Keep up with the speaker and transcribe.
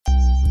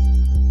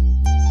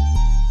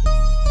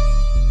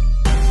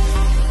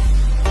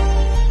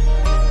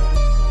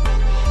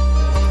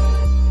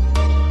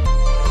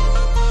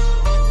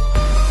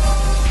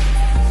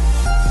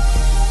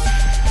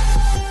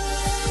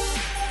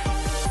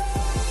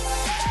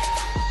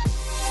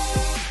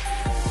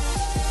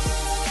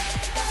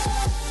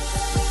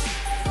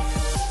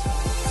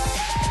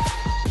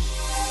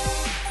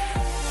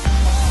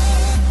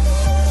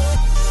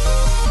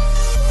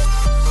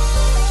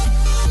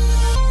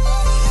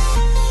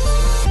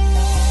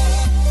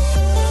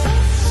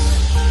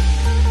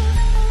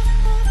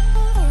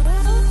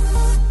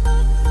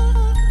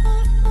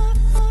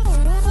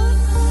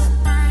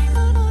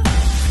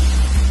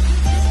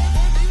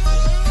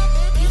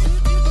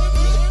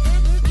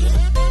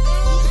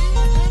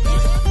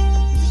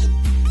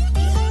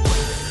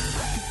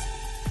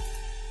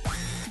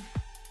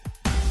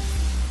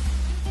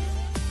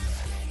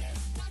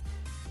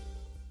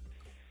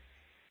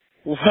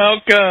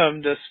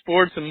Welcome to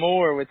Sports and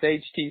More with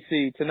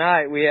HTC.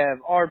 Tonight we have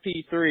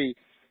RP3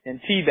 and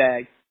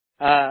T-Bag.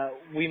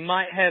 We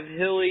might have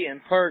Hilly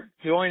and Perk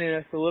joining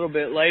us a little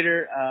bit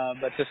later,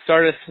 but to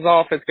start us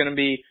off, it's going to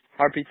be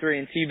RP3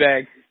 and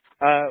T-Bag.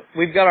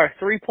 We've got our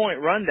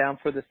 3-point rundown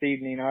for this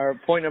evening. Our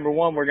point number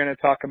one, we're going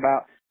to talk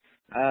about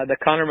the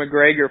Conor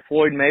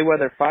McGregor-Floyd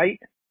Mayweather fight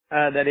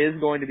that is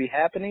going to be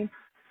happening.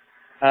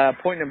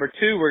 Point number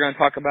two, we're going to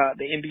talk about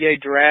the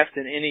NBA draft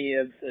and any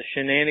of the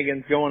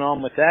shenanigans going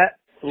on with that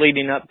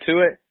leading up to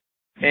it.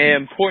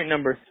 And point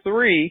number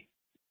three,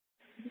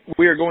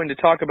 we are going to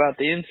talk about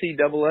the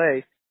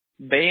NCAA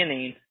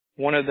banning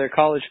one of their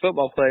college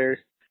football players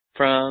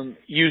from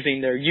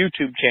using their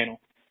YouTube channel.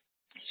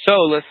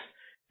 So let's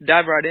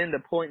dive right into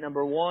point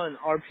number one,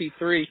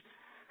 RP3,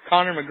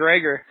 Conor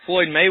McGregor,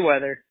 Floyd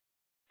Mayweather.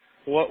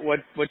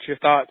 What's your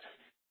thoughts?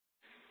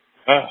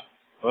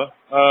 Thoughts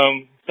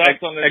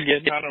on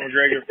this Conor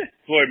McGregor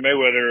Floyd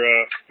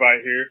Mayweather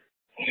fight here?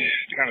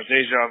 Kind of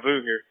deja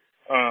vu here.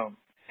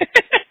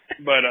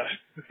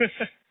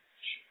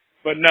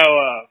 But no,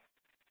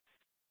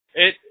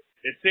 it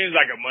seems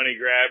like a money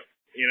grab.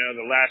 You know,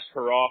 the last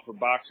hurrah for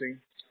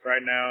boxing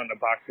right now, and the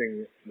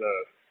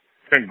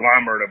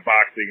conglomerate of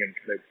boxing, and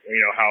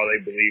how they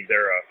believe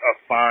they're a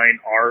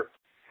fine art,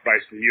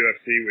 vice the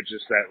UFC, which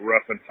is that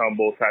rough and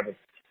tumble type of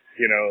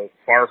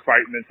bar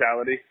fight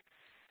mentality.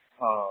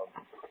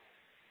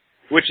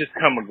 Which has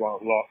come a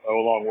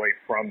long way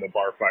from the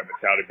bar fight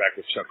mentality back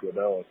with Chuck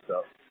Liddell and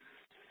stuff.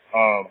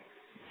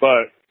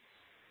 But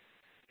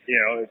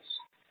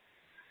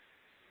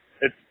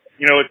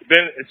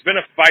it's been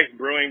a fight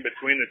brewing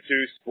between the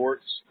two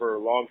sports for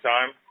a long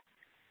time,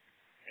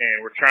 and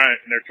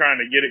they're trying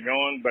to get it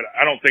going. But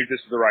I don't think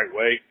this is the right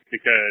way,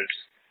 because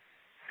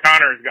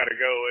Conor's got to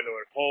go into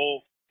a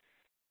whole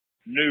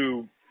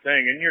new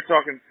thing. And you're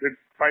talking, the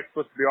fight's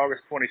supposed to be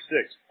August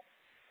 26th.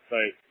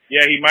 Like,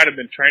 yeah, he might have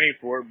been training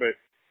for it, but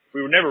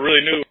we never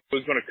really knew it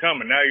was going to come.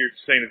 And now you're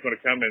saying it's going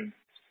to come in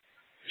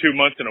 2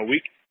 months and a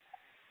week.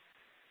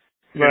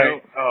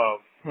 Right.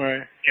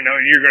 Right.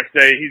 You're going to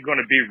say he's going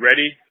to be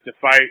ready to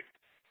fight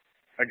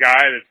a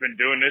guy that's been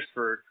doing this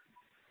for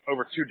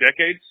over 2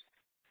 decades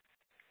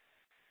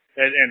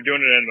and doing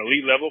it at an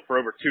elite level for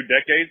over 2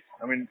 decades.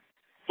 I mean,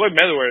 Floyd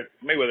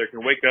Mayweather can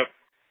wake up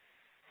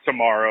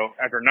tomorrow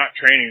after not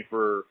training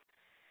for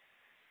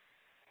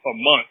a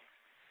month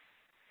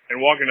and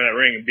walk into that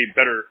ring and be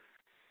better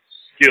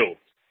skilled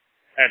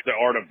at the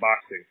art of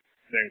boxing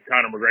than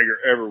Conor McGregor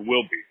ever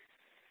will be.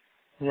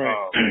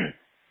 Right.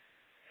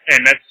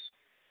 And that's,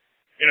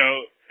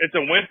 it's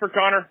a win for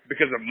Conor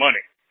because of money.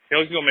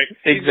 He's going to make,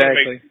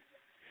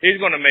 he's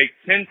going to make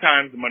 10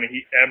 times the money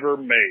he ever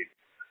made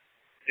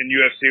in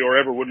UFC, or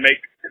ever would make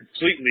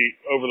completely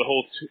over the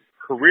whole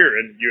career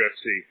in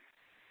UFC,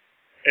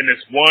 in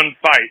this one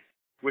fight,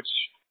 which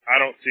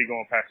I don't see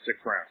going past 6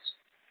 rounds.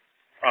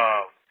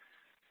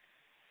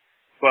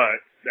 But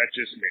that's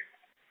just me.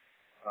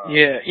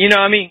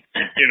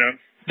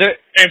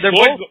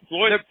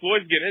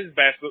 Floyd's getting his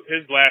last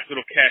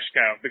little cash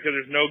cow, because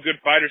there's no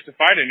good fighters to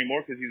fight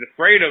anymore, because he's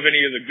afraid of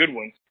any of the good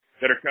ones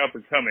that are up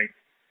and coming,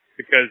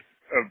 because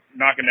of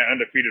knocking that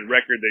undefeated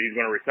record that he's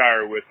going to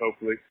retire with,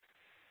 hopefully.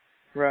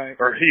 Right.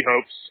 Or he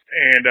hopes.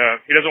 And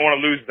he doesn't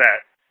want to lose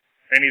that.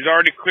 And he's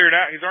already cleared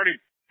out. He's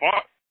already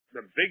fought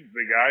the big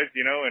guys,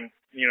 and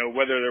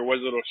whether there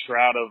was a little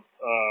shroud of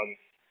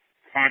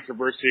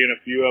controversy in a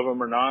few of them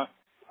or not,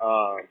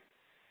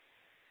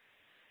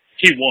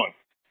 he won.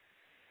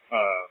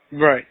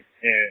 Right.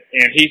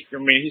 And he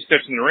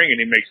steps in the ring and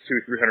he makes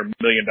 $200-300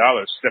 million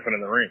stepping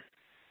in the ring.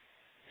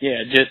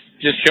 Yeah,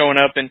 just showing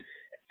up. And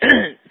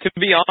to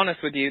be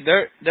honest with you,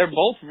 they're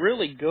both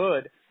really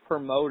good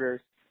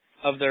promoters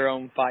of their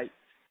own fights.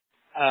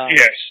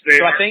 Yes, they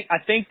are. I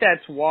think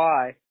that's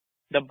why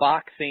the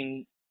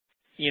boxing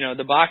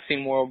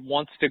world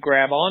wants to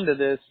grab onto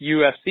this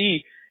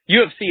UFC.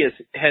 UFC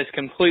has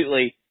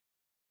completely,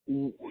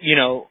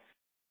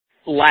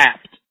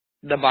 lapped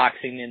the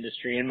boxing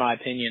industry, in my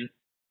opinion.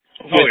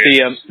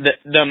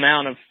 The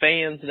amount of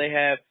fans they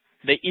have,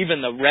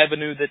 even the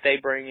revenue that they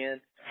bring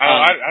in.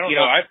 I don't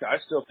know. I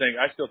still think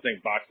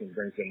boxing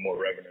brings in more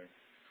revenue.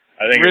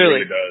 I think it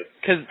really does.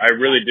 I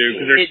really do,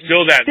 because there's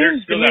still that.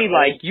 There's still that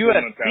like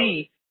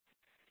UFC.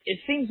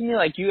 It seems to me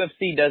like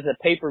UFC does a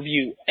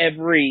pay-per-view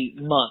every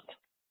month.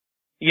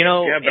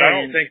 Yeah, but I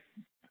don't think.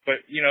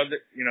 But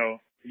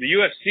the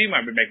UFC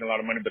might be making a lot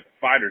of money, but the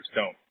fighters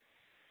don't.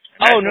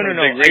 Oh, no.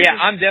 Yeah,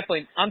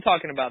 I'm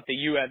talking about the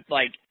UFC,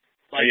 like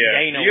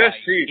Dana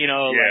UFC,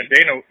 White.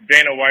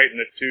 Dana White and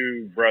the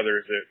two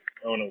brothers that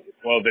own it.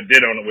 Well, that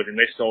did own it with him.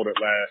 They sold it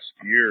last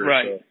year.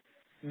 Right.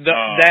 So.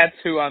 That's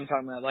who I'm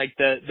talking about. Like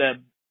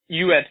the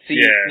UFC,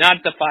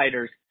 not the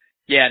fighters.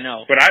 Yeah,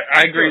 no. But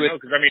I agree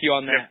with you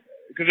on that.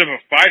 Because if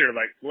a fighter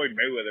like Floyd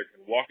Mayweather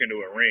can walk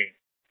into a ring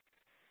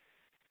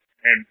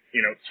and,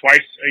 twice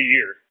a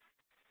year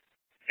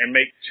and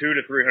make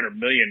 $200-300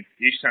 million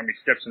each time he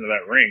steps into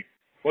that ring,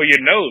 well,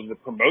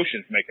 the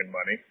promotion's making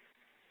money.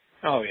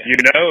 Oh, yeah.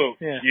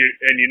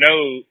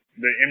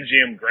 The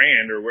MGM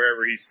Grand or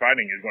wherever he's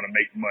fighting is going to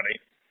make money.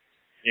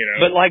 You know,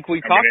 but like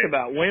we talked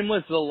about, when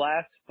was the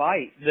last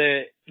fight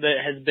that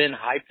has been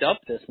hyped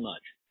up this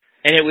much?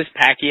 And it was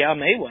Pacquiao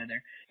Mayweather,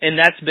 and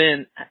that's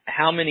been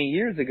how many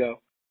years ago?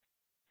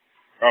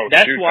 Oh,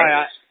 that's shoot,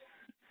 why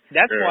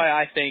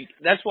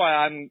that's why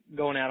I'm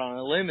going out on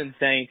a limb and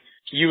saying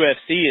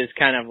UFC is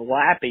kind of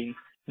lapping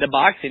the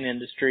boxing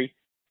industry,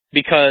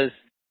 because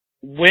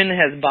when's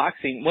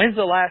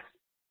the last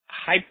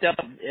hyped up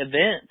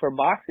event for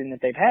boxing that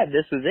they've had?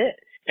 This is it.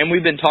 And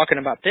we've been talking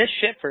about this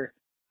shit for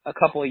a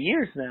couple of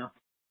years now.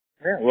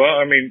 Yeah, well,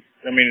 I mean,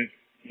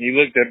 you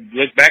look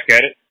back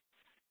at it,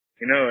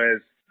 you know,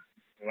 as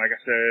like I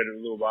said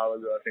a little while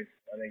ago, I think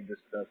this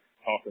stuff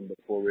talking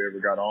before we ever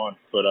got on,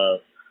 but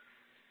I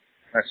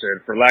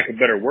said, for lack of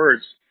better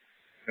words,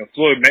 you know,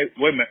 Floyd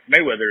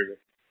Mayweather is a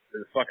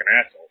fucking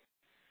asshole,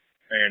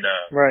 and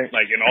right,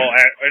 like in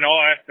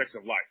all aspects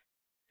of life.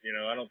 You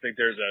know, I don't think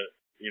there's a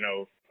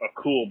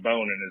cool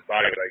bone in his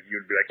body like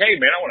you'd be like, hey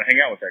man, I want to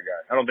hang out with that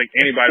guy. I don't think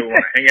anybody would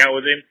want to hang out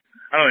with him.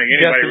 I don't think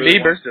anybody Justin really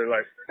Bieber. wants to,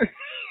 like,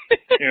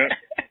 you know,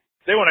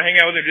 they want to hang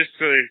out with him just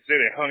so they say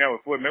they hung out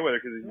with Floyd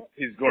Mayweather because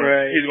he's going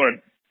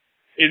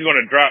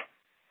to drop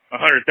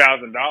 $100,000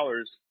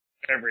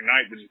 every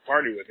night to just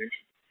party with him.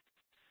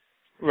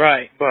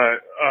 Right.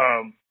 But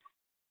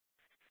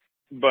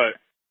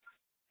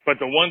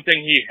the one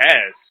thing he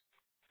has,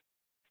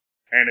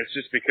 and it's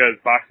just because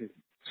boxing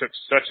took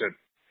such a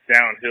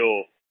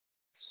downhill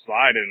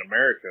slide in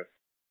America,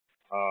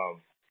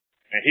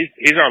 and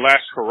he's our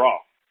last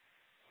hurrah.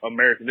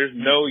 American. There's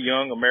no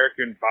young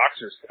American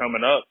boxers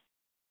coming up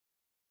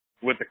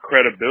with the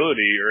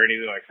credibility or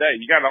anything like that.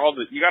 You got all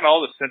the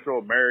Central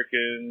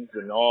Americans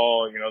and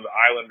all, you know, the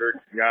Islander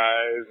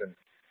guys and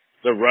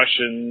the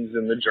Russians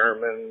and the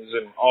Germans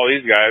and all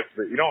these guys,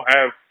 but we don't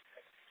have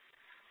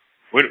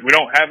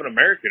an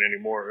American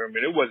anymore. I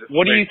mean, it wasn't.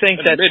 What do you think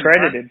that's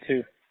credited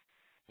to?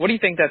 What do you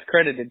think that's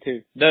credited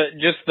to?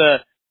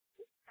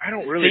 I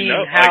don't really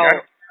know.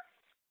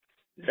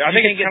 I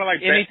think it's kind of like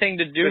anything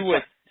to do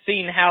with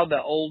seeing how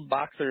the old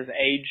boxers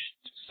aged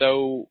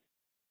so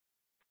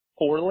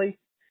poorly.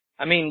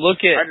 I mean,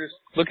 look at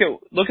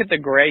the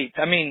greats.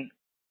 I mean,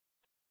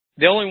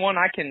 the only one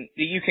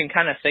you can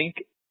kind of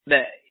think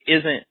that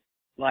isn't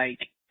like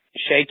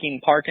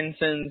shaking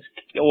Parkinson's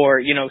or,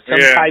 you know, some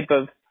type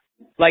of,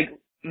 like,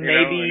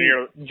 maybe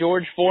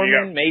George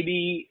Foreman,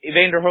 maybe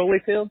Evander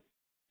Holyfield.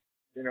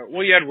 You know,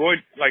 well, you had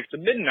the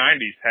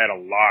mid-90s had a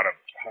lot of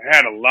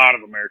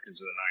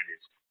Americans in the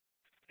 90s.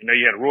 You know,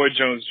 you had Roy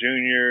Jones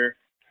Jr.,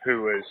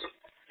 who was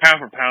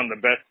pound for pound the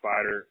best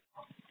fighter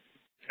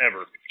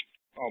ever,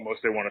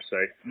 almost, they want to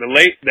say. The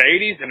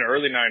 80s and the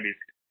early 90s,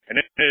 and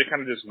then it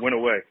kind of just went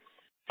away.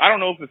 I don't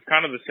know if it's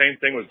kind of the same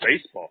thing with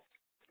baseball,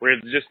 where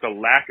it's just a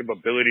lack of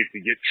ability to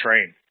get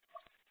trained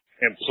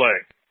and play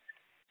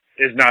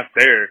is not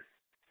there,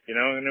 you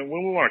know. And then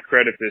when we want to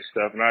credit this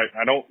stuff, and I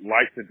don't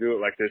like to do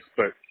it like this,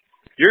 but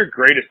your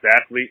greatest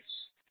athletes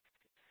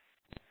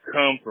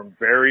come from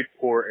very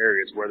poor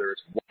areas, whether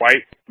it's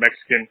white,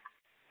 Mexican,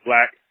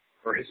 black,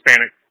 or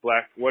Hispanic,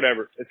 black,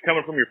 whatever. It's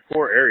coming from your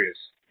poor areas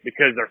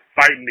because they're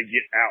fighting to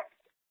get out.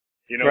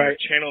 You know, right.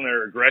 They're channeling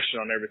their aggression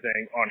on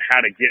everything, on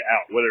how to get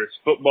out, whether it's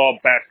football,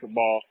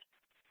 basketball.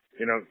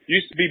 You know, it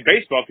used to be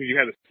baseball because you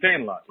had the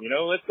sandlot. You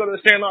know, let's go to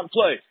the sandlot and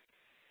play.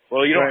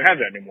 Well, you don't have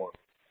that anymore.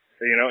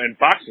 You know, and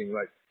boxing,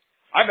 like,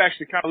 I've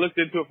actually kind of looked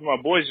into it for my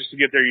boys just to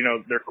get their, you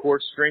know, their core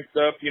strength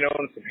up, you know,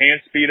 and some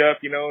hand speed up,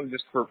 you know,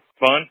 just for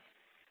fun.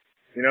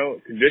 You know,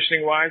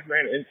 conditioning wise,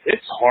 man,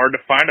 it's hard to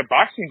find a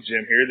boxing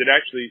gym here that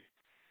actually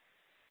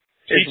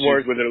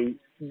teaches with a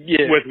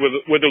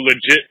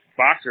legit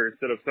boxer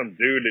instead of some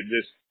dude that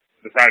just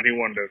decided he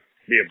wanted to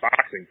be a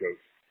boxing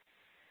coach.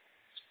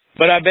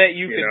 But I bet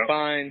you could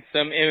find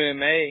some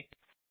MMA,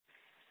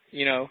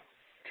 you know,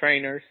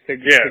 trainers to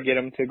get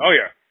them to. Oh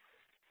yeah,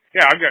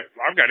 I've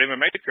got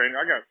MMA training.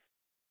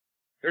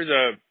 There's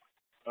a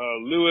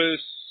Louis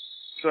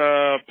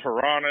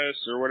Piranhas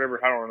or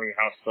whatever. I don't know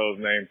how to spell his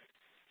name.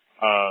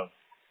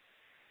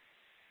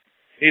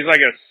 He's like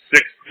a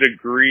 6th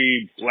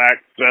degree black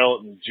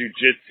belt in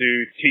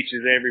jiu-jitsu,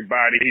 teaches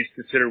everybody. He's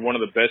considered one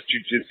of the best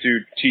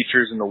jiu-jitsu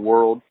teachers in the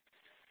world.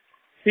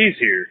 He's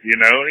here, you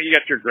know. You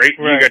got your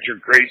Barra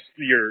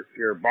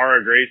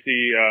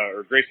Gracie,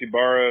 or Gracie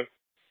Barra,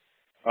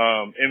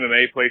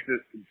 MMA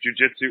places,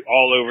 jiu-jitsu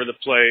all over the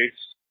place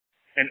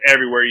and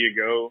everywhere you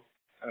go.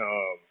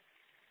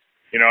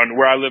 You know, and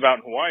where I live out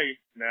in Hawaii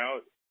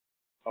now,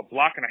 a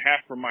block and a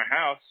half from my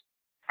house,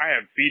 I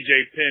have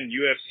BJ Penn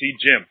UFC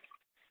gym.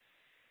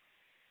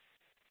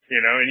 You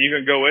know, and you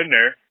can go in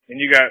there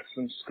and you got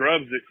some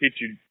scrubs that teach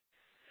you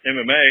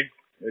MMA,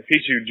 they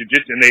teach you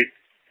jiu-jitsu,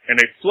 and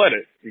they flood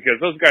it because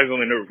those guys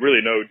only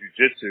really know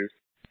jiu-jitsu,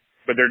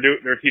 but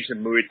they're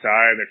teaching Muay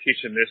Thai and they're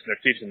teaching this and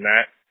they're teaching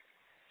that.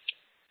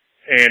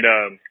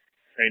 And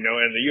you know,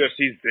 and the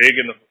UFC's big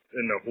in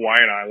the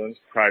Hawaiian Islands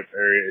type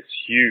area. It's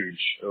huge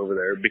over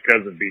there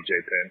because of BJ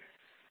Penn.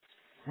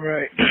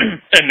 Right.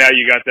 And now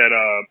you got that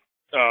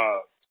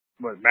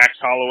Max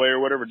Holloway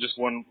or whatever just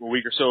won a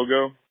week or so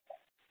ago.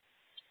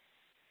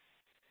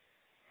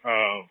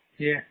 And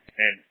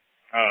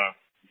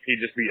he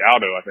just beat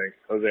Aldo, I think,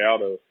 Jose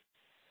Aldo,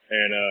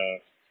 and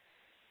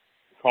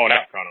called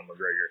out Conor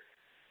McGregor.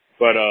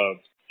 But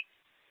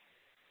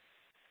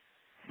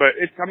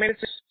it's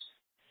just,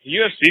 the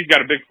UFC's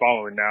got a big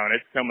following now, and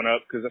it's coming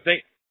up because I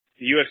think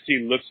the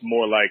UFC looks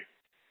more like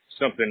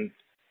something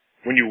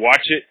when you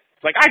watch it.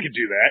 It's like, I could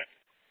do that.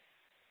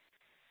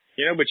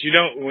 You know, but you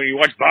don't, when you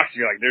watch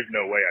boxing, you're like, there's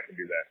no way I can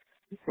do that.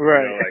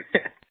 Right. You know, like,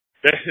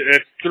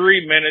 it's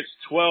 3 minutes,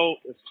 12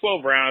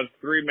 rounds,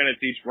 3 minutes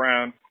each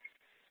round.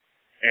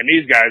 And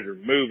these guys are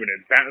moving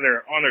and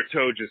they're on their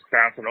toes, just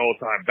bouncing the whole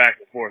time,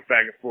 back and forth,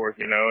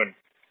 you know, and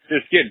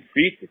just getting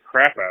beat the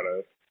crap out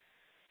of.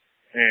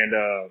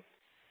 And,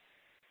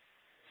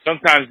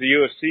 sometimes the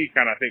UFC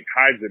kind of, I think,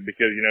 hides it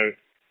because, you know,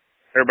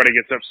 everybody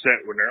gets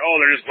upset when they're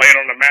just laying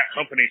on the mat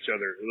humping each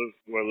other.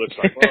 What it looks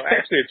like. Well,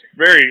 actually, it's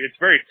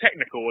very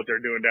technical what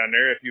they're doing down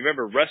there. If you've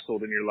ever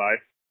wrestled in your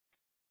life,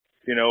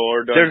 you know,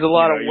 or done, there's a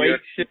lot of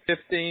weight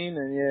shifting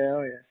and yeah.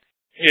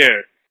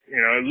 You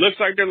know, it looks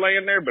like they're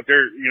laying there, but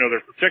they're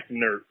protecting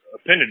their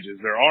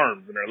appendages, their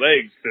arms and their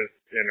legs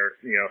and their,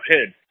 you know,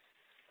 head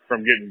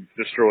from getting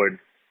destroyed.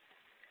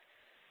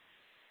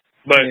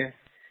 But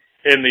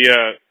in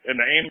the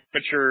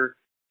amateur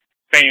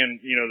fan,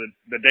 you know,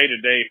 the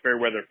day-to-day fair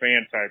weather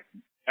fan type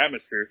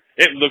atmosphere,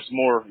 it looks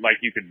more like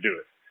you could do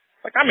it.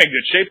 Like, I'm in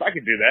good shape, I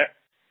could do that.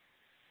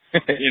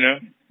 You know?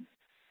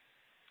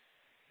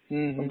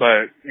 Mm-hmm.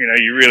 But, you know,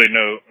 you really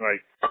know,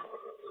 like,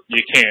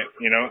 you can't,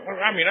 you know.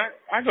 I mean,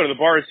 I go to the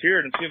bars here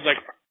and it seems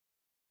like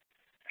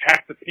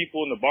half the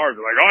people in the bars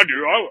are like, I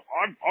do,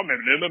 I'm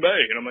in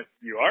MMA. And I'm like,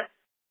 you are?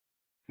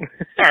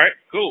 All right,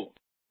 cool.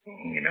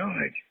 You know,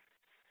 like,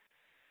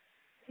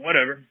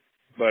 whatever.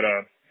 But,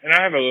 and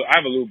I have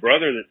a little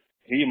brother that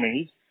he's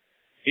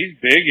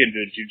big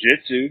into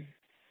jiu-jitsu.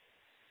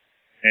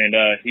 And,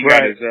 he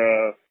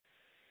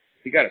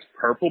got his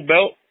purple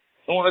belt,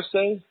 I want to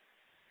say,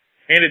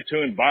 handed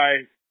to him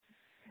by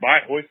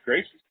Royce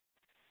Gracie.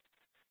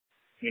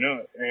 You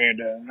know, and,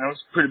 that was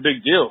a pretty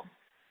big deal.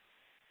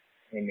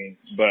 I mean,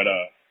 but,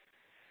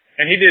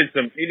 and he did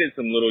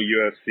some little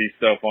UFC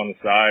stuff on the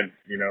side,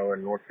 you know,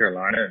 in North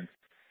Carolina and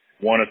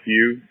won a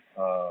few,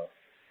 I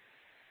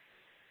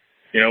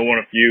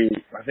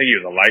think he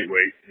was a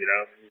lightweight, you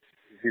know,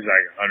 he's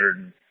like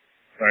 100,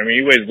 I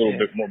mean, he weighs a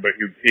little bit more, but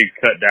he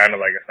cut down to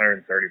like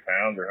 130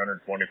 pounds or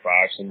 125,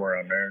 somewhere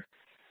around there.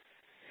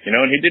 You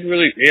know, and he didn't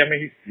really,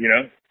 you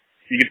know,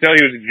 you could tell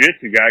he was a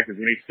jiu-jitsu guy because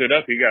when he stood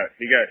up, he got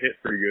hit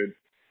pretty good.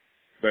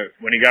 But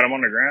when he got him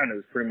on the ground, it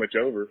was pretty much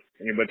over.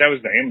 But that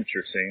was the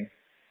amateur scene.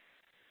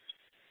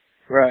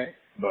 Right.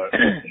 But,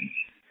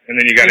 and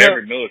then you got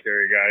every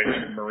military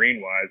guy,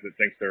 Marine-wise, that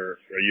thinks they're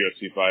a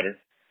UFC fighter.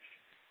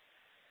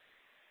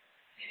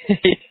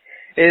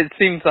 It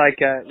seems like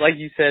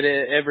you said,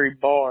 every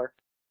bar,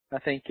 I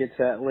think it's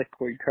that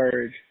Liquid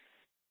Courage.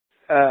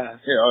 Yeah.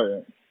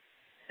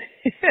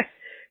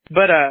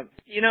 But,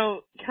 you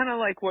know, kind of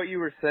like what you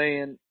were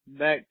saying,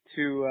 back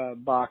to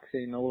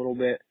boxing a little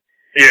bit.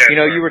 Yeah. You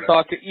know, you were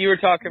talking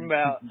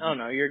about,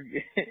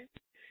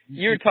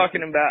 you were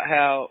talking about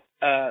how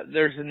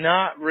there's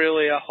not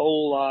really a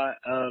whole lot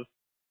of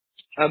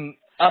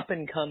up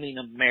and coming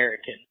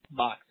American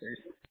boxers.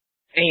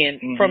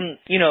 And from,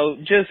 you know,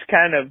 just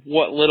kind of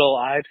what little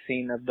I've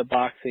seen of the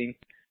boxing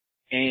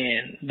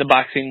and the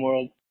boxing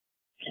world,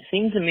 it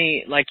seems to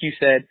me, like you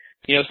said,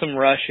 you know, some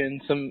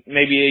Russian, some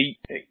maybe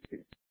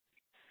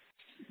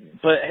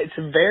but it's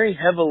very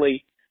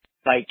heavily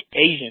like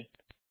Asian,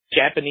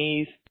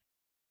 Japanese.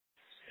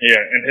 Yeah,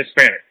 and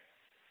Hispanic.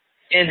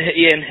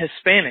 And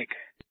Hispanic.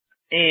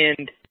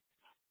 And,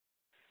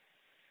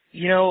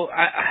 you know,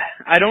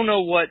 I don't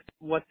know what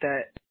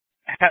that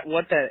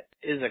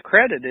is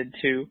accredited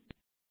to,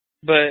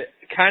 but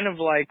kind of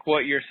like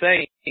what you're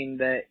saying,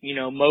 that, you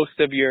know, most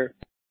of your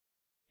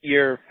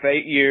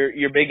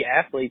big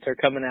athletes are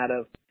coming out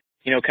of,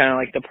 you know, kind of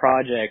like the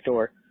project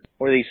or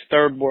these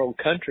third world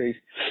countries.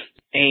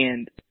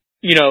 And,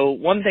 you know,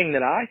 one thing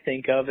that I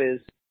think of is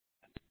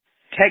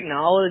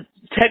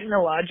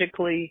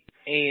technologically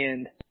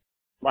and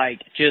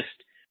like just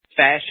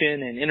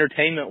fashion and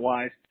entertainment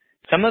wise,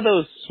 some of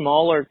those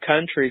smaller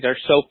countries are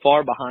so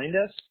far behind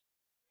us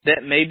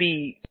that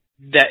maybe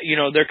that, you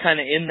know, they're kind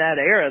of in that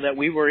era that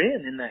we were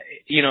in the,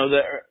 you know,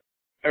 the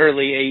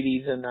early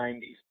 80s and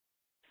 90s.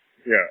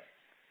 Yeah.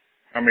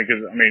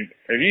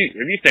 If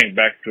you think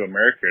back to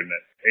America in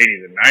the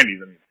 80s and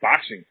 90s, I mean,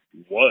 boxing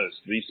was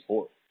the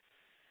sport.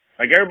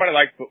 Like, everybody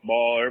liked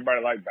football,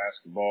 everybody liked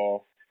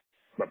basketball,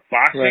 but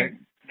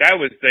boxing, that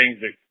was things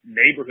that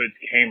neighborhoods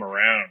came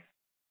around.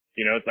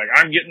 You know, it's like,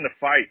 I'm getting the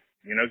fight,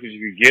 you know, because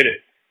you could get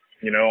it,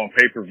 you know, on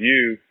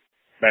pay-per-view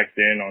back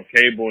then on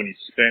cable, and you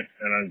spent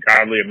an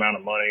ungodly amount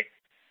of money.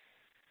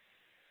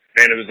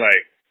 And it was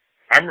like,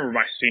 I remember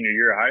my senior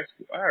year of high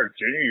school, or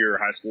junior year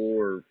of high school,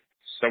 or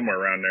somewhere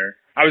around there.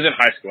 I was in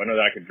high school. I know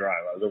that I could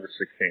drive. I was over 16.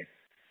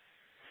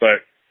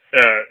 But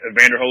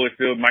Evander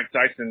Holyfield, Mike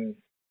Tyson,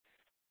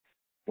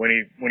 when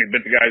he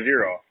bit the guy's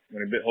ear off,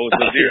 when he bit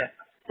Holyfield's ear. Yeah.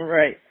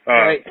 Right.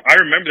 I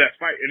remember that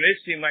fight, and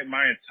it seemed like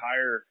my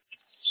entire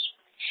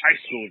high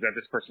school was at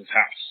this person's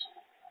house.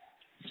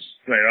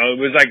 You know, it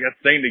was like a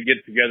thing to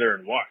get together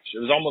and watch. It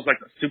was almost like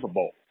the Super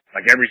Bowl,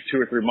 like every 2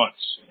 or 3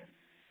 months.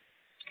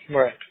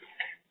 Right.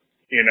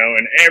 You know,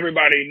 and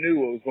everybody knew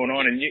what was going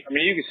on. And you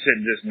could sit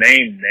and just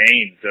name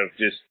names of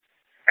just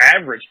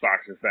average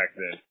boxers back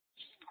then.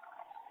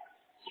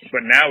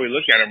 But now we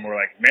look at them, we're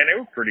like, man, they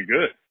were pretty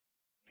good.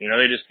 You know,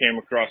 they just came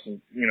across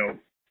some,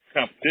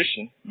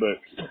 competition,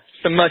 but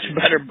So much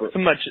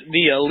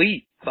the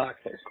elite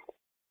boxers.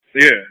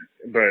 yeah,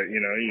 but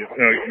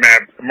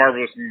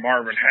marvelous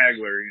Marvin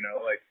Hagler,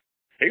 like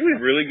he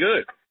was really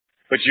good.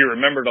 But you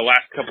remember the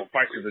last couple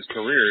fights of his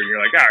career, and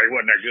you're like, he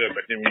wasn't that good.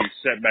 But then when you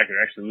step back and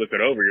actually look it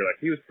over, you're like,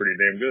 he was pretty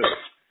damn good.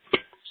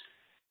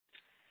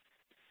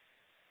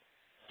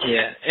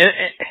 Yeah,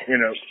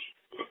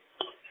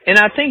 And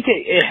I think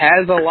it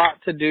has a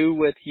lot to do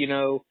with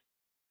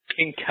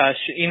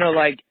concussion.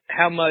 Like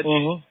how much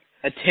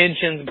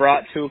attention's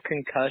brought to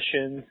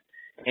concussions,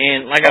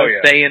 and like I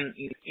was saying,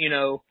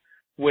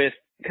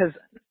 because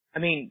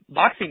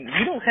boxing,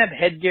 you don't have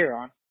headgear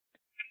on.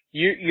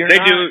 They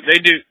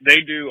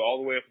do all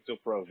the way up until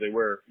pros. They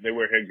wear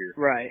headgear.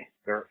 Right.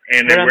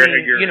 And they wear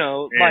headgear.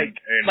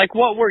 Like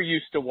what we're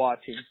used to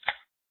watching.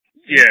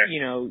 Yeah.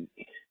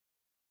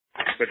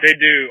 But they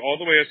do all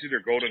the way up through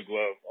their Golden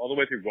Glove, all the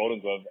way through Golden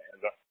Glove.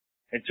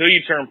 Until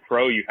you turn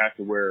pro, you have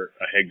to wear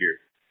a headgear,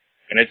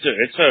 and it's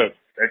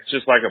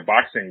just like a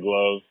boxing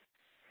glove,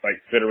 like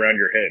fit around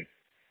your head.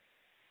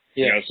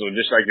 Yeah. So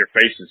just like your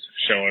face is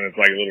showing, it's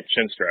like a little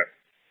chin strap.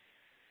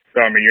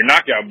 So your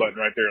knockout button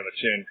right there on the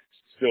chin.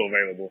 Still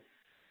available,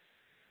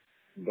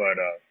 but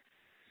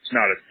it's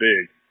not as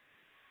big.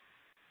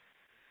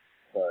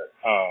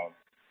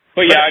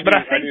 But yeah, I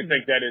do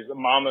think that is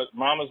Mama's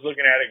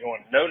looking at it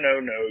going, no,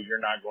 you're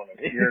not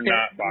boxing.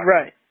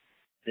 Right.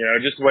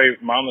 Just the way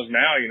Mama's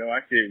now. I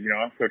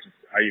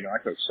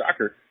coach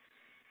soccer,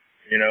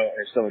 and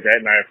stuff like that,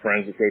 and I have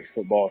friends that coach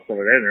football and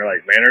stuff like that, and they're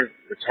like, man,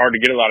 it's hard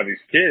to get a lot of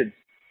these kids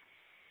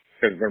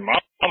because their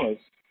mamas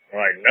are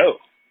like, no,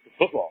 to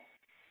football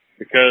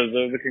because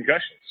of the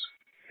concussions.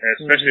 And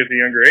especially at the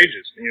younger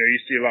ages. You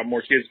see a lot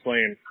more kids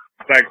playing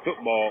flag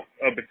football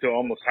up until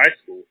almost high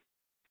school.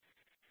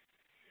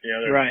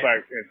 Right.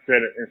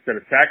 Instead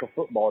of tackle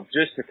football,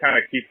 just to kind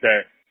of keep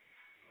that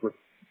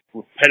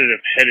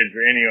repetitive headed,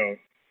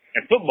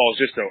 and football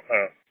is just a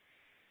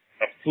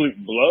fluke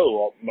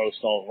blow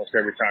almost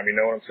every time. You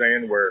know what I'm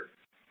saying? Where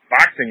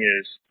boxing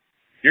is,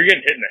 you're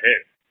getting hit in the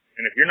head.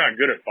 And if you're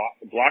not good at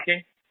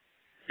blocking,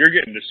 you're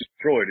getting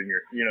destroyed and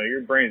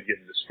your brain's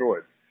getting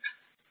destroyed.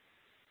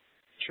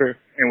 True.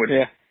 And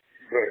yeah.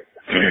 But,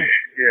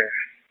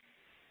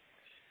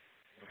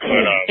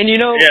 and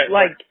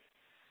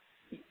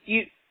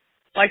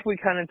like we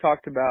kind of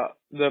talked about,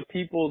 the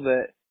people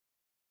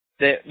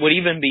that would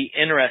even be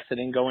interested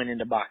in going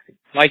into boxing.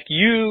 Like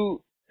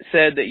you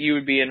said that you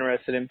would be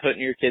interested in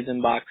putting your kids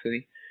in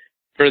boxing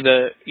for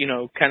the,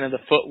 kind of the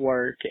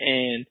footwork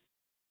and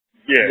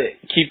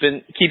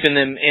keeping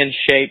them in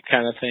shape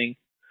kind of thing.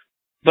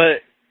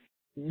 But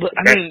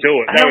that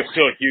was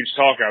still a huge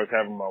talk I was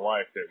having with my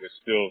wife.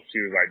 She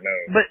was like, no.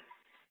 But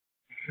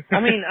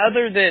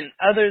other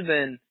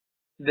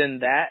than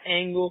that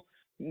angle,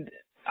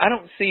 I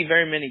don't see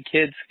very many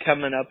kids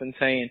coming up and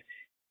saying,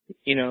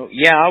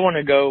 I want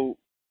to go.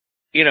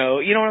 You know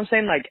what I'm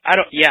saying? Like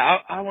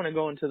I want to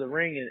go into the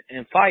ring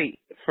and fight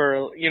for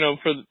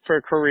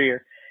a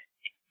career.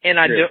 And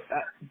I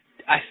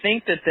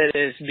think that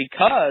is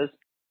because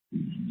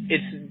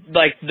it's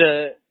like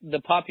the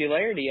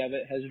popularity of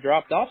it has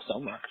dropped off so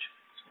much.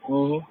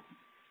 Mm-hmm.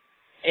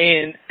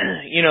 And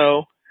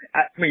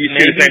you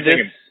see the same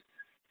thing.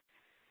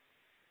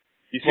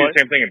 You see the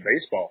same thing in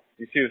baseball.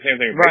 You see the same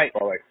thing in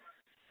baseball. Like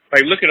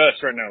look at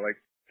us right now.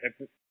 Like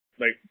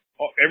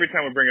every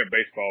time we bring up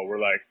baseball, we're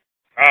like,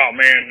 oh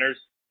man, there's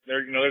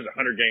 100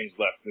 games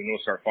left, and we'll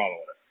start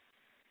following it.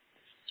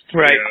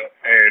 Right.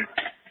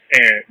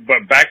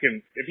 But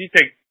if you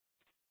take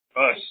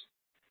us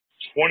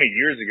 20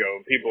 years ago,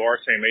 people are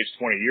saying age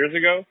 20 years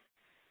ago,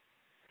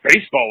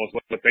 baseball was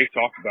what they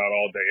talked about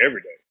all day,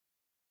 every day.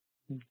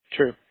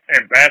 True.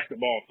 And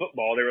basketball and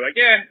football, they were like,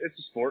 yeah, it's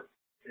a sport.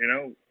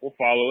 We'll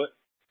follow it.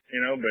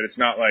 But it's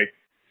not like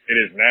it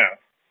is now.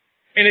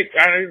 And it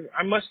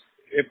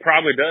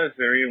probably does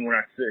there, even when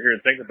I sit here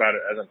and think about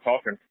it as I'm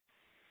talking.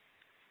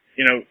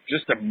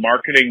 Just the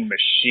marketing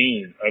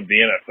machine of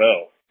the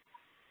NFL,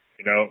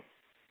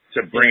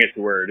 to bring it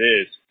to where it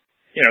is.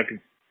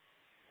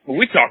 When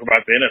we talk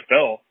about the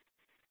NFL,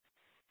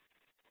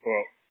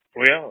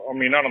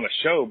 not on the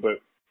show,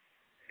 but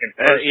in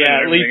person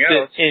and everything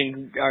else.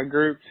 In our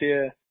groups,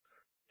 yeah.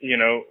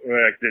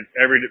 Like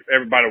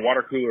everybody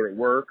water cooler at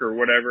work or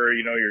whatever,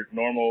 your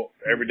normal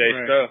everyday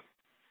stuff.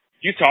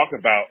 You talk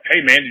about,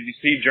 hey man, did you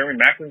see Jeremy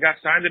Maclin got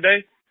signed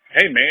today?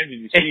 Hey man, did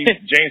you see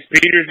James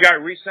Peters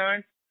got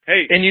re-signed?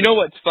 Hey. And you know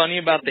what's funny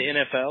about the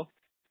NFL?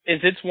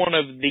 Is it's one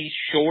of the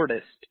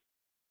shortest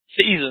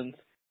seasons.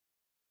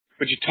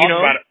 But you talk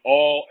about it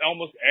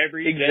almost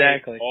every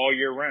day, all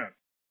year round.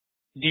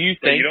 Do you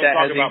think that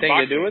has anything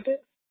to do with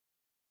it?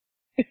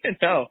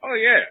 No. Oh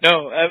yeah.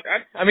 No.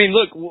 I mean,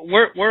 look,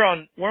 we're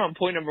on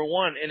point number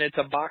 1, and it's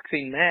a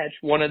boxing match,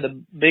 one of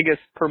the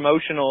biggest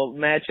promotional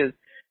matches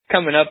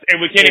coming up,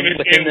 and we can't even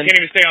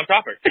stay on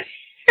topic.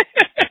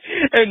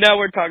 And now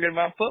we're talking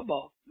about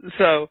football.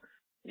 So,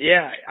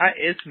 yeah,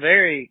 it's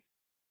very.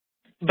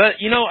 But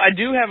I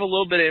do have a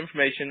little bit of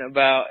information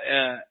about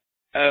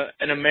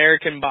an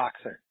American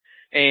boxer,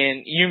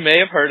 and you may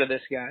have heard of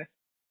this guy,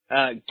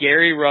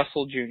 Gary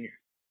Russell Jr.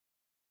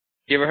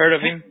 You ever heard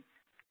of him?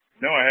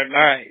 No, I haven't.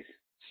 All right.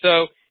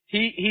 So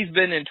he's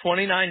been in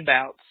 29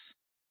 bouts,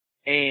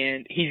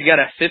 and he's got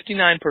a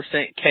 59%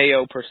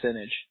 KO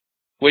percentage,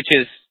 which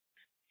is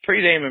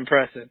pretty damn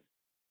impressive.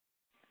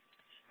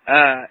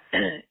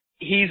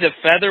 He's a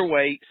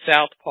featherweight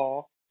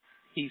southpaw.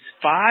 He's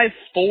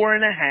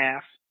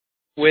 5'4.5"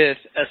 with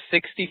a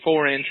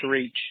 64-inch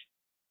reach.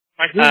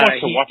 Like, who wants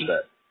to watch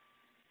that?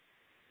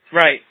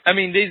 Right. I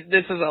mean,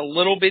 this is a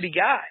little bitty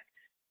guy.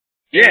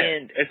 Yeah.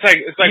 And, it's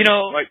like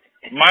like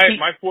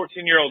my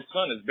 14-year-old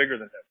son is bigger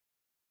than him.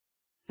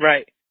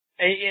 Right.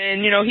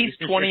 And he's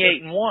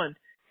 28-1,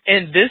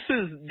 and this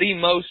is the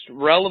most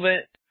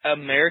relevant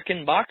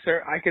American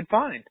boxer I could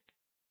find.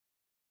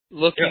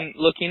 Looking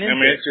into I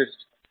mean, it's just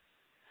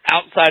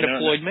outside of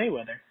Floyd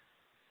Mayweather.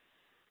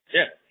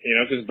 Yeah,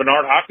 because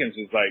Bernard Hopkins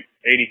is like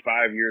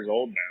 85 years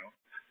old now.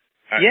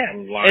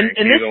 I'm lying.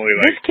 And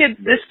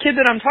this kid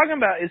that I'm talking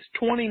about is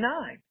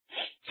 29,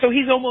 so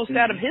he's almost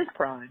out of his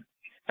prime.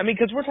 I mean,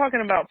 because we're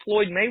talking about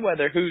Floyd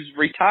Mayweather, who's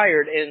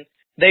retired, and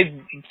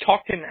they've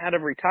talked him out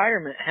of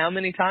retirement how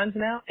many times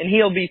now? And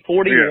he'll be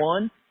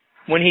 41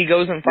 when he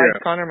goes and fights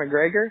Conor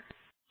McGregor.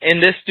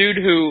 And this dude,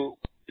 who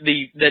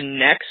the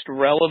next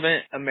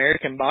relevant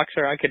American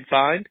boxer I could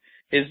find,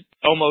 is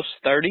almost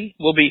 30.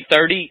 Will be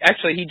 30.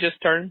 Actually, he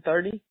just turned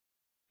 30.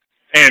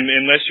 And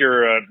unless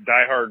you're a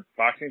diehard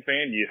boxing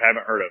fan, you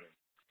haven't heard of him.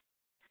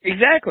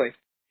 Exactly.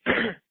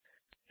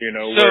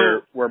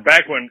 Where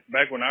back when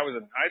I was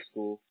in high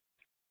school,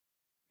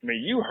 I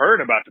mean, you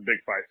heard about the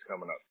big fights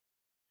coming up.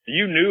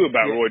 You knew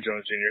about Roy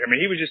Jones Jr. I mean,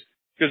 he was just,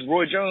 because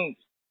Roy Jones,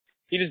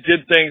 he just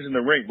did things in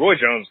the ring. Roy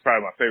Jones is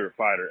probably my favorite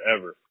fighter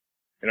ever.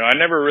 I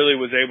never really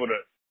was able to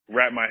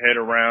wrap my head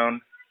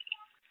around,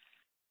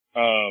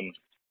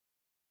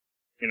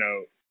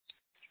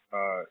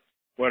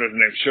 what is his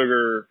name?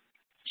 Sugar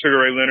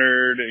Ray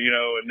Leonard,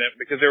 and then,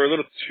 because they were a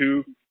little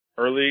too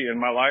early in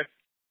my life,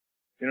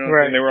 and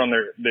they were on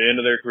the end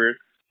of their career.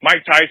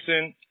 Mike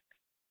Tyson,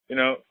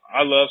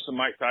 I love some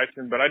Mike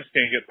Tyson, but I just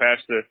can't get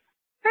past the,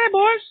 hey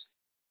boys,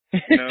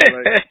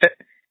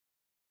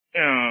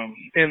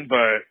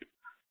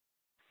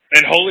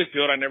 and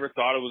Holyfield, I never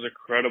thought it was a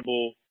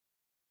credible,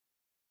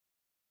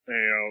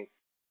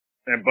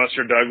 and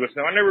Buster Douglas.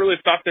 No, I never really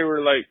thought they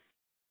were like,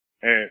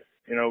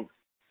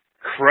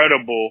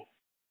 credible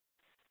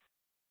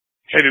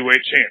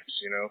heavyweight champs,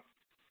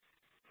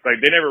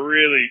 Like, they never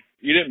really,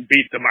 you didn't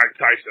beat the Mike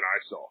Tyson I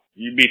saw.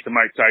 You beat the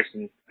Mike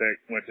Tyson that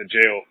went to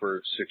jail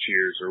for 6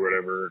 years or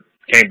whatever,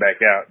 came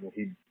back out, and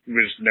he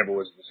just never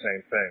was the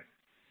same thing.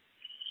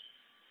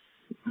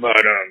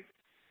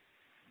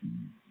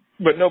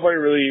 But nobody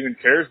really even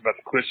cares about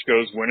the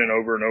Klitschko's winning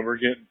over and over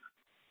again.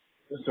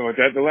 So with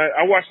that,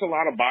 I watched a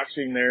lot of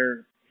boxing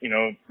there,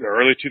 the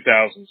early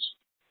 2000s.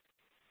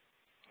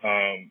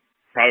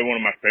 Probably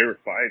one of my favorite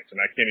fights, and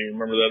I can't even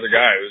remember the other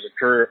guy. It was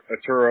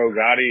Arturo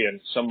Gatti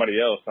and somebody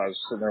else I was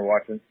sitting there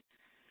watching.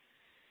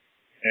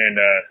 And,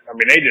 I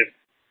mean,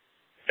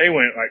 they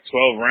went like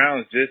 12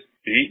 rounds just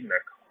beating the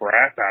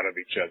crap out of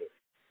each other.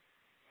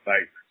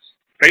 Like,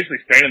 basically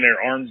standing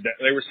there, arms down.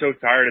 They were so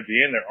tired at the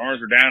end, their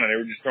arms were down, and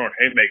they were just throwing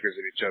haymakers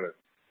at each other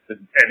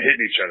and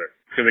hitting each other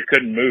because they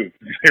couldn't move.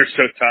 They were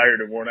so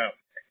tired and worn out.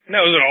 And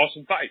that was an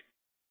awesome fight.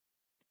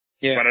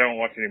 Yeah. But I don't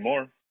watch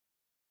anymore.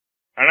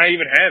 And I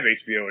even have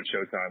HBO and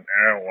Showtime, and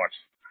I don't watch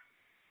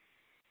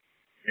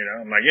it.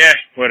 I'm like, yeah,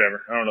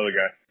 whatever. I don't know the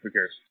guy. Who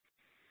cares?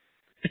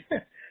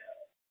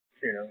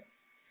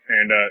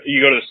 And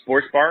you go to the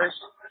sports bars,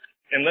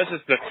 unless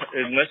it's the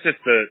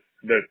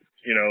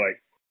like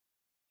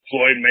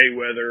Floyd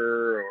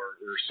Mayweather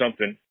or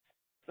something,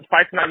 the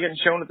fight's not getting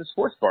shown at the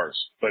sports bars.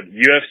 But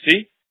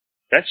UFC,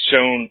 that's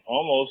shown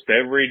almost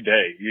every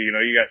day. You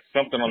got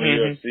something on the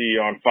UFC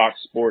on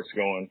Fox Sports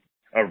going.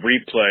 A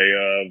replay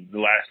of the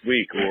last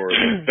week, or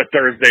the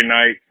Thursday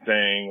night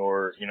thing,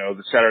 or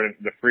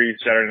the free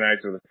Saturday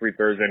nights or the free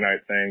Thursday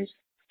night things.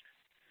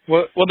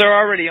 Well, they're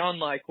already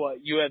on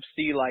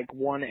UFC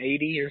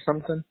 180 or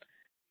something.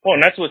 Well,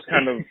 and that's what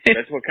kind of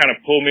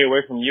pulled me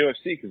away from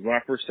UFC, because when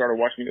I first started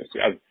watching UFC,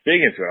 I was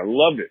big into it. I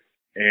loved it,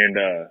 and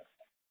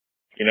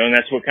and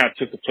that's what kind of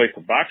took the place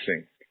of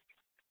boxing.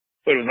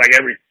 But it was like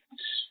every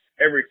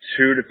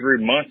 2 to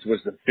 3 months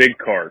was the big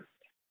card.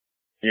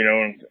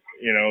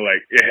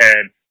 Like it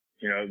had,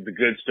 the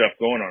good stuff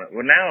going on it.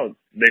 Well, now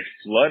they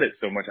flood it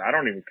so much, I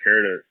don't even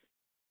care to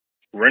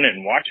rent it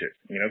and watch it,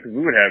 because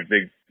we would have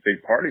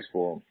big parties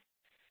for them.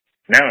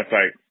 Now it's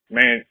like,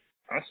 man,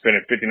 I'm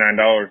spending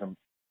 $59 on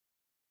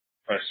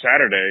a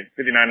Saturday,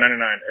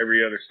 $59.99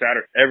 every other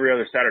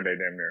Saturday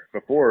damn near.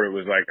 Before it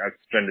was like I'd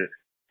spend it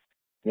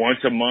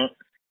once a month,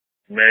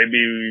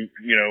 maybe,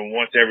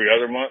 once every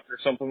other month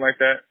or something like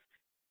that.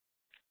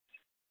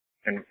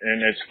 And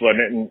it's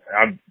flooding it.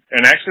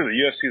 And actually the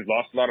UFC has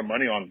lost a lot of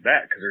money on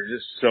that because there's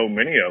just so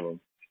many of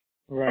them.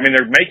 Right. I mean,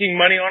 they're making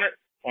money on it,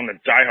 on the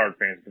diehard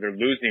fans, but they're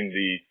losing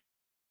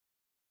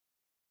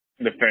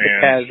the fans.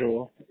 The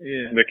casual.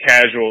 Yeah. The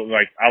casual,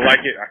 like, I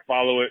like it. I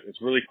follow it.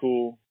 It's really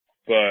cool.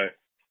 But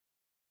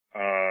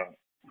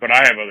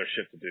I have other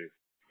shit to do,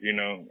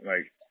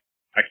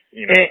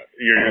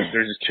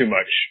 there's just too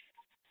much.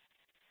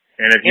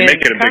 And if you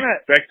make it a big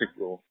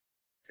spectacle,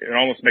 it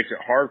almost makes it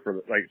hard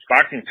for,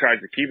 boxing tries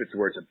to keep it to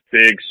where it's a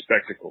big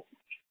spectacle.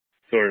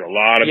 So there's a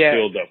lot of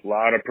build up, a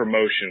lot of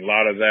promotion, a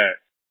lot of that.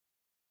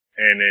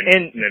 And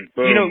then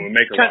boom, we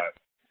make a lot.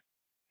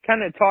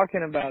 Kind of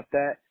talking about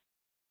that.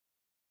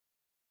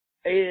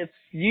 If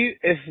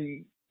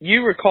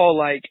you recall,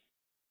 like,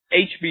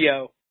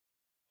 HBO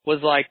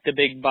was like the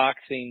big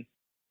boxing,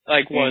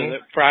 like, was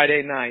it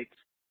Friday nights?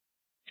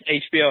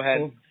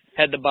 HBO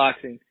had the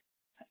boxing.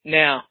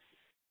 Now,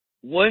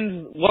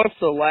 what's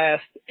the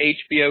last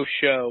HBO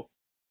show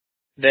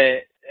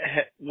that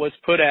was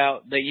put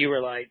out that you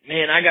were like,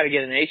 man, I got to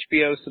get an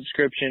HBO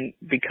subscription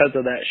because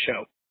of that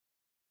show?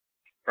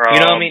 You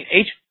know what I mean?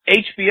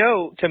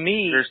 HBO, to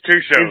me, there's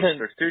two shows.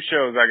 There's two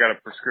shows I got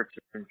a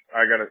prescription.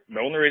 The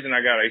only reason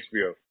I got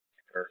HBO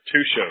are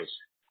two shows.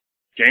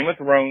 Game of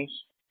Thrones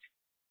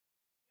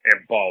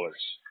and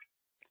Ballers.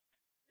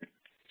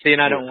 See,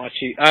 and I don't watch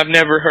it. I've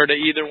never heard of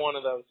either one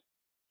of those.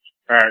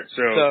 Alright,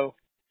 so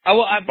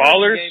I've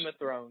Ballers, Game of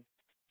Thrones.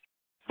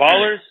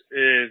 Ballers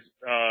is,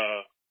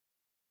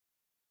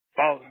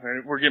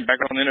 we're getting back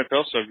on the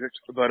NFL subject,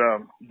 but,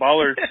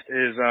 Ballers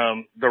is,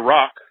 The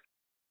Rock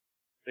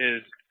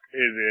is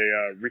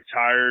a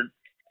retired,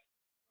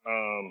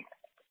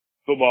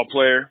 football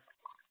player,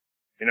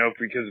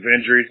 because of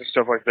injuries and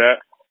stuff like that.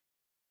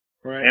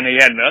 Right. And he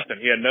had nothing.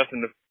 He had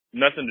nothing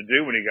to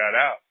do when he got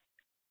out.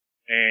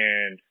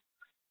 And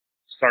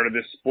started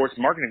this sports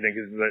marketing thing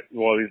because,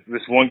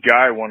 this one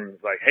guy wanted,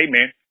 hey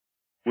man,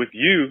 with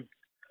you,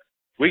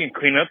 we can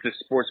clean up this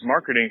sports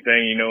marketing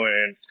thing,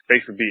 and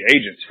basically be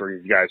agents for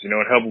these guys, and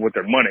help them with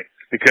their money.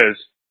 Because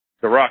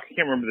The Rock, I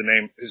can't remember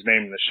his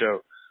name in the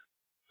show.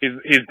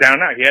 He's down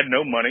and out. He had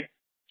no money.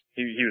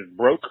 He was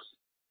broke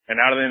and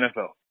out of the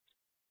NFL.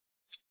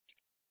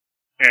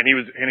 And he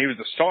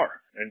was a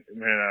star.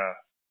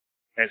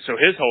 And so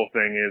his whole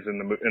thing is in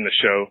the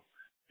show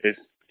is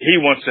he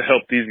wants to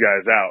help these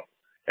guys out,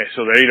 and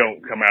so they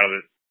don't come out of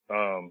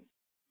the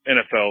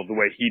NFL the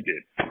way he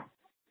did,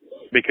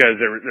 because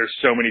there's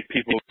so many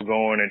people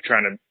going and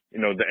trying to,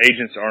 the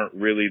agents aren't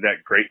really that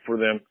great for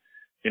them,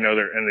 and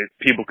the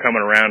people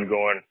coming around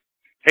going,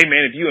 hey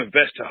man, if you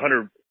invest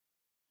 $100,000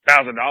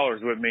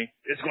 with me,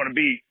 it's going to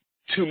be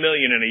 $2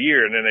 million in a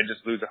year, and then they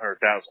just lose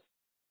 $100,000.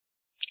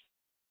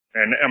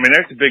 And I mean,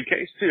 that's a big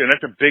case too, and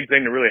that's a big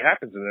thing that really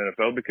happens in the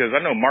NFL, because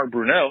I know Mark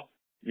Brunell,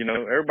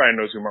 everybody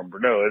knows who Mark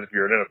Brunell is if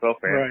you're an NFL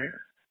fan. Right.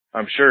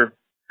 I'm sure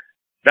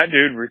that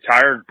dude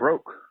retired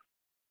broke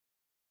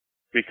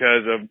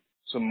because of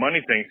some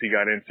money things he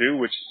got into,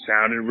 which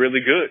sounded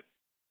really good.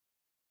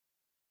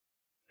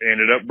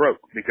 Ended up broke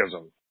because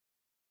of them.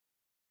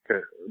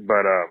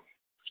 But,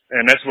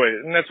 and that's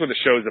what the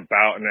show's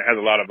about, and it has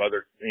a lot of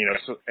other, and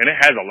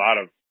it has a lot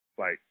of,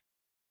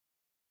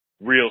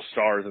 real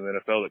stars in the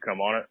NFL that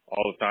come on it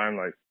all the time.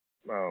 Like,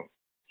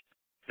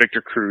 Victor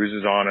Cruz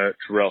is on it.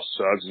 Terrell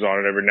Suggs is on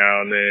it every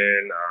now and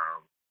then.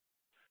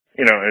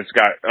 It's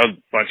got a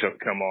bunch of them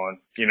come on,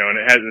 and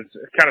it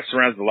kind of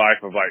surrounds the life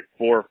of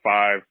 4 or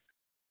 5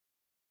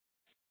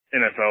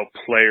 NFL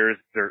players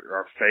that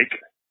are fake,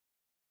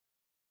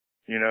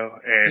 and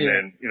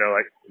then,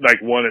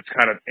 like one that's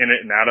kind of in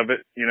it and out of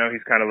it,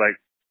 he's kind of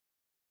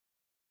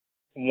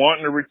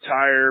wanting to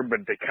retire,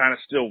 but they kind of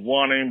still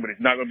want him, but he's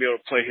not going to be able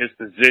to play his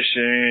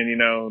position,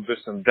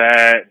 this and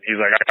that.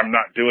 He's like, I'm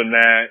not doing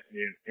that,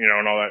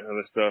 and all that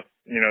other stuff.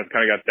 It's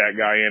kind of got that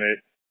guy in it,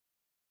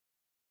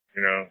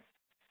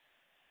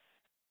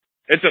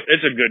 It's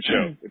a good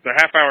show. It's a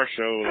half-hour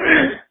show,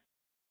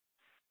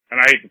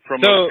 and I hate to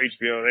promote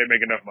HBO. They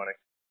make enough money,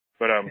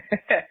 but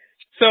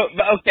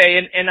okay,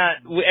 and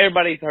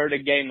everybody's heard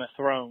of Game of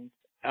Thrones.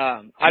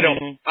 I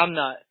don't. I'm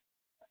not.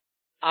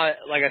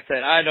 Like I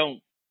said, I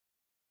don't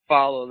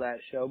follow that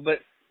show, but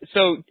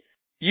so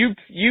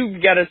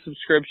you've got a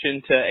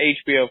subscription to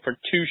HBO for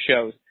 2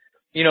 shows.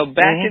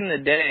 Back in the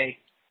day,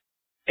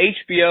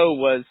 HBO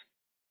was,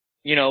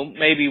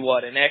 maybe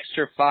an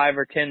extra $5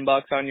 or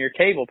 $10 on your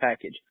cable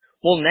package.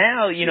 Well,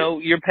 now,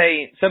 you're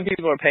paying, some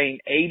people are paying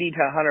 $80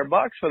 to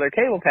 $100 for their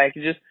cable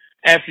packages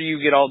after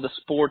you get all the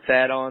sports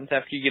add-ons,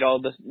 after you get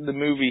all the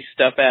movie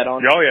stuff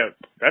add-ons. Oh yeah,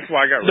 that's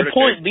why I got rid of it. The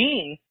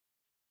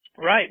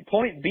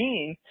point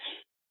being,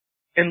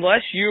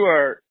 unless you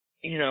are,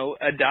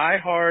 a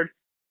diehard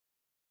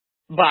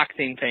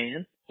boxing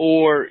fan,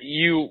 or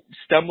you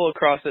stumble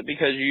across it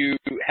because you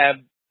have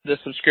the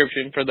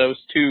subscription for those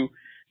 2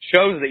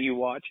 shows that you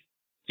watch,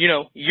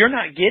 you're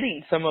not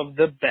getting some of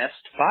the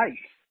best fights.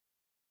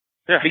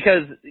 Yeah.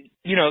 Because,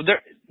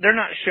 they're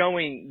not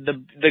showing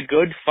the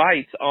good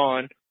fights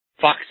on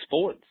Fox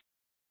Sports.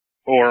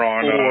 or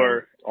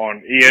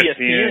on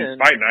ESPN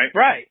Fight Night.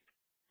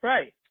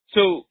 Right.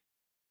 So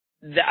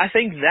I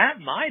think that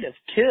might have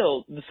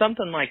killed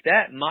something like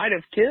that. Might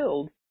have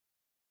killed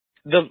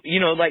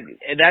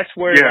that's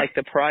where like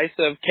the price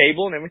of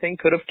cable and everything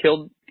could have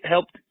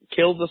helped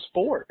kill the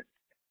sport.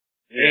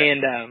 Yeah.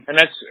 And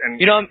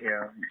yeah.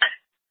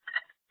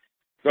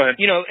 Go ahead.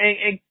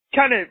 And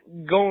kind of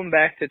going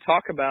back to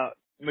talk about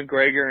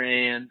McGregor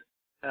and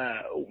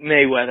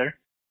Mayweather,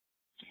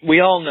 we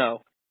all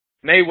know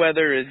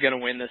Mayweather is going to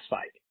win this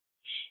fight.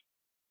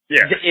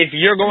 Yeah. If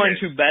you're going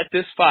to bet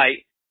this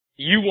fight,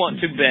 you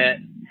want to bet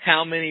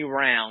how many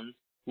rounds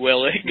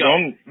will it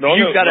go. The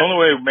only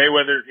way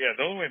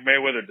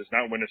Mayweather does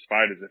not win this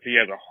fight is if he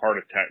has a heart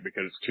attack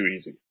because it's too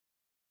easy.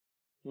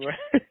 Right.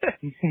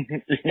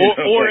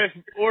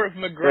 or if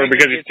McGregor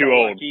because he's too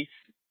old. Lucky.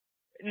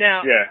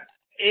 Now,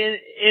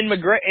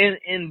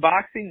 in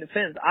boxing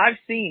defense, I've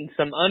seen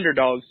some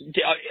underdogs.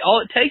 All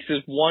it takes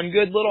is one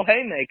good little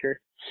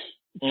haymaker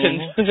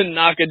to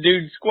knock a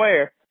dude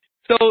square.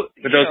 So,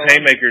 but those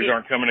haymakers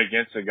aren't coming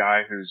against a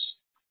guy who's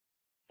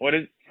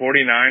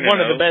 49.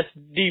 One of the best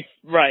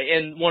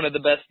and one of the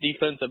best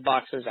defensive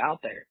boxers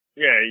out there.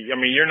 Yeah, I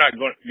mean, you're not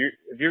going.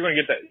 If you're going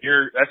to get that,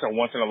 that's a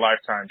once in a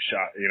lifetime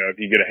shot. If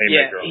you get a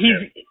haymaker on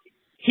him.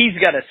 He's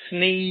got to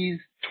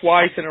sneeze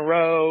twice in a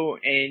row,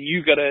 and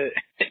you got to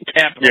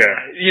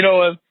capitalize.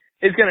 Yeah.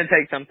 It's going to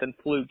take something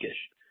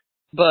flukish,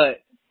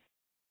 but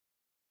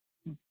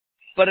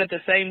at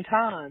the same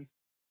time,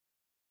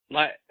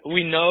 like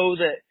we know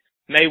that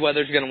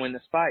Mayweather's going to win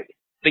this fight,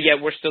 but yet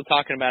we're still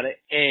talking about it,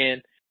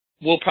 and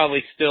we'll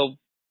probably still,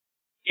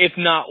 if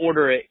not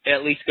order it,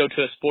 at least go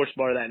to a sports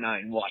bar that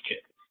night and watch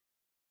it.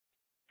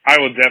 I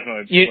will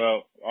definitely.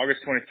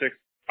 August 26th,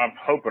 I'm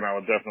hoping I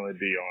will definitely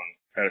be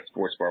at a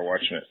sports bar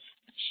watching it.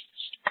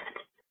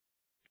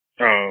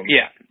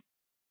 Yeah.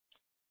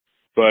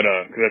 But,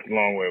 cause that's a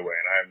long way away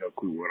and I have no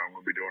clue what I'm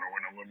going to be doing or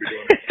when I'm going to be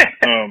doing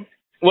it.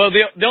 Well,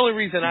 the only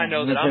reason I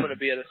know that I'm going to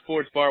be at a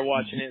sports bar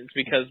watching it is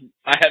because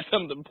I have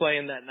something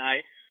playing that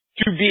night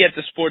to be at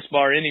the sports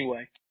bar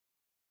anyway.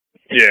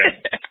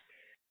 Yeah.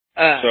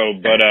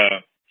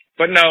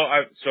 But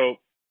no, so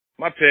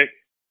my pick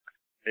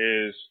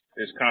is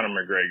Conor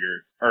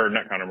McGregor, or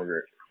not Conor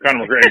McGregor.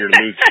 Conor McGregor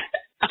losing.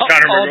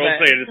 Conor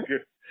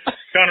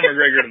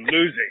McGregor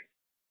losing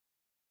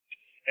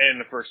in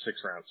the first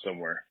 6 rounds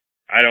somewhere.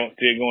 I don't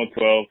see it going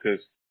 12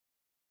 because,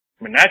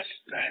 I mean, I'm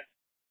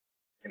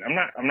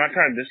not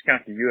trying to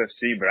discount the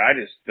UFC, but I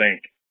just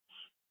think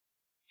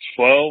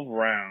 12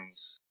 rounds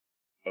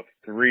of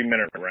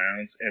 3-minute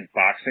rounds in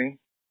boxing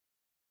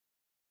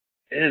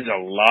is a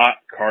lot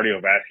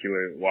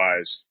cardiovascular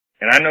wise.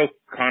 And I know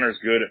Conor's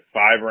good at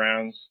 5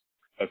 rounds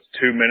of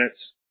 2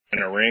 minutes in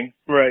a ring.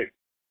 Right.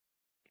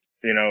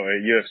 At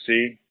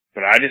UFC,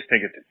 but I just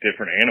think it's a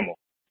different animal.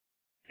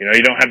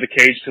 You don't have the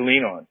cage to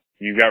lean on.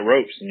 You've got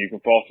ropes and you can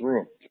fall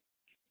through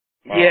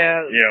them.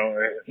 Yeah.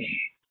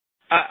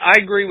 I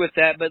agree with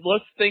that, but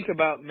let's think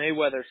about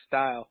Mayweather's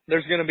style.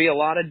 There's going to be a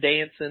lot of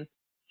dancing.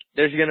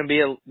 There's going to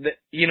be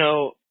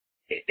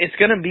it's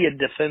going to be a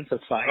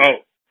defensive fight.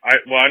 Oh,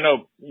 I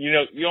know,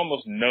 you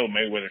almost know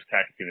Mayweather's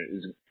tactic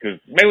is because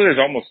Mayweather's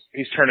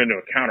he's turned into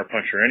a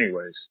counterpuncher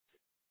anyways.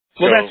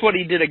 Well, that's what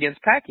he did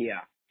against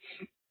Pacquiao.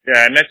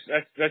 Yeah, and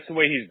that's the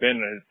way he's been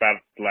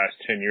about the last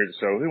 10 years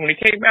or so. When he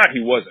came out,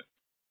 he wasn't.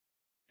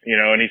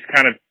 And he's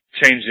kind of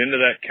changed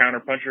into that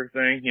counterpuncher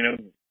thing,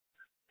 and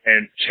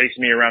chase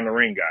me around the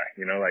ring guy,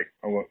 right.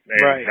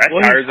 That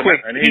tires him.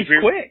 And he's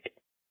quick.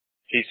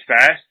 He's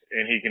fast,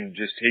 and he can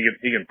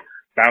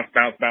bounce.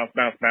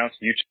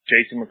 You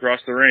chase him across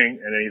the ring,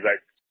 and then he's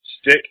like,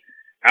 stick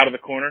out of the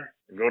corner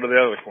and go to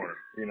the other corner,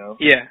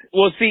 Yeah.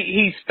 Well, see,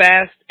 he's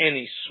fast and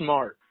he's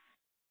smart.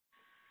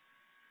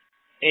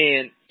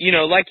 And,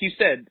 like you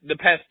said, the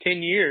past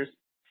 10 years,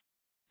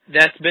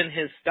 that's been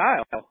his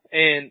style,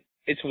 and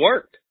it's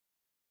worked.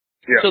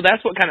 Yeah. So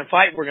that's what kind of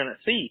fight we're going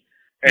to see.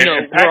 And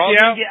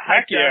Pacquiao is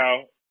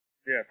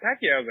a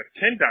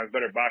 10 times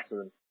better boxer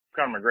than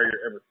Conor McGregor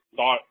ever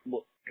thought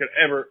can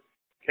ever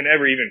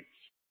even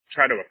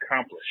try to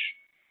accomplish.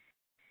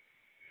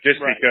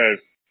 Just because,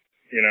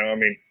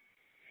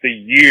 the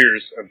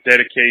years of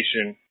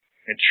dedication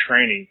and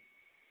training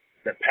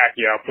that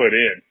Pacquiao put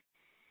in.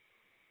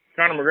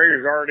 Conor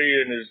McGregor's already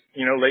in his,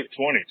 late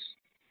 20s.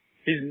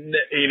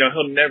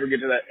 He'll never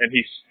get to that, and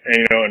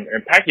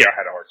Pacquiao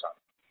had a hard time.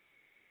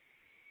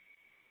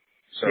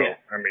 So, yeah.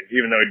 I mean,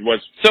 even though he was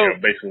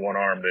basically one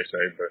arm, they say,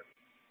 but.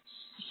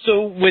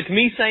 So with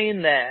me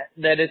saying that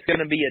it's going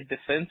to be a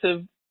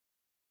defensive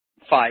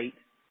fight,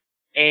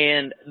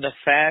 and the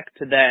fact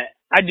that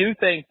I do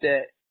think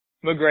that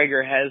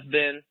McGregor has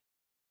been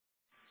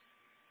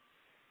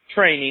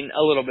training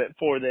a little bit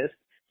for this.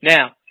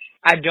 Now,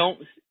 I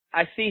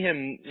see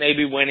him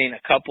maybe winning a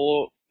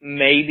couple,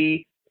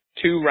 maybe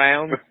 2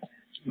 rounds.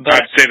 But,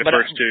 I'd say the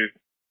first 2.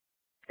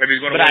 If he's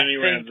going to win any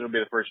rounds, it'll be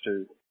the first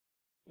 2.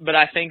 But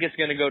I think it's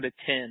going to go to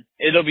 10.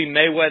 It'll be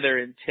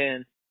Mayweather in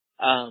 10.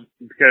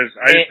 Because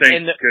I just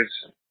think because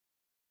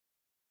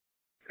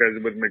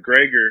with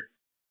McGregor's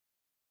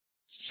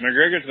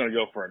going to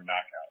go for a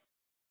knockout.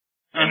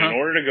 And in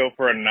order to go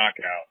for a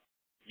knockout,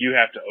 you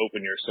have to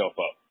open yourself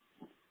up.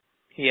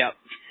 Yep.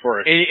 For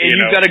and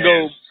you've got to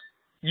go.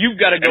 You've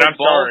got to go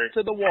balls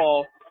to the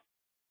wall,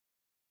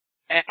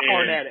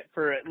 hard at it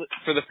for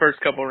the first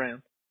couple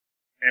rounds.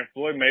 And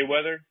Floyd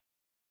Mayweather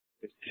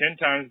is 10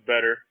 times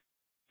better,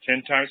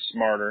 10 times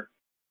smarter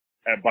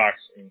at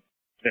boxing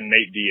than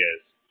Nate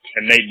Diaz,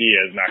 and Nate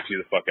Diaz knocks you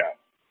the fuck out.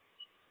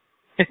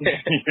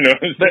 You know.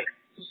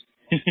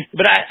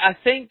 But I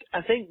think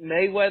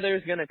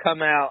Mayweather's gonna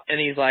come out and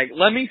he's like,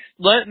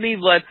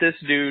 let this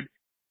dude,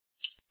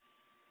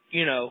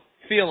 you know,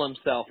 feel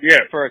himself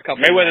for a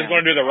couple Mayweather's rounds.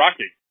 going to do the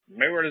Rocky.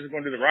 Mayweather's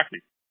going to do the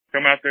Rocky.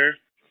 Come out there.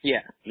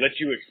 Yeah. Let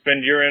you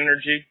expend your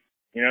energy.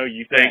 You know,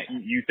 you think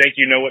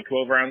you know what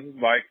 12 rounds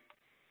is like.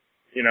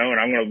 You know, and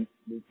I'm going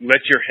to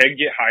let your head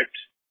get hyped.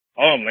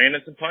 Oh, I'm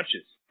landing some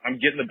punches. I'm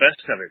getting the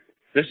best of it.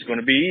 This is going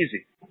to be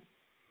easy.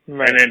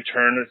 Right. And then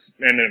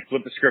and then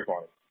flip the script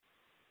on it.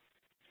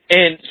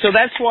 And so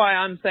that's why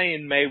I'm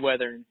saying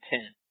Mayweather in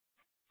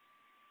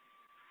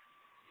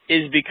 10.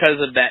 Is because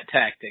of that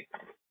tactic.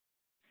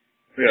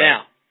 Yeah.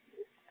 Now,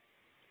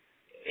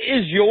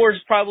 is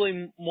yours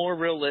probably more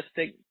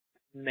realistic?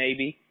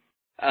 Maybe.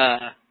 You know,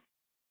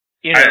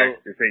 I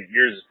think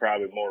yours is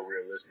probably more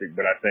realistic,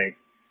 but I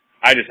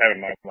just have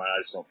in my mind,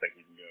 I just don't think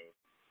you can go.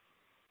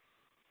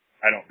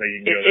 I don't think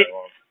you can go that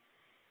long.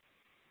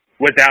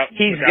 Without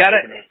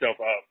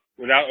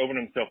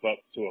opening himself up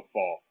to a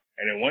fall.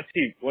 And then once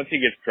he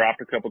gets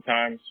dropped a couple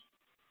times,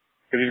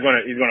 because he's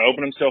gonna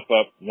open himself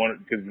up,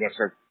 because he's gonna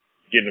start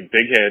getting a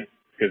big head,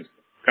 because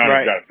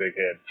Conor's got a big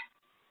head.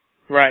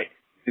 Right.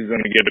 He's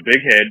gonna get a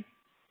big head,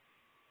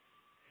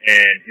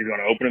 and he's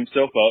gonna open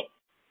himself up,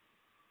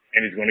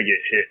 and he's gonna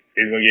get hit.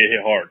 He's gonna get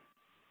hit hard,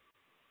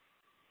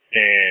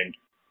 and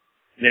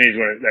then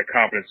that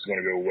confidence is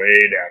gonna go way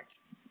down.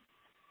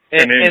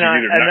 And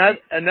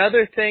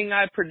another thing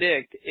I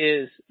predict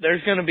is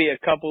there's going to be a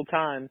couple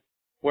times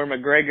where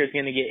McGregor's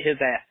going to get his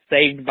ass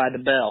saved by the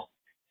bell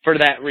for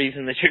that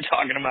reason that you're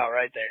talking about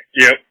right there.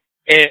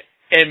 Yep.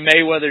 And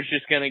Mayweather's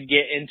just going to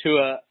get into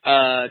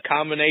a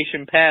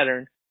combination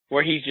pattern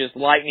where he's just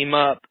lighting him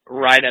up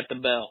right at the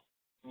bell.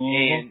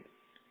 Mm-hmm.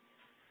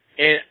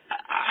 And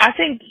I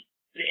think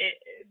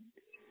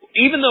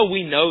even though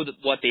we know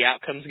what the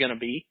outcome's going to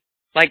be,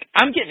 like,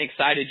 I'm getting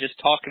excited just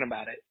talking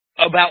about it.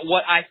 About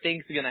what I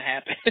think's going to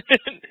happen.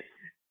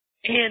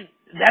 And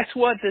that's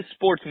what this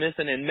sport's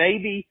missing. And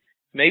maybe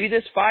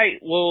this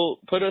fight will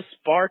put a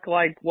spark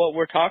like what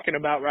we're talking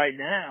about right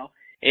now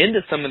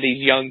into some of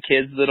these young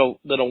kids that'll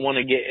want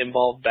to get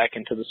involved back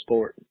into the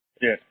sport.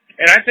 Yeah.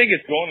 And I think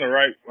it's going the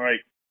right,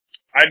 like,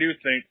 I do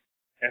think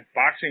if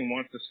boxing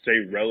wants to stay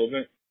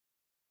relevant,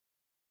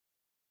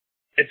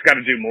 it's got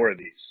to do more of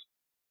these.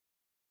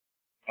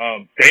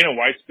 Dana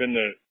White's been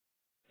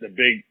the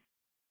big,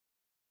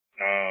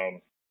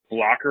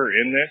 blocker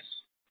in this,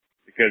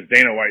 because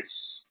Dana White's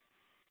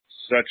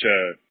such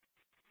a,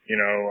 you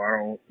know,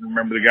 I don't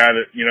remember the guy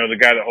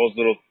that holds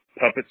little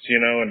puppets, you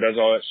know, and does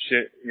all that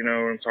shit, you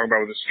know what I'm talking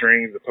about with the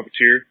strings, the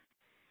puppeteer.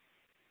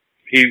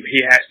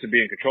 He has to be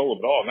in control of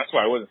it all, and that's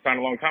why I wasn't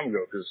signed a long time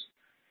ago, because,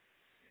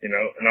 you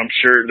know, and I'm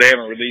sure they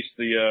haven't released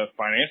the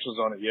financials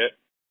on it yet,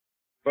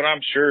 but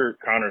I'm sure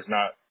Conor's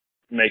not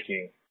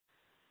making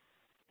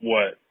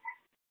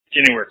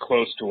anywhere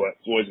close to what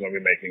Floyd's going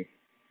to be making.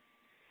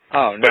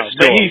 Oh, no,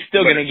 but he's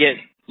still going to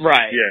get,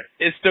 right. Yeah.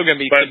 It's still going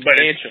to be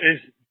substantial.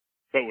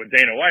 But with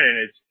Dana White in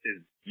it, is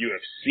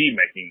UFC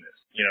making this.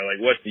 You know, like,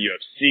 what's the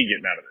UFC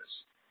getting out of this?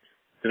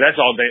 Because that's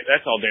all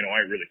Dana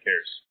White really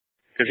cares.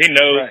 Because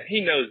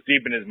he knows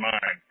deep in his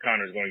mind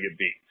Conor's going to get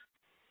beat.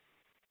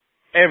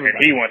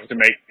 Everybody. And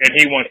he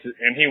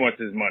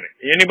wants his money.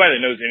 Anybody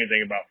that knows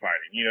anything about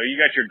fighting, you know, you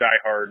got your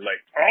diehard,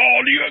 like, oh,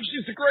 the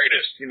UFC's the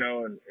greatest, you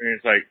know, and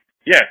it's like,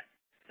 yeah,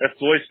 if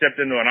Floyd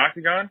stepped into an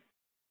octagon,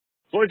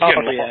 Floyd's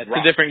getting rocked. It's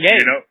a different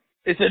game. You know?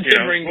 It's a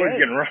different Floyd's game.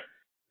 Getting rocked.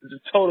 It's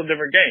a total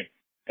different game.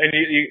 And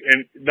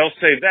and they'll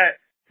say that,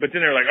 but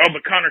then they're like, oh,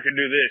 but Conor can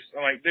do this.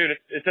 I'm like, dude,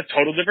 it's a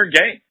total different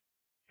game.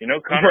 You know,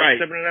 Conor's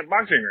stepping in that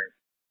boxing ring.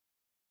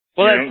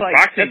 Well,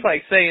 that's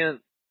like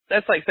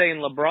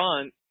saying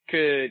LeBron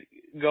could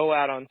go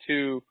out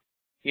onto,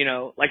 you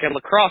know, like a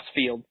lacrosse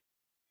field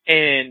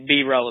and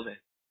be relevant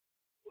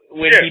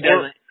when he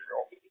doesn't.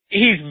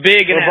 He's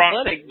big and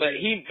athletic, but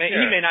he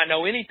may not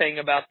know anything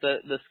about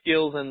the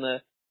skills and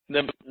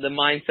the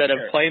mindset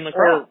of playing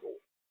lacrosse.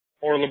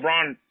 Or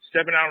LeBron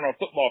stepping out on a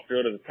football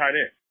field as a tight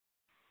end.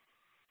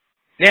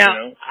 Now,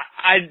 you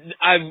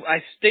know?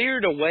 I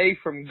steered away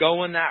from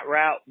going that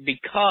route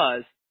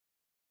because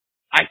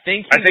I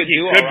think he would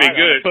do all right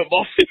on a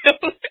football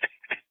field.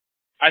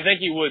 I think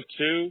he would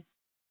too,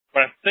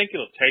 but I think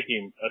it'll take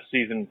him a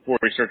season before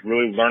he starts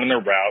really learning the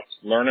routes,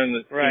 you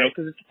know,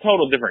 because it's a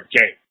total different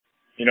game.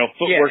 You know,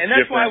 footwork's and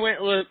that's different. why I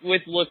went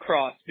with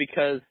lacrosse,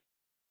 because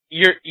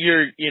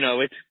you're you know,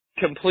 it's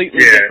completely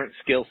different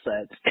skill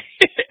sets.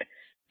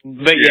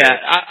 But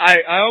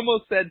I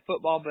almost said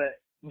football,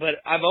 but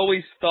I've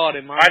always thought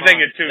in my mind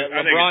that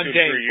LeBron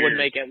James would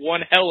make it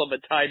one hell of a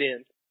tight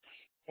end.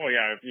 Well,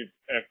 yeah,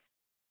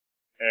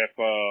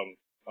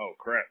 oh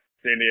crap,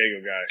 San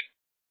Diego guy.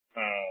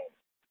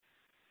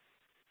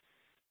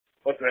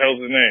 What the hell's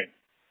his name?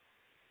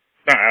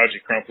 It's not Algie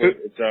Crumpler.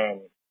 It's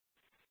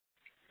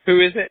Who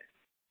is it?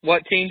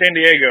 What team? San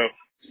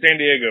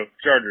Diego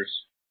Chargers.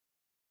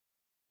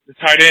 The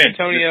tight end.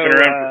 Antonio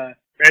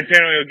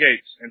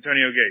Gates.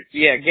 Antonio Gates.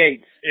 Yeah,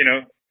 Gates. You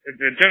know, if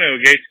Antonio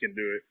Gates can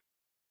do it,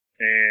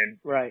 and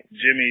right.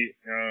 Jimmy,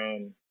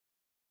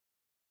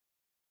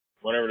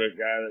 whatever the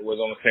guy that was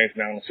on the Saints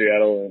now in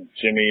Seattle, and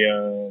Jimmy,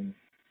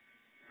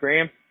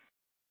 Graham.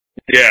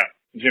 Yeah,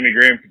 Jimmy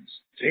Graham.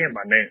 Damn,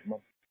 my name.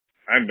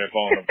 I haven't been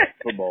following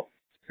football,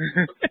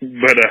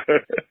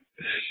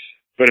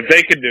 but if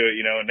they could do it,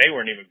 you know, and they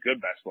weren't even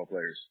good basketball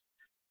players,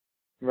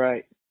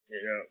 right?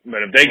 You know,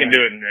 but if they can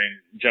do it and they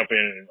jump in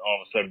and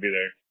all of a sudden be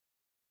there.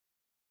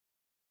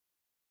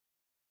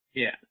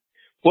 Yeah.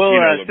 Well,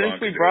 you know,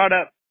 since we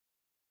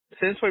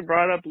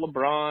brought up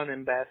LeBron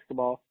and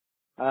basketball,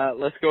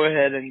 let's go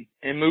ahead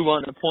and move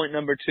on to point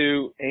number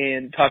 2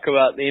 and talk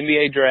about the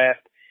NBA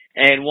draft.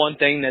 And one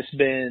thing that's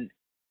been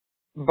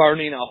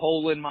burning a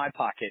hole in my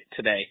pocket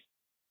today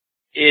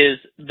is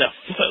the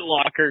Foot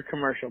Locker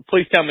commercial.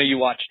 Please tell me you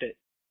watched it.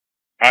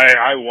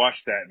 I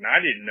watched that and I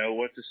didn't know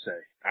what to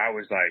say. I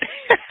was like,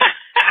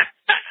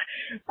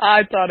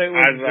 I thought it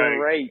was like,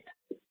 great.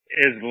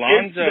 Is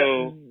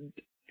Lonzo?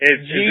 Is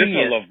this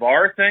a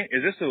LeVar thing?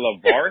 Is this a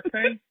LeVar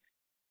thing?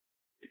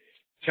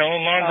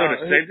 Telling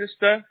Lonzo to say this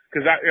stuff?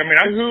 Because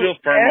I'm still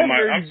firm on my.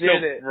 I'm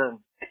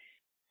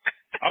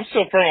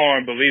still firm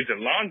on my belief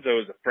that Lonzo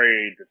is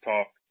afraid to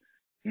talk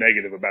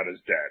negative about his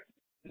dad.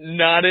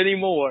 Not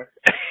anymore.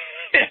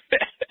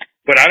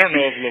 But I don't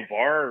know if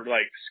LeVar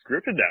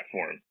scripted that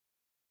for him.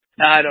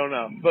 I don't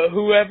know, but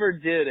whoever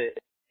did it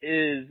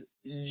is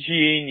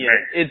genius.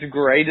 Man. It's the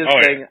greatest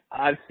thing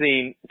I've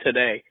seen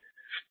today.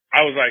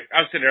 I was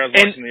sitting there, I was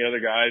watching the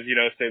other guys, you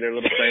know, say their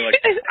little thing like,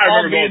 I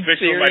remember going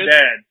fishing with my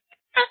dad.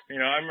 You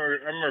know, I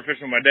remember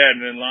fishing with my dad,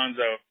 and then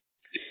Lonzo,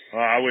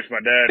 I wish my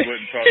dad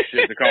wouldn't talk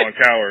shit to Colin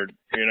Cowherd,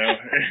 you know.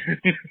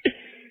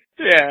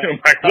 Yeah.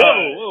 I'm like,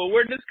 whoa,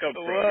 where'd this come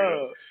from?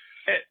 Whoa.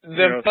 You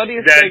The know?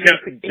 funniest thing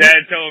is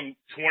Dad tell him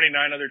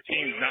 29 other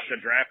teams not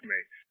to draft me.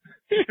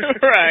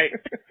 Right.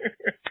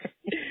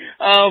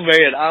 Oh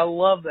man, I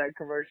love that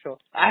commercial.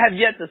 I have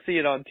yet to see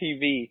it on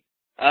TV.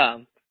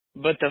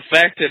 But the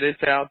fact that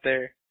it's out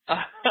there,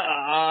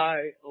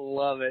 I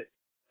love it.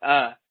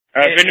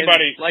 If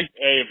anybody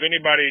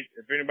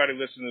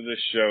listens to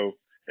this show,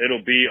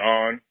 it'll be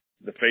on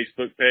the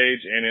Facebook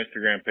page and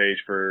Instagram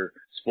page for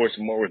Sports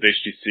and More with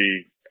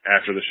HTC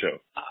after the show.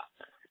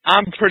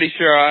 I'm pretty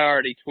sure I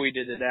already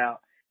tweeted it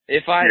out.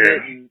 If I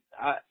didn't,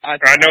 I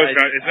know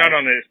it's not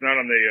on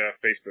the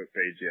Facebook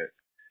page yet.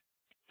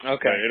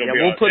 Okay.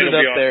 We'll put it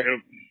up there.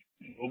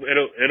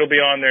 It'll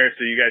be on there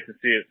so you guys can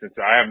see it, since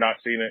I have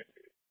not seen it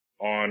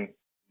on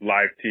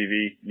live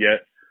TV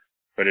yet,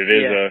 but it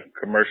is a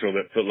commercial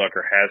that Foot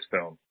Locker has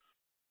filmed.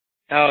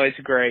 Oh, it's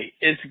great.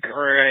 It's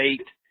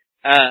great.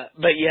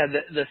 But yeah,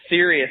 the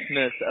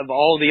seriousness of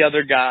all the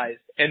other guys,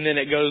 and then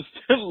it goes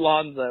to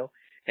Lonzo,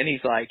 and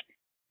he's like,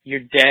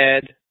 your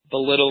dad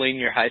belittling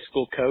your high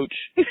school coach.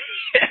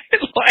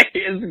 It's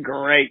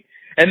great.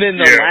 And then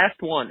the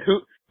last one,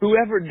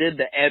 whoever did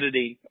the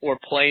editing or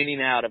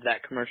planning out of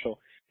that commercial,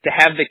 to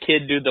have the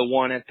kid do the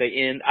one at the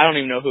end, I don't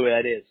even know who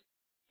that is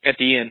at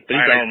the end. But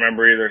I don't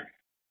remember either.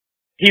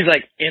 He's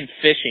like, in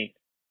fishing.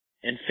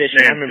 I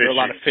remember a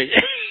lot of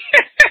fishing.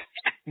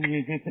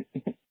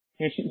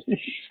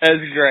 That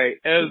was great.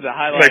 It was a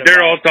highlight.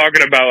 They're all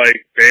talking about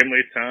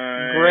family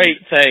time. Great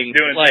things.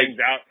 Doing things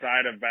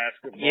outside of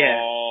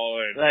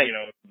basketball. And,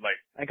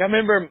 I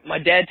remember my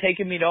dad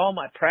taking me to all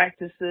my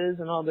practices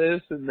and all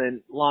this, and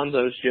then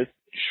Lonzo's just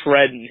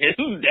shredding his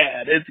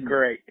dad. It's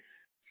great.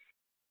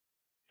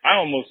 I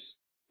almost,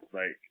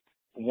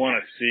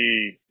 want to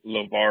see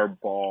LeVar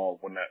Ball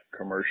when that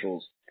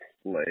commercial's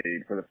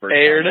played for the first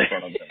time in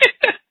front of them.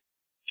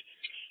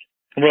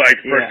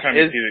 First time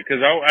you see it. Because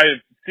I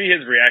see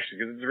his reaction.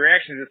 Because his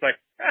reaction is just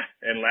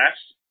and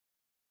laughs.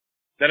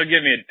 That'll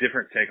give me a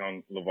different take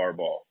on LeVar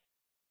Ball.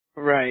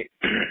 Right.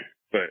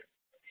 But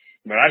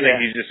I think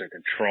he's just I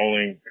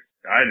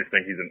just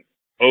think he's an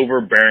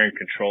overbearing,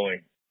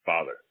 controlling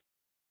father.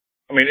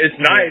 I mean, it's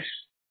nice.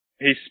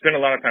 He spent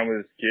a lot of time with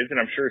his kids, and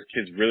I'm sure his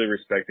kids really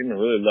respect him and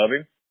really love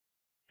him.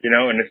 You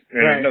know, and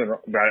there's nothing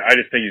wrong about it. I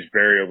just think he's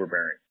very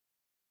overbearing.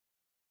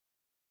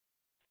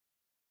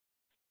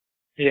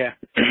 Yeah.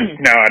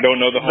 Now, I don't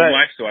know the home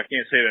life, so I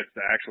can't say that's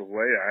the actual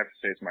way. I have to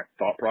say it's my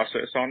thought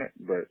process on it,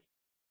 but.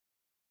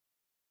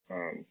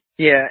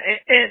 Yeah,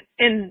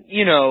 and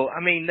you know, I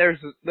mean,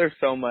 there's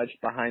so much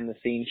behind the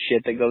scenes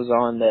shit that goes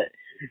on that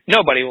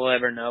nobody will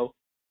ever know.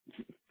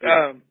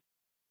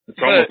 It's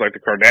almost like the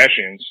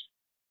Kardashians.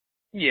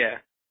 Yeah.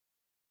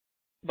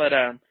 But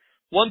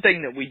one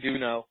thing that we do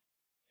know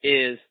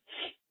is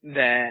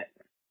that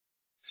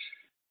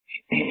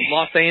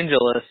Los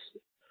Angeles,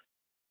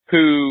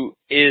 who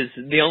is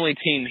the only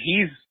team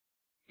he's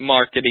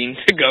marketing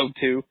to go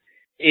to,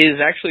 is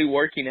actually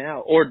working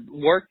out or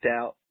worked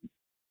out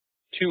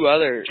two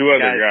other guys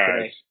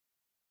today.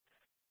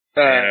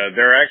 And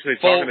they're actually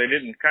talking. They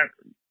didn't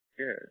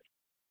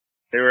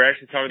They were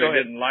actually talking. They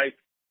didn't like.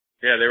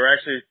 Yeah, they were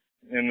actually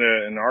in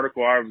the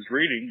article I was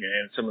reading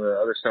and some of the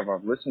other stuff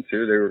I've listened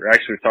to. They were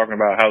actually talking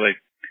about how they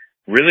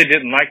really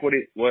didn't like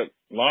what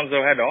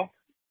Lonzo had to offer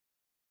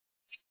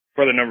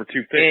for the number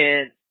 2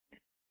 pick.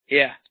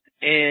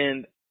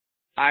 And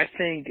I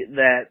think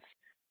that's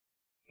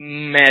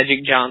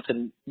Magic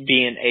Johnson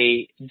being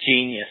a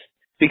genius,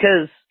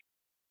 because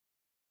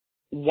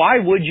why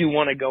would you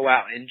want to go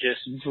out and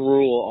just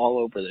drool all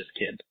over this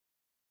kid?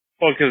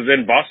 Well, because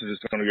then Boston's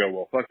just going to go,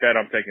 well, fuck that,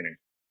 I'm taking him.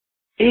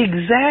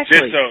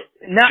 Exactly.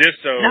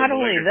 Not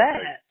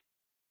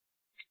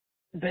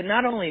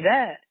only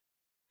that,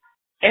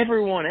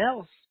 everyone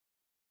else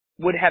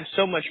would have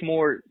so much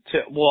more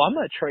I'm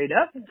going to trade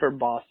up for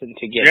Boston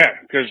to get. Yeah,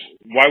 because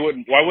why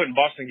wouldn't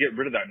Boston get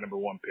rid of that number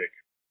 1 pick?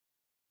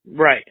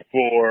 Right.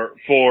 For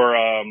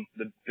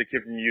the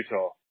kid from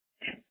Utah.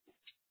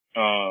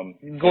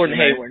 Gordon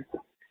Hayward.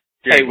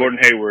 Yeah, Gordon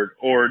Hayward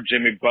or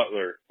Jimmy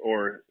Butler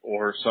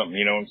or something,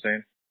 you know what I'm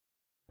saying?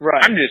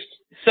 Right.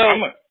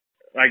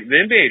 Like the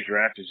NBA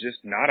draft is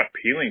just not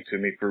appealing to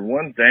me for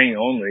one thing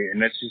only,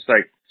 and that's just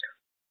like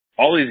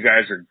all these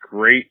guys are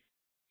great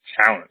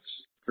talents,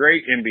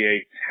 great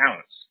NBA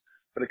talents.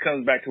 But it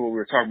comes back to what we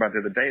were talking about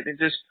the other day.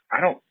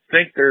 I don't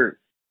think they're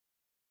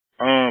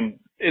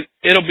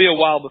it'll be a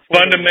while before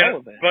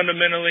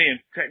fundamentally and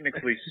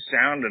technically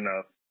sound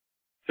enough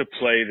to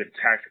play the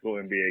tactical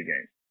NBA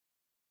game.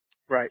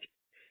 Right.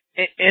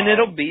 And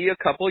it'll be a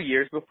couple of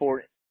years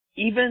before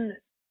even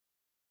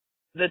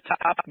the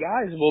top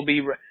guys will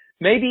be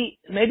maybe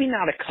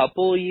not a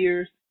couple of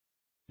years,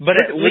 but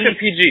look at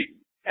PG.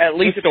 At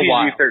least look at a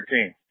while.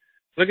 PG-13.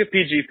 Look at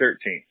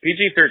PG-13.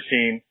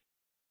 PG-13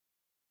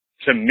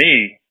 to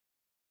me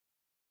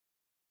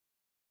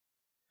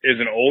is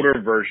an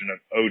older version of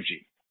OG.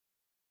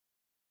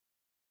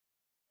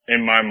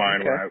 In my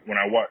mind, okay. when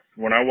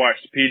I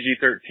watched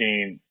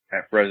PG-13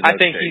 at Fresno I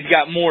think State, he's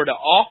got more to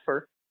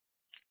offer.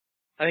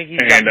 I think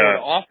he's got more to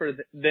offer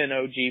than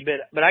OG,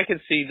 but I can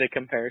see the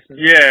comparison.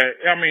 Yeah,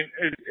 I mean,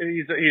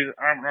 he's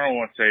I don't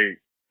want to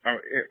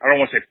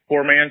say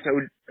poor man's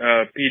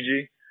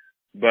PG,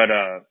 but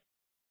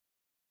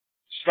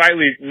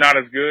slightly not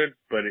as good,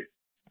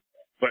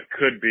 but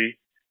could be.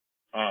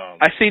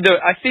 I see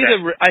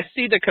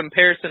the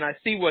comparison. I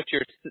see what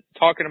you're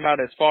talking about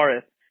as far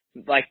as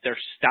like their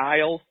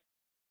styles.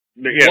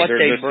 Yeah, what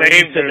they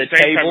bring to the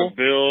table. Type of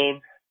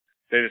build.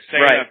 They're the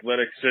same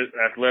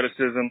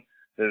athleticism.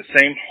 They're the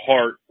same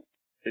heart.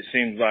 It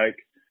seems like.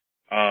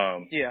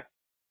 Yeah.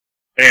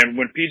 And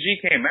when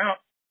PG came out,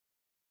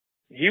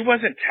 he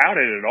wasn't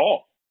touted at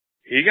all.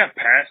 He got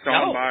passed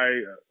on by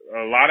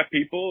a lot of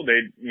people.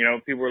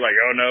 People were like,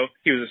 "Oh no,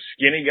 he was a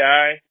skinny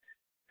guy,"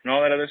 and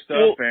all that other stuff.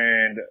 Well,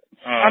 and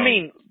I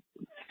mean,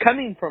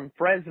 coming from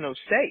Fresno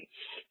State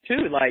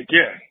too, like,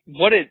 yeah,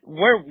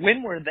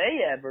 when were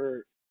they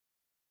ever,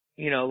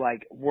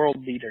 like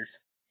world beaters?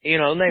 They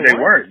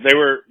weren't. They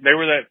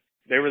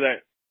were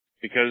that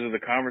because of the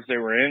conference they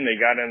were in. They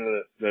got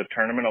into the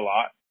tournament a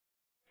lot,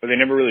 but they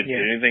never really did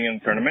anything in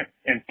the tournament.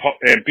 And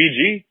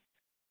PG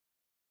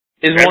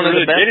is one of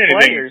the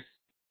best players.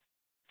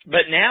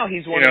 But now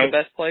he's one of the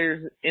best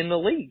players in the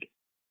league.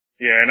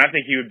 Yeah, and I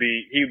think he would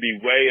be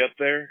way up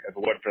there if it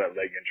wasn't for that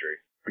leg injury,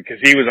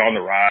 because he was on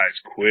the rise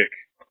quick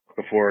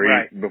before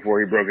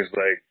he broke his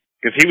leg.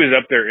 Because he was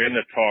up there in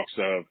the talks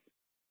of,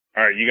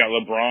 all right, you got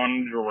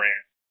LeBron,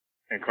 Durant,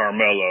 and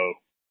Carmelo,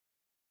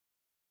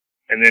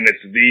 and then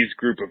it's these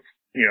group of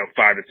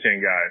 5 to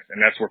 10 guys,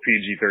 and that's where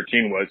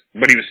PG-13 was.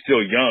 But he was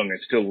still young and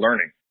still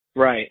learning.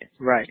 Right.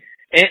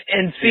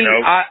 And see,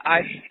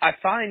 I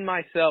find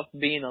myself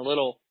being a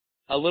little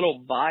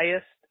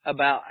biased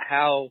about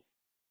how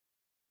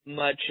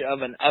much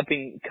of an up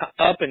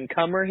and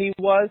comer he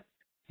was,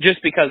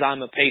 just because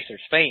I'm a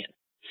Pacers fan.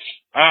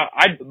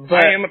 I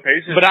am a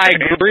Pacers fan. But I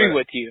agree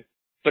with you.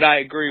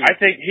 I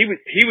think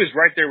he was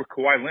right there with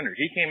Kawhi Leonard.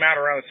 He came out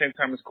around the same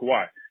time as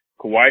Kawhi.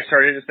 Kawhi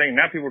started his thing.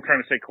 Now people are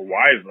trying to say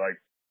Kawhi is like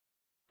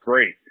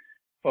great.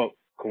 Well,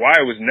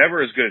 Kawhi was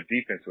never as good at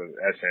defense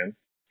as him.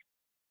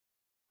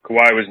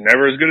 Kawhi was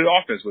never as good at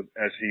offense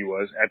as he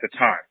was at the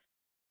time.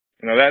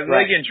 That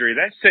leg injury,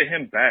 that set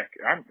him back.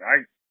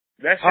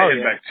 That set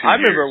him back 2 years. I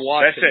remember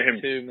watching him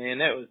too,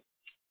 man. That was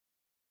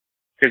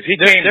because he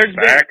came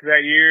back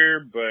that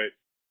year, but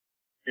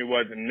it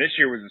wasn't. This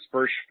year was his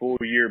first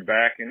full year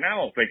back, and I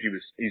don't think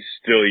he's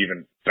still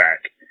even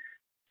back.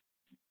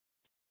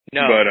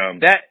 No,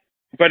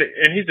 but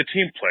he's a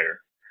team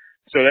player,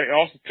 so that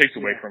also takes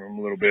away from him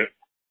a little bit,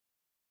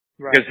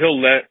 because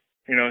he'll let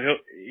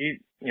he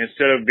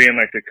instead of being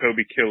like the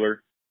Kobe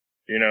killer,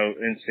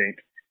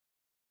 instinct,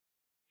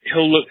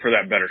 he'll look for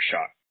that better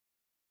shot.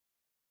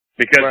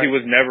 Because he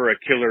was never a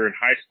killer in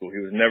high school. He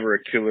was never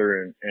a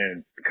killer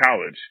in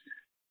college.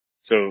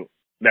 So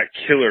that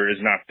killer is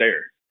not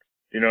there.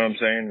 You know what I'm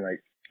saying? Like,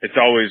 it's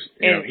always,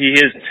 he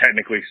is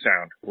technically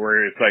sound,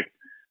 where it's like,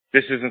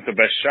 this isn't the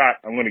best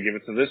shot. I'm going to give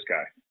it to this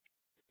guy.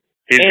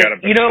 He's got a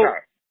better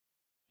shot.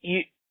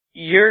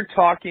 You're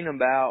talking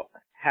about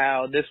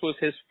how this was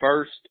his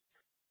first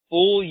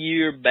full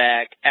year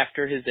back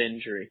after his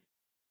injury.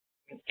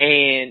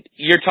 And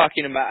you're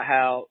talking about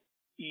how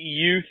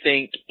you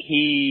think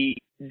he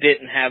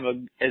didn't have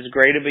as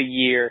great of a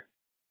year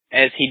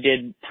as he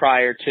did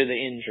prior to the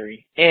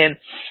injury. And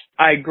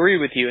I agree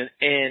with you.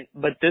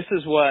 But this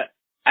is what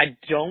I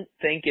don't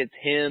think it's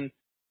him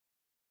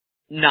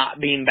not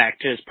being back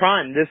to his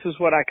prime. This is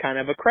what I kind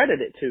of accredit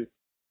it to.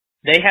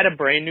 They had a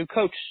brand new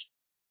coach.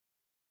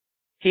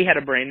 He had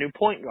a brand new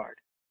point guard.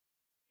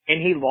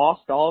 And he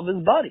lost all of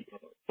his buddies.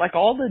 Like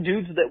all the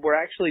dudes that were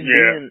actually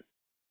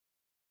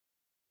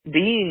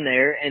being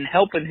there and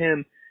helping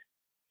him,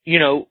 you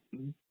know,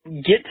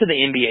 get to the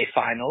NBA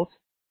Finals,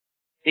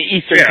 the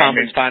Eastern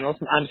Conference Finals.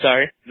 I'm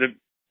sorry.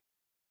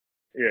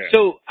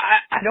 So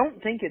I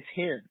don't think it's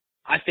him.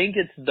 I think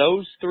it's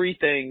those three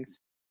things.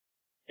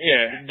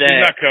 Yeah, he's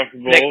not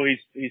comfortable.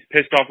 He's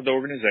pissed off at the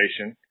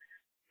organization.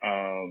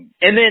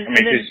 And then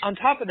on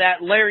top of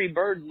that, Larry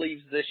Bird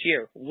leaves this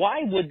year.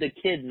 Why would the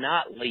kid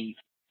not leave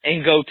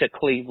and go to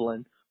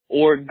Cleveland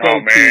or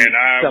go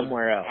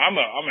somewhere else? I'm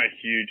a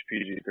huge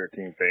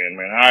PG-13 fan,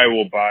 man. I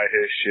will buy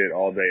his shit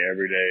all day,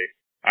 every day.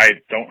 I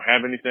don't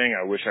have anything.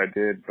 I wish I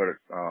did, but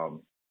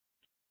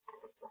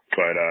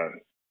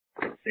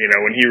you know,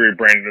 when he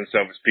rebranded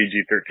himself as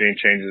PG-13,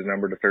 changed his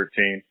number to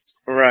 13.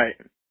 Right.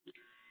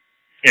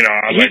 You know,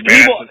 I was like,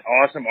 man,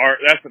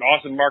 that's an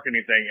awesome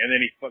marketing thing. And then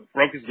he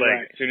broke his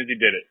leg as soon as he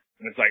did it.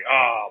 And it's like,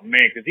 oh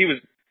man, cause he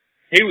was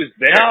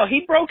there. No,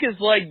 he broke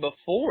his leg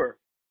before.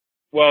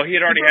 Well, he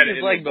had already had it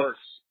in the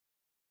works.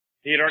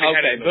 He had already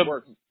had it in the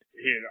works.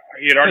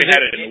 He had already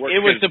had it in the works.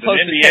 It was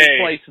supposed to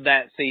take place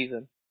that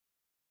season.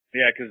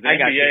 Yeah, cause the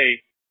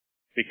NBA,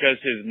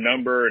 because his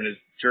number and his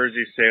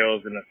jersey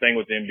sales and the thing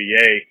with the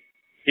NBA,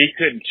 he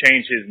couldn't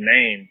change his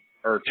name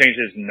or change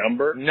his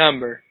number.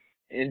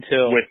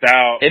 Until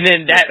and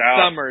then that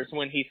summer is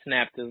when he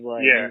snapped his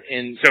leg. Yeah.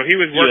 So he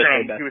was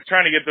working on. He was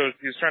trying to get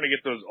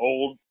those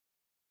old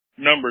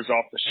numbers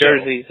off the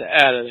jerseys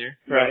out of there.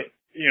 Right.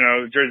 You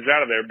know, jerseys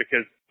out of there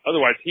because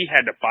otherwise he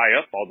had to buy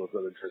up all those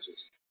other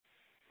jerseys.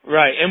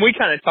 Right. And we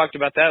kind of talked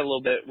about that a little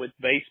bit with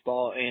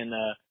baseball and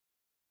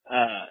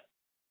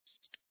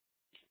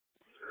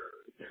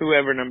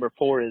whoever number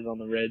 4 is on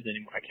the Reds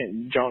anymore. I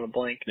can't draw a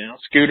blank now.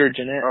 Scooter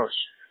Gennett.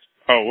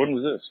 Oh, when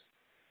was this?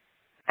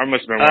 I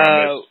must have been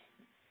around this.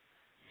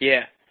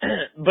 Yeah.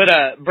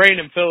 But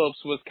Brandon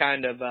Phillips was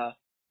kind of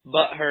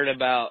butthurt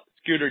about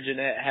Scooter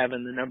Gennett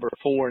having the number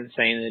 4 and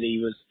saying that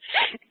he was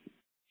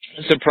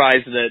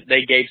surprised that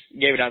they gave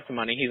it out some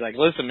money. He's like,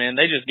 listen, man,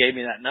 they just gave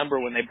me that number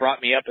when they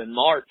brought me up in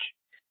March.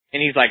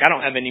 And he's like, I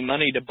don't have any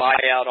money to buy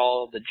out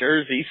all of the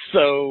jerseys,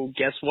 so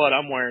guess what?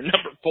 I'm wearing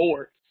number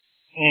 4.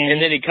 Mm.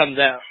 And then he comes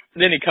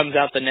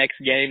out the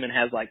next game and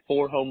has like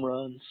 4 home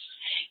runs.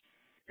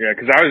 Yeah,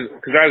 because I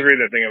was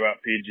reading that thing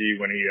about PG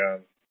when he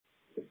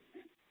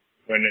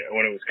when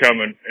it was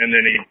coming, and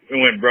then he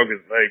went and broke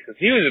his leg because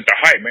he was at the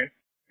height, man.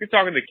 You're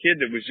talking to the kid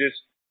that was just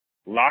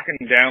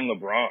locking down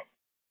LeBron,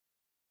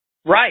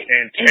 right?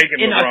 And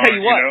taking LeBron. I'll tell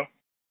you what, you know?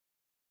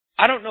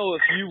 I don't know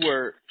if you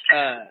were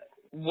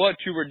what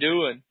you were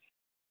doing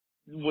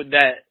with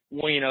that.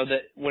 Well, you know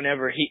that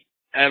whenever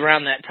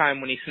around that time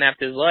when he snapped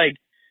his leg,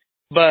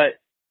 but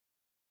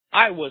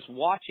I was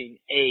watching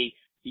a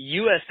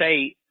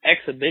USA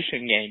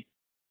exhibition game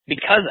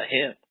because of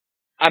him.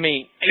 I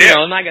mean, you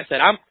know, and like I said,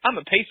 I'm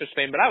a Pacers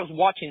fan, but I was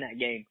watching that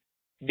game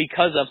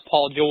because of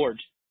Paul George.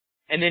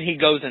 And then he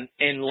goes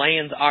and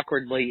lands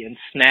awkwardly and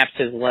snaps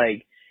his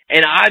leg.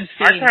 And I've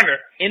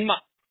seen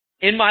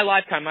in my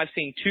lifetime, I've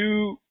seen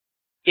 2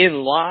 in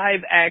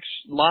live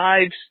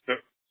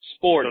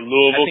sport. The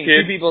Louisville I've seen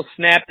kid. 2 people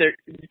snap their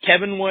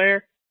Kevin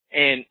Ware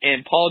and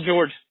Paul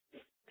George.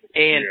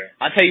 And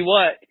I'll tell you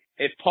what,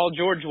 if Paul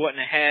George wouldn't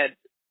have had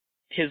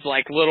his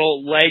like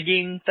little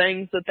legging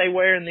things that they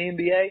wear in the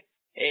NBA,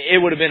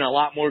 it would have been a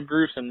lot more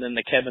gruesome than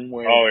the Kevin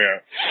Ware. Oh yeah.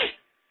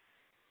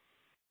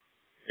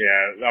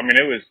 Yeah, I mean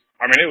it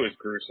was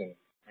gruesome.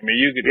 I mean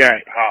you could get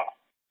hot.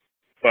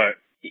 But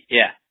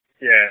yeah.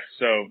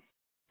 So,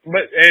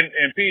 but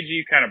and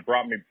PG kind of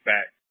brought me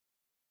back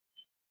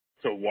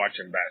to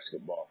watching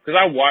basketball because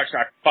I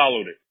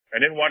followed it. I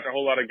didn't watch a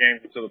whole lot of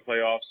games until the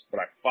playoffs, but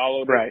I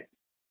followed it.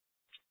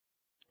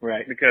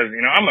 Right. Because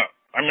you know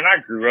I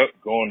grew up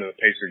going to the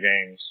Pacer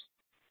games.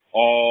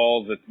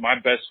 My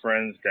best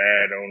friend's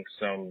dad owned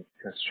some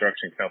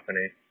construction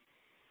company,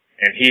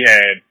 and he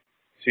had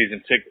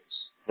season tickets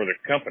for the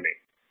company,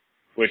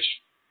 which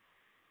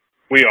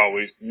me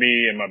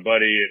and my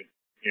buddy, and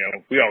you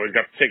know, we always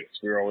got the tickets.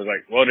 We were always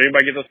like, well, did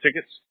anybody get those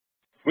tickets?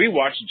 We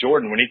watched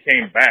Jordan when he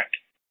came back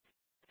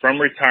from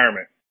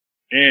retirement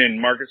in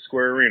Market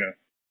Square Arena,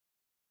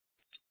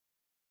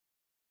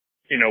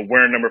 you know,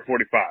 wearing number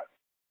 45.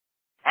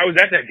 I was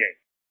at that game.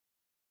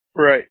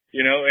 Right.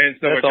 You know, and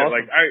stuff like awesome. that.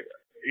 Like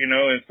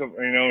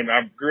and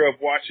I grew up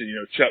watching, you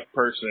know, Chuck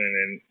Person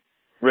and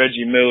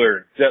Reggie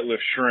Miller, Detlef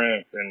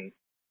Schrempf, and,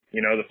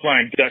 you know, the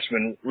Flying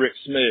Dutchman, Rick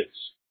Smits,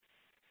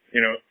 you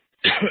know,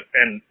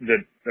 and the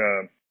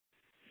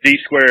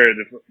D-Squared,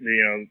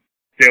 you know,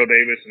 Dale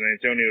Davis and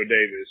Antonio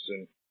Davis,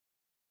 and,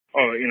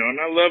 you know, and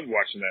I loved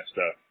watching that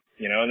stuff.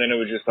 And then it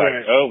was just like,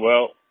 Right. oh,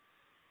 well,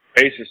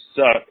 Pacers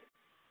suck.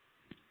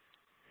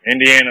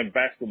 Indiana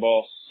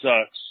basketball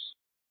sucks.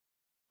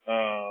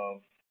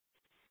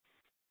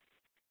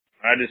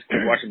 I just keep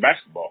watching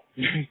basketball.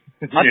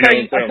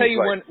 I'll tell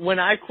you when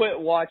I quit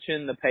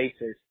watching the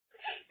Pacers,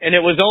 and it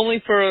was only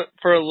for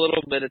a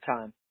little bit of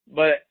time,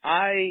 but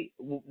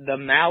the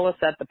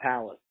Malice at the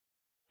Palace,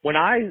 when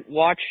I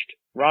watched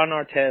Ron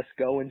Artest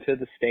go into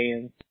the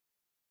stands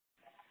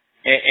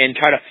and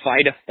try to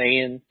fight a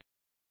fan,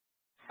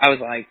 I was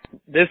like,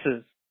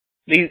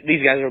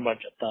 these guys are a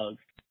bunch of thugs.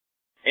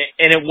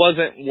 And it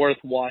wasn't worth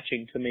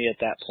watching to me at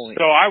that point.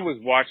 So I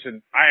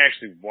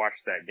actually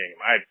watched that game.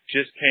 I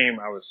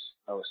was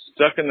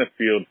stuck in the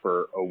field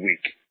for a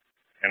week.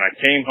 And I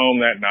came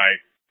home that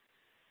night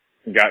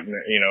and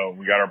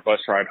we got our bus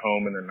ride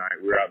home in the night.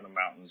 We were out in the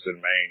mountains in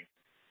Maine.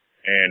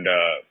 And,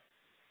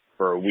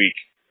 for a week,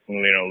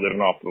 living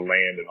off the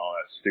land and all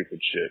that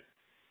stupid shit.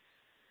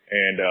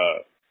 And,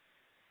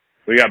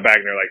 we got back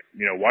and they're like,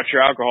 watch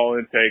your alcohol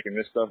intake and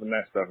this stuff and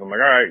that stuff. I'm like,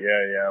 all right,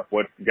 yeah,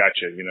 what,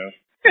 gotcha,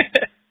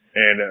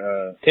 And,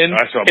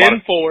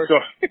 10-4. So,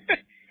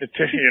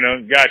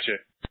 gotcha.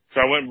 So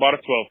I went and bought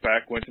a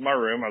 12-pack, went to my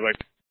room. I was like,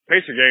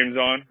 Pacer game's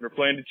on. They're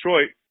playing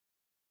Detroit.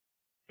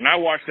 And I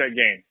watched that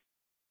game.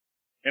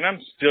 And I'm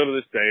still to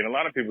this day, and a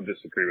lot of people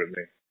disagree with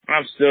me, and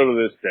I'm still to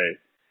this day,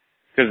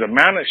 because the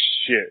amount of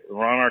shit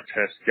Ron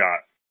Artest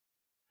got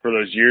for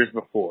those years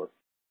before,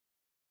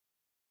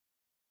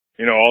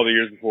 all the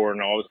years before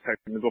and all his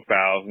technical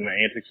fouls and the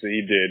antics that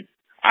he did,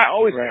 I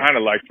always kind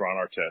of liked Ron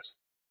Artest.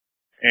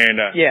 And,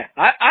 yeah,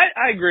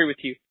 I agree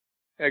with you.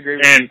 I agree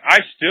with you. And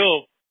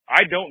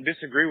I don't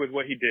disagree with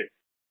what he did.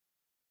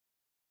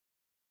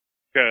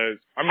 Because,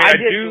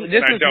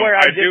 this is where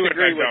I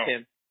disagree with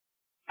him.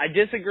 I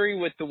disagree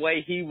with the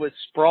way he was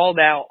sprawled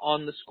out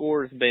on the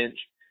scorer's bench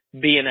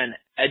being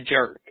a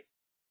jerk.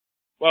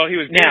 Well, he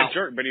was being a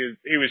jerk, but he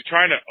was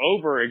trying to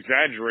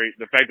over-exaggerate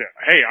the fact that,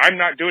 hey, I'm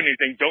not doing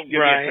anything, don't give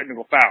me a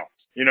technical foul.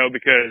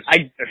 Because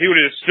if he would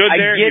have stood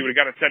there, he would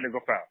have got a technical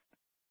foul.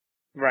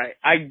 Right.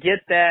 I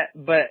get that,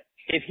 but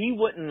if he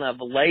wouldn't have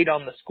laid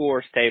on the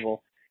scorer's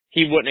table,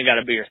 he wouldn't have got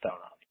a beer thrown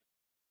on him.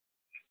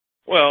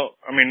 Well,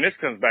 this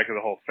comes back to the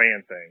whole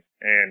fan thing.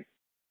 And,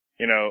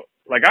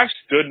 I've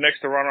stood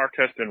next to Ron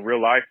Artest in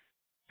real life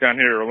down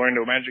here at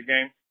Orlando Magic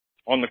game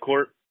on the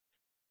court.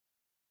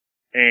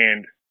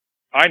 And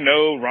I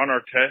know Ron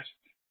Artest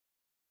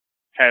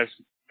has,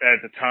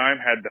 at the time,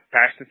 had the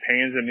fastest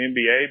hands in the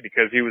NBA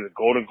because he was a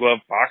Golden Glove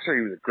boxer.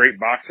 He was a great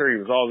boxer. He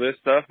was all this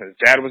stuff. His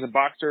dad was a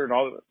boxer and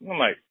all that. I'm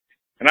like,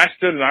 and I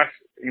stood and I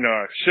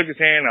shook his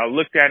hand. I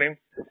looked at him,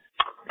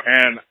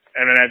 and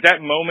then at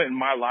that moment in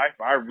my life,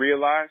 I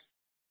realized,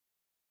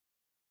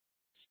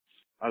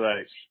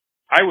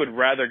 I would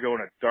rather go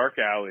in a dark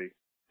alley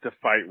to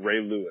fight Ray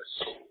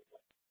Lewis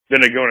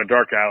than to go in a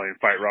dark alley and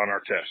fight Ron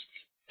Artest.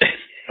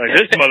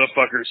 This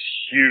motherfucker's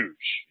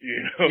huge,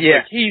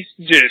 Yeah. He's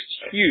just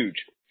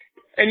huge.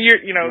 And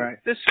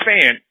this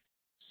fan,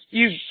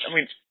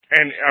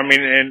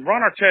 and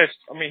Ron Artest,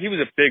 he was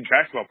a big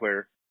basketball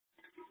player,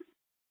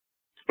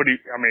 but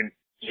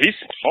he's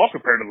small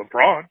compared to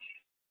LeBron,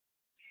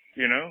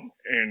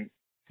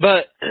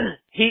 But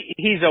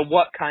he's a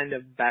what kind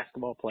of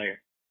basketball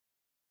player?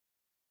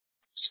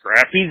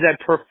 Scrappy. He's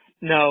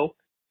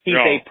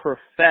a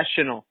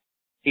professional.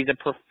 He's a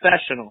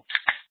professional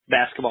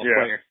basketball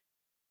player.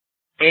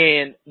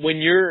 And when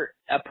you're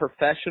a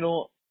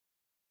professional,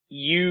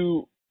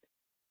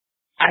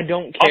 I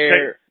don't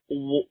care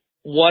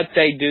what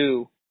they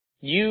do.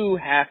 You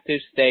have to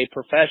stay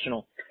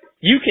professional.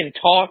 You can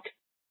talk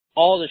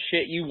all the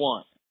shit you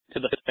want to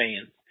the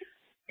fans.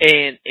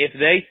 And if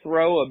they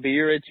throw a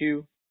beer at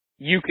you,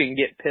 you can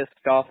get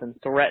pissed off and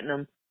threaten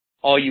them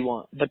all you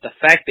want. But the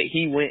fact that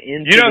he went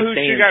into the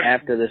stands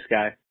after this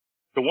guy.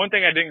 The one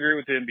thing I didn't agree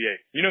with the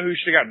NBA, who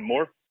should have gotten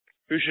more?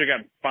 Who should have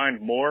gotten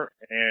fined more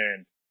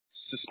and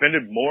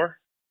suspended more?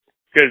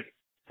 Because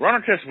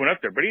Ron Artest went up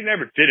there, but he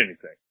never did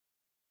anything.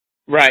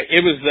 Right.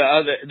 It was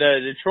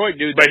the Detroit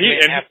dude that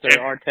went after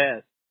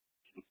Artest.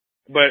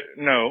 But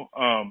no,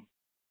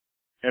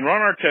 and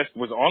Ron Artest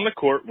was on the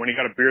court when he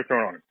got a beer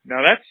thrown on him.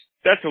 Now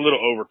that's a little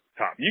over the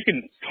top. You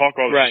can talk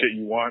all the shit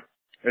you want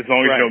as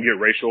long as you don't get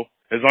racial.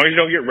 As long as you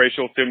don't get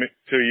racial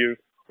to you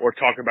or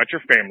talk about your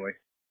family.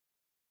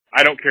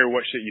 I don't care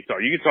what shit you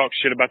talk. You can talk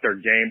shit about their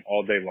game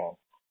all day long.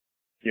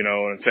 You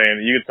know what I'm saying?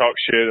 You can talk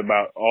shit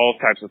about all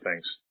types of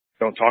things.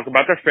 Don't talk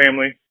about their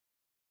family.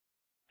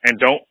 And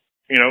don't,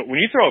 when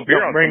you throw a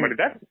beer on somebody,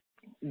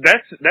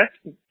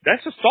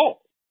 that's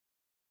assault.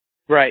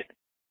 Right.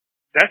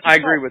 That's assault. I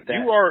agree with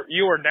that.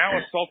 You are now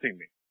assaulting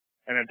me.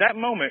 And at that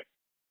moment,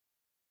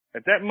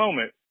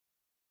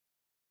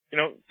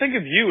 think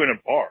of you in a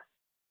bar.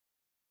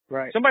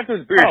 Right. Somebody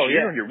throws a beer at you,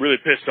 you're going to get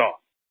really pissed off.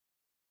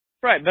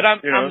 Right, but I'm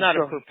not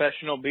a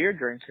professional beer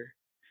drinker.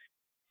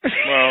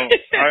 Well,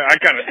 I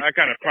kind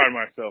of pride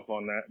myself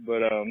on that,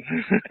 but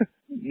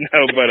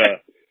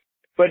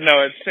but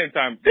no, at the same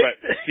time, but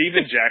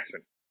Steven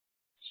Jackson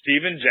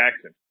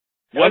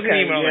wasn't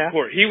even on the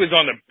court. He was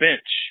on the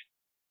bench.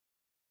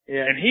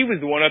 Yeah. And he was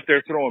the one up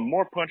there throwing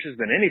more punches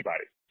than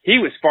anybody. He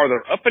was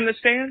farther up in the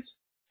stands,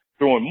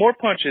 throwing more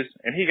punches,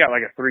 and he got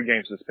like a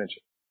 3-game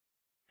suspension.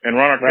 And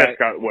Ron Artest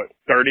got,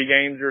 30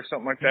 games or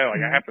something like that?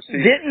 Like, I have to see.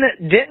 Didn't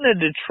a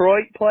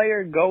Detroit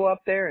player go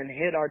up there and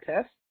hit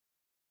Artest?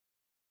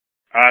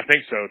 I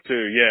think so,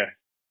 too, yeah.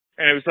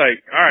 And it was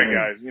like, all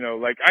right, guys,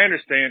 like, I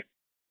understand,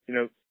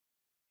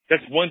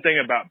 that's one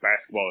thing about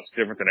basketball that's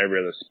different than every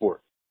other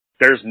sport.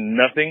 There's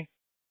nothing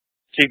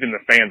keeping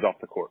the fans off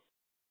the court.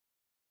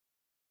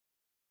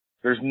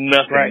 There's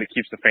nothing that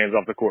keeps the fans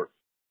off the court.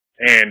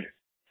 And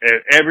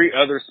at every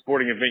other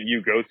sporting event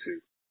you go to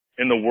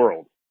in the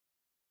world,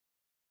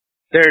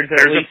 there's a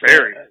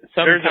barrier.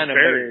 There's a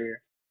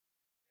barrier.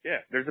 Yeah,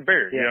 there's a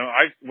barrier.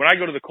 Yeah. When I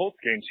go to the Colts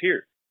games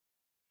here,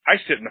 I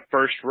sit in the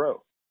first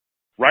row,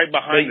 right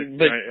behind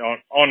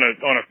on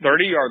a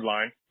 30-yard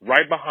line,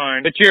 right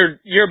behind. But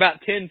you're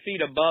about 10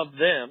 feet above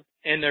them,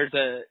 and there's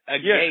a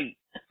gate.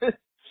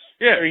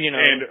 Yeah, or,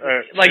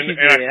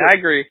 I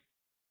agree.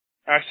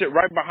 I sit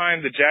right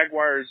behind the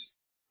Jaguars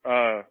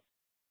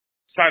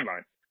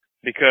sideline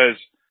because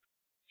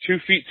 2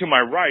 feet to my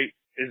right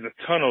is the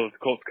tunnel that the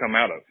Colts come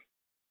out of.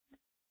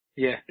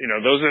 Yeah.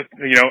 Those are,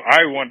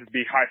 I wanted to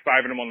be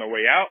high-fiving them on their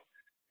way out,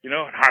 and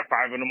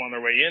high-fiving them on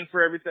their way in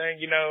for everything,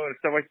 and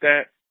stuff like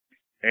that.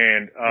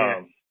 And,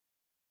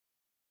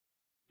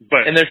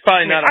 but. And there's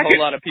probably not a whole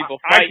lot of people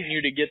fighting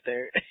you to get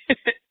there.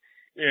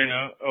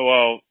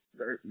 Well,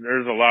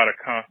 there's a lot of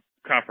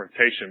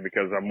confrontation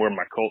because I'm wearing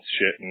my Colts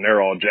shit and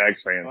they're all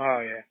Jags fans.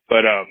 Oh, yeah.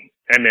 But,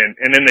 and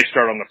then they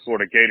start on the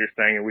Florida Gators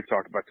thing, and we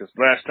talked about this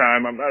last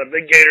time. I'm not a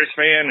big Gators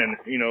fan, and,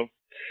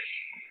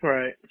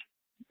 Right.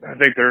 I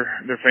think their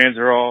fans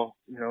are all,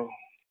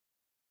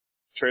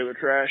 trailer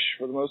trash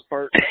for the most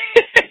part.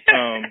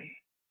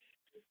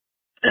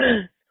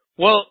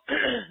 Well,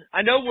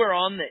 I know we're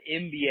on the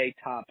NBA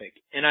topic,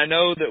 and I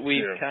know that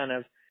we've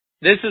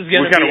this is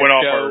going to be we kind of went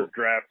off show, our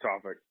draft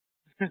topic.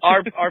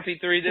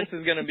 RP3, this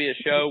is going to be a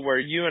show where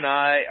you and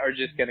I are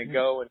just going to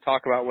go and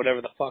talk about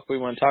whatever the fuck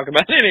we want to talk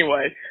about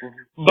anyway.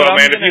 But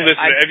man,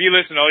 if you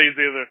listen to all these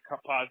other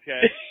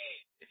podcasts,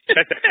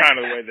 that's the kind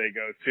of way they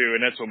go too,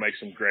 and that's what makes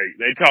them great.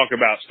 They talk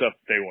about stuff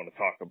that they want to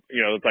talk about.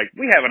 It's like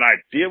we have an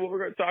idea what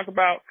we're going to talk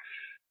about,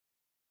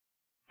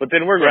 but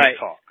then we're going to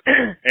talk.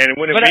 And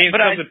when it means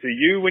something to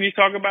you when you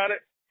talk about it,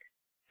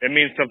 it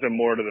means something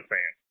more to the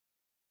fan.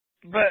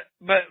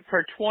 But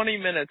for 20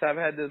 minutes, I've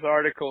had this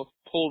article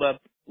pulled up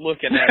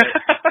looking at it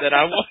that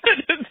I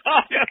wanted to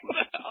talk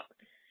about,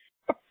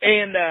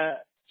 and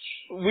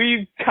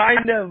we've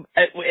kind of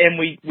and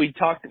we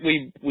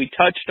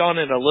touched on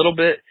it a little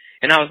bit,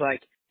 and I was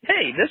like,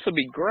 hey, this would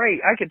be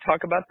great. I could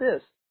talk about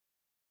this.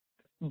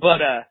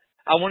 But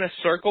I want to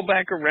circle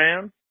back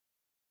around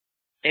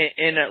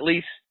and at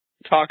least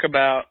talk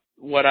about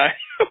what I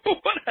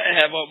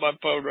have on my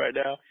phone right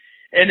now.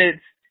 And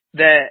it's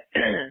that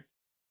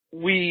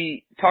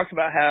we talked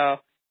about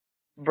how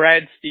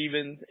Brad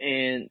Stevens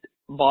and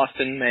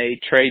Boston may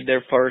trade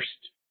their first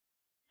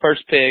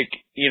pick,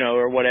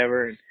 or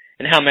whatever,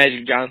 and how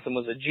Magic Johnson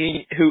was a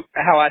genius,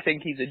 how I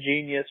think he's a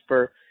genius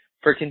for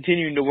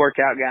continuing to work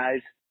out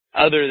guys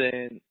other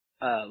than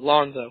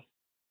Lonzo.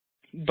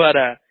 But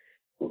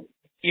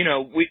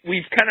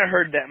we've kind of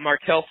heard that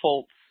Markelle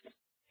Fultz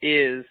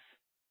is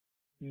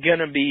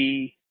gonna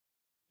be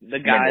the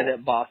guy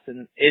that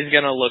Boston is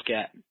gonna look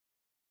at,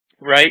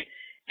 right?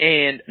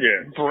 And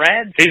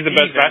Brad he's the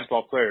best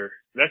basketball player.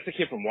 That's the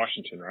kid from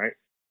Washington, right?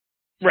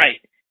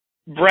 Right.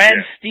 Brad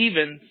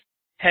Stevens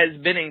has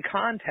been in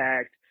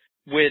contact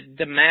with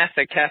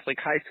DeMatha Catholic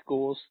High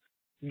School's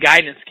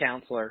guidance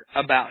counselor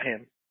about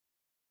him.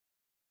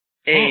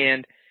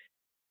 And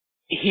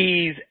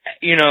he's,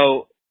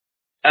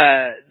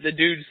 the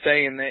dude's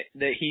saying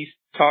that he's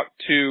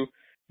talked to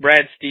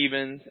Brad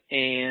Stevens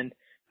and,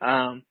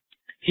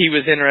 he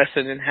was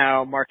interested in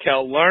how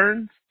Markelle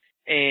learns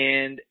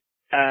and,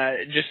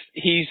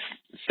 he's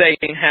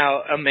saying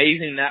how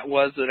amazing that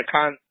was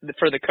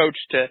for the coach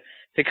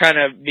to kind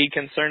of be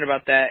concerned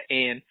about that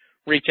and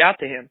reach out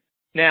to him.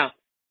 Now,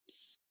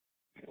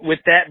 with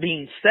that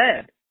being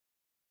said,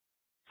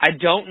 I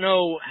don't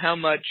know how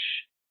much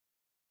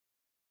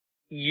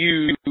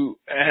you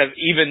have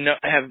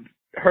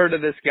heard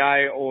of this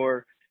guy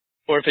or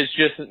if it's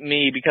just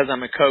me because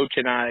I'm a coach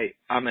and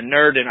I'm a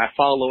nerd and I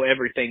follow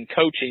everything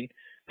coaching,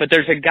 but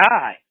there's a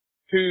guy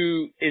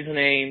who is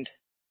named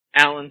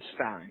Alan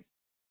Stein.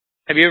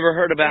 Have you ever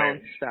heard of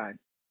Alan Stein?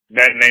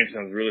 That name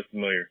sounds really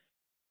familiar.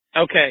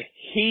 Okay.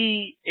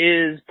 He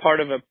is part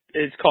of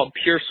it's called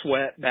Pure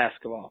Sweat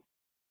Basketball.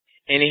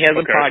 And he has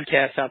a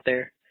podcast out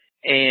there.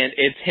 And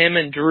it's him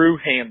and Drew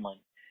Hanlon,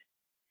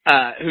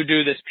 who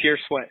do this Pure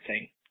Sweat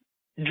thing.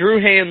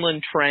 Drew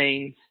Hanlon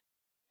trains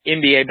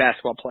NBA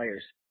basketball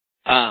players.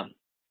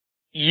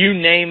 You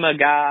name a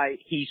guy,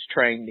 he's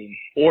trained him.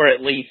 Or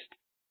at least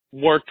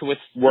worked with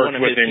him.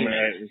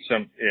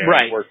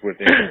 Right. Worked with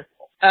him.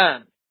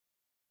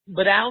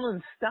 But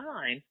Alan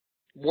Stein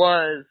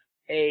was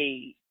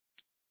a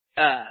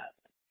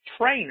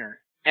trainer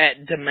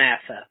at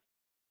DeMatha.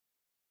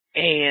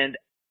 And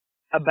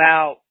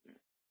about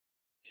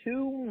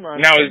 2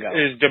 months Now, ago.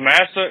 is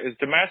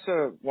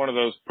DeMassa one of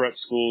those prep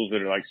schools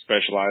that are like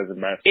specialize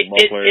in basketball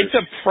players?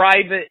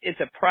 It's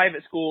a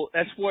private school.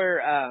 That's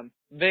where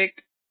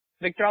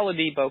Victor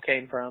Oladipo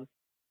came from.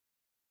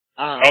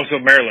 Also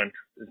Maryland.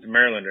 It's the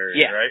Maryland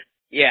area, right?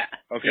 Yeah.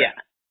 Okay. Yeah.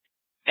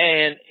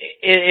 And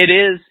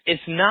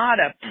it's not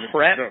a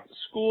prep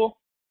school.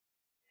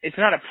 It's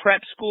not a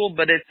prep school,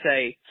 but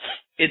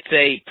it's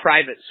a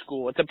private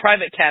school. It's a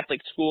private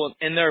Catholic school,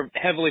 and they're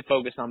heavily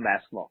focused on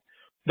basketball.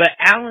 But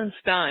Alan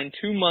Stein,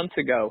 2 months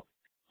ago,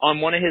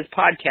 on one of his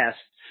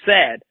podcasts,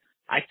 said,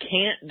 I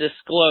can't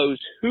disclose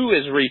who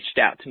has reached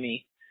out to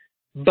me,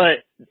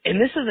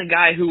 and this is a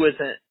guy who was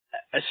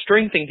a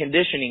strength and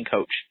conditioning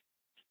coach.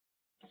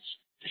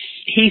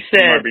 He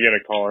said, you might be getting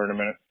a caller in a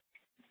minute.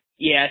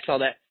 Yeah, I saw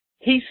that.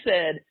 He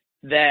said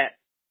that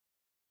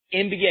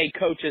NBA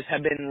coaches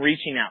have been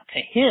reaching out to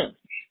him,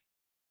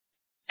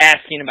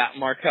 asking about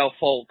Markelle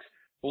Fultz,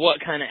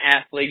 what kind of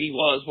athlete he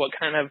was, what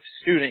kind of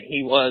student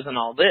he was, and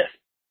all this.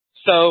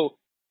 So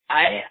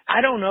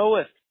I don't know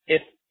if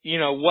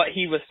what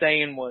he was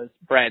saying was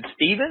Brad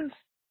Stevens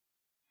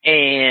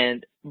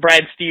and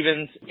bitches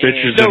and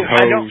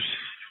hoes.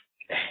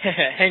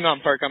 Hang on,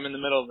 Perk. I'm in the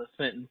middle of a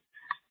sentence.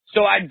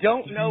 So I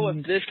don't know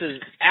if this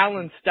is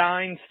Alan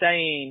Stein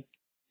saying,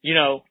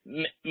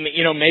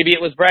 maybe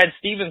it was Brad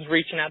Stevens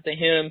reaching out to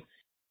him,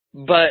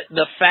 but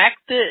the fact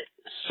that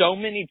so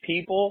many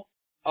people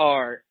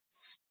are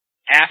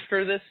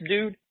after this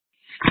dude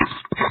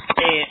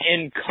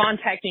and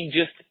contacting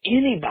just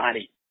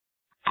anybody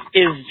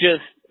is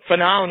just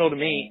phenomenal to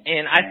me.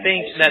 And I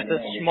think that's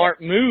a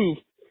smart move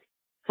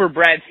for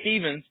Brad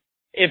Stevens.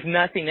 If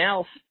nothing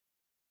else,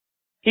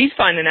 he's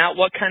finding out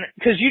what kind of,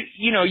 cause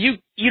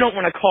you don't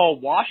want to call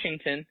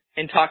Washington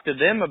and talk to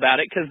them about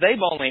it because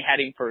they've only had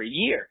him for a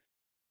year.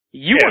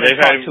 You want to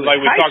talk to like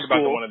his we've high talked school.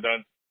 about the one and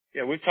done.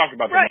 Yeah, we've talked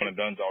about the one and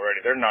dones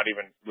already. They're not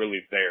even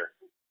really there.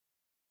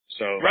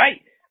 So. Right.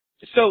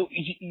 So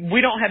we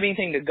don't have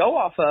anything to go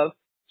off of.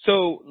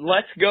 So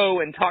let's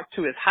go and talk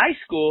to his high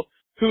school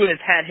who has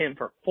had him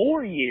for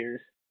 4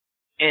 years,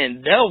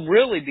 and they'll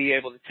really be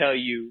able to tell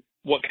you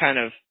what kind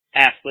of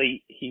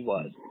athlete he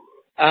was.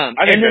 I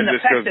think that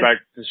just goes back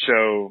to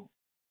show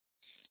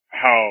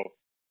how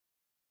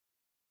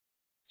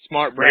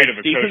smart Brad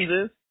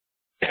Stevens is.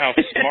 How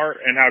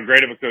smart and how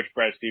great of a coach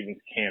Brad Stevens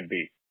can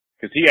be.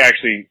 Because he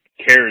actually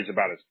cares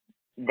about us.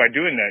 By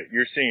doing that,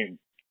 you're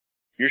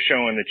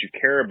showing that you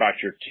care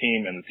about your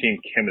team and the team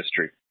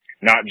chemistry,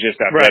 not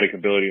just athletic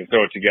ability and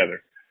throw it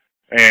together.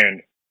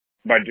 And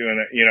by doing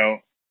that,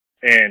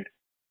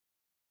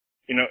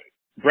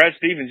 Brad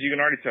Stevens, you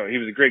can already tell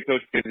he was a great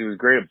coach because he was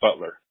great at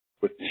Butler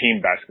with team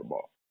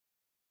basketball.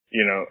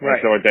 And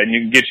stuff like that. And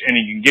you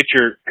can get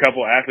your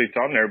couple athletes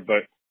on there,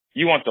 but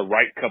you want the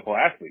right couple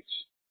athletes.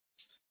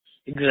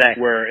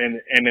 Exactly. Where in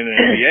the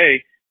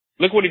NBA,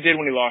 look what he did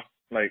when he lost.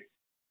 Like,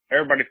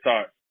 everybody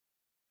thought,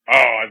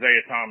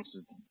 Isaiah Thomas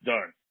is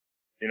done.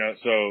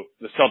 So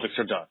the Celtics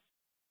are done.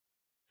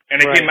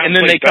 And they came out and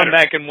then they better. come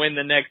back and win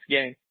the next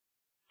game.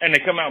 And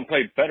they come out and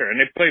played better.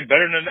 And they played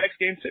better in the next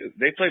game too.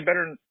 They played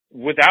better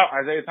without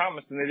Isaiah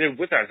Thomas than they did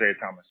with Isaiah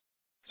Thomas.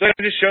 So it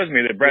just shows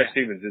me that Brad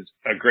Stevens is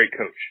a great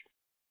coach.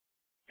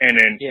 And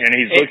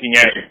he's looking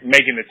at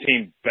making the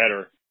team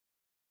better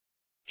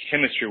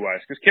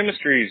chemistry-wise. Because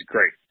chemistry is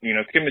great.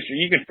 Chemistry,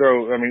 you can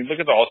throw, look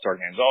at the All-Star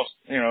games.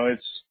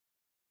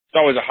 It's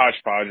always a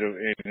hodgepodge of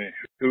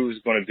who's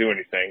going to do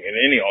anything. In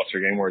any All-Star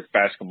game, where it's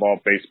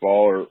basketball,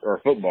 baseball, or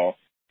football,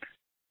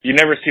 you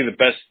never see the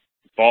best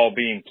ball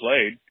being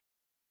played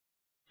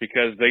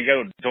because they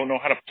don't know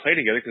how to play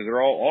together because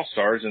they're all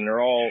All-Stars and they're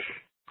all,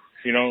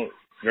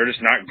 they're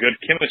just not good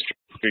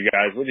chemistry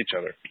guys with each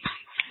other.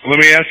 Let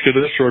me ask you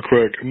this real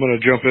quick. I'm going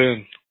to jump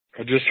in.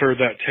 I just heard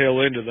that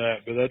tail end of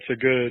that, but that's a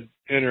good,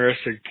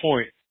 interesting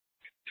point.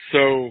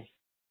 So,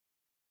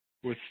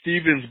 with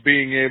Stevens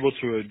being able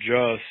to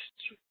adjust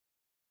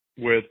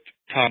with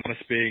Thomas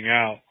being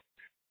out,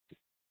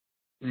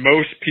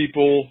 most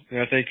people,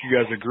 and I think you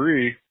guys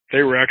agree,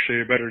 they were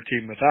actually a better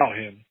team without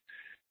him.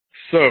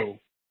 So,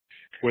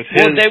 with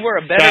they were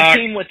a better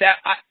team without.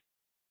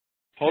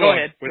 Go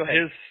ahead.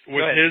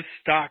 His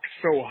stock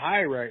so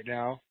high right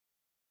now,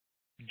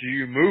 do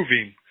you move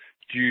him?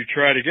 Do you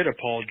try to get a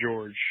Paul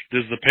George?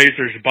 Does the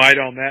Pacers bite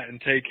on that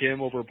and take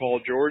him over Paul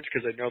George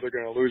because they know they're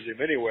going to lose him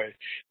anyway?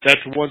 That's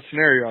one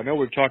scenario. I know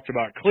we've talked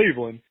about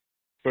Cleveland,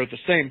 but at the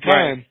same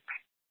time,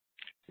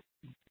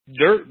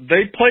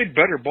 they played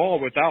better ball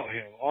without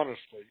him,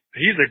 honestly.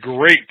 He's a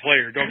great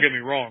player, don't get me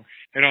wrong.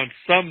 And on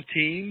some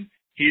team,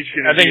 he's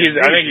going to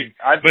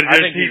but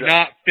does he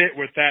not fit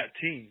with that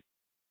team?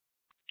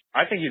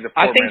 I think he's a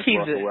poor man's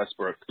Russell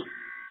Westbrook.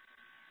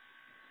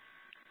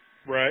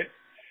 Right.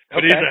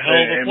 But he's a hell of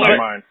a player. In my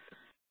mind.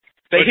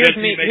 But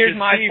here's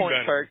my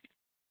point, Perk.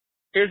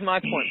 Here's my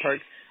point,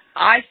 Perk.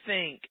 I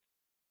think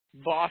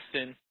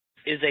Boston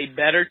is a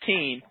better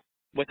team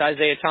with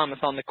Isaiah Thomas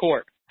on the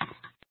court.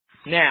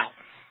 Now,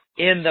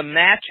 in the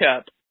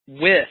matchup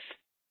with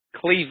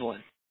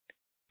Cleveland,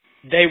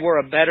 they were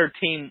a better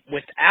team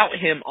without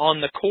him on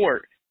the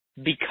court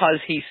because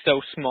he's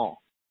so small.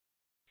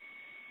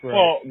 Right.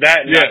 Well,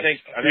 that and Yes. I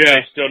think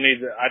they still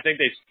need. I think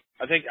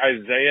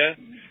Isaiah.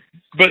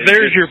 But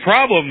there's your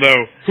problem,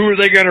 though. Who are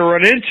they going to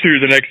run into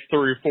the next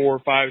 3, 4,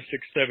 5,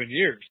 6, 7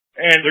 years?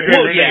 And They're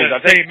going to run into I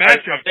that same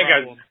matchup think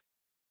problem.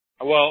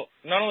 well,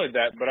 not only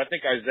that, but I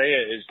think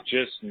Isaiah is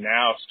just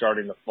now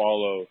starting to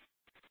follow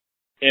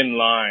in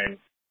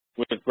line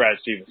with Brad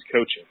Stevens'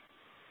 coaching.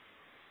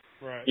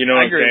 Right. You know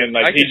what I'm saying?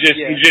 Like he's just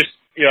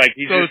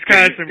it's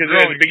kind of some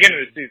growing at the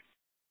beginning of the season,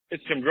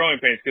 it's some growing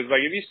pains because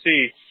like if you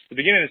see the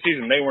beginning of the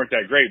season they weren't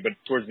that great, but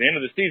towards the end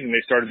of the season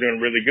they started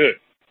doing really good.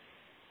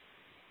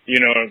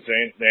 You know what I'm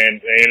saying?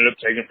 And they ended up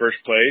taking first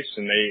place,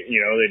 and they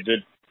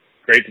did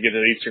great to get to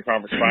the Eastern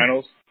Conference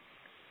Finals,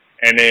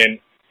 and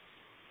then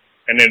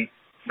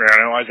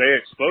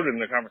Isaiah exploded in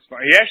the conference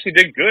finals. He actually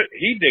did good.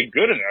 He did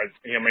good in that.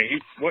 I mean,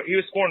 he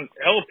was scoring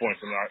hella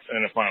points in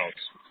the finals.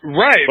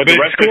 Right, but the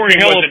rest scoring of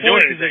the team hella wasn't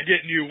doing points anything. isn't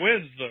getting you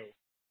wins, though.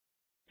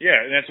 Yeah,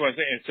 and that's what I'm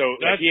saying. And so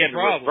That's he had the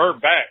to problem.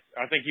 revert back.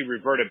 I think he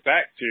reverted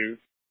back to,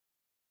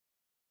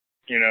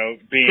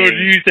 being. So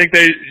do you think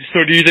they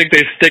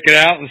stick it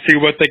out and see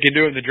what they can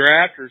do in the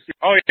draft, or see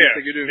Oh what yeah,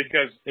 they can do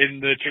because in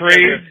the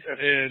trade?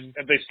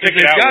 if they stick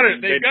it out,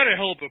 they've got to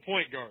help a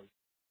point guard.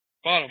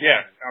 Bottom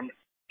line.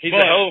 He's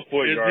a hell of a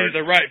point guard. Is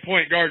he the right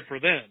point guard for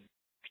them?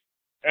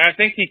 And I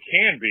think he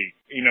can be,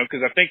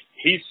 because I think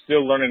he's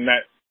still learning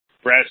that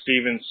Brad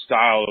Stevens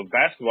style of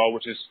basketball,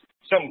 which is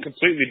something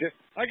completely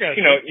different. I got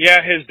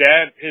his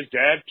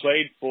dad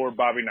played for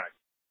Bobby Knight,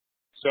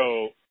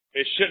 so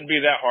it shouldn't be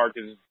that hard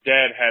because his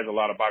dad has a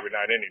lot of Bobby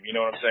Knight in him. You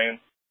know what I'm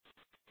saying?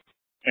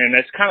 And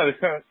that's kind of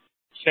the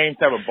same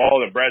type of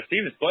ball that Brad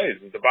Stevens plays.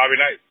 It's the Bobby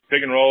Knight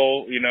pick and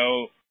roll,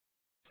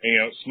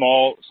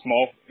 small,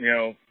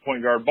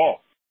 point guard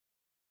ball.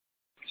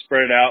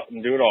 Spread it out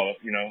and do it all,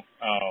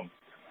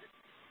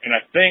 and I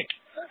think,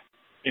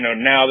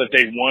 now that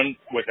they won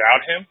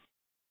without him,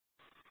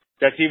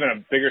 that's even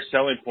a bigger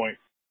selling point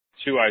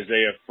to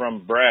Isaiah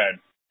from Brad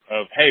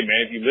of, hey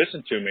man, if you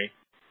listen to me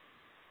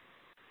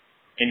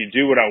and you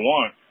do what I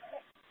want.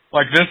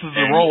 Like this is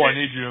the role I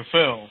need you to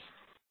fill.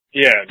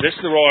 Yeah, this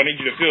is the role I need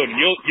you to fill, and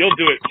you'll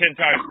do it 10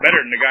 times better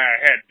than the guy I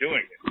had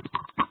doing it.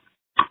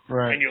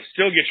 Right. And you'll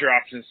still get your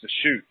options to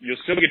shoot.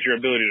 You'll still get your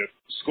ability to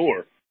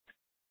score.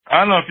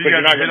 I don't know if you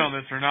guys hit on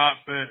this or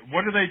not, but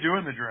what do they do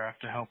in the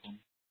draft to help them?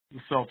 The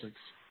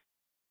Celtics.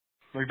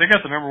 Like they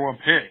got the number 1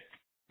 pick.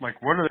 Like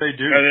what do they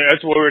do? And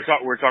that's what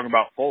we're talking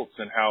about Fultz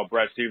and how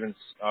Brad Stevens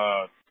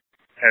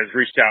has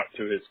reached out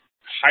to his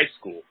high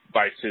school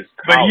by his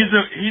college.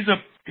 But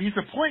he's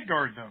a point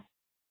guard though.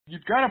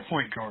 You've got a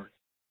point guard.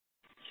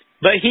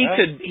 But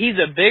he's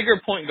a bigger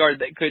point guard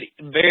that could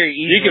very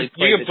easily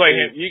you can play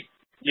him.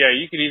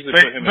 You could easily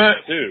put him in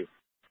too.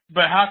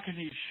 But how can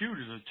he shoot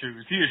as a 2?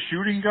 Is he a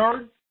shooting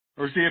guard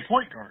or is he a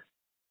point guard?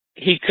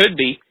 He could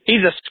be.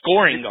 He's a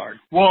scoring guard.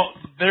 Well,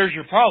 there's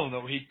your problem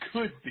though. He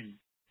could be.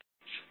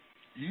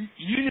 You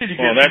need to get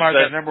somebody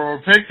that number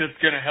 1 pick that's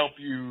going to help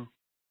you.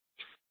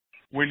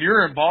 When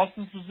you're in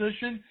Boston's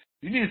position,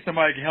 you need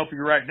somebody that can help you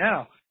right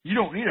now. You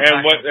don't need a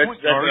point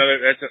guard.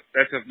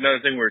 That's another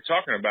thing we were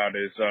talking about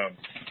is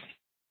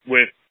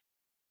with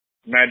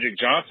Magic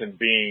Johnson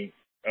being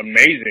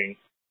amazing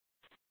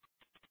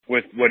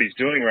with what he's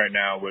doing right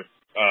now with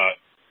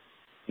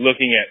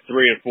looking at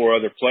 3 or 4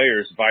 other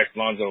players vice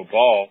Lonzo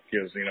Ball,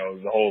 because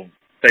the whole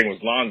thing was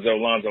Lonzo,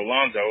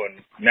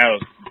 and now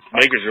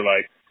Lakers are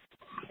like,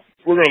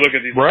 we're going to look at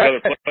these other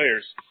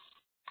players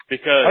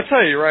because I'll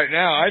tell you right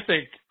now, I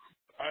think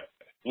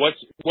what's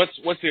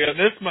the other?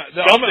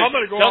 I'm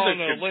going to go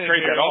on a limb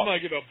here. I'm going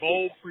to give a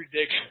bold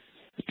prediction.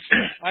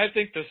 I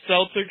think the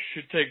Celtics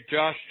should take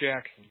Josh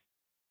Jackson.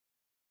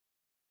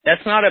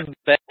 That's not a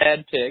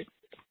bad pick.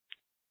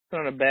 It's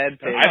not a bad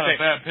pick. That's not a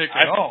bad pick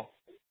at all.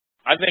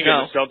 I think if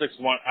the Celtics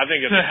want,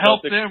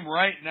 help them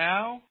right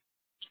now.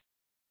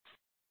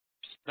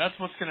 That's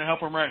what's going to help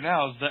them right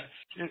now. Is that?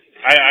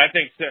 I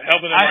think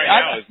helping them right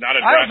now is not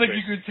a draft. I don't think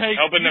you could take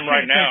helping them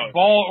right now.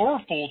 Ball or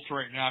Fultz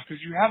right now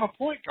because you have a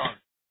point guard,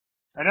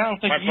 and I don't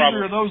think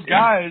either of those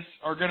guys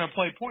are going to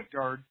play point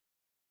guard.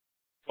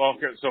 Well,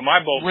 okay, so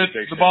my bold with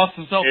prediction the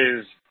Boston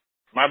Celtics is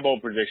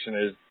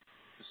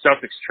the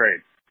Celtics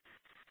trade,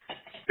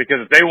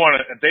 because if they actually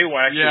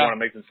want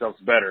to make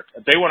themselves better,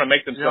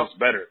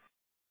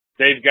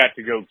 they've got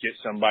to go get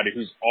somebody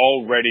who's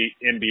already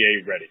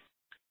NBA ready.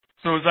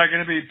 So is that going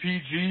to be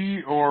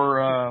PG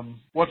or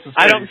what's the?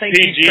 I don't think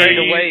PG. you trade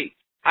away.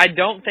 I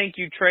don't think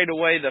you trade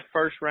away the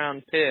first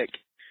round pick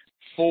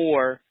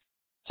for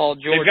Paul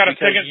George because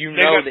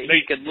that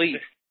he could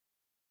leave.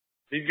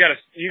 You got a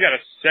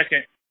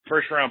second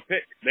first round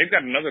pick. They've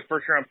got another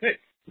first round pick.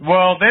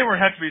 Well, they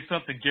would have to be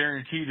something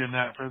guaranteed in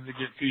that for them to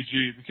get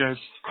PG because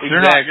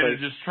they're not going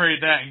to just trade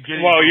that and get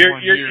it. Well, you're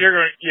going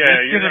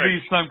it's going to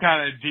be some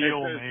kind of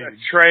deal, maybe a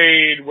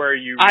trade where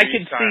you. I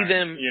could see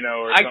them.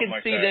 Or I could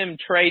see them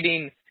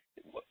trading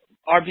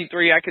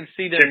RP3. I could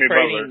see them Jimmy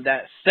trading Butler.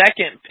 that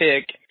second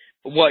pick,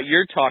 what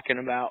you're talking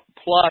about,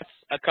 plus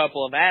a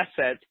couple of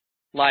assets,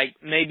 like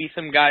maybe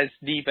some guys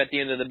deep at the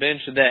end of the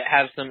bench that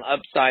have some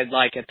upside,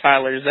 like a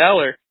Tyler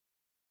Zeller.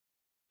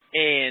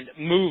 and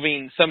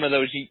moving some of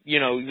those,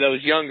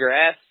 those younger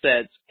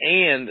assets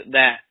and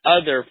that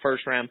other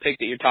first round pick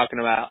that you're talking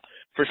about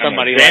for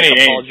somebody like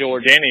Paul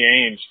George.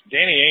 Danny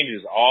Ainge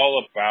is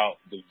all about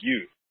the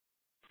youth,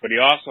 but he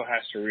also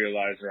has to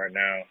realize right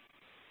now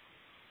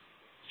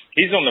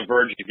he's on the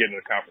verge of getting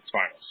to the conference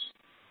finals,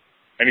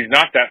 and he's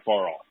not that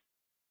far off.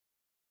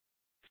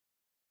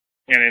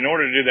 And in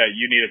order to do that,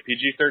 you need a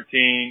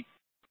PG-13,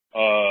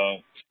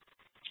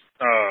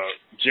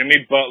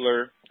 Jimmy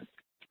Butler,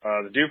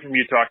 the dude from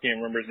Utah, I can't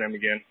remember his name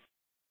again.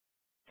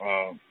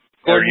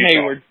 Gordon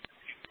Hayward.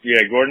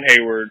 Yeah, Gordon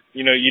Hayward.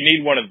 You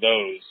need one of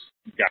those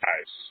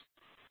guys.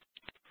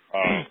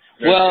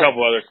 There's a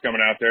couple others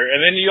coming out there.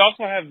 And then you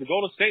also have the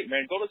Golden State,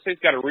 man. Golden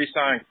State's got to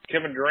re-sign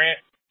Kevin Durant.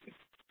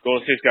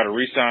 Golden State's got to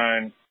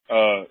re-sign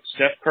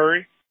Steph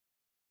Curry.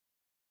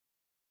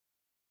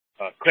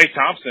 Klay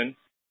Thompson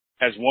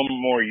has one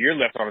more year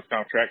left on his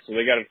contract, so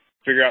they got to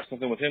figure out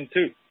something with him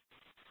too.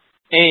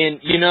 And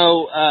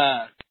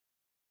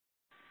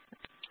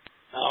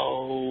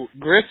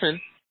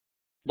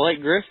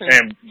Blake Griffin.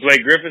 And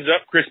Blake Griffin's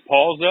up. Chris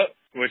Paul's up,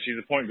 which he's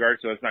a point guard,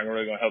 so it's not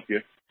really going to help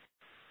you.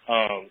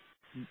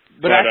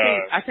 But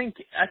I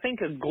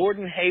think a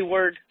Gordon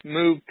Hayward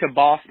move to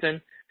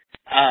Boston.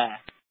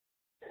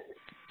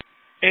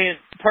 And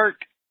Perk,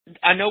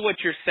 I know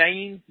what you're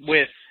saying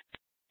with,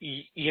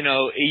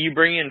 you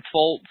bring in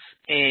Fultz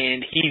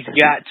and he's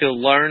got to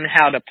learn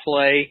how to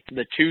play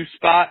the 2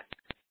 spot.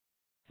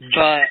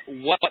 But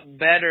what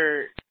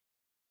better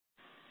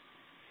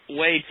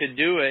way to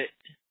do it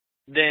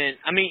than,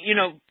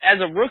 as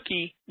a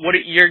rookie,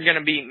 you're going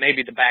to be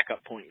maybe the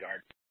backup point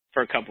guard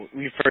for a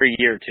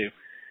year or two.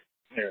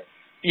 Yeah.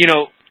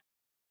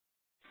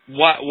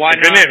 Why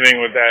if not?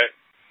 Anything with that,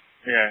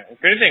 yeah.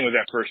 If anything with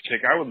that first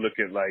pick, I would look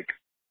at a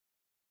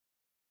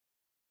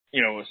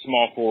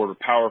small forward or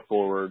power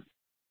forward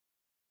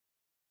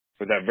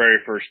with that very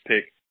first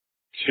pick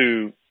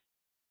to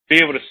be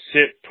able to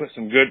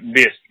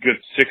be a good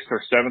 6th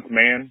or 7th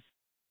man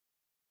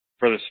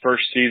for this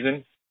first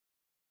season.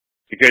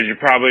 Because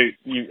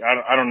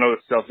I don't know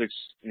the Celtics,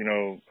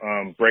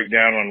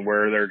 breakdown on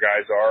where their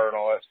guys are and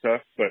all that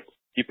stuff, but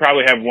you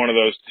probably have one of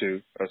those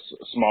two, a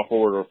small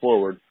forward or a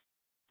forward,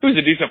 who's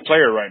a decent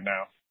player right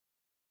now.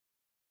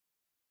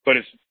 But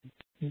it's,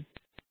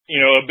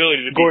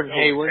 ability to Gordon be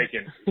Hayward.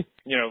 taken.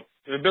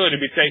 The ability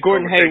to be taken.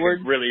 Gordon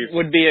Hayward really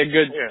would be a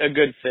good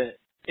fit.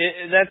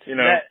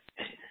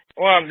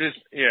 Well, I'm just,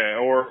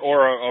 or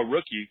a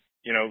rookie,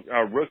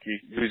 a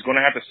rookie who's going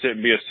to have to sit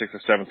and be a 6th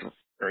or 7th,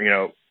 or,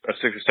 a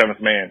 6th or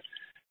 7th man.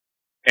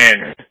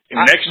 And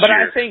next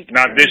year,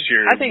 not this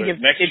year, I think if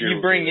you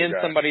bring in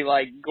guy. somebody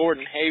like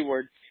Gordon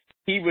Hayward,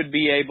 he would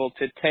be able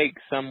to take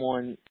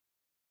someone's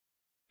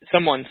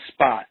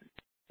spot,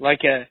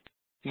 like a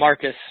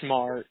Marcus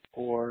Smart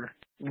or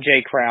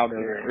Jay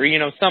Crowder,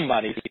 or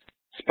somebody's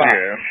spot.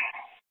 Yeah.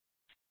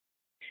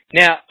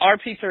 Now,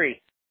 RP3,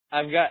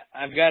 I've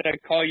got to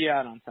call you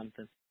out on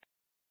something.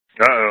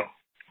 Uh-oh.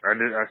 I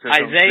said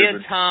something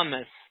stupid.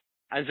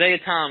 Isaiah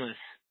Thomas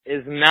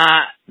is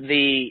not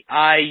the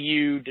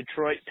IU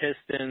Detroit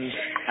Pistons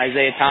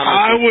Isaiah Thomas.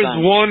 I was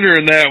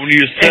wondering that when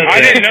you said that.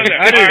 I didn't know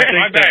that. I didn't think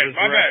my that was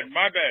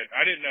right. bad.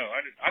 I didn't know.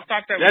 I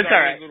thought that was That's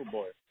all right. little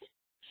boy.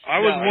 I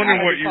was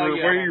wondering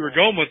where you were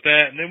going with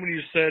that, and then when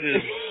you said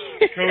his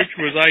coach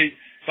was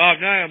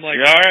Bob Nye, I'm like,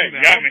 all right,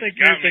 I think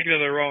you're thinking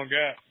of the right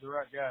guy.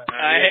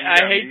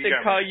 I hate to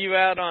call you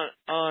out on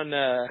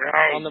the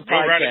podcast. Go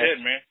right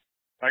ahead, man.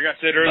 Like I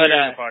said earlier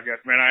in the podcast,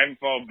 man, I haven't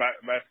followed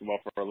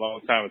basketball for a long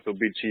time until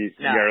Big Chief.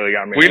 You really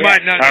got me. We might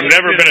not. I've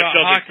never been a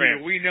Celtics hockey,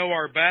 fan. But we know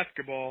our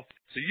basketball,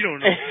 so you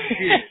don't know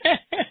shit.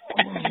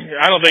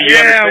 I don't think you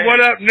understand. Yeah,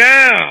 what up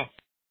now?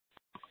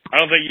 I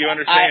don't think you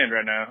understand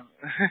right now.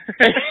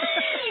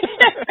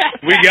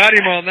 We got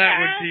him on that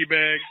one,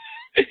 T-Bag.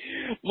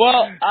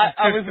 Well,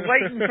 I was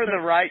waiting for the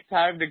right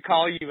time to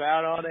call you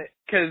out on it,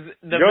 because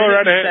the Go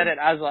minute right you ahead. said it,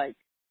 I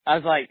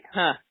was like,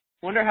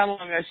 wonder how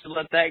long I should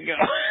let that go.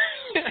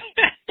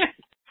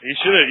 You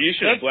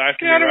should have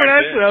blasted kind me of what I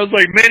said. I was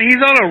like, man,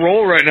 he's on a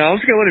roll right now. I'm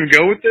just gonna let him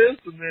go with this,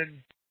 and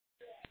then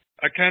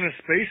I kind of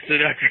spaced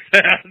it after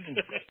that.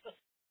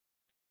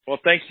 Well,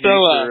 thank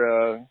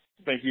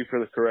you for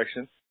the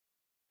correction.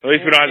 At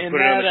least we don't have to put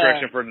it on the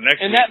correction for the next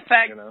week. And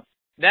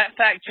that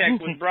fact check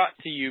was brought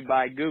to you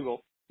by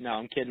Google. No,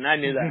 I'm kidding. I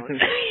knew that one.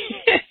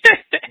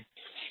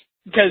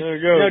 Because there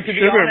you go. to be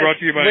honest, brought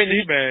to you by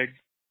T-Bag.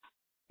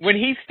 When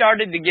he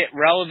started to get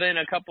relevant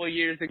a couple of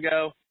years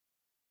ago,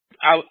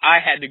 I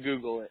had to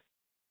Google it.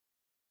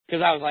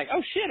 Because I was like,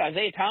 oh shit,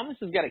 Isaiah Thomas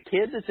has got a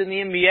kid that's in the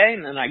NBA?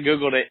 And then I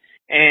Googled it.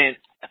 And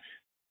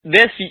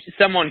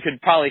someone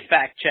could probably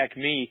fact check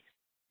me,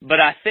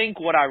 but I think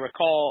what I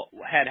recall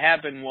had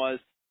happened was,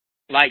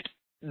 like,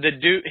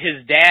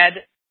 his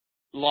dad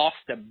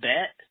lost a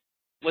bet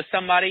with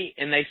somebody,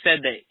 and they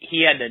said that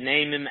he had to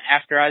name him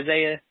after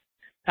Isaiah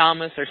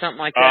Thomas or something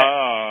like that.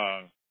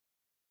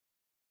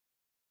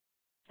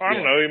 I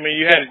don't know. I mean,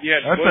 you had.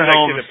 That's a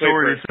hell of a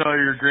story to tell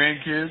your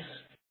grandkids.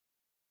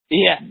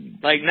 Yeah,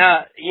 like,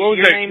 nah. What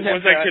was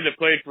that kid that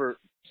played for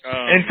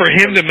And for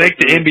him to make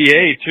the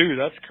NBA too,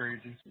 that's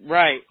crazy.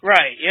 Right.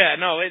 Yeah,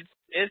 no,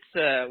 it's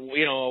a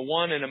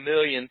 1 in a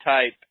million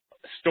type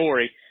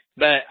story.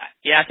 But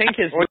yeah, I think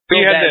his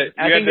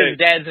his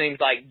dad's name's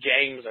like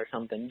James or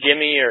something,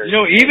 Jimmy or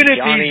even if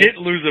Johnny. he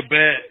didn't lose a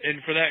bet,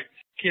 and for that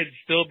kid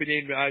still be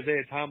named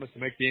Isaiah Thomas to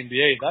make the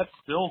NBA, that's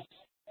still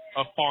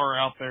a far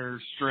out there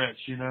stretch,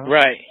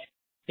 Right.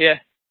 Yeah.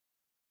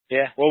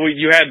 Well,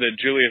 you had the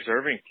Julius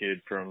Erving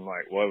kid from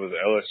what was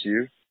it,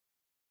 LSU?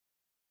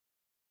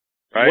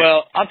 Right?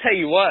 Well, I'll tell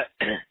you what.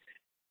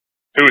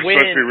 Who was supposed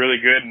to be really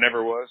good and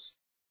never was?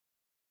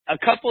 A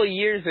couple of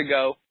years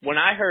ago, when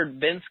I heard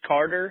Vince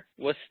Carter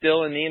was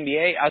still in the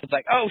NBA, I was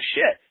like, oh,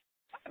 shit.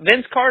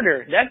 Vince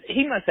Carter,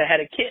 he must have had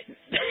a kid.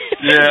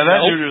 Yeah,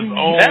 that dude is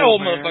old. That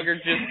old man.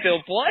 motherfucker's just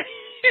still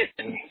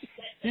playing.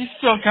 He's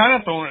still kind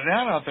of throwing it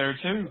down out there,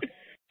 too.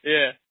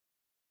 Yeah.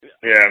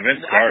 Yeah,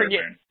 Vince Carter,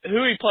 man.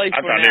 Who he plays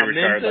for now, I thought he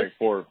retired Memphis?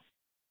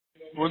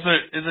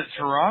 Is it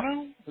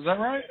Toronto? Is that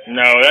right?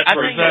 No, that's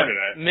where he started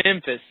at.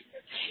 Memphis.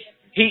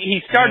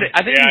 He started.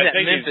 I think he's at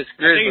Memphis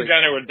Grizzlies. I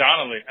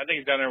think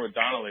he's down there with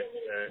Donnelly.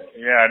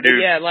 Yeah, I do.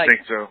 Yeah,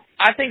 think so.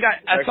 I think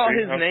I saw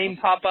his name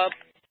pop up,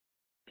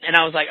 and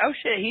I was like, oh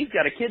shit, he's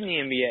got a kid in the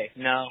NBA.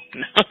 No,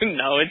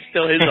 it's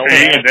still his old.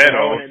 He ain't that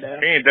old.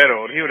 He ain't that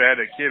old. He would have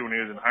had a kid when he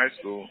was in high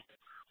school,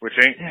 which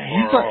ain't. Yeah,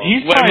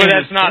 he's probably in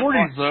his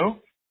 40s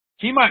though.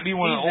 He might be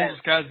one of the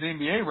oldest guys in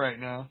the NBA right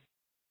now,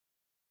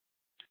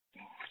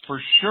 for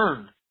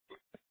sure.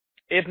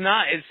 If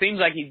not, it seems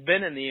like he's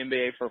been in the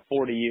NBA for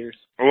 40 years.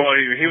 Well,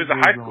 he was a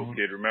high school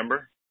kid,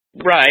 remember?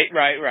 Right.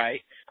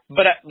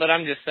 But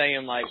I'm just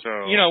saying,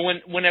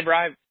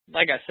 whenever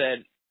like I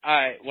said,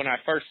 when I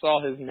first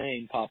saw his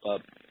name pop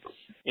up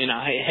in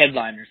a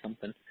headline or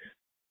something.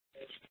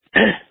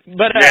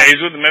 But yeah,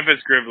 he's with the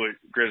Memphis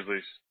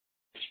Grizzlies.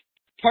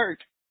 Perk,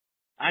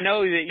 I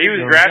know that he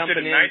was drafted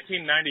in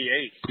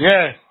 1998.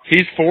 Yeah,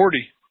 he's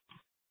 40.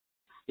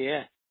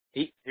 Yeah,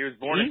 he was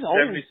born in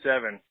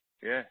 1977.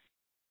 Yeah.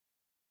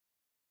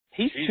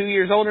 He's 2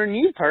 years older than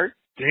you, Perk.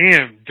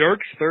 Damn,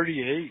 Dirk's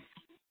 38.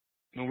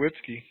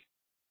 Nowitzki.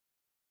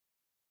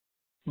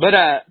 But,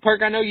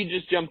 Perk, I know you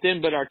just jumped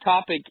in, but our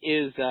topic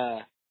is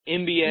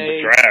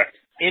NBA. Draft.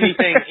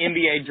 Anything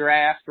NBA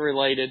draft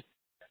related.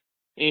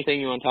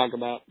 Anything you want to talk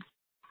about?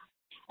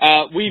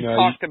 We've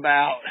talked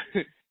about...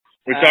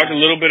 We talked a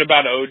little bit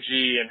about OG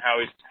and how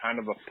he's kind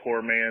of a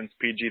poor man's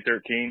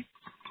PG-13.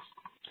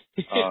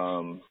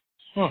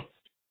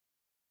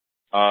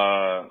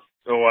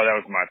 Well, that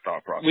was my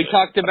thought process. We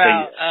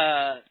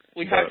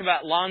talked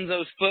about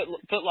Lonzo's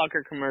Foot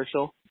Locker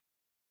commercial.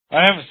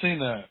 I haven't seen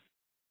that.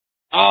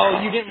 Oh,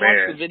 you didn't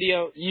watch the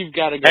video? You've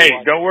got to go. Hey,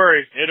 watch don't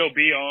worry. It'll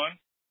be on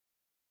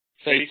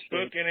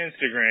Facebook and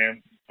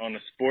Instagram on the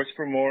Sports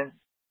for More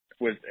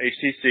with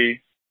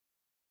HTC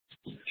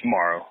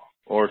tomorrow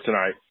or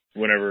tonight,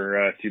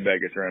 whenever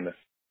T-Bag gets around to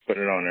put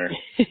it on there.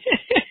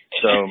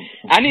 So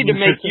I need to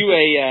make you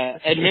a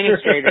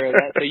administrator of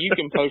that so you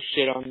can post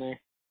shit on there.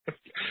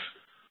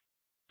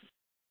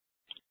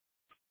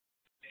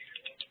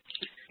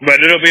 But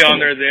it'll be on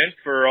there then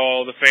for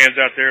all the fans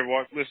out there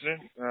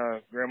listening.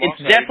 Grandma,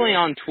 it's definitely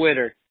on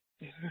Twitter.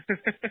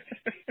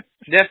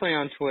 Definitely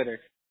on Twitter.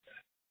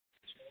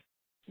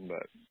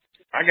 But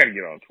I got to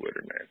get on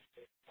Twitter, man.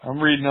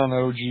 I'm reading on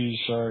OG,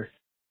 sorry.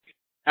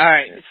 All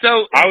right.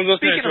 So I was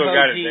listening to a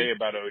guy today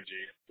about OG.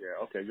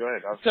 Yeah. Okay. Go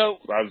ahead.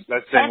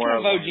 That's talking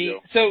of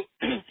OG. So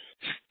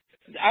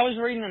I was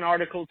reading an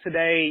article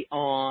today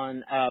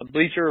on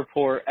Bleacher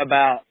Report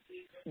about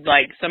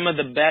some of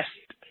the best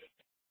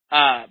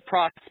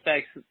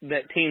prospects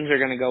that teams are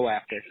going to go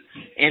after.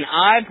 And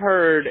I've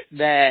heard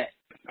that,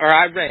 or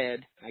I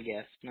read, I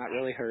guess, not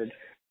really heard,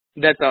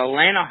 that the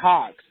Atlanta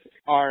Hawks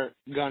are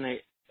going to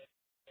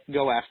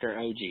go after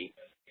OG.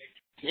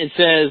 It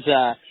says,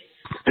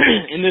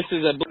 and this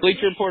is a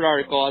Bleacher Report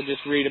article, I'll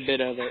just read a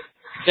bit of it.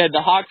 It said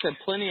the Hawks have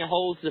plenty of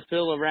holes to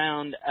fill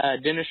around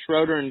Dennis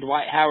Schroeder and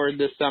Dwight Howard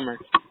this summer.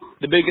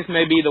 The biggest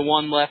may be the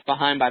one left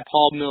behind by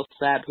Paul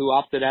Millsap, who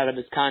opted out of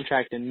his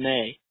contract in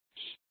May.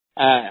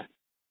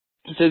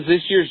 It says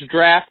this year's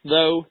draft,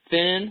 though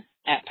thin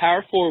at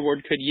power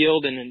forward, could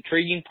yield an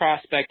intriguing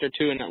prospect or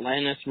two in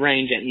Atlanta's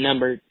range at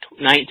number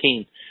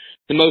 19.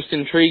 The most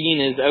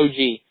intriguing is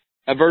OG,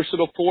 a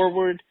versatile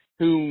forward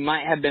who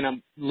might have been a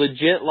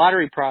legit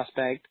lottery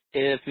prospect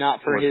if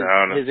not for his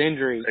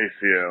injury.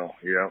 ACL,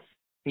 yeah.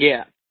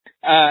 Yeah.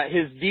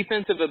 His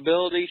defensive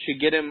ability should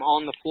get him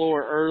on the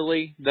floor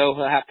early, though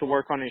he'll have to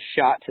work on his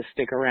shot to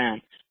stick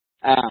around.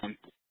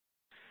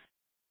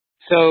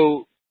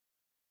 So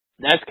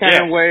that's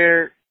kind of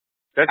where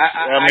that's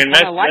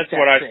that's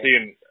what I see,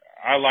 and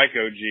I like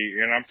OG,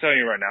 and I'm telling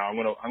you right now,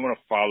 I'm gonna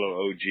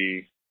follow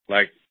OG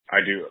like I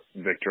do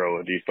Victor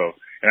Oladipo,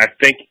 and I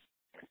think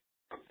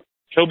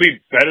he'll be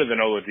better than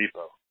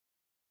Oladipo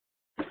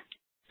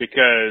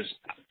because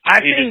I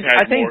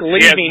think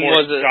leaving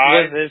was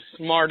his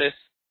smartest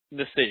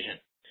decision.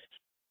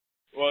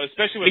 Well,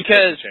 especially with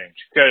the change,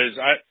 because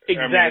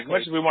as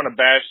much as we want to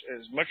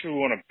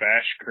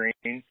bash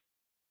Green,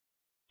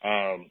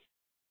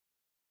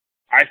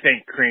 I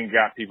think Crean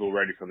got people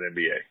ready for the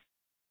NBA.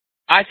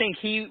 I think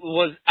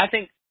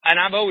and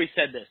I've always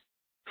said this,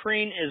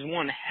 Crean is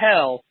one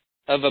hell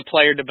of a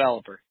player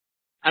developer.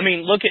 I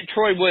mean, look at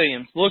Troy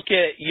Williams, look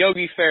at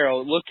Yogi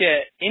Ferrell, look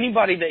at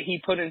anybody that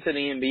he put into the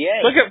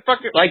NBA. Look at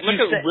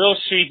Will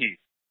Sheehy.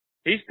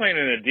 He's playing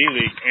in the D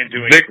League and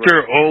doing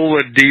Victor great.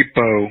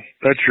 Oladipo.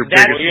 That's your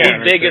That's biggest the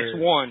one. biggest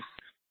one.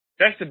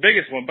 That's the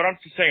biggest one, but I'm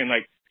just saying,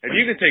 like, if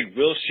you can take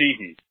Will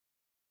Sheehy,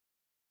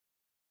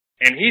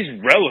 and he's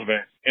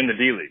relevant in the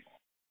D League.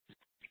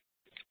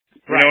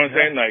 You know what I'm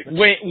saying? Like,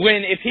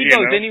 if he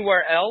goes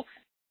anywhere else,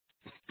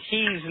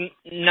 he's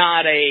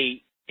not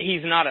a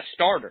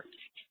starter.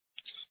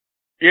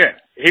 Yeah,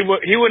 he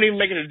wouldn't even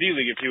make it to D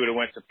League if he would have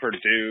went to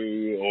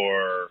Purdue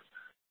or,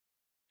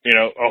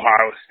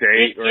 Ohio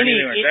State or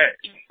anything like that.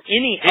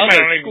 Any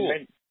other school.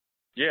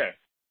 Yeah.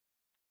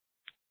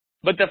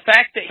 But the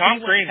fact that Tom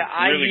he Crean's went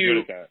to really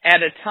IU good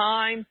at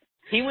that.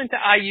 he went to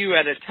IU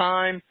at a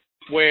time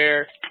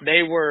where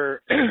they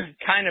were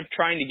kind of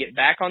trying to get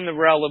back on the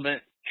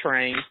relevant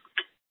train.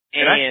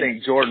 And I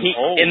think Jordan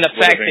Holmes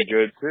would have been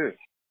good too.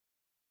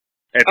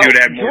 If he would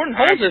have had more Jordan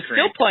Holmes is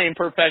still playing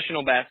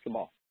professional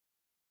basketball.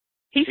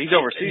 He's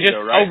overseas just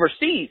though, right?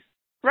 Overseas.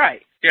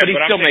 Right. Yeah, but he's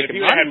still making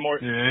money.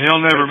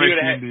 He'll never make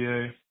the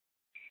NBA.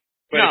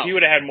 But if he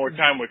would have had more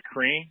time with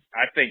Crean,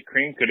 I think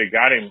Crean could have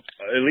got him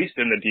at least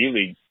in the D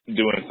League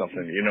doing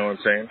something. You know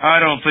what I'm saying? I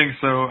don't think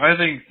so. I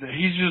think that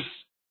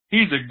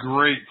he's a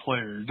great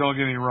player. Don't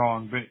get me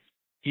wrong, but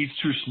he's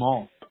too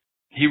small.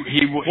 He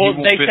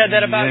won't they fit said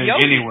in that about the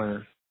Yogi.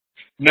 anywhere.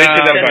 They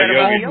said that about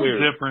Yogi Holmes too.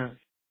 was different.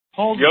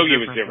 Yogi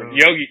was different.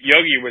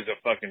 Yogi was a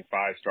fucking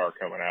 5-star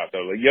coming out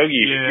though. Like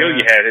Yogi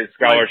had his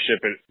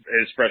scholarship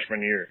his freshman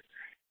year.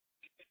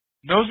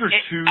 Those are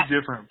two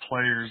different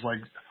players.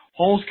 Like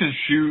Holmes can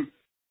shoot.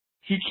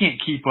 He can't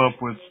keep up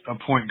with a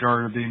point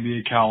guard of the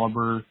NBA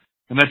caliber,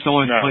 and that's the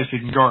only place he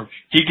can guard.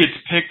 He gets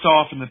picked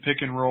off in the pick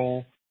and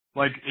roll.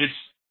 Like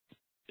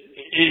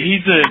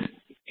he's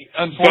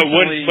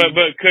unfortunately,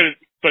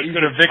 he's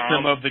a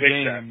victim of the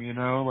game. You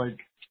know, like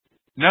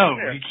no,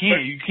 he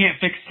can't. You can't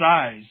fix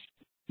size.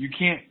 You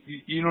can't.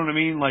 You know what I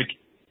mean? Like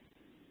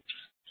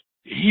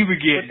he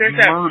would get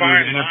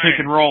murdered in a pick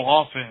and roll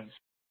offense.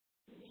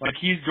 Like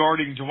he's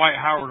guarding Dwight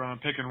Howard on a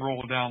pick and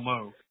roll down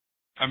low.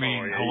 I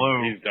mean,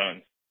 hello. He's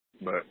done.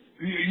 But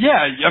yeah,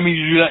 I mean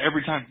you do that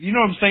every time. You know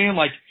what I'm saying?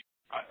 Like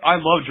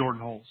I love Jordan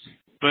Holmes,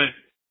 but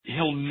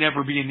he'll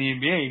never be in the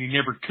NBA, and he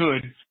never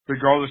could,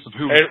 regardless of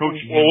who was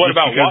coaching him. Well, what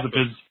about because of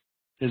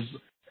his?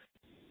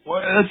 Well,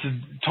 that's a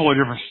totally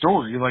different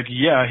story. Like,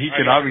 yeah, he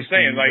could obviously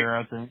be there.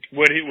 I think.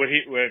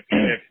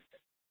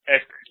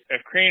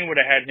 If Crean would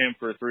have had him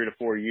for 3 to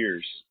 4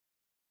 years?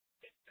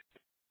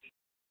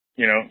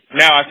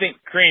 Now I think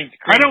Crean's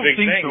big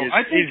thing is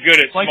he's good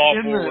at small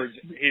forwards.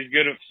 He's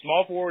good at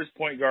small forwards,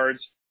 point guards,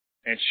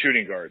 and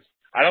shooting guards.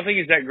 I don't think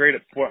he's that great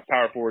at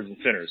power forwards and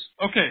centers.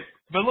 Okay,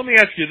 but let me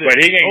ask you this: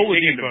 but he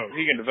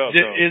can develop.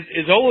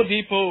 Is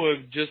Oladipo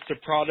just a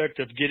product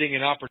of getting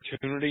an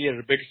opportunity at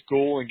a big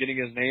school and getting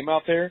his name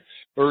out there,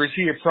 or is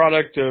he a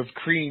product of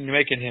Crean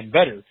making him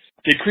better?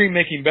 Did Crean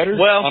make him better?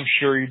 Well, I'm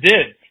sure he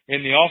did.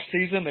 In the off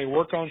season, they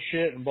work on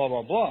shit and blah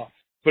blah blah.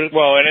 But we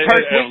kind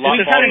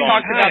of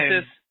talked about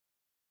this.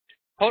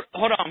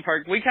 Hold on,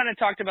 Perk. We kind of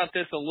talked about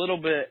this a little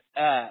bit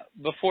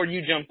before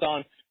you jumped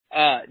on.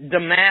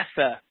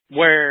 DeMassa,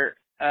 where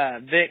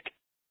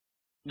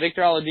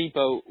Victor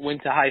Oladipo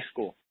went to high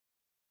school.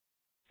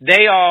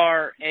 They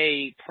are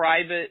a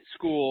private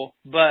school,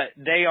 but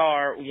they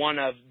are one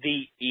of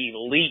the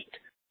elite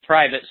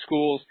private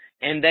schools,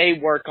 and they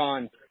work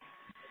on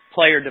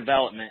player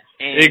development.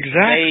 And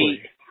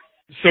exactly.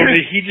 So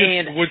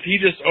was he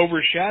just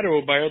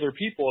overshadowed by other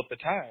people at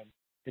the time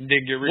and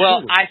didn't get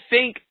recruited? Well, I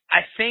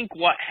think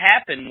what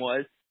happened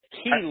was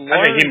he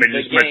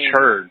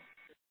matured.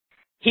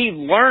 He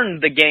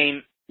learned the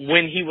game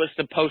when he was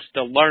supposed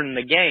to learn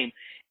the game.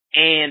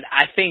 And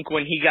I think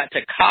when he got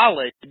to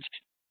college,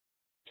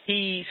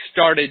 he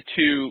started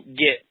to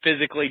get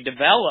physically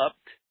developed.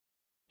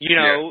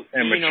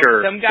 And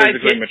mature. Some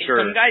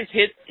guys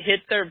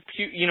hit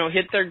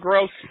their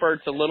growth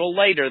spurts a little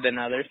later than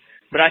others.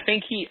 But I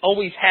think he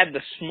always had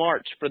the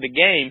smarts for the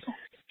game.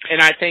 And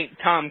I think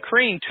Tom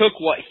Crean took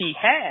what he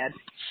had,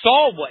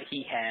 saw what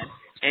he had,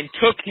 and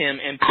took him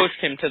and pushed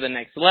him to the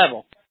next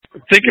level.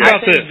 Think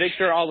about this.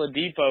 Victor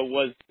Oladipo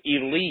was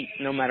elite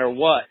no matter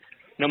what.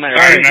 No matter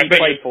who he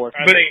played for.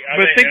 But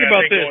think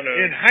about this.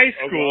 In high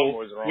school,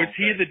 was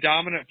he the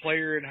dominant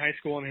player in high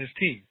school on his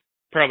team?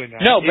 Probably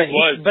not. No,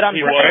 but I'm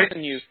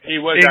telling you. He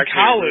was in actually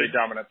college, a really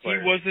dominant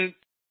player. He wasn't.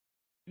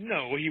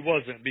 No, he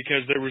wasn't,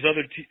 because there was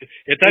other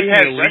if that's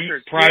an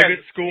elite private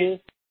school.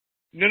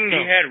 No.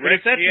 But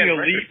if that's an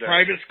elite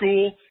private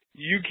school,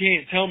 you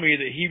can't tell me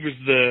that he was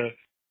the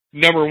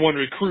number one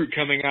recruit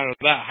coming out of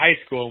that high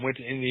school and went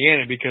to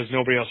Indiana because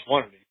nobody else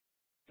wanted him.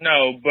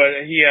 No,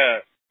 but he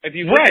if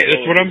you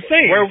that's what I'm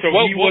saying. Where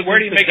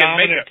did he make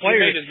dominant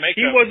player.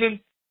 He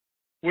wasn't.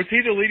 Was he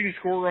the leading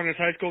scorer on his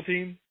high school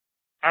team?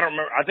 I don't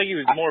remember. I think he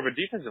was more of a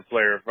defensive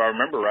player, if I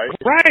remember right.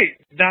 Right.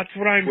 That's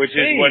what I'm Which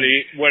saying. What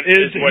he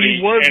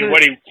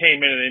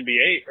came into the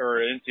NBA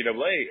or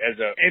NCAA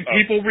as a and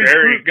people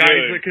recruit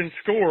guys that can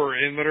score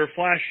and that are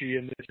flashy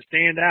and that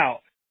stand out.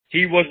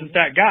 He wasn't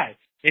that guy,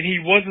 and he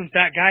wasn't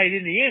that guy at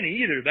Indiana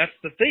either. That's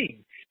the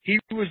thing. He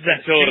was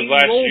that same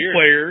role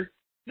player.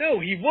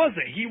 No, he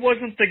wasn't. He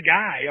wasn't the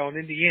guy on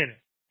Indiana.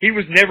 He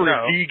was never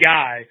the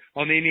guy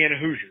on the Indiana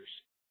Hoosiers.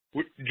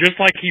 Just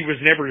like he was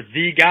never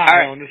the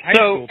guy on his high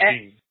school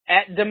team.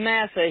 At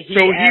DeMassa, he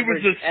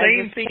was the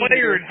same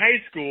player in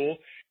high school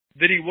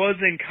that he was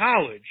in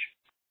college.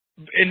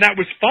 And that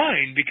was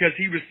fine because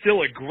he was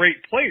still a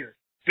great player.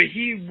 But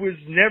he was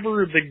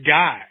never the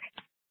guy.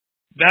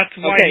 That's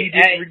why he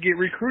didn't get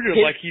recruited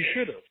like he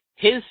should have.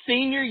 His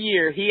senior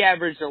year, he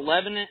averaged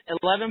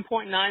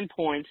 11.9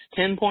 points,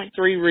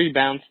 10.3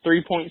 rebounds,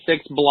 3.6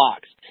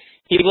 blocks.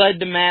 He led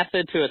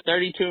DeMassa to a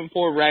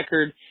 32-4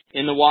 record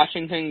in the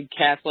Washington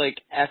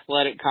Catholic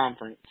Athletic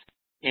Conference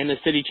and the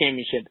city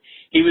championship.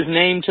 He was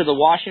named to the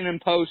Washington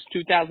Post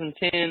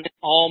 2010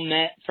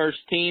 All-Met First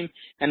Team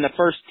and the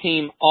First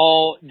Team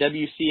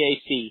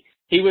All-WCAC.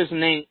 He was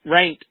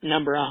ranked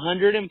number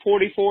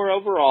 144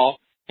 overall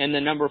and the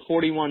number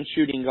 41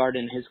 shooting guard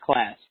in his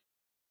class.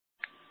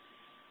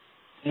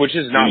 Which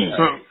is not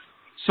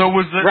So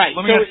was that, right.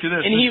 Let me ask you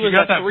this. And he was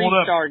a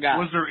three-star guy.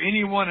 Was there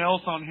anyone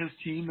else on his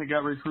team that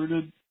got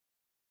recruited?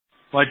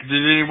 Like,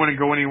 did anyone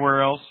go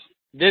anywhere else?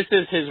 This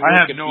is his Wikipedia.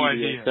 I have no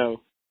idea.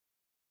 So.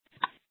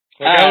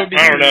 That would be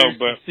I don't know,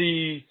 but to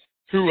see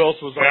who else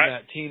was on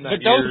that team that year.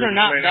 But year. those are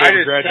not.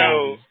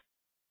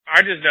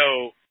 I just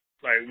know,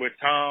 like with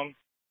Tom,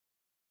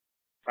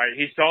 like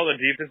he saw the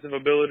defensive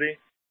ability,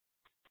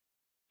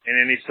 and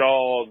then he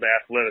saw the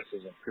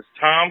athleticism. Because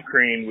Tom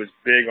Crean was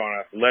big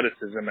on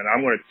athleticism, and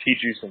I'm going to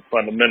teach you some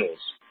fundamentals.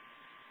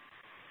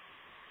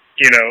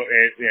 You know,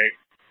 and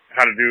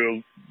how to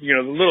do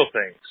the little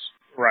things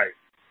right.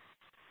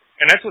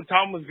 And that's what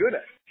Tom was good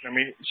at. I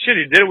mean, shit,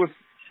 he did it with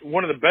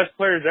one of the best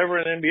players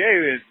ever in the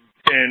NBA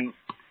in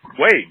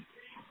Wade.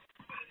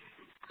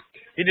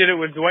 He did it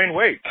with Dwayne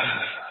Wade.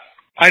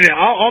 I'm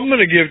going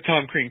to give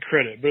Tom Crean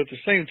credit, but at the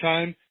same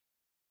time,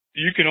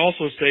 you can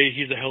also say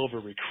he's a hell of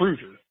a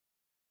recruiter.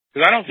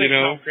 Because I don't think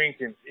Tom Crean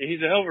he's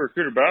a hell of a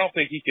recruiter, but I don't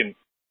think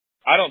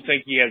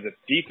he has a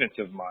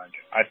defensive mind.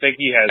 I think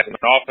he has an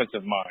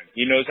offensive mind.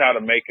 He knows how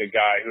to make a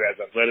guy who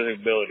has athletic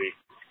ability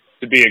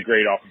to be a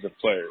great offensive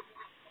player.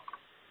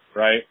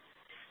 Right?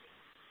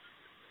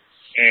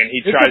 And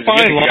he tries to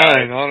get the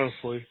guys.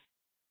 Honestly.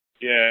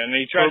 Yeah, and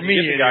he tries to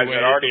get the guys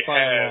that already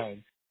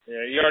have.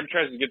 Yeah, he already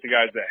tries to get the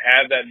guys that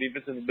have that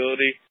defensive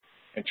ability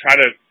and try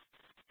to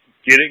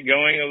get it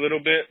going a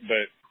little bit,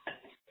 but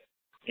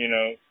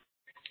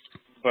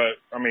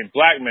I mean,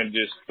 Blackman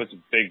just puts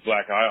a big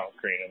black eye on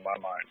Crean in my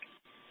mind.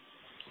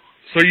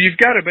 So you've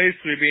got to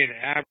basically be an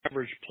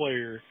average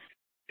player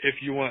if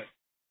you want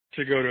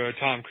to go to a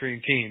Tom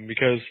Crean team,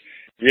 because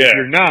if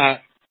you're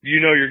not,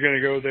 you're going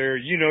to go there,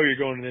 you're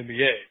going to the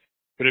NBA.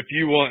 But if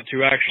you want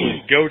to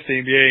actually go to the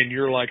NBA and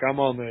you're like, I'm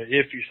on the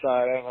iffy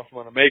side, I don't know if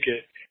I'm going to make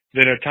it,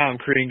 then a Tom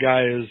Crean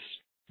guy is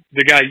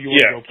the guy you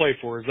want to go play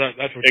for.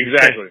 That's what you're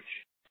saying.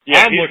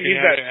 Yeah, I'm looking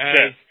at it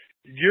as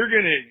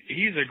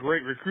he's a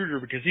great recruiter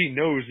because he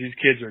knows these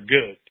kids are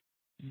good.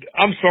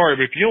 I'm sorry,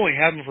 but if you only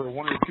have them for 1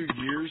 or 2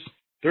 years,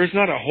 there's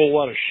not a whole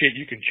lot of shit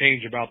you can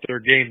change about their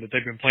game that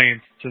they've been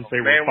playing since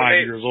they were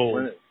 5 years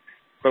old.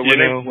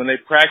 When they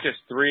practice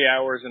 3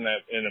 hours in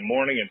the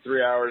morning and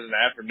 3 hours in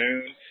the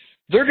afternoon,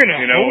 they're going to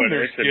hone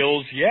their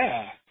skills,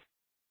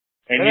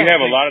 And you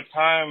have a lot of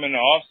time in the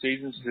off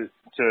seasons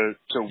to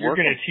work. You're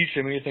going to teach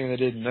them anything they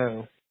didn't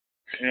know.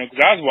 Because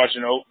I was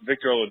watching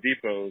Victor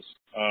Oladipo's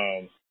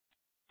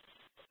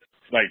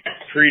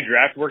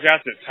pre-draft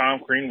workouts that Tom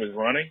Crean was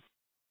running,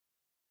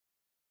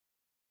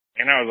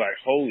 and I was like,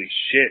 "Holy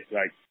shit!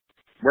 Like,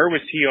 where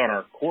was he on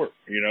our court?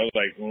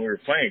 When we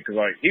were playing,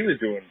 because he was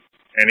doing,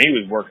 and he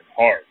was working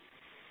hard.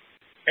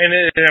 And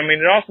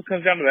it also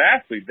comes down to the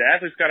athlete. The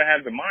athlete's got to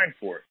have the mind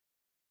for it.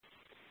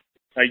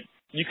 Like,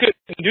 you couldn't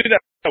do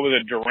that with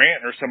a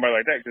Durant or somebody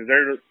like that because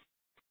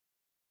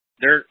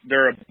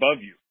they're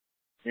above you.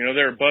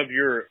 They're above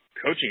your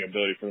coaching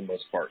ability for the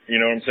most part. You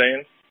know what I'm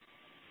saying?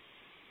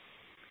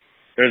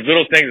 There's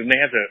little things and they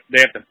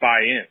have to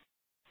buy in.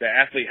 The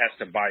athlete has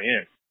to buy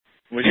in.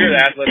 When you're the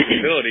athletic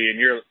ability and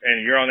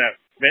you're on that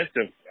fence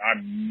of I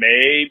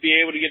may be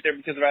able to get there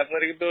because of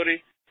athletic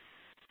ability,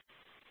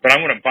 but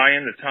I'm going to buy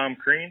into Tom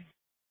Crean.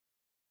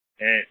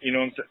 And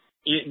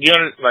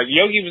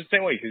Yogi was the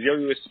same way because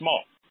Yogi was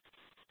small.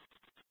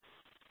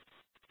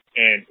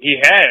 And he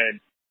had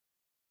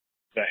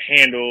the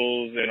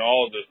handles and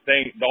all the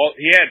things.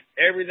 He had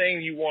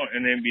everything you want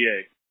in the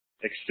NBA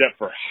except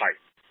for height.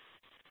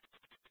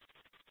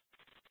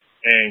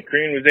 And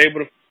Crean was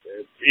able to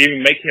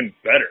even make him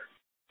better.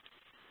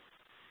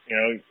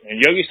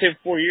 And Yogi stayed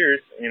for 4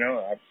 years.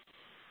 That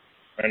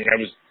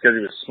was because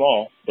he was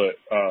small, but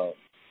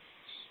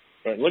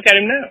look at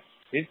him now.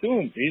 He's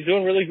doing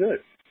really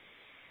good.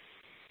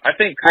 I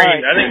think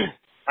Crean.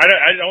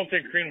 I don't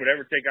think Crean would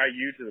ever take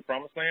IU to the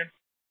promised land.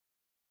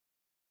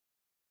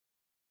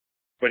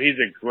 but he's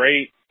a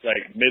great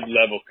like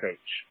mid-level coach.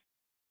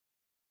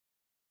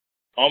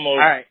 Almost. All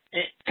right.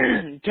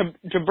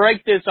 To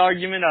break this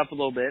argument up a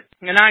little bit,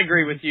 and I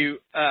agree with you,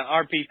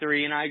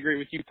 RP3, and I agree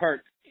with you,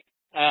 Perk.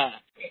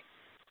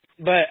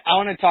 But I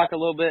want to talk a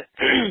little bit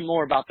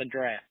more about the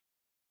draft.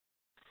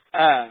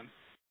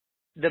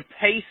 The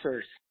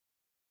Pacers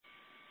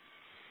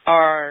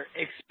are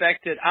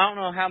expected. I don't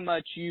know how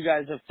much you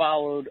guys have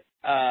followed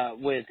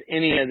with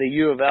any of the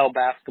U of L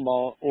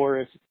basketball,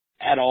 or if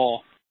at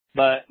all.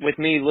 But with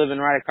me living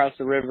right across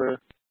the river,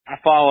 I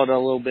followed a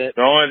little bit.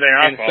 The only thing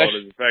I followed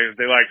is the fact that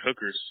they like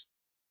hookers.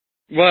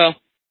 Well,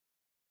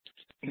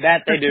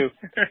 that they do.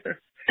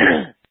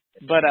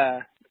 But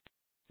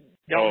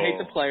don't hate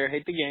the player,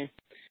 hate the game.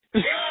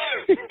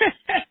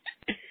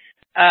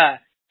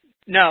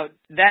 No,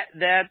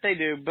 that they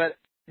do. But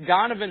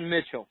Donovan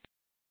Mitchell,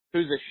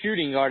 who's a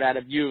shooting guard out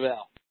of U of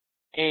L,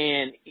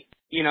 and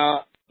you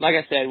know, like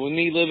I said, with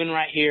me living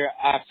right here,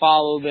 I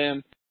follow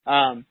them.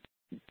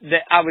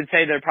 I would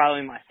say they're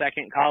probably my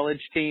second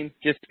college team,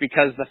 just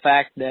because the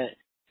fact that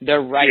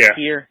they're right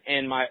here,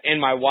 and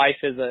my wife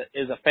is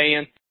a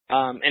fan.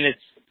 And it's,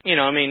 you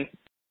know, I mean,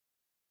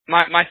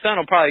 my son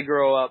will probably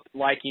grow up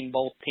liking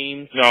both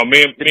teams. No,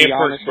 me and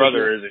Perk's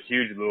brother is a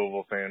huge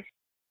Louisville fan.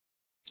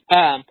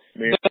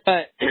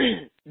 But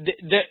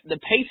the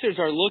Pacers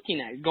are looking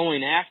at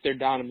going after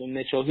Donovan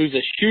Mitchell, who's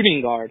a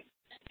shooting guard,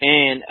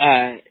 and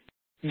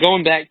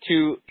going back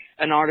to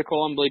an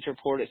article on Bleacher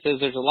Report, it says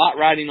there's a lot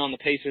riding on the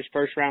Pacers'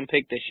 first-round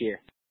pick this year.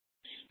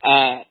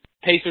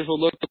 Pacers will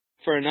look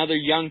for another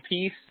young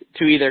piece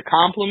to either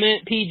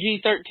complement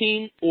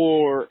PG-13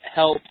 or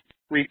help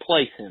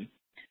replace him.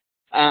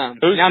 Now,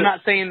 I'm not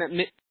saying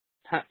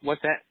that...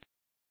 what's that?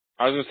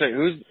 I was going to say,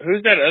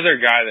 who's that other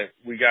guy that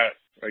we got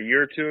a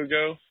year or two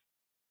ago?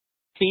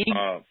 Teague?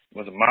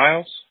 Was it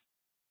Miles?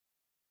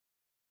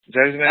 Is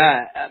that his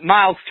name?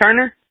 Miles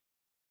Turner?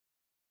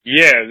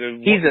 Yeah,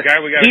 the guy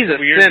we got a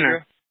couple years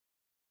ago.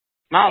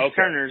 Miles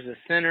Turner's a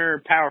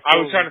center, power forward.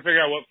 I was trying to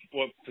figure out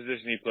what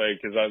position he played,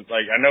 because I was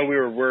like, I know we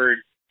were worried,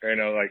 you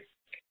know, like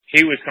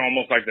he was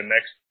almost like the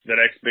next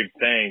big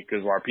thing,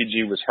 because while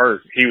PG was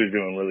hurt, he was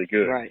doing really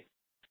good. Right.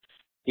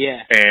 Yeah.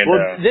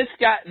 And this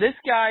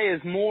guy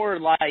is more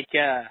like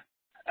a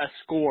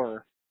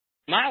scorer.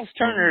 Miles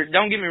Turner,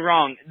 don't get me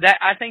wrong,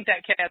 I think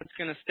that cat's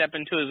going to step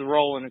into his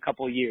role in a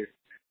couple of years.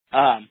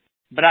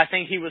 But I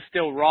think he was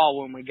still raw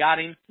when we got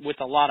him,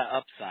 with a lot of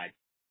upside.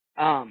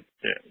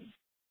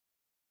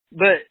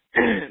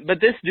 But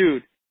this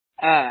dude,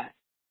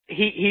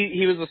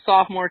 he was a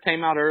sophomore,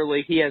 came out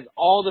early. He has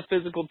all the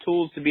physical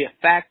tools to be a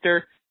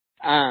factor.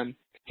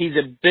 He was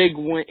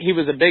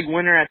a big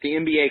winner at the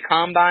NBA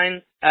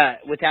Combine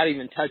without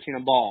even touching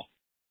a ball.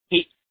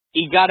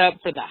 He got up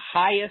for the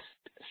highest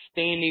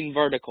standing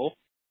vertical.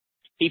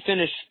 He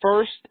finished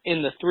first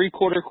in the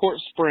 3/4 court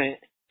sprint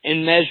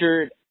and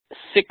measured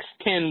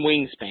 6'10"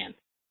 wingspan.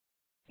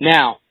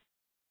 Now,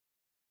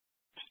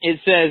 it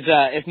says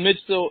if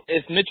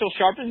Mitchell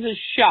sharpens his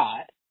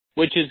shot,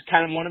 which is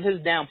kind of one of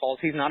his downfalls,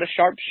 he's not a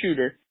sharp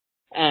shooter,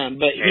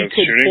 but he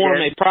could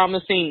form a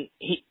promising.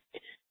 He's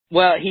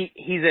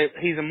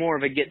a more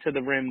of a get to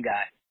the rim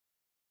guy.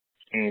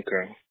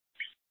 Okay.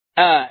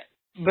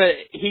 But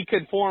he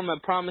could form a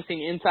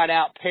promising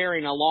inside-out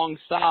pairing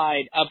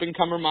alongside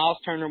up-and-comer Miles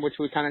Turner, which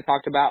we kind of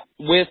talked about,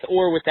 with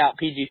or without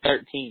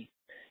PG-13.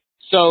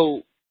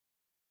 So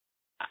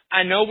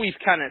I know we've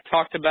kind of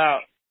talked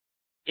about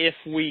if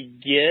we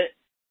get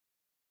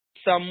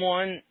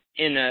someone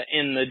in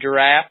the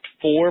draft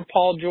for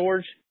Paul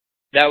George,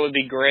 that would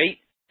be great.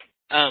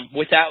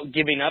 Without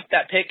giving up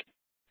that pick,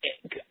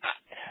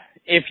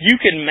 if you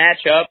can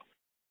match up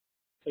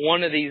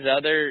one of these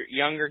other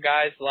younger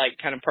guys, like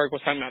kind of Perk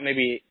was talking about,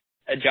 maybe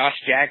a Josh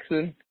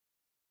Jackson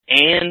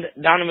and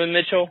Donovan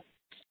Mitchell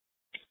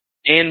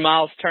and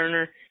Miles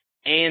Turner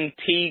and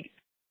Teague,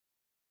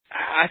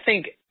 I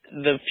think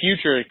the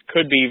future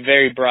could be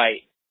very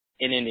bright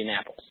in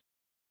Indianapolis.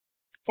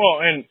 Well,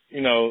 and,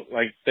 you know,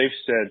 like they've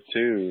said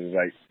too,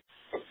 like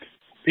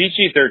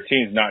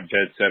PG-13 is not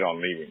dead set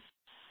on leaving.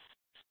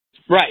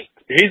 Right.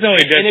 He's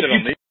only dead set on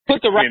leaving.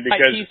 Put the right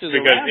pieces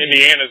around him.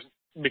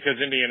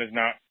 Because Indiana's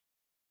not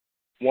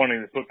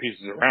wanting to put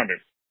pieces around him.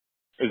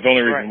 Is the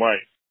only reason why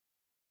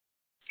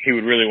he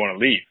would really want to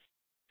leave.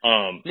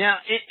 Now,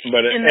 in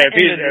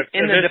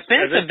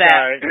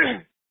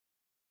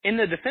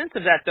the defense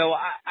of that, though,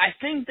 I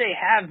think they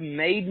have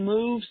made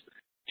moves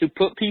to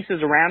put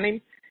pieces around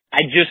him.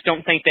 I just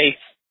don't think they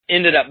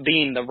ended up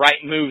being the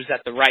right moves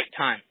at the right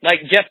time. Like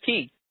Jeff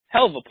Teague,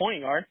 hell of a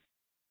point guard.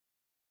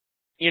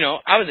 You know,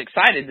 I was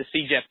excited to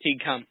see Jeff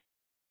Teague come.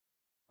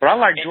 But I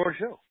like George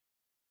Hill.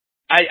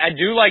 I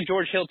do like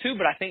George Hill too,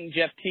 but I think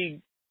Jeff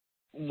Teague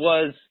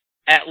was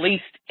at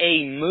least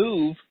a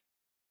move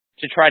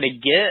to try to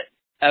get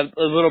a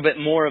little bit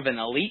more of an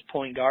elite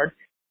point guard.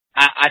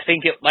 I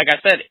think it, like I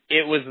said,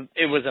 it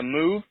was a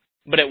move,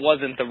 but it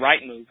wasn't the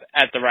right move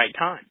at the right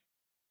time.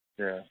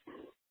 Yeah.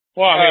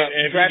 Well, I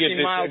mean, if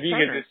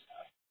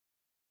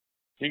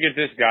you get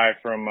this guy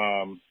from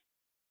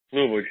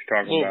Louisville, you're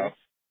talking about,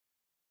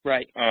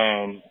 right?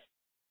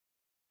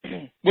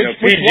 Which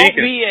won't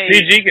be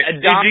PG a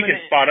dominant. PG can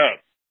spot up.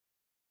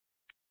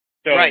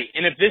 So, right,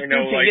 and if this dude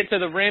can like, get to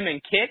the rim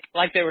and kick,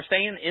 like they were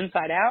saying,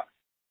 inside out,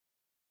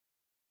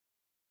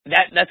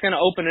 that's going to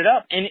open it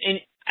up. And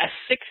a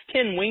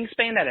 6'10"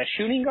 wingspan at a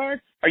shooting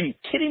guard? Are you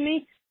kidding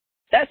me?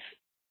 That's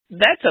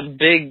a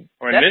big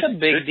this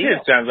deal.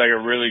 Kid sounds like a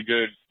really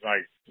good.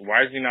 Like,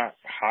 why is he not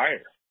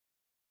higher?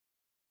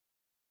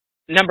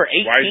 Number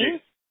 18?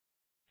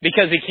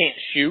 Because he can't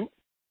shoot.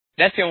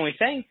 That's the only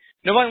thing.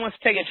 Nobody wants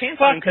to take a chance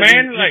on him because he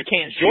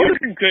can't shoot.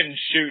 Jordan couldn't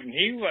shoot, and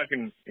he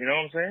fucking, you know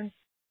what I'm saying?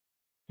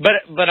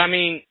 But I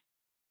mean,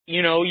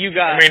 you know, you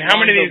got. I mean, how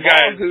many of these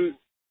guys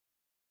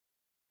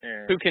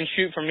who can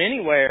shoot from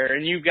anywhere,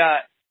 and you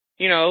got,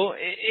 you know,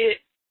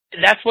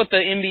 that's what the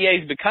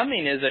NBA is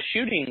becoming, is a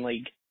shooting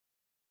league.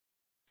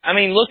 I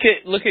mean, look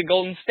at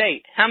Golden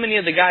State. How many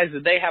of the guys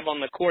did they have on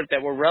the court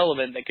that were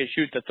relevant that could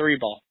shoot the three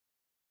ball?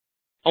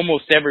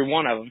 Almost every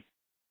one of them.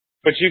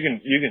 But you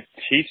can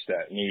teach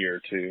that in a year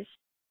or two.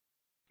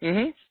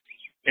 Mhm.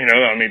 You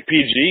know, I mean,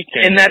 PG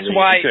can't. And that's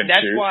why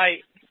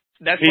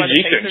the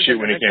Pacers couldn't shoot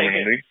when he came in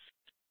the league.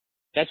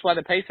 That's why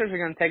the Pacers are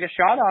going to take a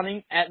shot on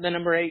him at the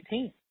number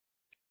 18.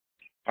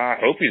 I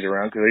hope he's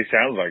around because he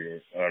sounds like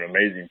an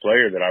amazing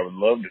player that I would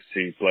love to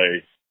see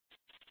play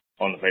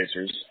on the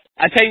Pacers.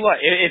 I tell you what,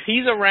 if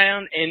he's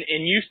around and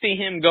you see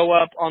him go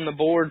up on the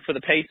board for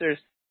the Pacers,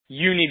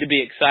 you need to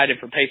be excited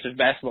for Pacers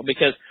basketball,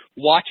 because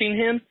watching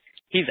him,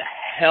 he's a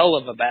hell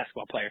of a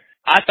basketball player.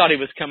 I thought he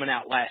was coming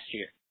out last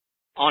year.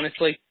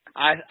 Honestly,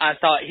 I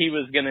thought he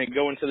was going to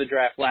go into the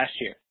draft last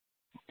year.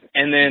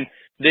 And then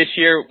this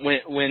year,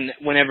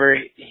 whenever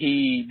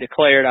he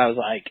declared, I was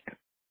like,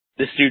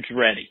 this dude's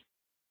ready.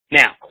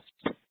 Now,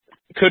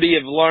 could he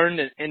have learned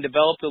and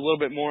developed a little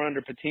bit more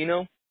under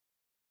Pitino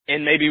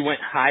and maybe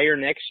went higher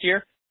next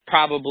year?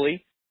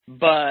 Probably.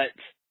 But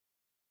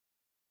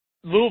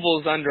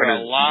Louisville's under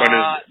a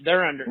lot.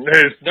 They're under.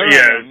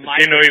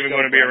 Pitino even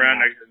going to be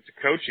around to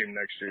coach him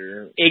next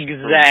year.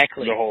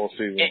 Exactly. The whole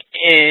season.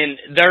 And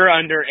they're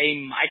under a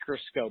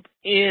microscope.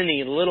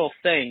 Any little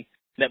thing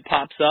that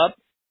pops up.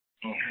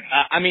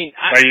 I mean,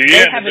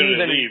 they haven't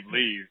even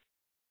leave.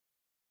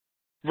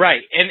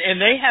 Right,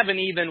 and they haven't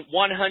even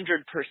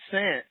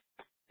 100%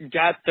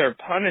 got their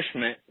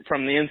punishment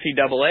from the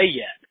NCAA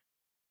yet.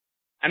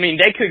 I mean,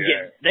 they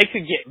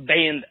could get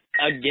banned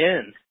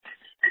again.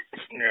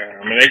 Yeah,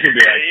 I mean, they could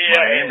be like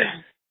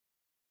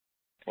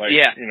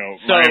Miami,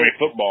 Miami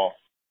football.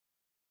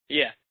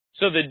 Yeah,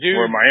 so the dude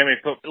or Miami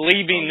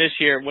leaving this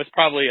year was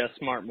probably a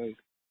smart move.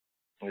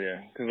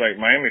 Yeah, because like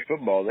Miami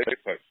football,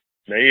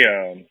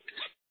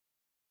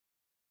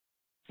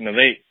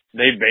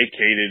 they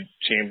vacated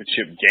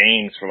championship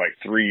games for like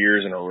 3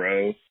 years in a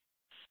row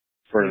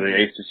for the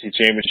ACC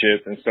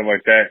championship and stuff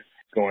like that,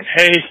 going,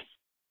 hey,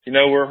 you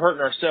know, we're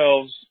hurting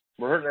ourselves,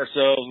 and then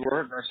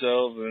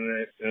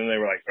they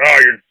were like, oh,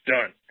 you're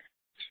done.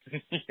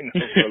 You know,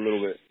 for a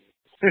little bit.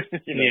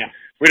 You know, yeah.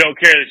 We don't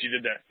care that you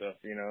did that stuff,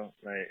 you know.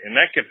 Like, and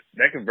that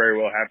could very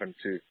well happen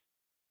to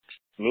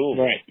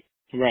Louisville.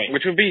 Right.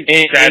 Which would be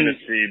sad to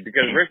see,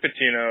 because Rick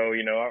Pitino,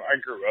 you know, I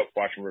grew up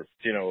watching Rick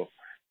Pitino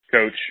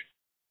coach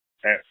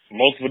at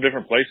multiple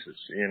different places,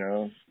 you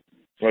know.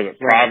 Was it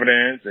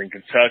Providence and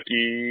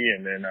Kentucky,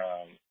 and then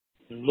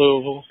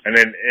Louisville, and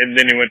then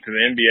he went to the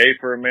NBA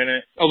for a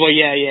minute. Oh well,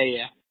 yeah.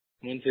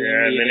 Went to the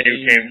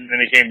NBA, and then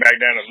he came back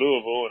down to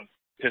Louisville and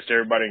pissed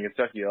everybody in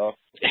Kentucky off.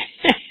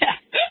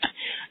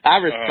 I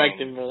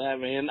respect him for that,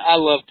 man. I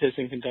love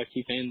pissing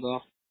Kentucky fans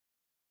off.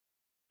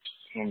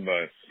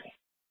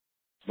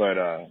 But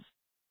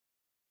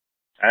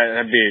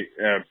that'd be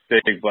a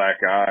big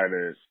black eye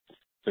to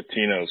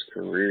Pitino's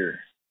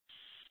career.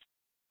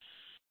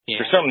 Yeah.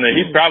 For something that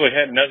he probably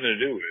had nothing to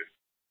do with.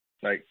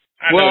 Like,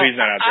 I know he's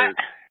not out there.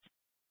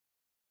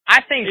 I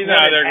think he's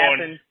not out there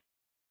going.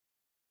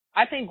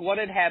 I think what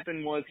had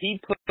happened was he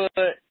put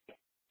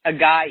a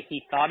guy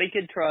he thought he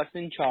could trust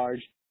in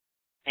charge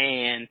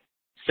and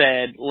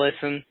said,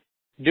 listen,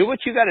 do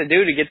what you got to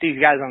do to get these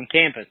guys on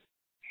campus.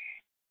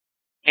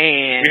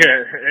 And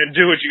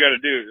do what you got to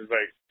do. It's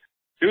like,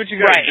 do what you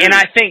got to do. And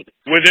I think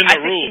within the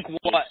rules.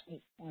 What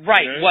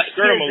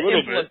skirt him a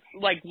little bit.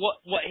 Like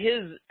what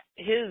he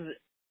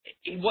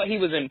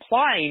was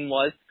implying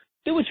was,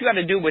 do what you got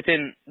to do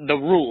within the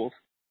rules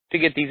to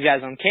get these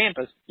guys on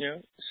campus. Yeah,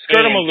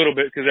 skirt them a little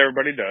bit, because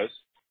everybody does.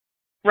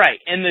 Right,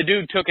 and the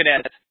dude took it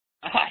as,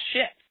 oh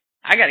shit,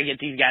 I got to get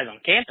these guys on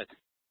campus,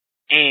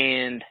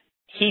 and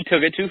he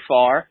took it too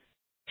far.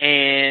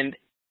 And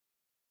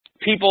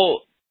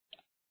people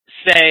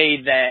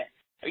say that,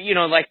 you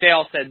know, like they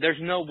all said,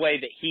 there's no way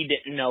that he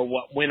didn't know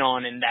what went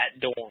on in that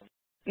dorm.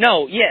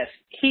 No, yes,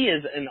 he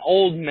is an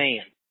old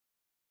man.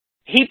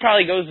 He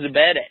probably goes to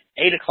bed at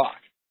 8 o'clock.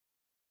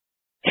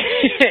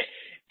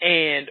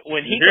 And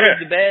when he goes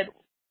to bed,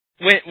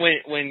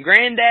 when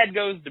Granddad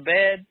goes to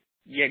bed,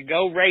 you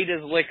go raid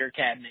his liquor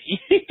cabinet.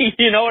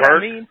 You know what I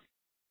mean?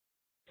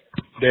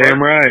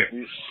 Damn right.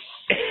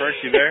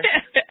 First, you there?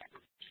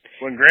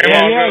 When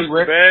Grandma goes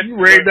to bed, you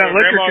raid that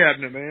liquor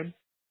cabinet, man.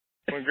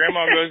 When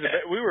Grandma goes to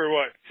bed, we were,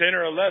 10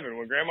 or 11.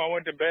 When Grandma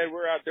went to bed, we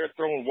were out there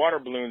throwing water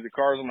balloons at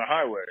cars on the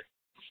highway.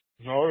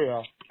 Oh,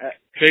 yeah.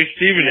 Chase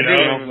Stevens,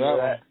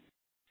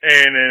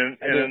 And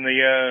then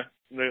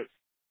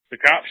the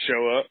cops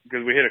show up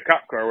because we hit a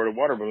cop car with a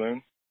water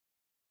balloon.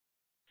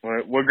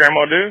 What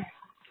Grandma do?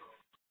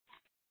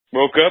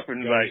 Woke up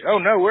and like, oh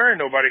no, there ain't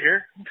nobody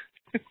here.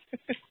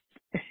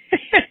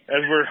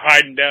 As we're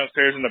hiding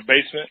downstairs in the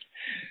basement.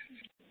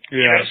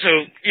 Yeah.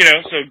 So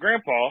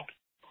Grandpa,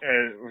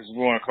 we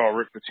want to call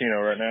Rick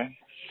Pitino right now.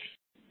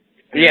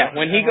 Yeah,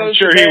 when he goes. I'm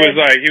sure to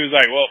bed, he was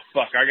like, well,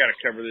 fuck, I got to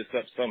cover this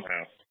up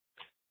somehow.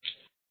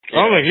 I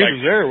don't think he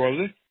was there, was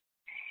he?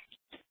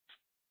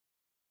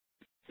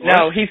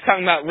 No, he's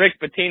talking about Rick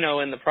Pitino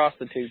and the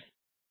prostitute.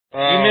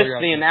 You missed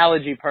the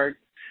analogy part.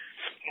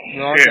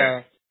 No,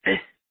 okay.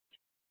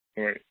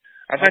 Wait.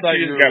 I thought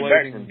you just got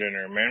back from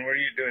dinner, man. What are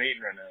you doing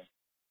eating right now?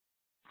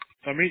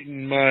 I'm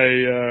eating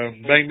my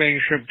Bang Bang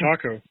shrimp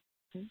taco.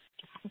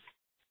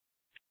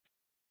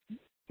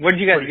 Where'd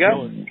you guys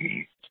go?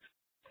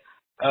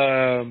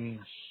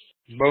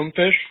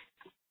 Bonefish.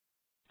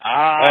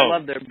 I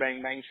love their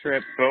Bang Bang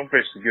shrimp.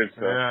 Bonefish is good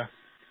stuff. Yeah.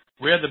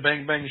 We had the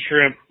Bang Bang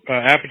shrimp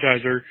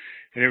appetizer,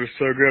 and it was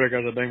so good I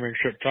got the Bang Bang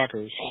shrimp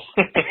tacos.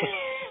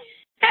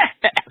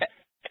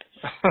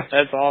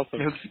 That's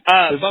awesome.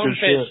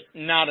 Bonefish,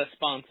 not a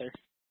sponsor.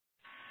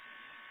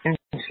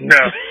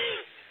 No.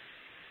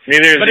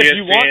 Neither is But if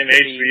you want ESPN, to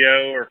be,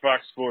 HBO, or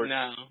Fox Sports.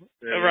 No.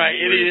 Yeah, Right.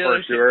 We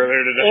referred to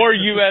earlier today. Or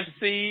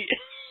UFC.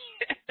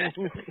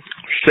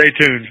 Stay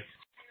tuned.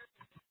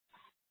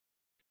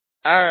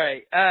 All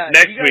right.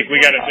 Next week, we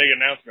got a big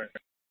announcement.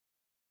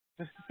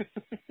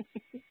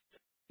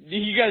 Do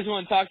you guys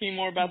want to talk any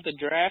more about the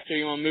draft, or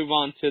you want to move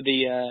on to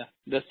the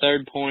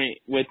third point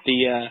with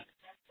the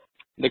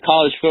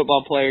college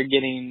football player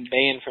getting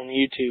banned from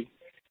YouTube?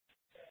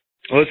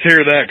 Let's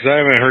hear that, because I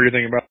haven't heard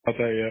anything about that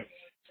yet.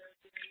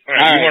 All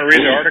right, you want to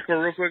read the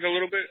article real quick a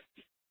little bit?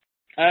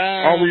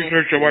 I'll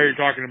research it while you're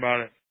talking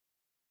about it.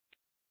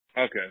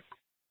 Okay.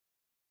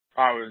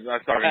 I was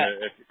talking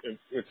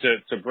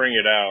to bring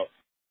it out.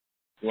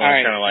 You want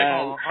to kind of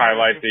like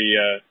highlight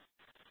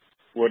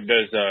what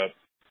does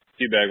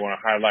T-Bag want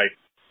to highlight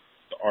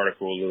the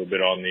article a little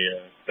bit on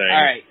the thing?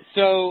 All right.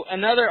 So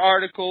another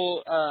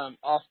article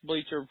off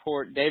Bleacher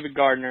Report, David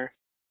Gardner.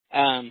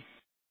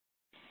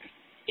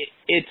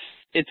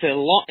 It's a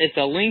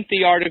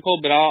lengthy article,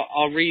 but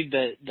I'll read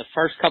the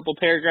first couple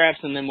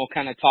paragraphs and then we'll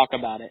kind of talk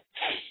about it.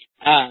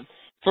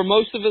 For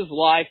most of his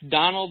life,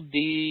 Donald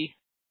D.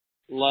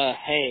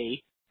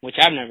 LaHaye, which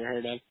I've never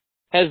heard of,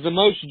 has the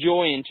most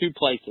joy in two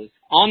places,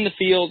 on the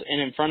field and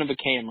in front of a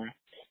camera.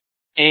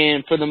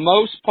 And for the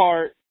most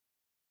part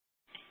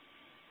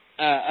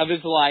of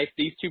his life,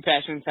 these two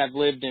passions have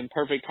lived in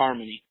perfect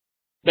harmony.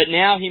 But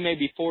now he may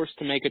be forced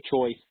to make a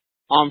choice.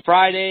 On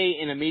Friday,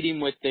 in a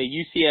meeting with the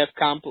UCF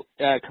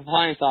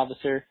compliance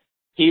officer,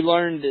 he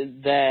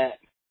learned that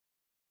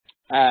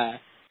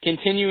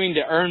continuing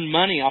to earn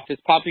money off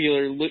his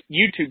popular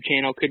YouTube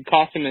channel could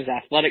cost him his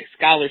athletic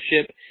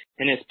scholarship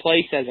and his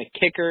place as a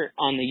kicker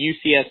on the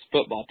UCF's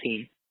football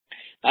team.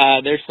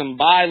 There's some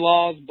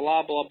bylaws,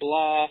 blah, blah,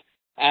 blah,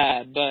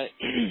 but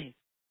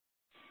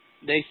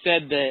they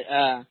said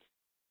that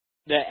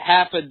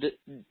half of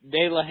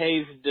De La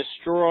Haye's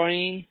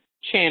destroying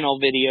channel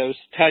videos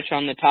touch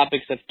on the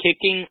topics of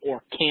kicking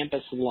or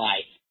campus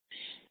life.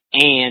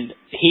 And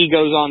he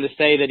goes on to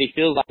say that he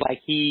feels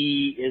like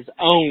he is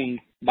owned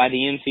by the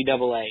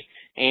NCAA.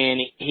 And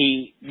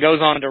he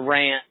goes on to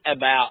rant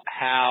about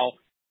how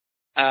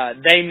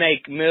they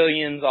make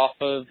millions off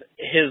of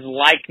his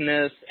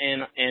likeness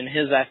and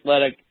his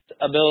athletic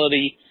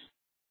ability.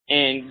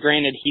 And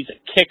granted, he's a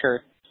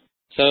kicker,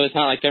 so it's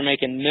not like they're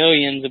making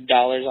millions of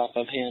dollars off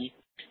of him.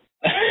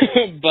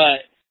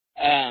 But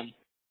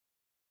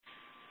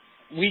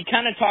we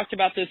kind of talked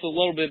about this a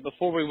little bit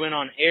before we went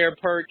on air,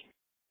 Perk,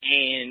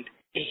 and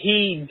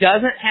he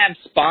doesn't have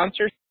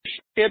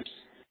sponsorships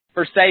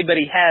per se, but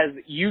he has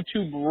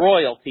YouTube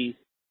royalties,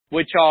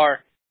 which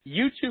are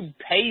YouTube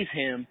pays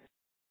him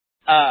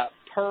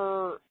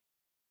per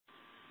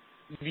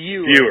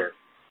viewer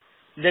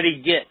that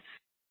he gets.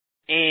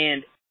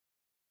 And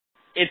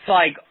it's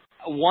like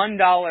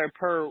 $1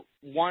 per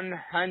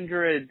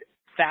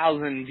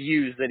 100,000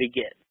 views that he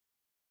gets.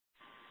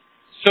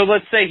 So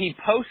let's say he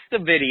posts a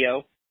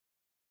video,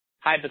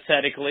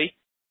 hypothetically,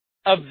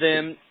 of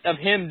him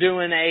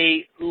doing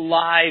a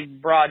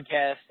live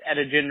broadcast at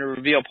a gender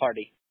reveal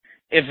party.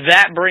 If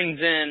that brings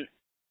in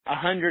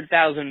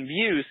 100,000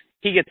 views,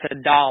 he gets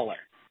 $1.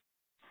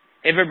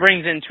 If it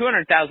brings in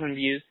 200,000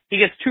 views, he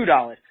gets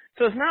 $2.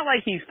 So it's not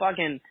like he's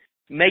fucking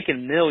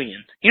making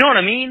millions. You know what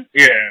I mean?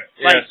 Yeah.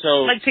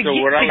 To get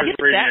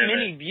that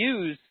many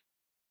views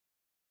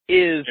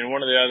is. In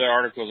one of the other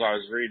articles I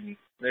was reading,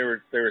 they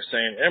were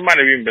saying, it might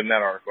have even been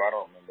that article, I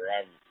don't remember.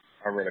 I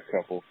read a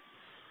couple.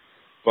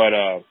 But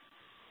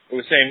it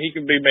was saying he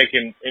could be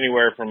making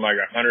anywhere from like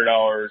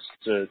 $100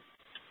 to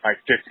like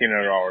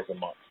 $1,500 a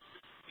month.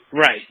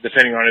 Right.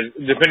 Depending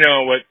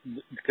on what,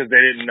 because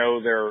they didn't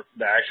know the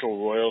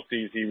actual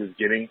royalties he was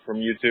getting from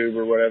YouTube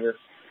or whatever.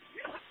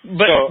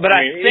 But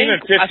I mean, even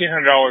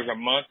 $1,500 a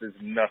month is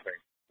nothing.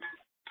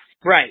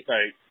 Right.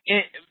 Like,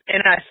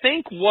 and I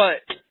think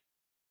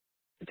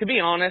to be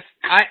honest,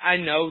 I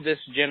know this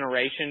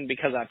generation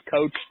because I've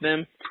coached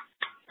them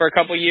for a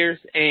couple of years,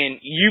 and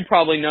you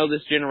probably know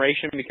this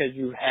generation because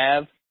you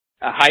have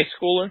a high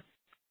schooler.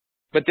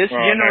 But this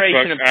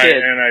generation of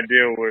kids, I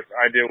deal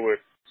with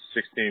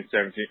 16,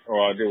 17,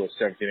 I deal with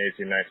 17,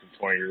 18, 19,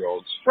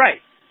 20-year-olds.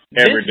 Right.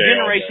 Every this day,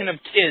 generation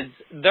of kids,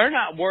 they're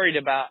not worried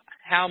about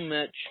how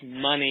much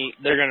money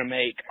they're going to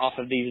make off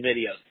of these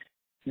videos.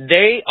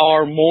 They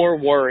are more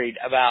worried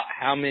about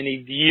how many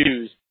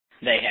views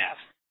they have.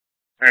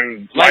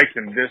 And likes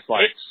and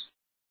dislikes.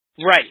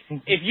 Right.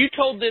 If you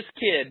told this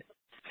kid,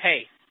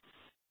 hey,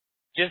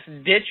 just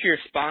ditch your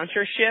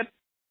sponsorship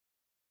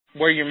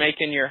where you're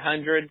making your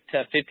 $100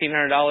 to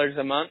 $1,500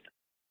 a month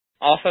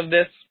off of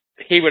this,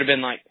 he would have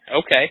been like,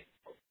 okay.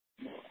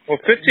 Well,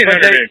 $1,500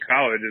 in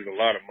college is a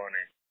lot of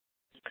money.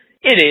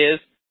 It is,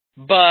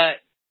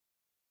 but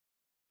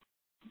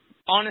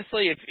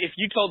honestly, if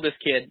you told this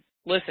kid,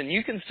 listen,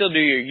 you can still do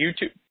your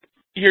YouTube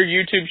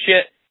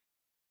shit,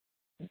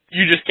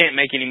 you just can't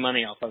make any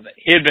money off of it.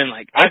 He'd been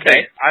like,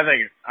 okay. I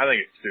think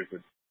it's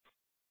stupid.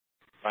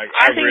 Like,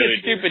 I think really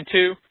it's stupid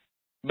too,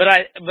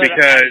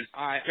 because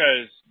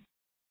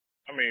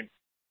I mean,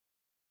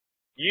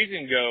 you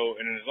can go,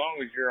 and as long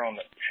as you're on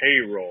the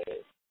payroll,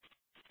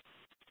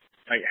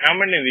 like, how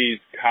many of these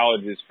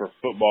colleges for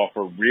football,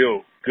 for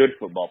real good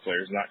football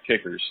players, not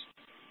kickers,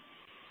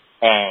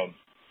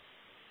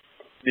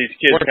 these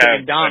kids have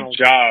a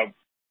job,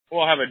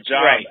 have a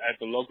job right. at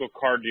the local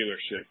car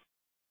dealership.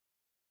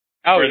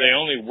 Oh, where yeah. they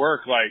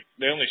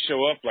only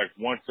show up like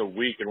once a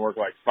week and work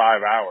like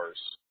 5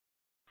 hours,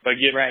 but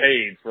get right.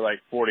 paid for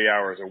like 40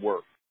 hours of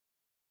work.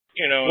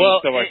 You know, well,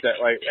 and stuff like that.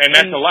 Like, and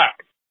that's allowed.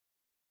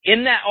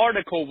 In that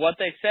article, what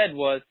they said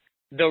was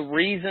the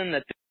reason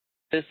that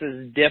this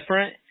is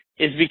different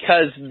is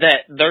because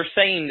that they're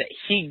saying that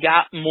he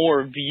got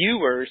more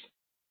viewers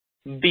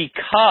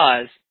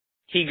because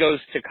he goes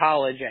to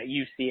college at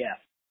UCF.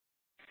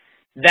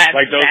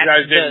 Like those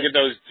guys didn't get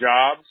those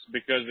jobs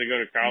because they go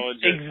to college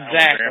exactly.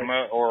 at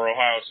Alabama or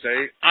Ohio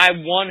State? I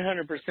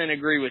 100%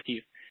 agree with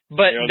you.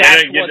 But you know,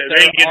 that's they didn't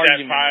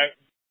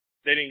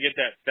get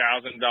that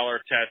 $1,000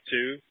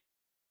 tattoo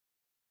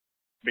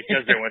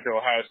because they went to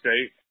Ohio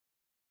State.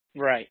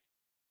 Right.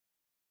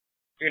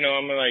 You know,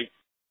 I'm like,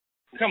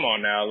 come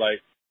on now,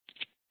 like.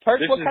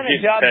 Perk, what kind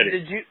of job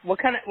did you? What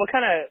kind of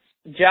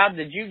job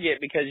did you get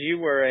because you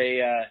were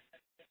a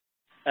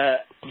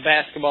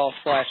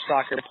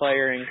basketball/soccer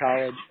player in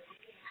college?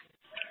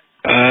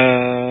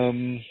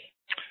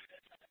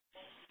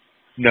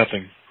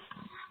 Nothing.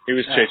 He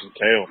was chasing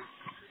tail.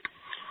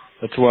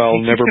 That's why I'll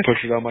never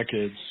push it on my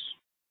kids.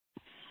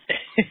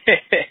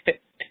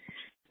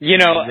 You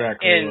know,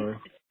 exactly and right.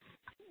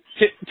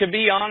 to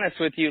be honest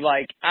with you,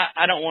 like,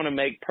 I don't want to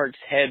make Perk's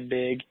head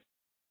big,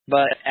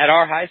 but at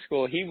our high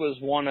school, he was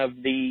one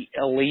of the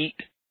elite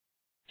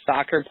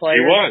soccer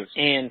players.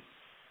 He was.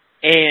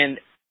 And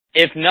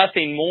if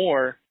nothing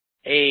more,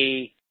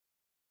 a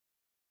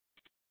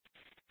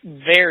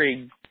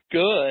very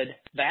good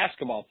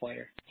basketball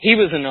player. He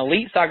was an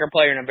elite soccer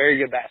player and a very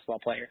good basketball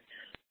player.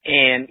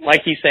 And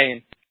like he's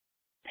saying,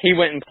 he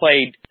went and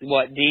played,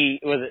 was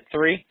it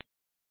 3?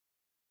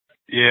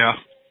 Yeah.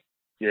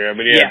 Yeah,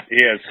 but he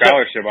had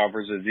scholarship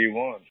offers at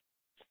D1.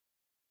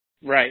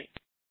 Right.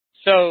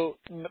 So,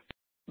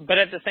 but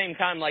at the same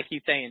time, like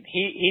he's saying,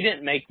 he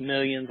didn't make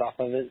millions off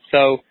of it,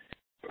 so,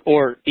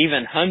 or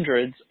even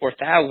hundreds or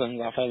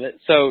thousands off of it.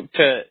 So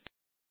to,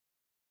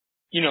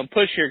 you know,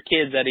 push your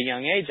kids at a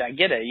young age, I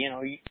get it. You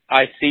know,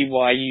 I see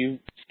why you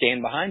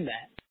stand behind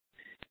that.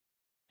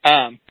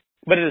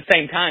 But at the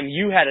same time,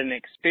 you had an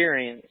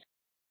experience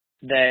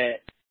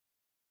that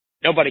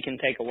nobody can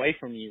take away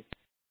from you.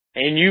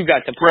 And you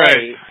got to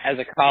play as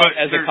a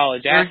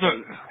college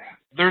athlete.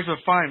 There's a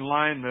fine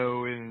line,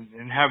 though,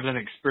 in having an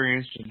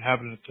experience and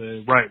having it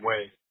the right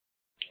way.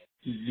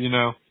 You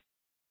know?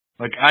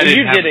 Like, I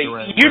didn't have it the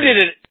right way. You did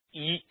it.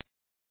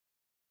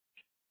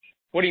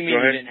 What do you mean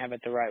you didn't have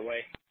it the right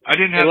way? I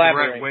didn't have it the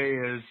right way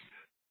as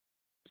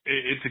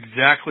it's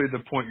exactly the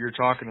point you're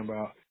talking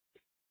about.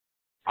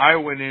 I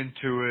went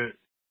into it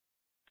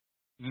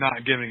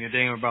not giving a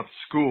damn about the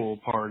school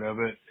part of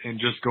it and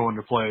just going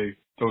to play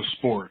those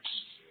sports.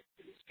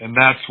 And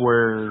that's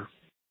where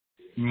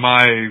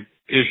my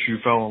issue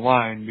fell in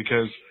line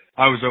because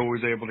I was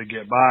always able to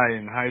get by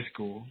in high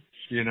school,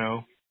 you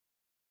know.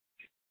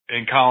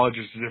 In college,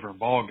 it's a different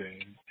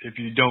ballgame. If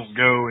you don't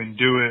go and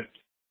do it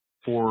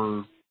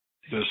for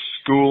the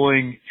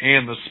schooling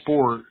and the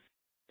sport,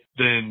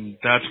 then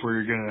that's where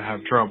you're going to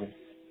have trouble.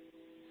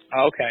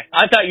 Okay.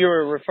 I thought you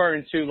were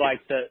referring to,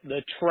 like,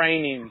 the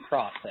training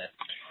process.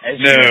 As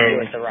you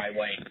do it the right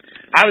way.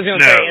 I was going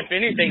to say, if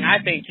anything, I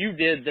think you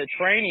did the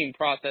training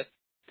process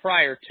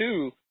prior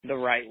to the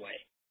right way.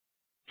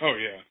 Oh,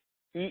 yeah.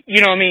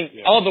 You know what I mean?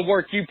 Yeah. All the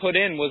work you put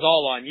in was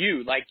all on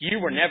you. Like, you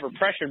were never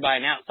pressured by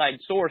an outside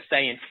source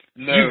saying,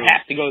 you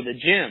have to go to the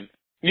gym.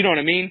 You know what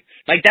I mean?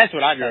 Like, that's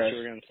what I thought you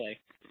were going to say.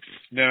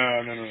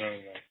 No.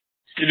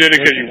 You did it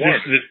because you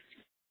wanted it.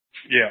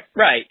 Yeah.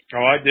 Right.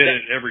 Oh, I did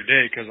it every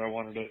day because I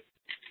wanted it.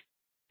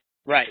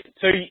 Right.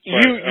 So you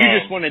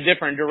just went a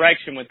different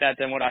direction with that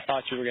than what I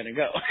thought you were going to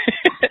go.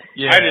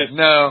 Yeah. I just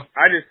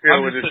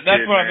feel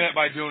that's what I meant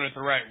by doing it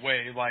the right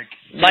way. Like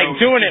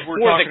doing it for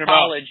the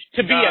college,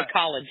 to be a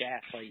college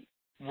athlete.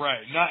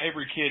 Right. Not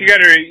every kid you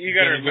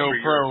gotta go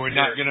pro and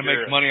not going to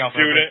make money off of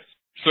it.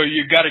 So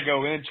you got to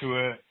go into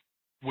it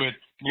with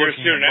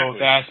looking at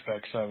both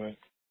aspects of it.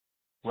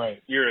 Right.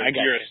 You're a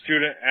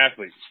student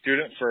athlete.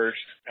 Student first,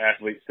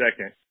 athlete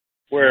second.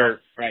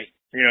 Where right.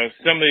 You know,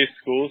 some of these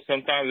schools,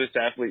 sometimes it's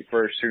athlete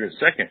first, student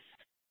second.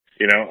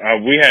 You know,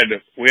 we had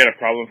a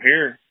problem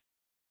here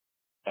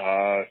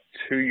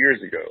 2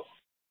 years ago,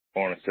 I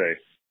want to say,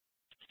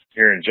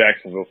 here in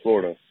Jacksonville,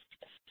 Florida,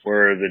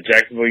 where the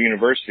Jacksonville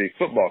University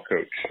football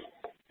coach,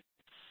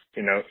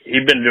 you know,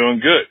 he'd been doing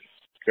good.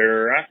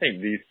 They're, I think,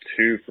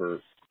 D2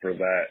 for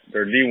that.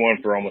 They're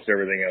D1 for almost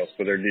everything else,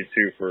 but they're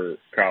D2 for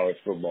college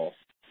football.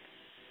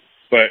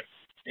 But,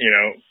 you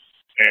know,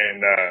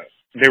 and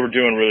they were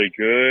doing really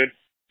good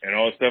and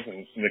all this stuff,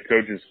 and the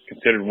coach is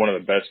considered one of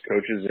the best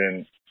coaches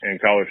in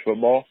college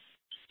football.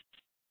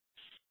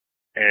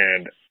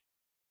 And,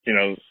 you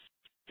know,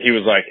 he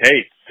was like,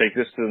 hey, take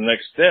this to the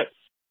next step.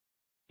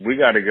 We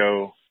got to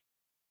go,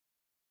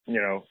 you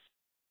know,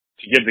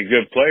 to get the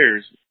good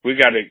players, we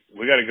got to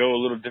go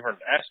a little different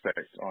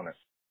aspect on it.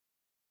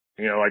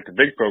 You know, like the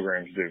big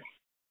programs do.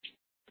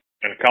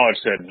 And the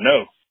college said,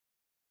 no.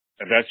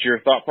 If that's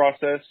your thought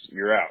process,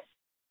 you're out.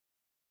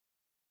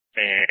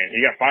 And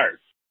he got fired.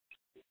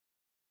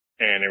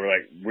 And they were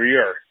like, we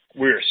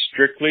are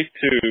strictly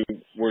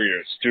where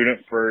you're a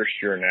student first,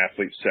 you're an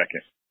athlete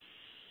second.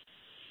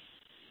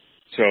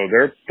 So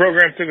their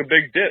program took a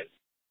big dip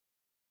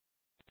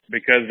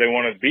because they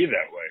want to be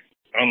that way.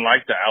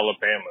 Unlike the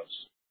Alabamas,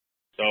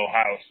 the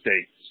Ohio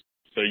States,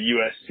 the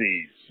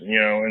USCs, you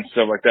know, and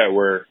stuff like that,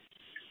 where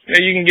you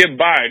know, you can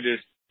get by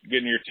just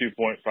getting your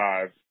 2.5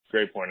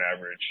 grade point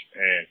average,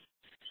 and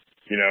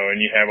you know, and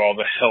you have all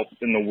the help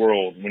in the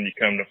world when you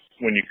come,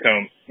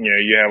 you know,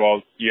 you have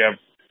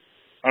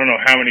I don't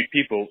know how many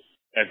people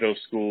at those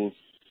schools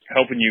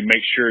helping you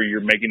make sure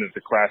you're making it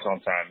to class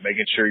on time,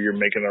 making sure you're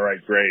making the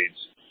right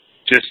grades,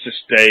 just to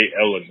stay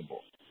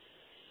eligible.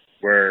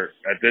 Where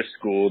at this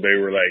school they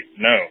were like,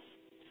 no,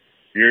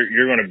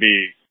 you're going to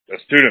be a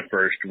student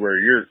first, where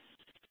your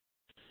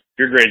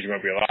grades are going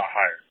to be a lot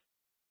higher,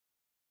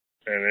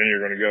 and then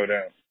you're going to go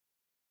down.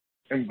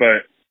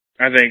 But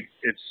I think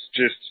it's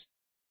just,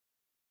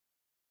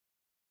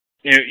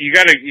 you know, you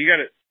gotta,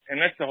 and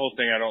that's the whole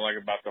thing I don't like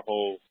about the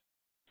whole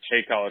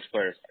pay college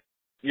players.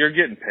 You're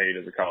getting paid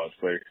as a college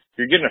player.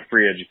 You're getting a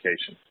free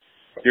education.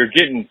 You're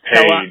getting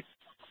paid.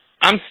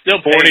 I'm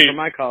still paying for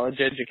my college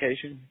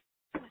education.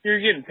 You're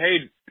getting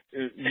paid.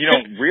 You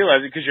don't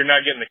realize it because you're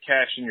not getting the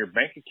cash in your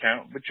bank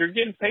account, but you're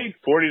getting paid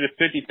 $40,000 to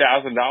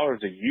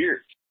 $50,000 a year.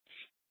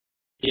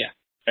 Yeah.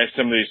 At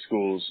some of these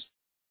schools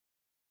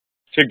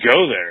to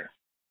go there.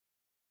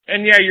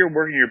 And yeah, you're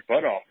working your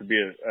butt off to be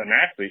an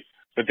athlete,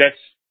 but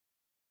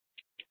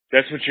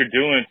that's what you're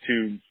doing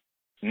to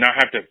not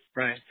have to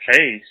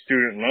pay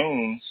student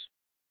loans.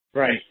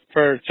 Right.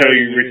 Until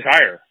you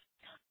retire.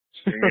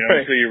 You know,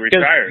 until you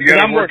retire. You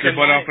got to work your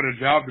butt off at a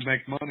job to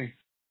make money.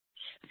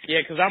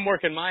 Yeah, because I'm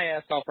working my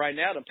ass off right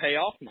now to pay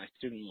off my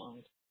student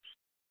loans.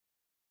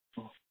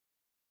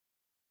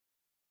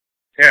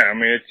 Yeah, I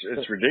mean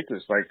it's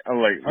ridiculous. Like that's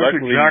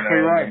luckily, exactly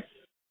right.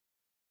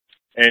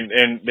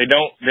 And they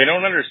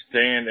don't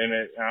understand,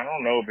 and I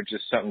don't know if it's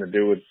just something to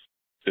do with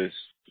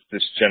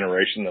this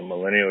generation, the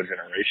millennial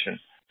generation.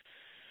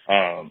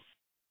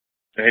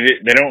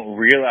 They don't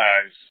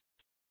realize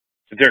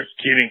that they're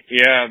getting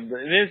the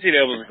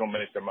NCAA is going to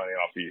make their money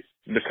off of you.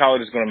 The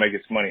college is going to make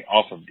its money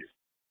off of you.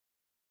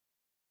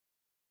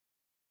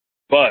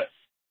 But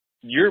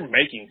you're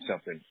making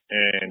something,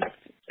 and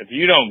if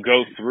you don't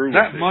go through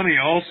that with money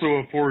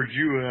also affords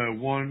you a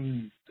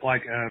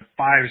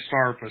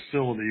 5-star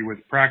facility with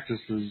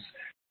practices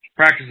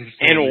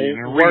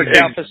and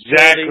workout facility.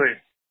 Exactly.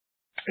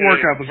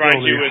 Workout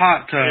facility,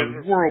 hot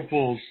tub,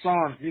 whirlpools,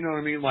 sauna, you know what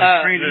I mean?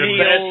 Like training,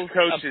 meals,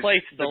 a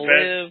place to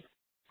live.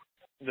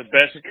 The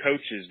best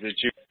coaches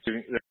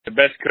the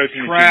best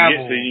coaching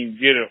Travel. that you can get, so you can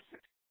get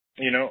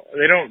you know,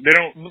 they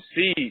don't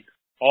see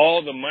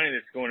all the money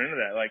that's going into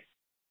that. Like,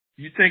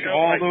 you think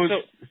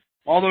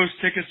all those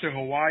tickets to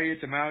Hawaii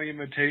at the Maui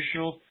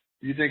Invitational,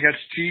 you think that's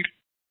cheap?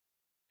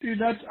 Dude,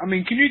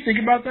 can you think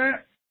about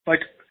that?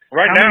 Like,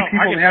 right how now, many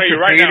people I can have tell you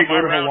to right pay now, to go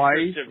to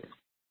Hawaii?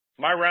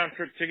 My round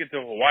trip ticket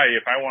to Hawaii,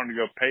 if I wanted to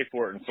go pay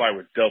for it and fly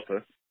with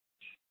Delta,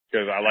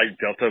 because I like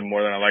Delta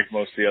more than I like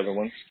most of the other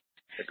ones,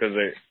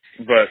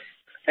 but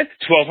it's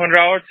a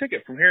 $1,200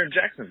 ticket from here in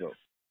Jacksonville.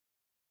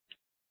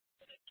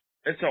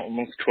 It's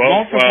almost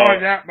 12. Multiply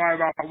that by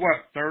about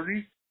what,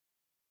 30?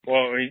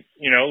 Well,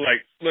 you know,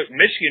 like, look,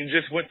 Michigan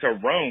just went to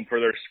Rome for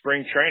their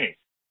spring training,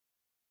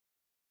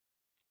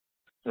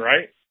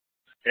 right?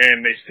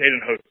 And they stayed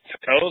in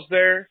hotels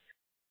there.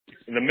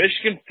 The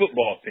Michigan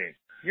football team,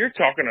 you're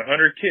talking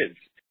 100 kids.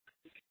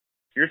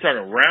 You're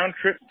talking round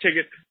trip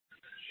ticket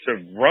to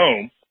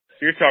Rome.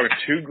 You're talking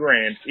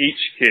 $2,000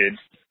 each kid.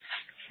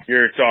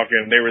 You're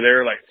talking, they were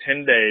there like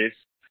 10 days.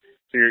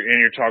 So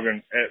you're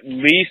talking at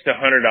least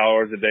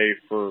 $100 a day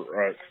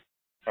for a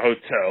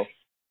hotel.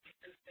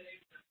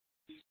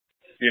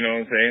 You know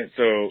what I'm saying?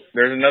 So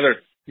there's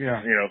another,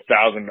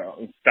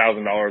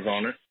 $1,000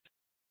 on it.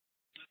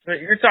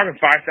 You're talking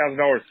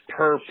 $5,000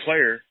 per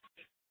player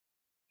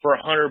for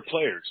 100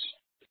 players.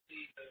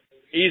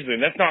 Easily.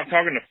 That's not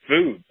talking to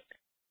food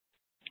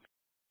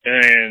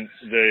and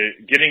the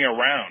getting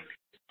around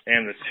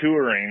and the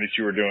touring that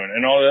you were doing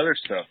and all the other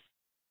stuff.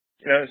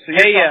 You know, so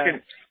you're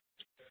talking.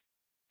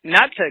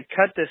 Not to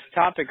cut this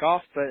topic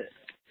off, but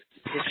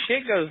if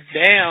shit goes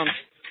down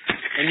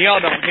and y'all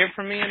don't hear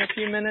from me in a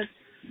few minutes,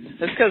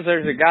 it's because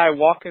there's a guy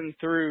walking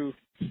through.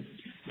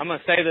 I'm going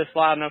to say this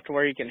loud enough to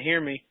where you can hear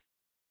me.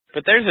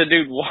 But there's a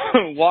dude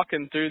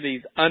walking through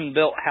these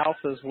unbuilt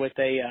houses with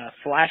a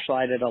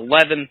flashlight at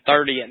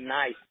 11:30 at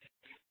night.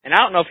 And I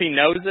don't know if he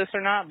knows this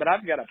or not, but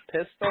I've got a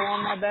pistol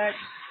on my back.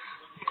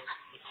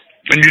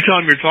 And you tell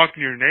him you're talking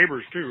to your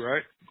neighbors too,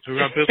 right? Who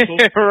got pistols?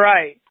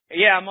 Right.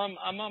 Yeah, I'm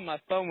on my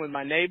phone with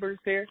my neighbors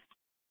here.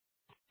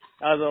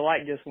 The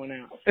light just went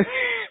out.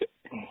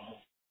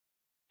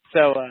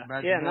 So,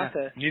 not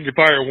to... You need to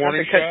fire a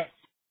warning shot?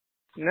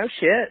 No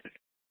shit.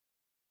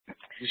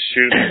 Just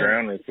shoot it in the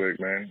ground real quick,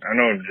 man. I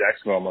know in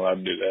Jacksonville I'm allowed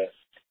to do that.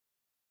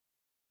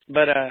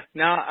 But,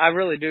 now I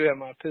really do have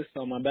my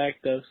pistol on my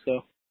back, though,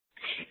 so...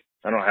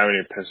 I don't have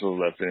any pistols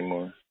left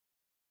anymore.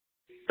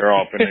 They're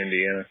all up in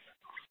Indiana.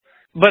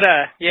 But,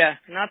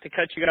 not to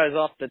cut you guys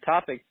off the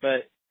topic,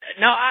 but,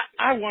 no,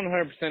 I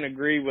 100%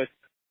 agree with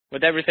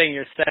everything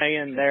you're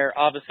saying there,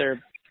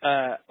 Officer,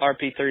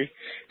 RP3.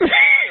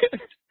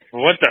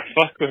 What the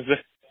fuck was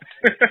that?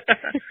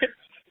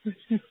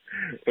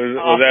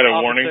 was that a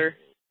warning?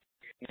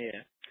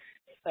 Yeah.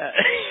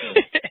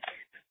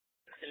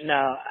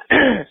 No.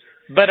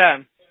 But,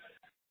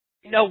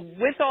 no,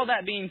 with all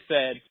that being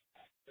said,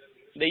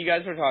 that you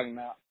guys were talking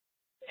about,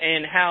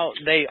 and how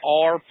they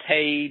are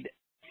paid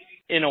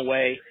in a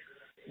way,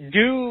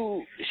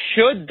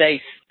 should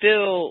they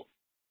still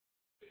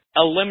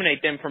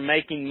eliminate them from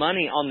making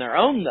money on their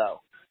own,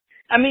 though?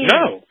 I mean,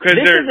 no, because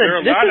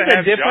they're allowed to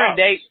have jobs.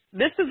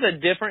 This is a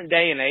different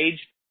day and age,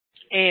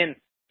 and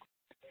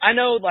I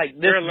know, like,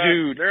 they're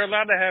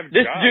allowed to have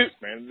jobs,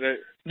 man.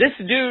 This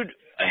dude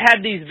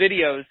had these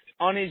videos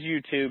on his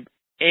YouTube,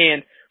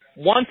 and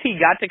once he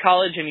got to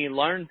college and he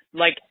learned,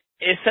 like,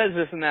 it says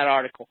this in that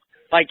article,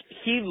 like,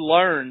 he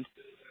learned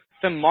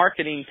some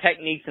marketing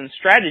techniques and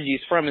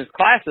strategies from his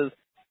classes,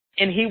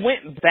 and he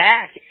went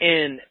back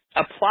and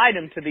applied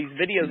them to these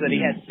videos that he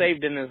had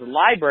saved in his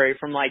library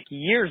from, like,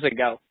 years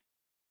ago.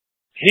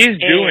 He's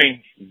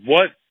doing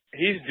what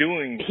he's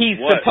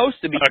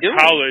supposed to be doing.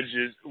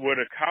 What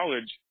a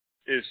college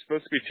is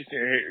supposed to be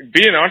teaching.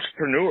 Be an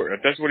entrepreneur.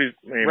 If that's what he's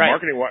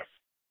marketing. What?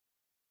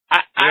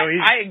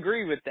 I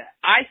agree with that.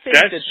 I think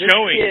that's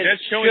showing that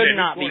he's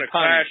going to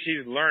class.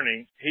 He's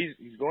learning.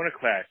 He's going to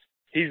class.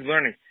 He's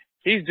learning.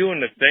 He's doing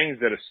the things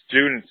that a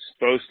student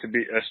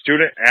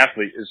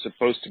athlete is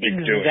supposed to be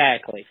doing.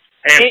 Exactly.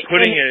 And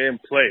putting it in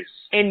place.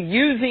 And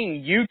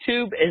using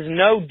YouTube is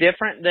no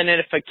different than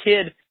if a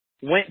kid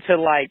went to,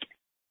 like,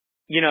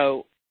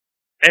 and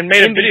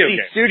made NBC a video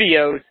game.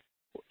 Studios.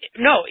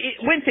 No,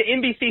 it went to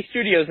NBC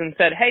Studios and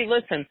said, hey,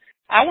 listen,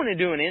 I want to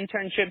do an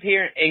internship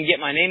here and get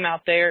my name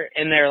out there.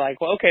 And they're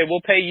like, well, okay,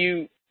 we'll pay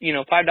you,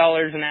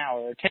 $5 an hour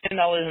or $10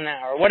 an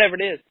hour or whatever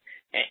it is,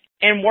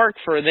 and work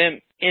for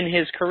them in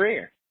his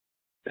career.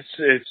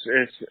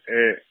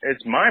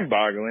 It's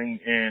mind-boggling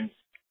and,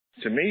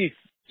 to me,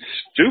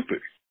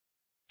 stupid.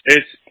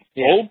 It's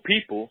old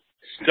people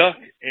stuck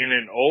in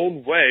an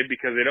old way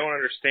because they don't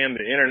understand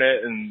the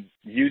internet and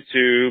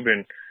YouTube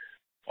and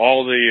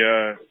all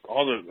the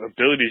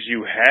abilities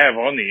you have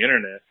on the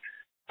internet.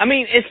 I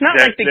mean, it's not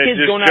like the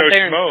kid's going out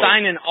there and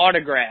signing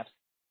autographs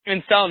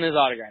and selling his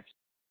autographs.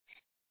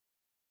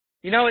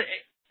 He's not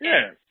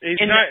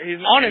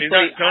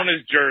selling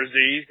his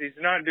jerseys. He's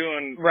not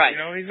doing right.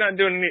 He's not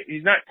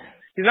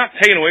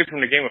taking away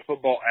from the game of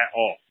football at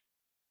all.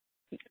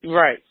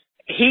 Right.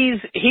 He's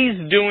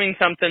doing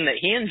something that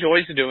he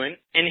enjoys doing,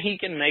 and he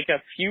can make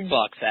a few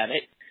bucks at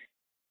it.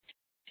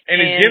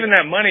 And he's giving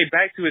that money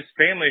back to his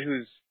family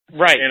who's in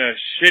a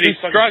shitty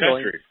fucking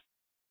country.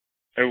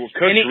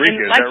 Costa Rica,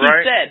 is that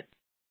right?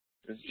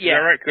 Is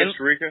that right,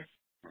 Costa Rica?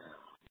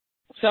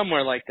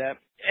 Somewhere like that.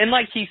 And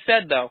like he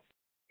said, though,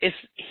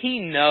 he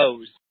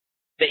knows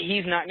that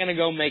he's not going to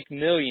go make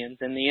millions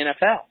in the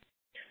NFL.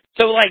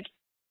 So, like,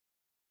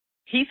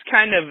 he's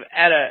kind of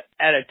at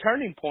a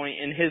turning point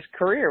in his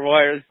career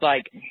where it's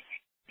like,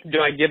 do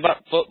I give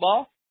up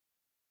football?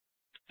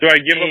 Do I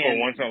give up a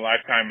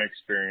once-in-a-lifetime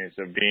experience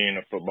of being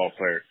a football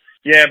player?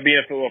 Yeah, being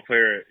a football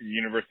player at the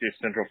University of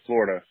Central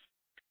Florida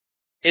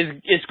is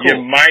cool.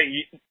 You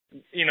might,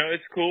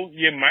 it's cool.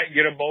 You might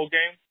get a bowl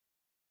game.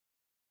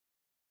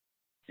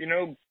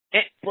 And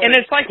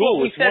it's like cool.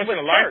 what we said with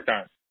Perk.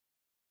 Lifetime.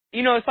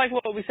 It's like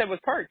what we said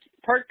with Perk.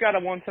 Perk got a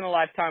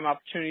once-in-a-lifetime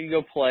opportunity to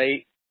go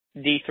play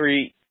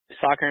D3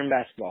 soccer and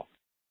basketball.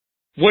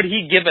 would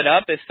he give it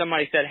up if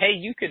somebody said, hey,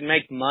 you could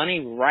make money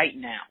right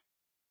now?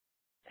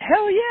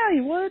 Hell yeah,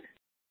 he would.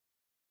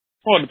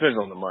 Well, it depends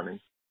on the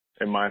money,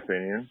 in my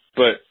opinion.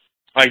 But,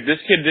 like, this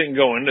kid didn't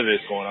go into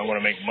this going, I want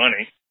to make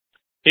money.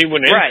 He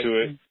went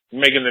into it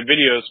making the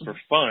videos for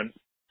fun.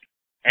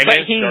 And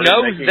but he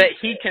knows that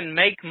he can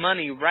make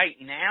money right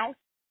now,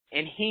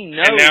 and he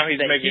knows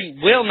that he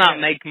will not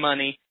make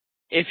money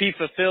if he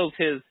fulfills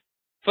his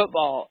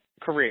football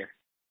career.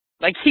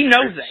 Like, he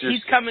knows that.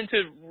 He's coming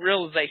to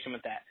realization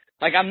with that.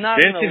 Like, I'm not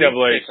an elite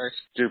NCAA kicker. is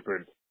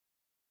stupid.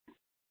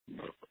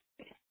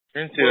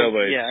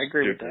 NCAA yeah, I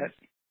agree stupid. with that.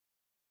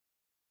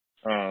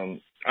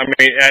 I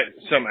mean, at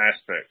some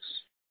aspects.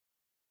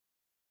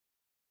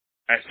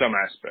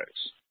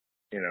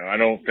 You know, I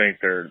don't think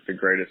they're the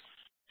greatest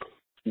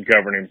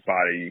governing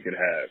body you could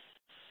have.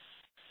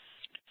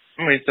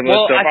 I mean, some of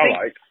the stuff I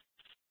like.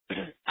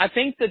 I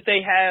think that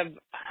they have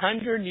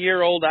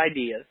 100-year-old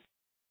ideas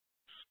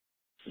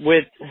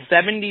with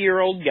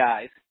 70-year-old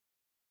guys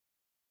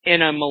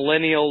in a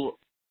millennial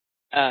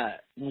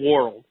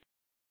world.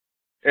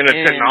 In a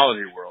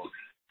technology world.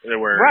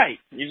 Where right.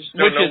 You just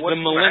don't know which is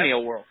the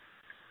millennial world.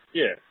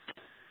 Yeah.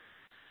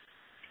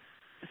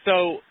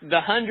 So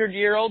the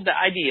 100-year-old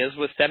ideas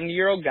with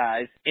 70-year-old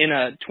guys in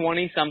a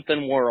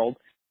 20-something world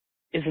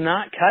is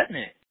not cutting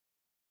it.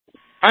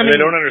 I mean, they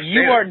don't understand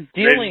you are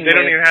dealing they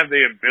don't even have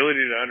the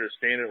ability to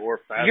understand it or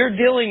fathom it. You're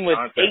dealing with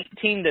concept.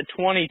 18 to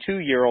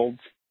 22-year-olds,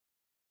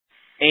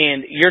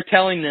 and you're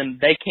telling them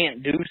they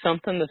can't do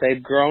something that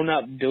they've grown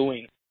up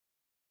doing.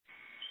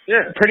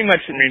 Yeah. Pretty much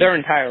their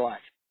entire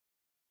life.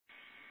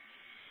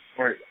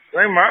 Right.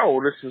 Like my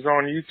oldest was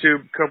on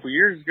YouTube a couple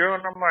years ago,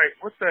 and I'm like,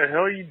 what the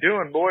hell are you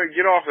doing, boy?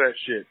 Get off that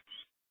shit.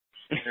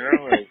 You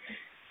know,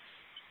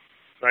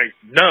 like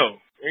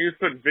no. And he was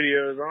putting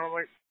videos on,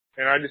 like,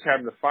 and I just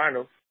happened to find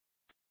them.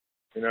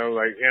 You know,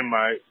 like in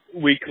my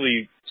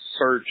weekly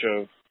search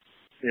of,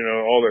 you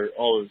know,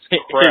 all his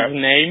crap. His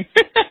name.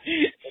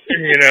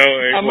 You know,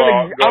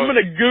 I'm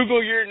gonna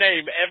Google your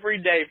name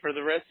every day for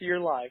the rest of your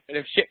life, and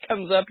if shit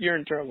comes up, you're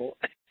in trouble.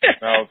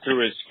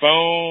 Through his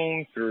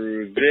phone,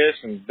 through this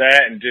and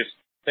that, and just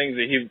things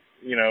that he,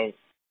 you know,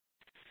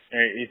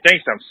 and he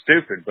thinks I'm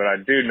stupid, but I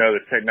do know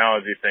the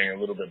technology thing a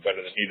little bit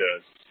better than he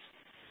does,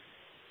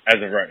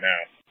 as of right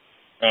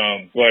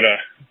now. But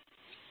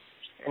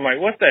I'm like,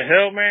 what the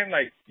hell, man?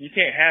 Like, you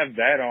can't have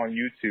that on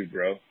YouTube,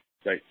 bro.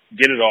 Like,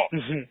 get it off.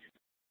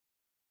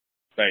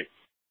 Like,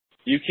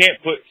 you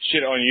can't put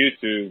shit on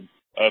YouTube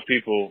of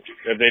people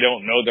if they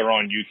don't know they're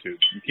on YouTube.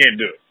 You can't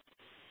do it.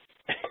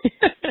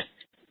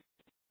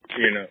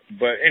 You know,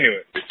 but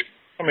anyway,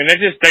 I mean, that's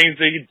just things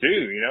that you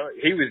do, you know.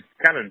 He was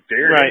kind of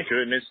dared into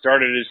it, and it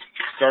started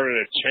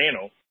a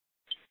channel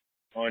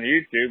on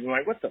YouTube. I'm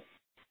like, what the?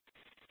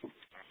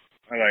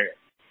 I'm like,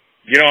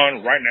 get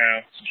on right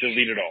now,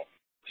 delete it all.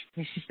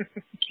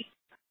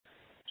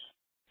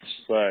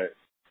 But,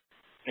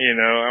 you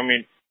know, I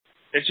mean,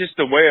 it's just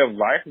the way of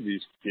life of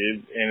these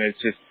kids, and it's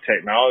just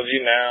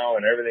technology now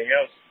and everything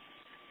else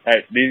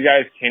that these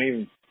guys can't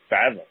even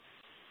fathom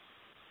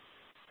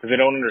because they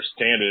don't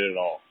understand it at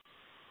all.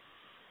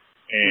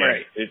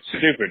 And it's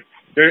stupid.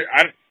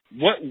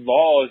 What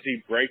law is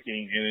he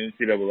breaking in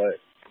NCAA?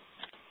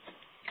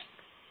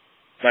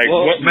 Like,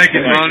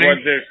 making money?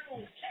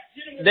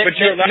 No.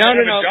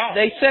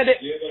 They said it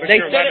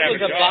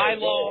was a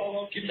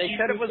bylaw. They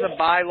said it was a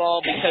bylaw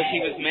because he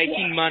was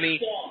making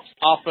money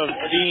off of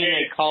being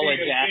a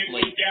college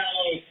athlete.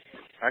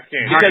 I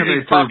can't. Because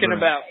he's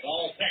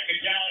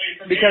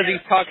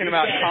talking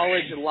about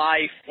college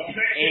life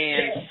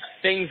and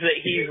things that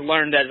he's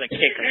learned as a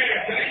kicker.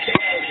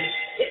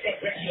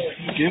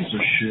 Gives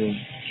a shit.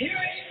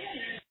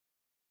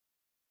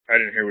 I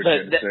didn't hear what you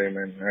had to say,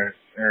 man. I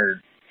heard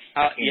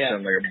it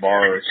sounded like a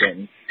bar or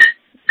something.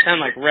 Sound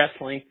like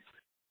wrestling.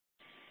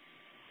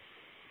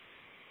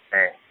 Oh,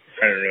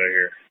 I didn't really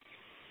hear.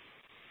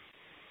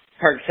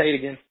 Park, say it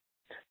again.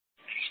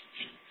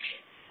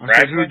 I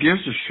said, who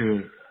gives a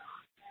shit?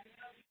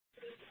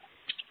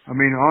 I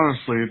mean,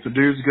 honestly, if the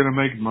dude's gonna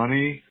make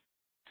money,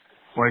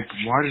 like,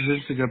 why does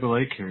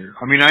NCAA care?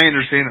 I mean, I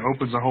understand it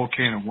opens a whole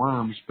can of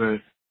worms,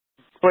 but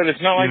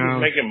it's not like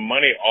he's making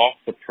money off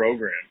the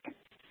program.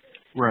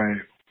 Right.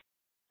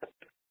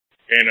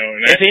 You know,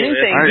 and if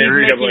anything, he's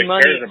making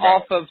money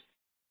off of.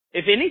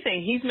 If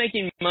anything, he's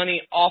making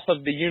money off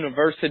of the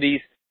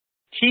university's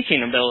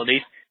teaching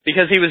abilities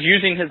because he was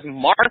using his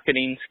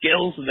marketing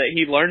skills that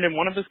he learned in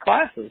one of his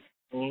classes.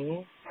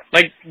 Mm-hmm.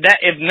 Like that,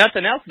 if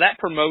nothing else, that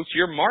promotes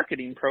your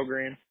marketing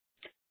program.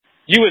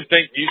 You would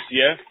think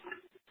UCF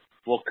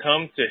will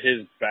come to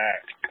his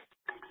back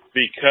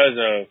because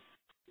of,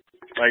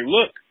 like,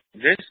 look,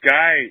 this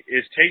guy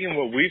is taking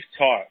what we've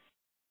taught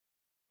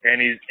and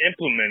he's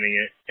implementing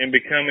it and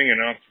becoming an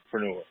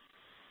entrepreneur.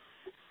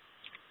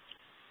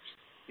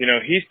 You know,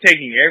 he's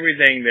taking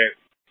everything that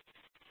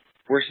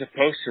we're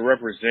supposed to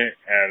represent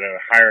at a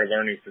higher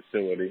learning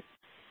facility.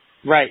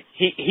 Right.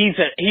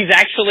 He's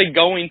actually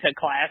going to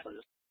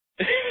classes.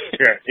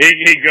 Yeah,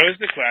 he goes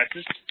to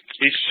classes.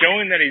 He's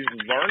showing that he's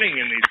learning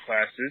in these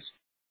classes,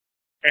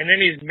 and then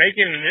he's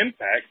making an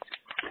impact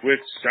with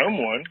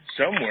someone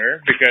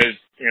somewhere because,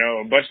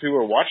 a bunch of people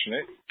are watching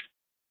it.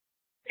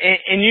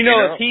 And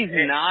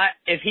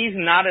if he's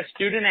not a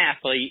student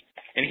athlete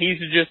and he's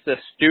just a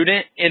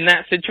student in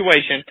that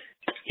situation,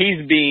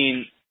 he's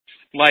being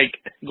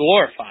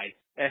glorified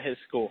at his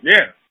school.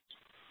 Yeah.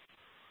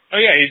 Oh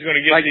yeah, he's going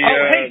to get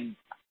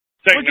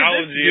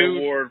technology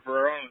award for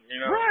our own,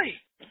 Right.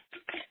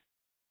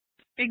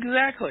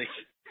 Exactly.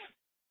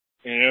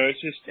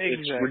 It's just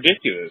it's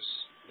ridiculous.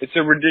 It's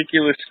a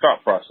ridiculous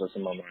thought process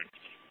in my mind.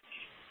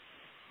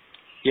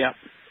 Yeah.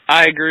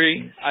 I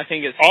agree. I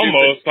think it's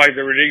almost like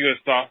the ridiculous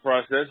thought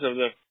process of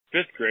the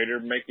fifth grader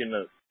making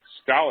a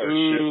scholarship.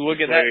 Ooh, look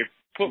to at play that!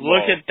 Football.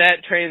 Look at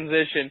that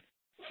transition.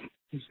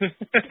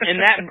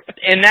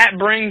 and that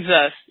brings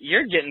us.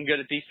 You're getting good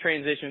at these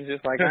transitions,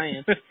 just like I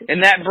am.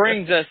 And that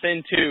brings us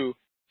into: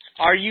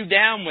 are you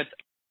down with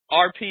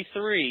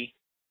RP3?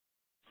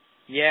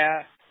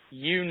 Yeah,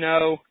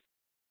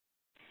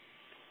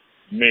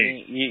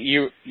 me.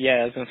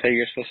 Yeah, I was gonna say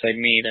you're supposed to say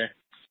me there.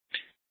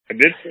 I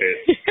did say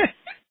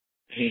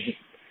it.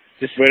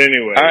 But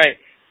anyway. All right.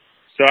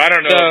 So I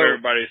don't know if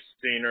everybody's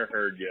seen or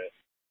heard yet.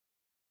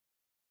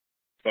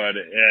 But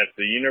at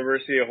the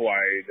University of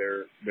Hawaii,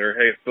 their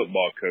head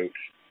football coach,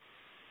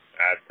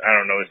 I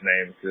don't know his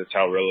name because that's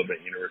how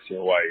relevant University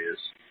of Hawaii is.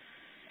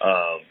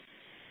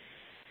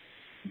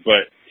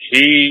 But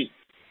he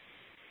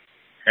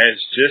has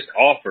just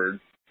offered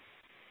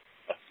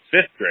a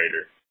fifth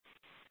grader,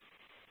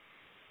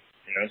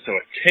 so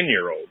a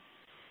 10-year-old,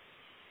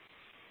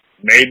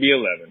 maybe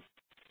 11.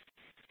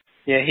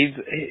 Yeah,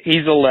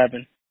 he's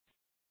 11.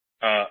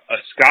 A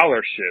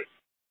scholarship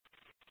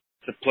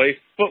to play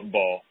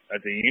football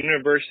at the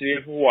University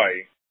of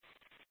Hawaii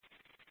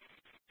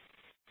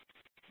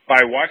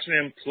by watching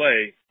him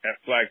play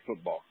at flag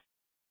football.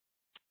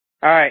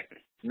 All right.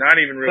 Not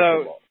even real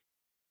football.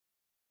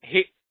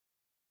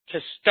 To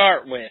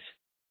start with,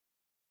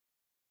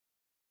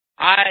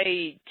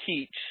 I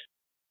teach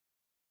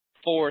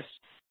 4th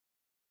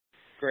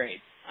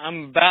grade.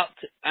 I'm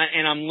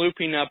and I'm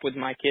looping up with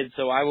my kids,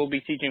 so I will be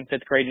teaching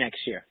 5th grade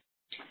next year.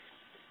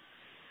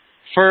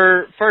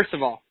 First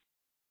of all,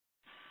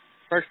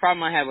 first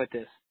problem I have with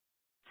this,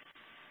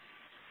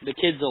 the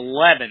kid's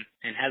 11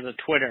 and has a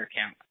Twitter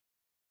account.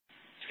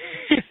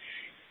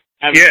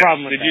 I have a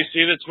problem with that. Did you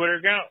see the Twitter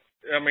account?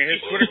 I mean,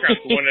 his Twitter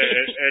account's the one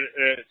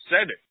that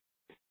said it.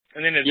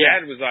 And then his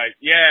dad was like,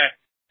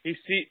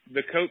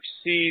 the coach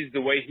sees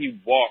the way he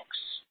walks.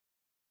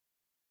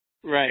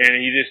 Right. And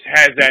he just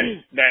has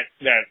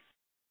that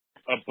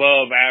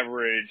above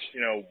average,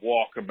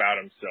 walk about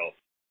himself.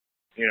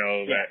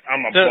 That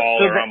I'm a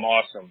baller, I'm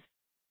awesome.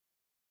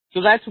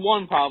 So that's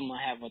one problem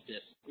I have with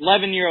this.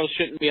 11-year-olds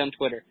shouldn't be on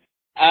Twitter.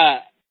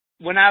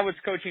 When I was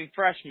coaching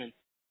freshmen,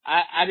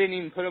 I didn't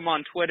even put them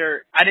on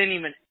Twitter. I didn't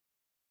even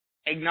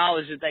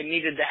acknowledge that they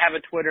needed to have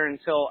a Twitter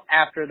until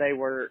after they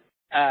were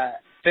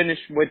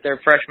finished with their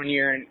freshman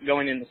year and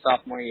going into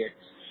sophomore year.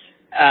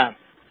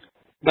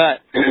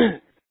 But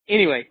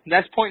anyway,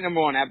 that's point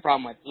number one I have a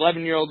problem with.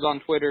 11-year-olds on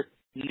Twitter,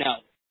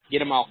 no. Get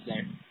them off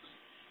there.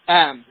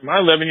 My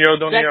 11-year-old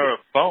don't even have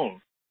a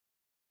phone.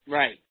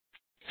 Right.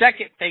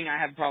 Second thing I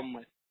have a problem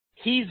with,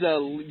 he's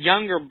a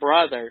younger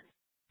brother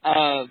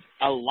of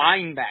a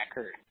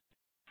linebacker.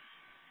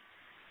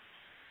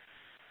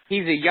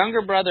 He's a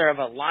younger brother of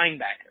a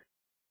linebacker.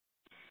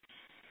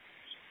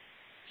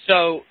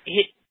 So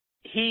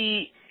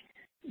he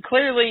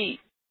clearly,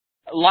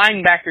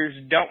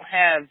 linebackers don't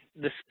have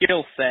the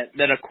skill set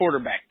that a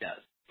quarterback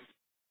does.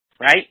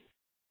 Right?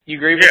 You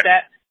agree with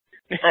that?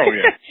 Oh,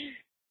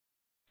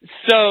 yeah.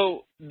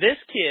 So this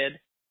kid,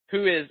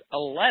 who is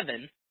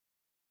 11,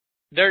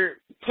 they're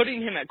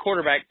putting him at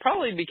quarterback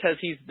probably because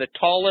he's the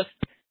tallest,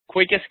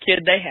 quickest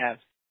kid they have.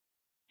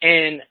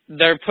 And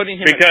they're putting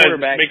him at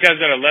quarterback. Because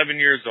at 11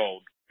 years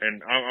old,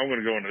 and I'm going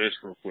to go into this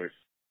real quick,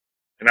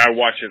 and I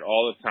watch it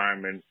all the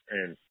time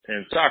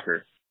in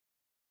soccer,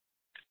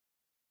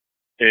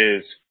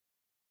 is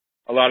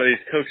a lot of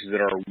these coaches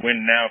that are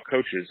win-now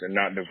coaches and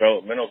not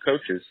developmental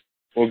coaches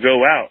will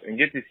go out and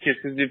get these kids.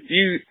 Because if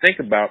you think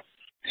about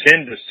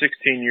 10 to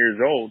 16 years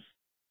old,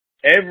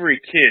 every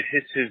kid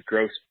hits his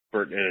growth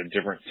spurt at a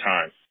different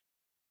time.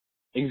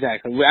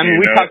 Exactly. I mean,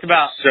 we talked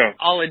about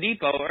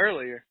Oladipo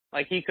earlier.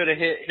 Like, he could have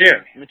hit his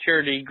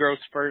maturity growth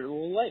spurt a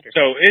little later.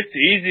 So it's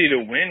easy to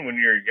win when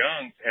you're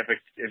young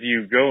if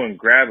you go and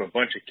grab a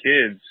bunch of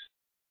kids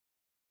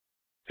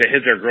to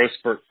hit their growth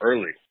spurt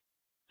early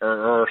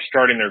or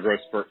starting their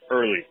growth spurt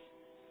early.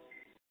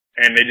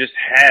 And they just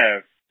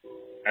have,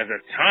 at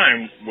a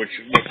time, which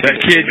that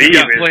kid you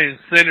got playing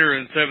center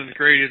in 7th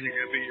grade isn't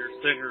going to be your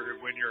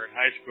center when you're in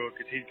high school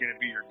because he's going to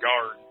be your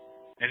guard.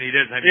 And he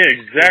doesn't have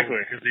any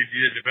exactly because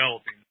he's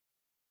developing.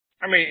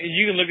 I mean,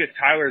 you can look at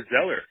Tyler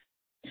Zeller.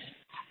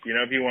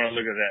 If you want to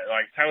look at that.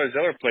 Like, Tyler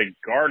Zeller played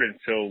guard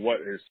until,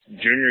 his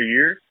junior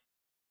year?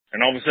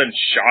 And all of a sudden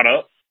shot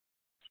up?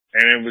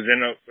 And it was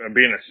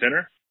being a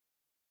center?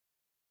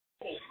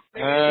 I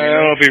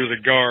don't know if he was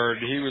a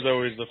guard. He was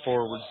always the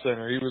forward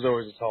center. He was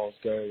always the tallest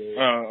guy there.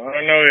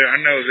 I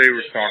know they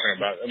were talking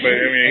about it, but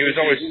I mean, he was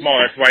always small.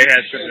 That's why he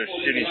had such a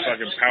shitty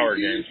fucking power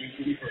game.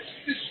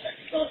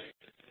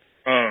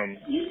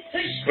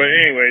 But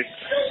anyways,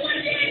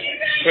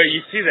 but you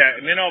see that,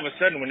 and then all of a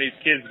sudden when these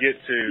kids get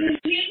to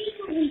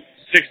 16,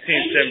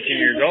 17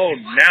 years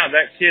old, now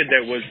that kid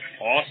that was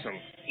awesome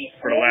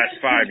for the last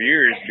 5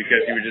 years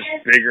because he was just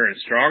bigger and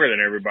stronger than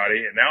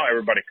everybody, and now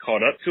everybody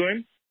caught up to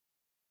him.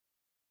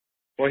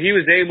 Well, he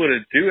was able to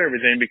do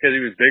everything because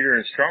he was bigger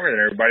and stronger than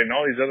everybody, and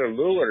all these other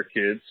littler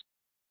kids,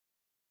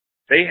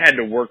 they had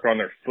to work on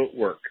their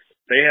footwork.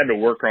 They had to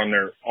work on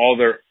all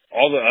the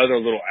other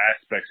little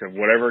aspects of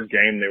whatever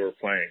game they were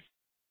playing,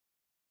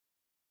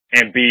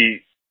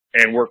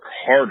 and work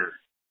harder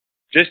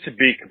just to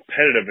be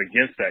competitive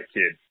against that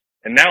kid.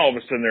 And now all of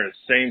a sudden they're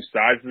the same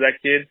size as that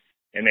kid,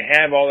 and they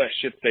have all that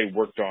shit they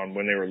worked on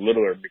when they were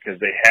littler because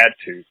they had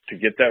to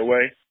get that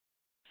way.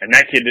 And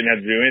that kid didn't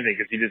have to do anything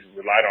because he just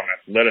relied on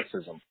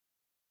athleticism.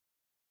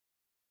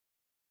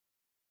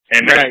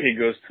 And that kid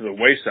goes to the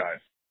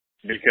wayside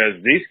because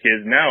these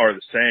kids now are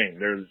the same.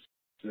 They're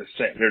the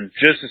same. They're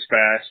just as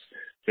fast.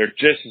 They're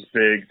just as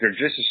big. They're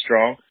just as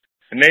strong.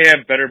 And they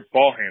have better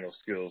ball handle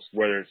skills,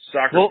 whether it's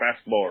soccer,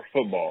 basketball, or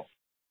football.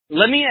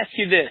 Let me ask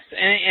you this,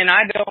 and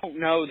I don't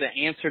know the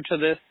answer to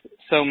this,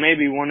 so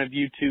maybe one of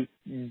you two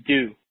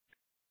do.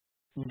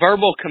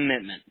 Verbal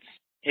commitments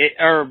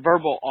or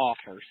verbal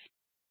offers.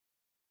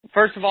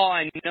 First of all,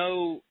 I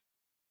know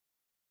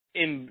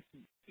in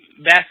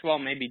basketball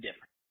may be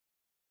different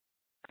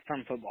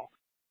from football.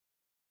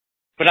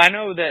 But I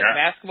know that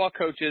basketball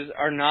coaches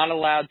are not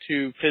allowed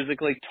to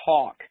physically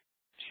talk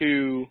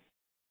to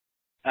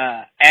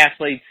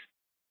athletes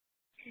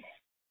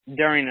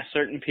during a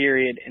certain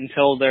period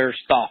until they're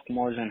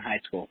sophomores in high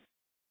school.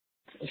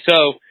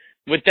 So,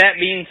 with that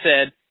being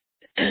said,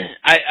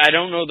 I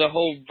don't know the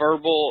whole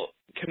verbal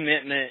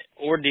commitment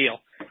ordeal.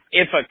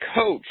 If a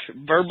coach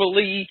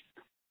verbally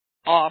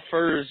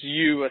offers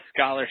you a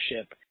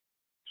scholarship,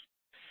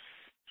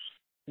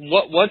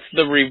 what's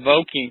the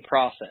revoking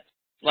process?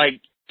 Does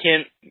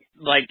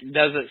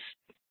it?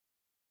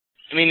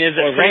 I mean, is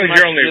it pretty much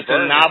just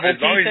a novelty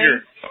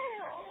thing?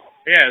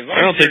 I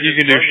don't think you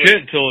can do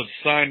shit until it's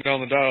signed on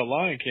the dotted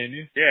line, can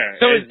you? Yeah.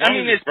 So it's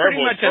pretty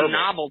much a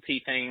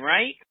novelty thing,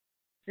 right?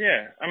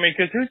 Yeah. I mean,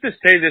 because who's to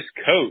say this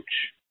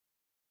coach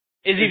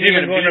is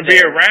even going to be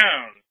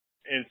around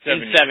in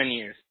 7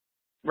 years?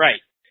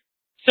 Right.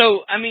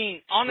 So, I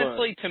mean,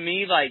 honestly, to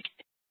me, like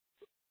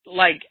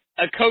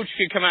a coach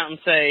could come out and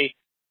say,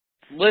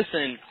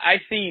 listen,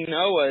 I see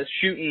Noah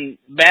shooting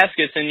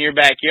baskets in your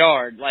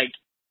backyard. Like,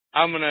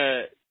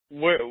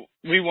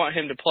 we want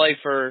him to play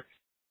for,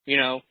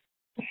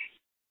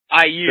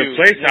 IU. The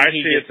place I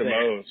see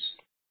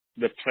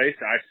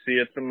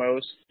it the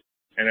most,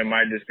 and it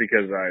might just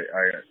because I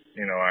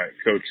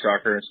coach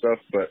soccer and stuff,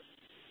 but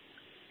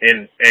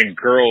in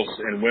girls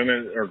and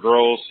women or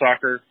girls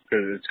soccer,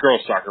 because it's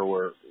girls soccer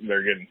where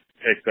they're getting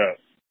picked up.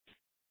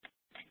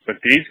 But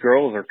these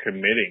girls are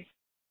committing,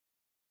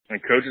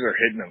 and coaches are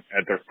hitting them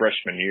at their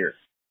freshman year.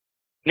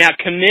 Now,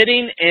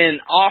 committing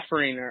and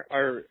offering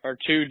are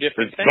two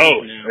different things.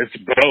 It's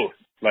both.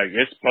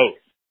 It's both.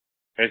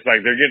 It's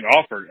like they're getting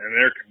offered and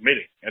they're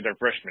committing at their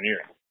freshman year.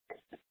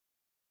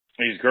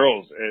 These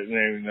girls,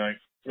 and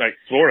like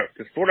Florida,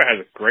 because Florida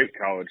has a great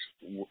college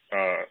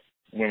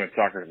women's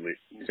soccer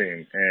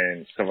team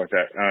and stuff like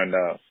that. And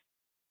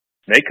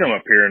they come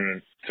up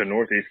here to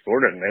Northeast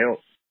Florida and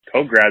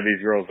they'll grab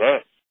these girls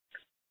up.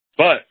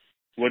 But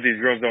what these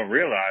girls don't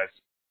realize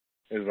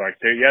is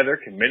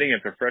they're committing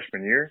at their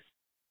freshman year.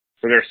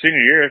 For their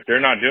senior year, if they're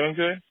not doing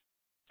good,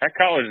 that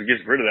college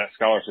gets rid of that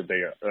scholarship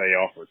they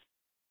offered.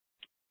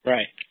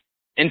 Right.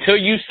 Until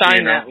you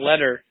sign that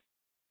letter.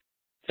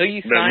 Until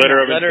you sign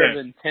that letter of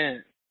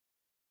intent.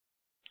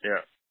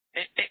 Yeah.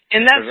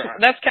 And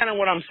that's kind of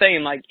what I'm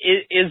saying. Like,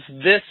 is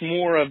this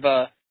more of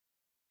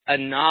a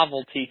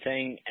novelty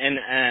thing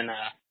and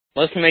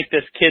let's make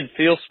this kid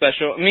feel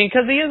special? I mean,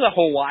 because he is a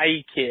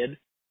Hawaii kid,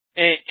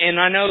 and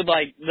I know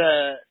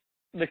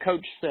the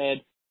coach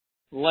said,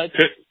 let's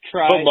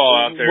try. Football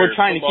out there. We're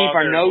trying to keep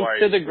our nose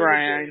to the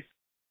grind.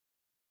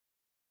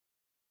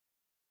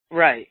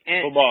 Right.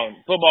 And football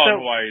in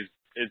Hawaii,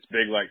 it's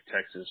big like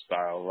Texas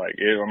style.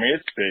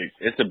 It's big.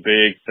 It's a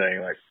big thing.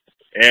 Like,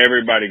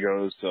 everybody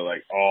goes to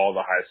all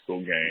the high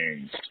school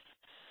games.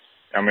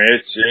 I mean,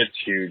 it's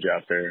huge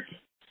out there.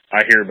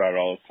 I hear about it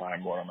all the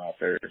time when I'm out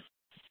there. And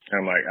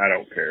I'm like, I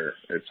don't care.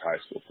 It's high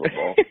school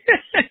football.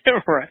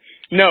 Right.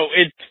 No,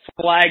 it's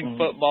flag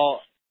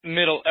football,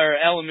 middle or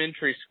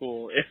elementary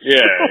school.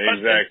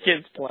 Exactly.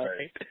 Kids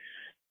play.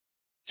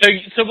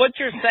 Right. So what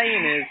you're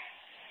saying is,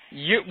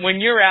 when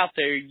you're out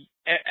there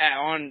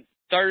on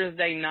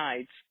Thursday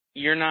nights,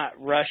 you're not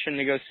rushing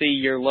to go see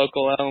your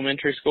local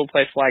elementary school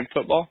play flag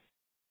football?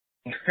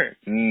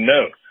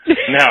 No.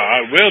 Now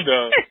I will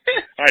go.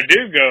 I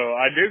do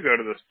go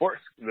to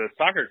the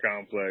soccer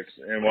complex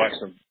and watch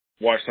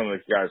some of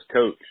the guys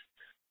coach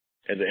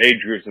at the age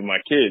groups of my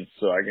kids,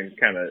 so I can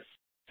kind of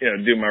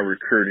do my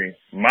recruiting,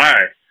 my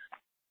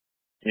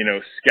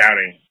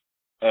scouting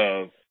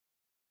of,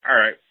 all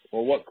right,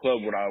 well, what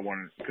club would I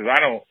want? Because I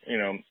don't,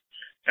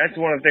 that's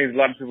one of the things a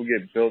lot of people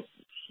get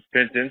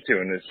bent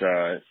into in this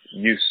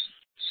youth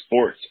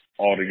sports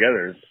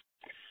altogether.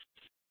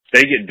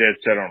 They get dead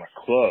set on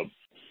a club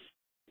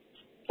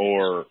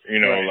or,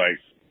 Right. like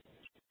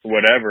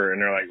whatever,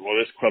 and they're like, well,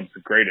 this club's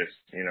the greatest.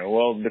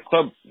 Well, the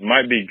club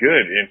might be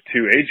good in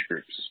two age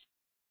groups.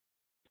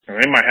 And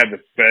they might have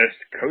the best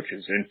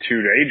coaches in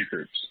two age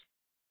groups.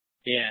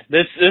 Yeah,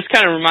 this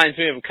kind of reminds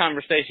me of a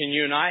conversation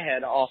you and I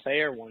had off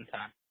air one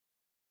time.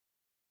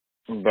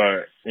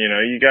 But,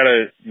 you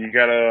gotta,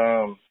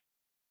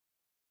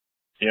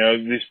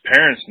 these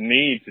parents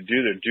need to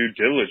do their due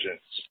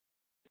diligence.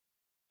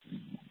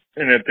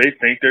 And if they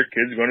think their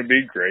kid's going to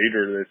be great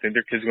or they think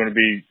their kid's going to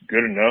be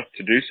good enough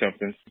to do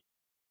something,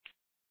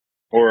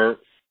 or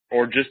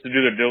just to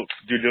do their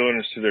due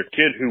diligence to their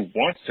kid who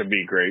wants to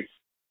be great,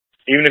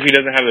 even if he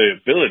doesn't have the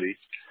ability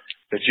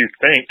that you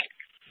think,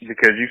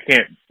 because you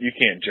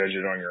can't judge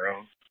it on your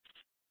own.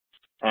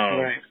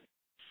 Right.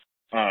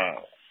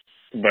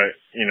 But,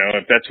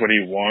 if that's what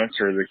he wants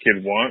or the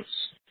kid wants,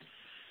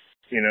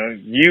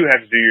 you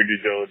have to do your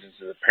due diligence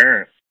as a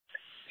parent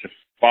to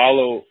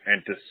follow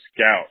and to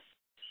scout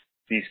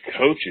these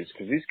coaches,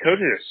 because these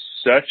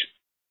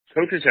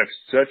coaches have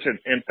such an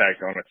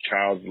impact on a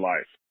child's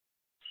life,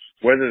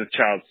 whether the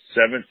child's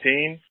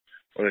 17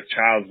 or the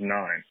child's 9.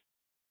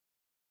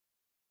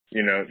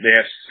 They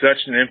have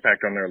such an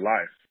impact on their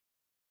life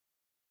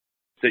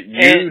that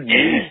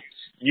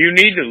you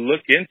need to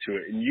look into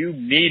it, and you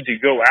need to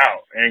go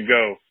out and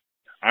go,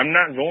 I'm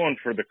not going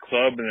for the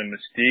club and the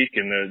mystique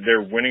and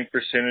their winning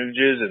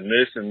percentages and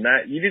this and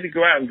that. You need to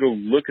go out and go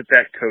look at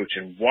that coach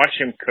and watch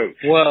him coach.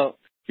 Well,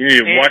 you need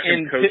to watch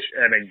him coach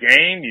at a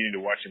game. You need to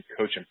watch him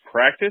coach in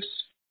practice.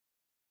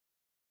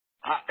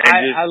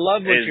 I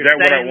love what you're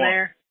saying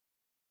there.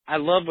 I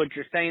love what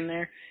you're saying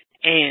there.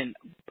 And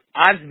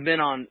I've been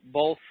on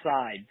both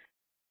sides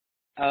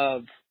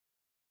of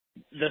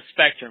the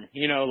spectrum,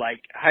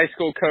 like high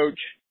school coach,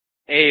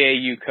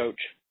 AAU coach.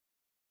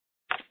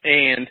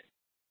 And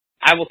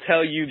I will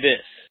tell you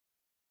this,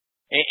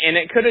 and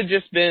it could have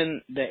just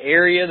been the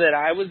area that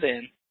I was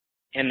in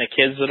and the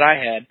kids that I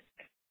had,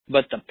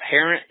 but the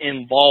parent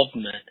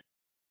involvement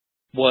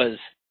was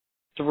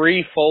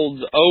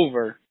threefold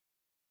over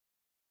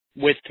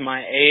with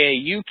my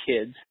AAU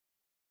kids,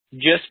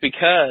 just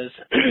because,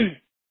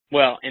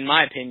 well, in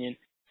my opinion,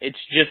 it's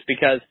just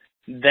because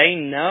they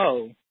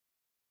know,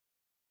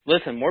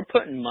 listen, we're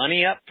putting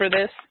money up for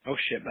this. Oh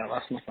shit, I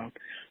lost my phone.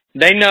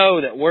 They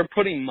know that we're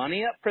putting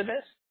money up for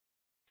this,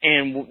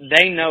 and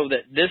they know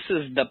that this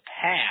is the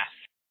path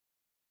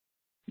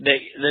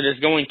that is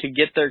going to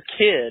get their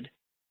kid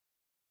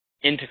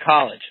into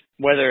college,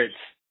 whether it's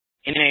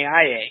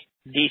NAIA,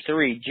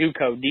 D3,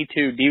 JUCO,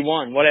 D2,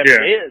 D1,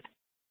 whatever it is.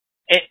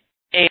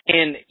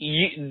 And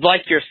you,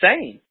 like you're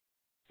saying,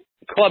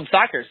 club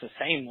soccer is the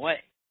same way.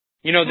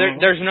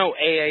 There's no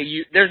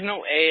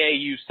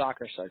AAU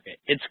soccer circuit.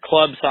 It's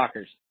club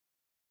soccer.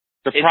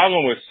 The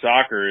problem with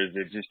soccer is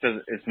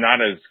it's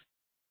not as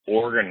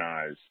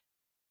organized,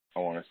 I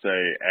want to say,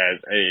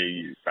 as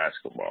AAU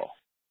basketball.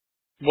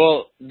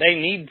 Well, they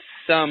need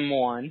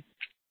someone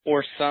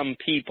or some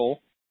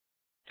people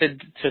to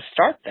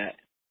start that.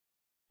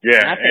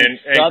 Yeah, and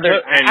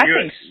I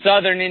think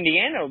Southern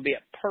Indiana would be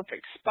a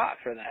perfect spot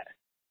for that.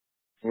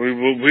 We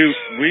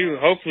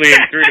hopefully in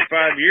 3 to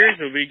 5 years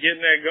we'll be getting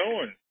that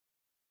going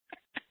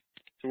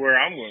to where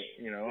I'm going.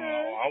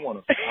 I want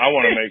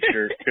to make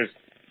sure, because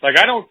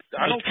I don't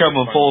come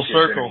a full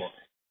circle. Anymore.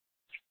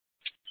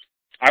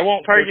 I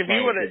won't Perk, push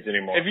my kids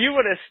anymore. If you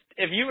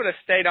would have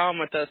stayed on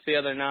with us the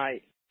other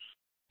night,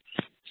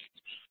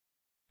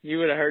 you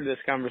would have heard this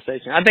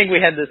conversation. I think we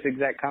had this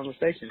exact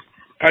conversation.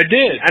 I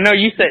did. I know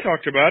you said. We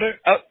talked about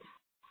it. Oh,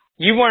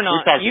 you weren't on.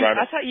 We talked about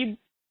it. I thought you.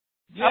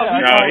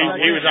 Yeah,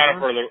 he was on it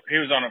for he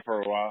was on it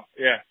for a while.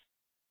 Yeah,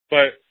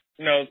 but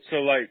so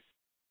like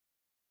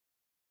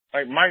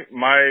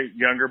my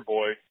younger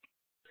boy,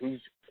 who's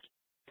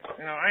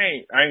I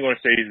ain't gonna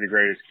say he's the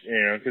greatest,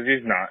 because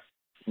he's not,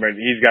 but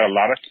he's got a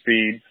lot of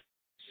speed.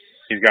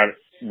 He's got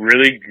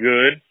really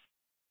good,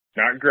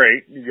 not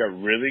great. He's got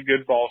really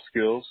good ball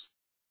skills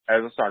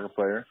as a soccer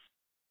player,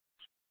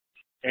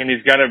 and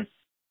he's got a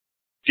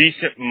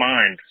decent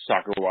mind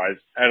soccer-wise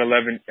at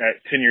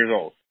 10 years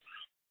old.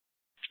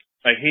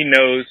 Like, he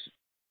knows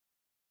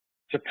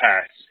to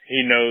pass.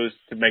 He knows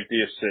to make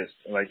the assist.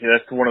 Like,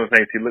 that's one of the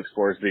things he looks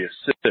for, is the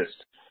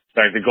assist.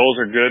 Like, the goals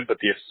are good, but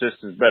the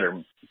assist is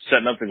better.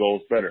 Setting up the goal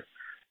is better.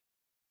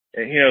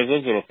 And he knows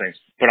those little things.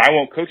 But I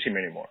won't coach him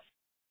anymore.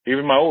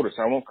 Even my oldest,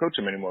 I won't coach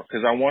him anymore,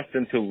 because I want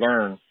them to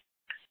learn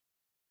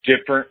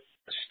different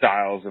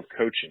styles of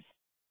coaching.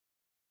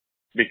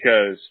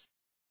 Because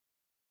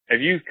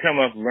if you come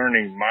up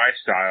learning my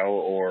style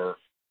or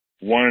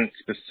one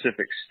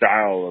specific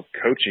style of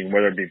coaching,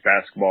 whether it be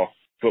basketball,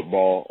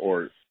 football,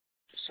 or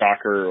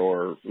soccer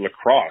or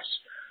lacrosse,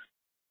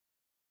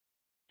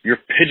 you're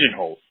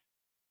pigeonholed.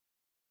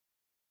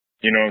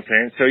 You know what I'm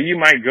saying? So you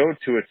might go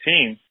to a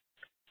team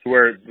to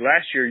where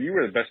last year you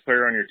were the best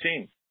player on your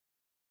team,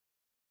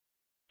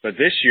 But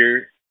this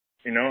year,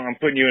 you know, I'm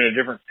putting you in a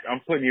different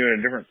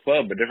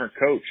club, a different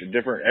coach, a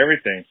different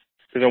everything,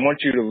 because I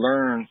want you to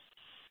learn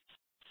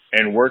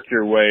and work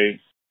your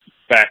way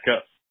back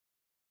up,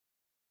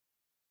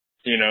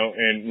 you know,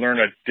 and learn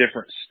a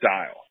different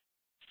style.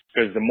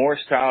 Because the more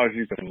styles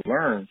you can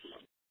learn,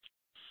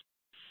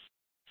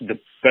 the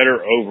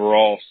better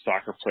overall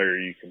soccer player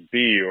you can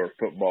be, or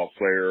football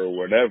player, or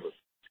whatever.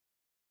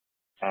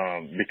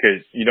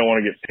 Because you don't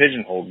want to get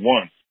pigeonholed,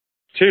 one.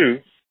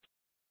 Two,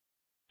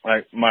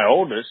 like my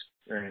oldest,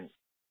 and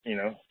you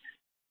know,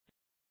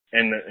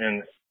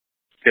 and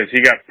because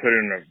he got put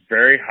in a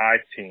very high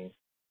team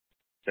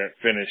that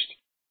finished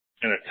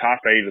in the top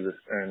 8 of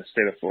in the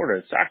state of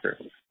Florida in soccer,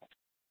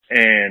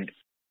 and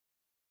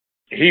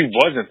he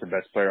wasn't the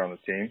best player on the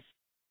team,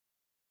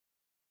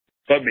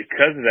 but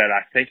because of that,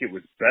 I think it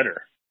was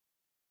better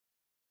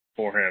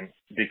for him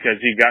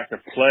because he got to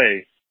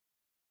play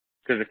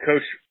because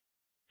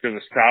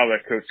the style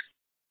that coach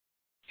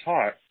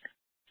taught,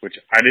 which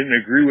I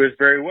didn't agree with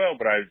very well,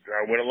 but I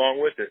went along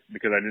with it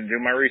because I didn't do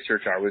my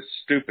research. I was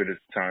stupid at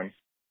the time.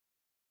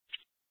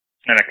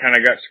 And I kind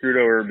of got screwed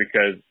over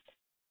because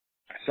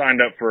I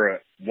signed up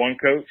for one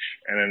coach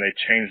and then they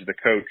changed the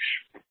coach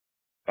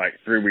like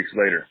 3 weeks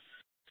later.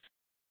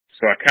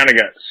 So I kind of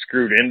got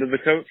screwed into the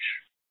coach,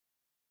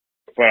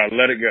 but I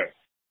let it go.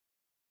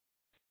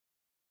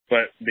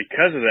 But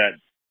because of that,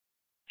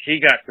 he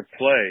got to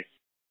play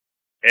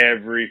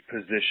every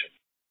position.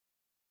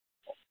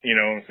 You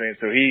know what I'm saying?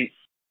 So he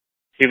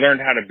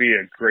learned how to be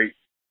a great,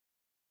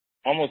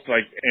 almost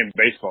like in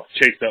baseball,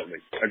 Chase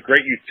Utley, a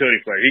great utility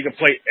player. He can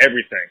play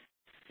everything.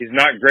 He's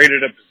not great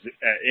at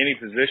any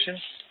position,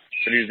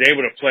 but he was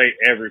able to play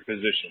every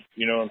position.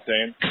 You know what I'm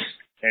saying?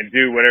 And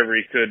do whatever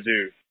he could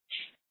do.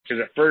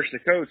 Because at first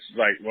the coach was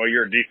like, well,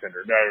 you're a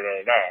defender,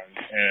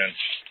 and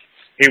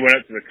he went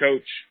up to the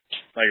coach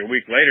like a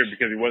week later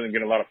because he wasn't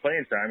getting a lot of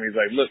playing time. He's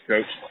like, look,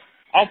 coach,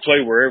 I'll play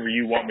wherever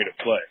you want me to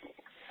play.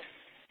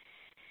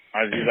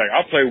 He's like,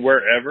 I'll play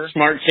wherever.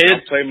 Smart kid.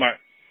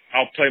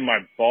 I'll play my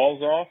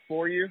balls off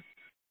for you.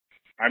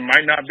 I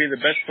might not be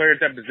the best player at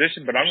that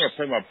position, but I'm going to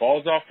play my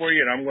balls off for you,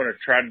 and I'm going to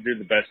try to do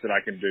the best that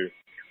I can do.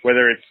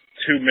 Whether it's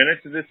 2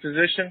 minutes of this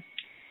position,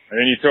 and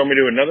then you throw me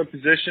to another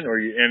position,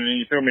 and then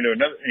you throw me to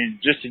another, and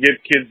just to give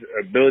kids the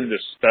ability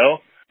to spell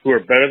who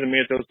are better than me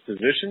at those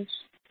positions,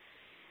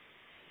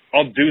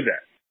 I'll do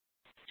that.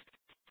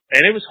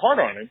 And it was hard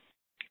on him.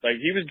 Like,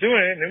 he was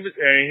doing it, and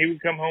he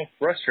would come home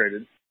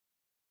frustrated.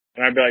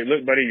 And I'd be like,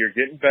 look, buddy, you're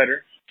getting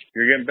better.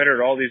 You're getting better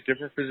at all these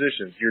different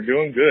positions. You're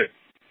doing good.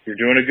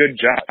 You're doing a good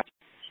job.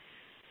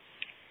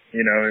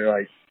 You know, you're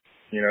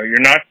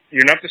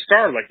not the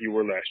star like you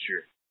were last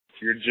year.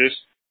 You're just,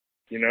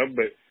 you know,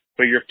 but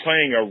you're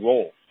playing a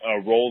role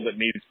that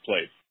needs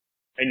played.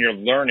 And you're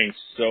learning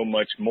so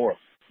much more.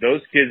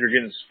 Those kids are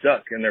getting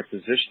stuck in their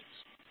positions.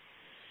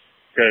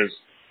 Because,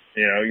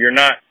 you know, you're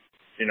not,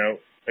 you know,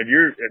 if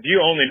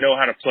you only know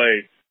how to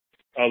play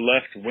a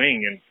left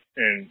wing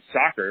in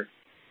soccer,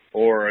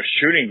 or a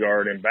shooting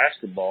guard in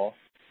basketball,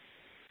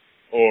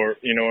 or,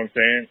 you know what I'm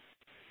saying?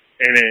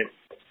 And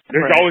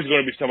there's right. always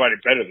going to be somebody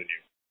better than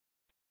you.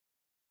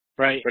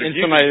 Right, and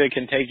somebody that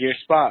can take your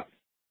spot.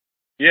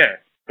 Yeah,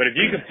 but if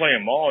you can play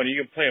them all, and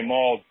you can play them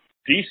all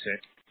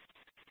decent,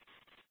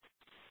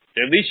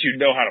 at least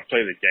you know how to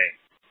play the game.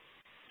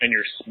 And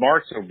your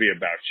smarts will be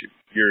about you.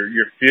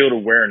 Your field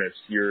awareness,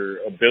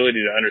 your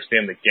ability to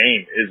understand the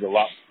game is a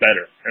lot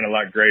better and a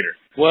lot greater.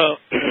 Well,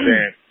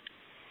 than,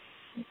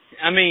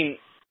 I mean,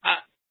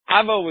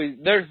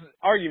 there's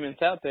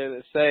arguments out there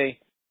that say,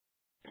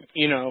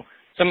 you know,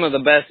 some of the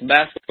best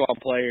basketball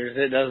players,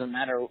 it doesn't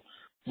matter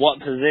what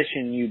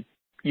position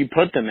you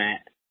put them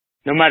at,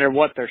 no matter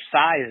what their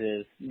size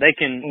is, they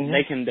can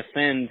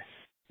defend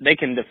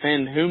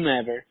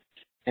whomever,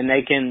 and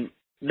they can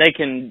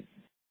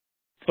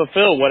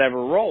fulfill whatever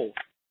role.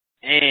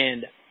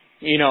 And,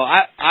 you know,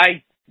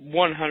 I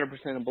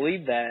 100%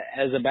 believe that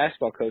as a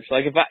basketball coach.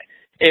 Like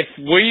if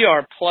we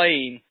are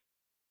playing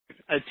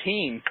a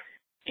team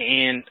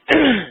and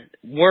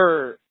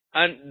we're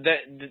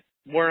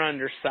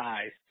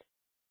undersized,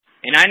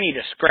 and I need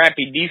a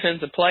scrappy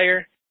defensive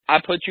player, I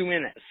put you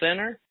in at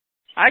center,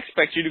 I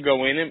expect you to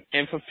go in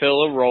and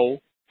fulfill a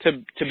role to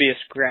be a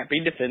scrappy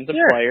defensive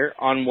player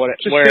on whatever.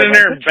 Just sit in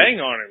there and bang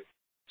on him.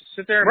 Just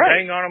sit there and right.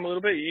 bang on him a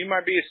little bit. You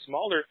might be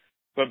smaller,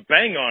 but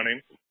bang on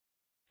him.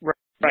 Right.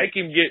 Make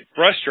him get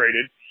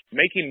frustrated.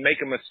 Make him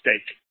make a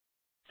mistake.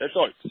 That's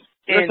all.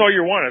 That's all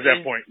you want at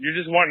that point. You're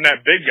just wanting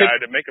that big guy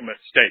to make a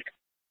mistake.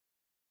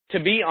 To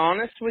be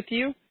honest with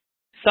you,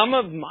 some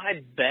of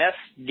my best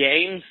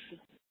games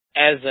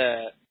as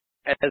a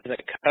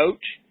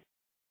coach,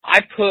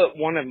 I put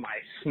one of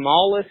my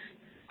smallest,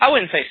 I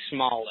wouldn't say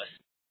smallest,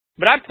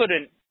 but I put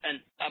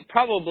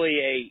probably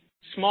a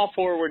small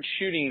forward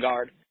shooting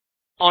guard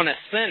on a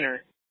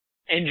center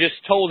and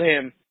just told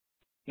him,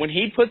 when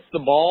he puts the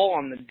ball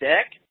on the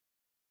deck,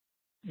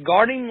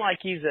 guard him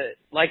like he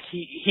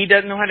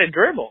doesn't know how to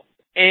dribble.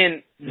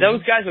 And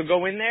those guys will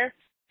go in there,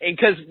 and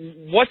because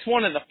what's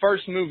one of the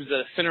first moves that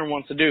a center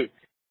wants to do?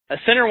 A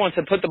center wants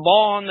to put the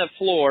ball on the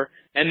floor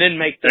and then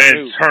make the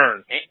move.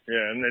 Turn.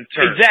 Yeah, and then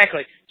turn.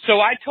 Exactly.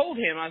 So I told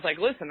him, I was like,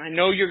 listen, I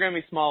know you're going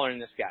to be smaller than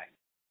this guy,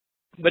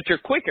 but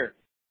you're quicker.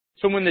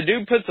 So when the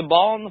dude puts the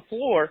ball on the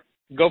floor,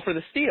 go for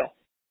the steal.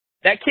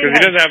 That kid he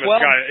doesn't have 12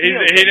 a sky.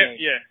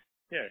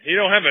 He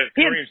don't have a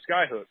Kareem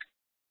skyhook.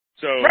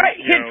 So right,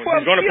 he had 12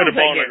 he's going to put a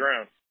ball on game. the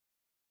ground.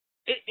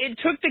 It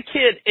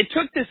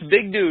took this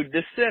big dude,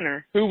 this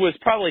center, who was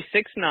probably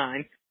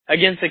 6'9",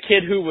 against a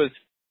kid who was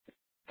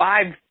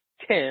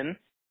 5'10".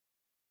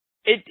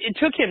 It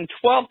took him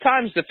 12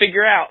 times to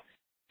figure out,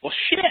 well,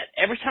 shit,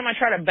 every time I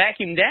try to back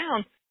him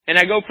down and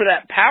I go for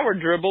that power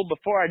dribble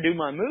before I do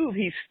my move,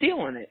 he's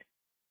stealing it.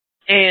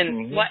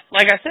 And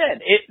like I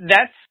said,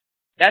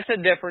 that's a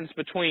difference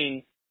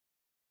between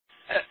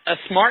a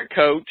smart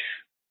coach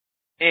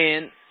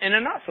and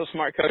a not so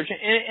smart coach,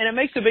 and it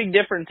makes a big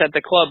difference at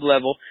the club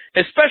level,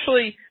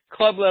 especially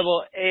club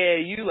level,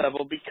 AAU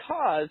level,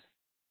 because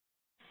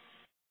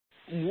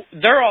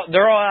they're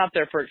all out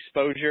there for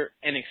exposure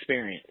and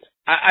experience.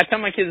 I tell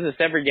my kids this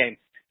every game.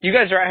 You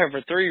guys are out here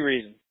for 3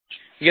 reasons.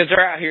 You guys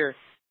are out here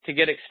to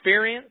get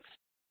experience,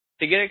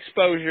 to get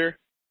exposure,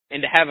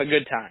 and to have a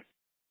good time.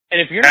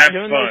 And if you're not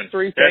doing those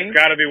 3 things,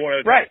 that's got to be one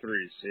of the top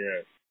 3s.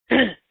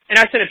 Yeah. And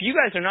I said, if you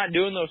guys are not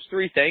doing those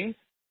 3 things,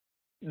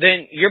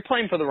 then you're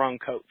playing for the wrong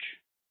coach.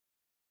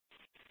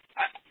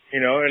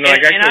 And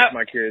like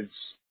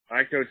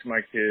I coach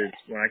my kids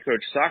when I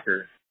coach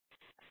soccer.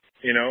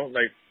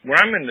 Like when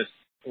I'm in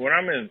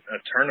a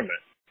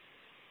tournament,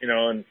 and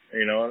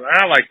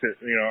I like to,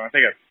 I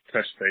think I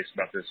touched base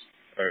about this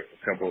a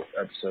couple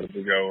episodes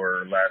ago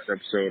or last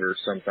episode or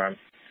sometime.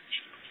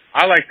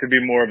 I like to be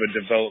more of a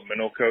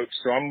developmental coach,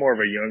 so I'm more of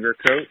a younger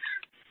coach.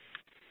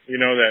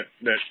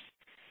 That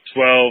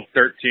 12,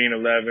 13,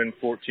 11,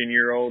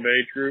 14-year-old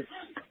age group.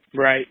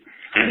 Right.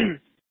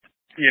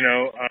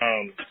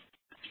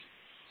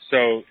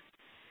 So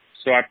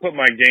I put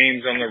my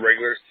games on the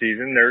regular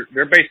season.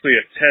 They're basically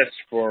a test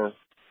for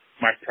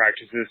my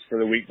practices for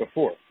the week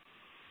before.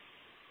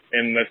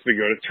 Unless we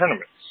go to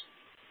tournaments.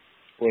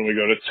 When we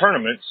go to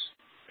tournaments,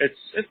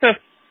 it's a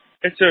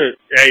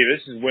hey,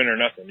 this is win or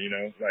nothing,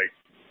 like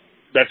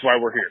that's why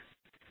we're here.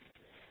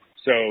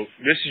 So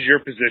this is your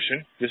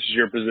position, this is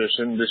your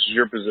position, this is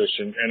your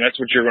position, and that's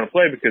what you're going to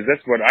play because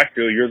that's what I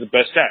feel you're the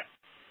best at.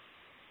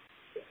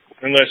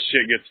 Unless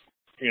shit gets,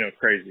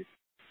 crazy.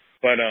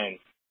 But, and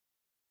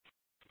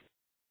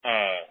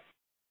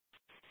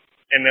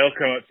they'll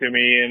come up to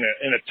me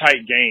in a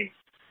tight game.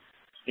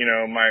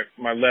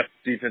 My left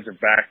defensive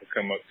back will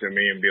come up to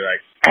me and be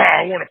like,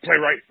 I want to play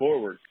right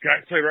forward. Can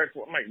I play right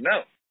forward? I'm like,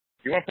 no.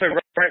 You want to play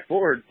right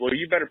forward? Well,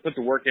 you better put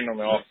the work in on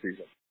the off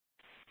season.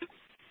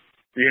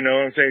 You know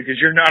what I'm saying? Because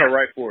you're not a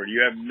right forward.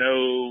 You have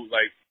no,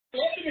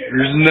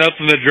 There's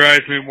nothing that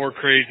drives me more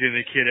crazy than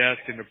a kid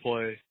asking to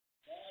play.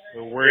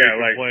 Or where you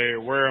can play,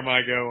 or where am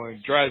I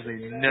going? Drives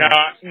me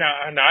nuts. No,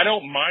 I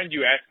don't mind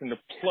you asking to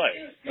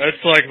play.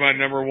 That's like my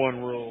number 1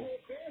 rule.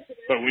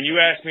 But when you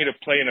ask me to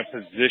play in a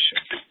position,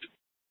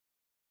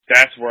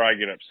 that's where I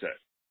get upset.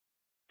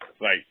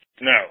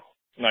 No.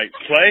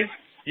 Play?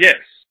 Yes.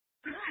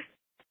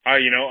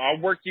 I'll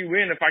work you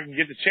in if I can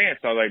get the chance.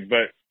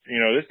 But,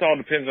 this all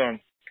depends on,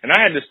 and I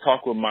had this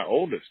talk with my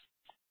oldest,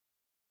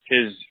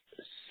 his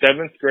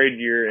 7th grade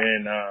year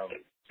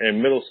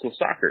in middle school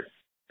soccer.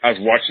 I was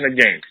watching a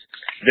game.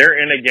 They're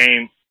in a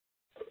game,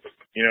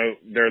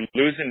 they're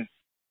losing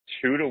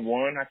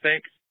 2-1, I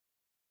think.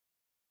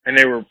 And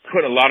they were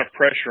putting a lot of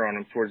pressure on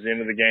them towards the end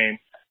of the game,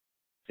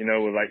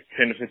 with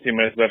 10 to 15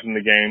 minutes left in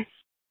the game.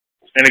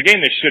 And a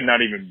game they should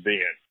not even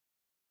be in.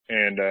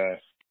 And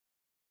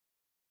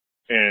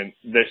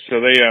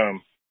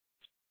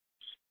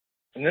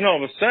then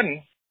all of a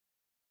sudden,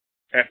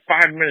 at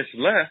 5 minutes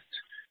left,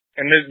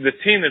 and the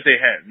team that they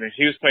had,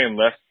 he was playing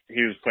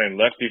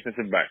left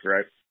defensive back,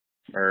 right?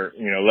 Or,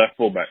 left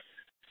fullback.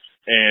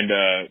 And,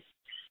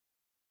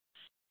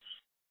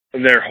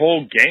 their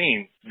whole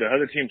game, the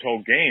other team's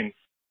whole game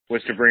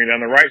was to bring it down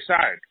the right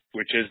side,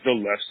 which is the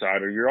left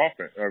side of your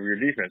offense, of your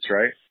defense,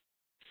 right?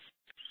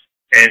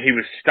 And he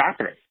was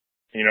stopping them.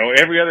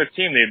 Every other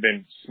team they had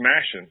been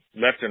smashing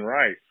left and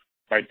right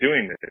by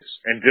doing this.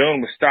 And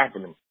Dylan was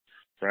stopping them,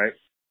 right?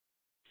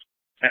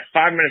 At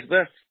 5 minutes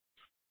left,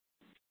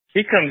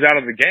 he comes out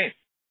of the game.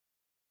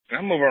 And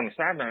I'm over on the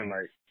sideline,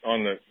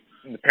 on the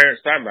parent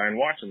sideline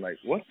watching,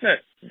 what's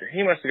that?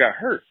 He must have got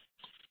hurt.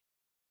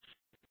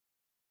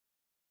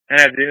 And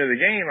at the end of the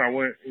game, I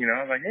went,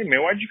 I was like, hey man,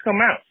 why'd you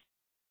come out?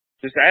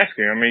 Just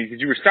asking. Because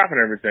you were stopping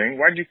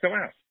everything. Why'd you come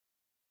out?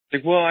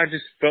 Like, well, I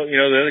just felt, the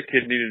other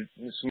kid needed,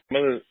 some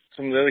of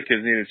the other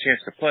kids needed a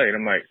chance to play.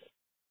 And I'm like,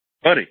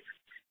 buddy,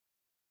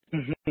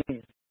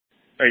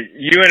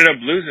 you ended up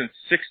losing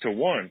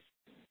 6-1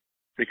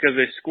 because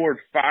they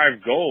scored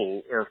 4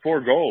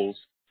 goals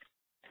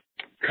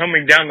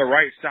coming down the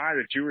right side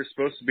that you were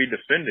supposed to be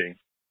defending.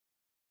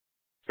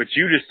 But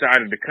you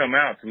decided to come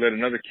out to let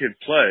another kid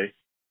play,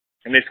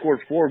 and they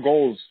scored 4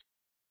 goals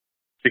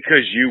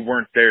because you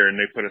weren't there, and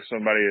they put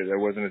somebody that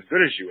wasn't as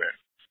good as you in.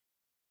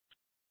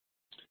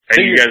 And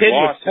so you your guys kid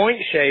lost. Was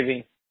point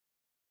shaving.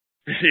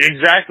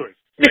 Exactly.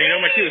 You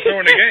know, my kid was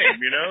throwing a game,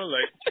 you know,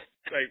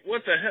 like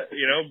what the hell,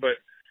 you know, but,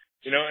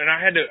 you know, and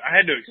I had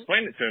to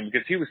explain it to him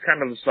because he was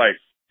kind of just like,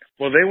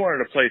 well, they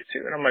wanted to play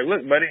too. And I'm like,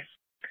 look, buddy,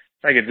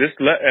 like at this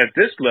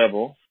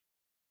level,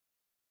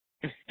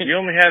 you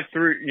only have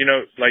 3, you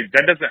know, like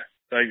that doesn't,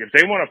 like if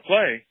they want to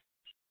play,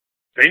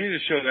 they need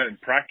to show that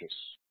in practice,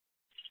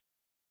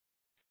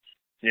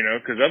 you know,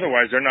 because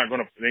otherwise they're not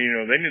going to, you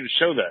know, they need to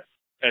show that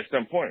at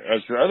some point.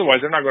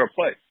 Otherwise they're not going to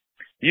play.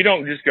 You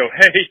don't just go,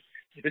 hey,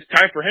 it's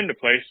time for him to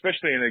play,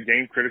 especially in a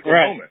game critical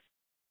moment.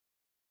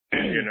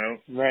 You know?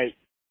 Right.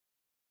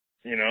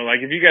 You know, like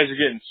if you guys are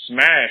getting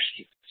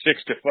smashed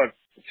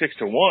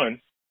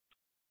 6-1,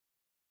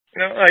 you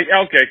know, like,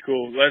 okay,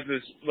 cool. Let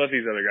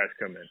these other guys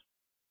come in.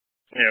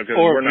 You know, because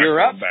we're not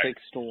you're up back.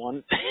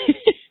 6-1.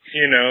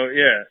 You know,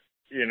 yeah.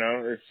 You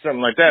know, it's something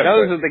like that.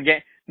 Those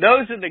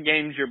are the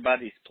games your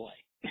buddies play.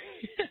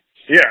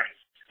 Yeah.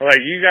 Like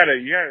you gotta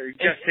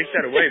take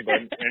that away,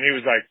 bud. And he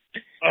was like,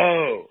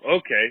 "Oh,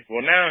 okay.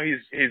 Well, now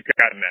he's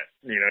gotten that.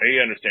 You know,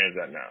 he understands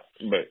that now."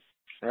 But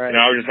right. you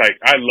know, I was just like,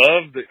 I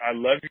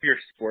love your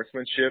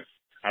sportsmanship.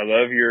 I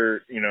love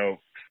your, you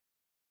know,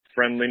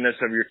 friendliness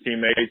of your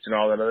teammates and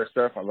all that other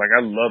stuff. I'm like,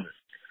 I love it.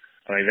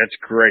 I'm like, that's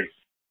great.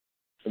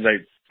 I'm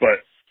like,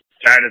 but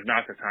that is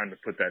not the time to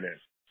put that in.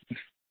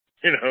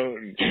 You know,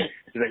 and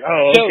he's like,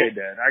 "Oh, okay,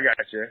 Dad, I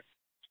got you."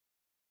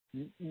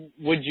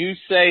 Would you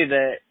say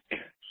that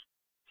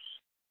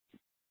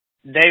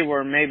they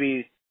were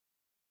maybe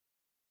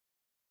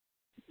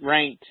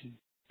ranked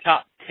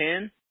top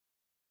 10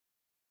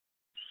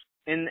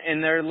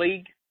 in their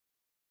league?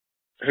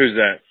 Who's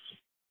that?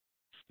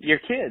 Your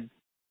kids.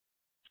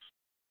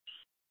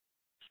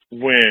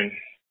 When?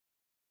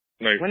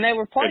 Like when they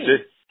were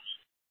playing.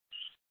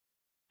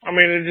 I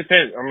mean, it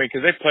depends. I mean,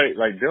 because they play,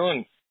 like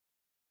Dylan,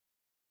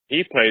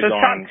 he plays so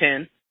on top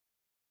 10.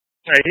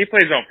 He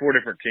plays on 4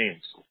 different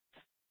teams.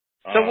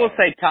 So we'll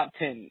say top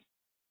 10.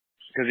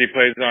 Because he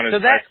plays on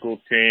his high school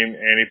team,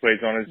 and he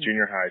plays on his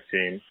junior high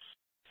team,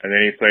 and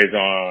then he plays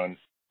on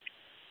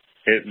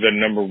the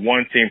number 1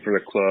 team for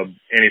the club,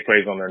 and he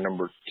plays on their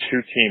number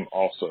 2 team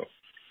also.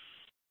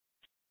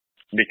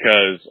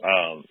 Because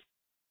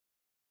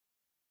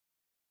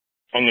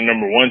on the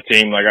number 1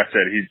 team, like I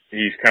said,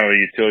 he's kind of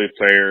a utility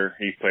player.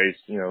 He plays,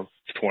 you know,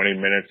 20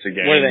 minutes a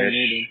game. Where they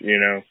need him. You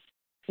know,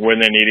 when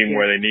they need him,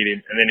 where they need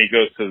him. And then he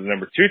goes to the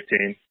number 2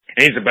 team,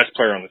 and he's the best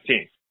player on the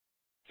team.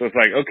 So it's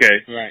like,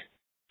 okay. Right.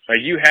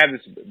 Like you have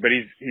this, but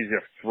he's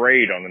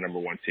afraid on the number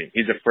 1 team.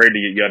 He's afraid to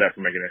get yelled at for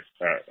making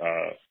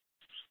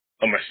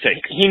a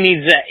mistake. He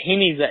needs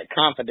that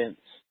confidence.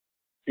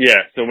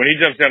 Yeah. So when he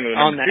jumps down to the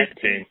number 2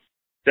 team,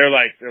 they're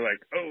like,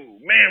 oh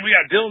man, we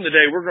got Dylan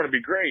today. We're going to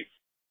be great.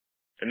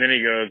 And then he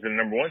goes to the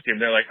number 1 team.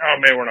 They're like,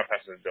 oh man, we're not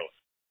passing to Dylan.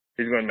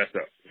 He's going to mess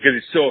up because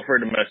he's so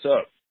afraid to mess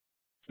up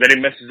that he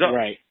messes up.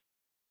 Right.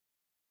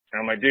 And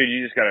I'm like, dude,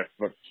 you just gotta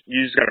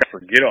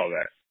forget all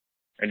that.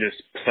 And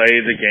just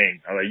play the game.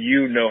 I'm like,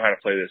 you know how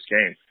to play this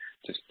game.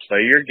 Just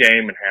play your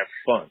game and have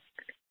fun.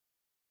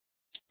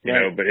 You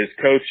know, but his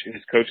coach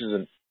is,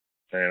 you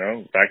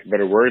know, back to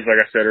better words,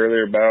 like I said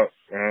earlier about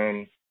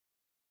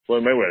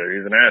Floyd Mayweather.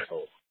 He's an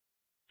asshole.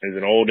 He's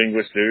an old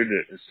English dude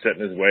that is set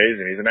in his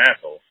ways, and he's an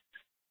asshole.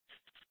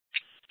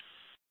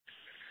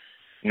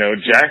 You know,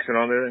 Jackson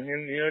on there,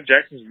 you know,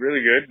 Jackson's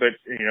really good, but,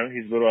 you know,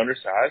 he's a little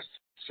undersized.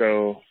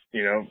 So,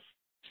 you know,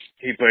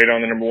 he played on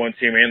the number 1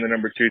 team and the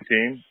number 2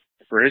 team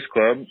for his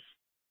club,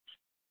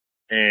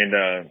 and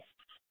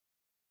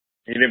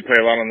he didn't play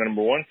a lot on the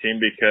number 1 team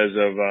because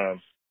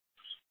of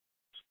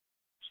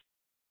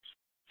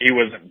he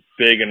wasn't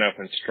big enough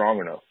and strong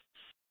enough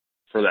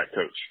for that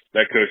coach.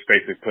 That coach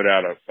basically put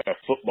out a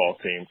football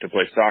team to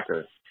play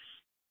soccer,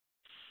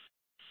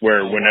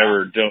 where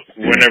whenever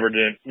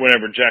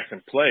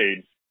Jackson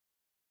played,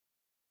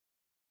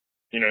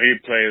 you know,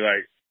 he'd play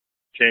like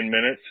 10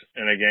 minutes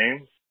in a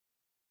game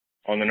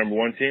on the number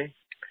 1 team,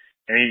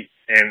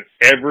 and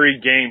every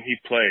game he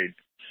played,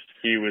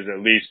 he was at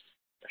least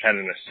had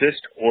an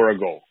assist or a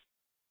goal.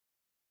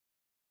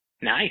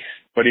 Nice.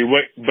 But he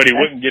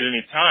wouldn't get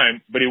any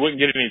time. But he wouldn't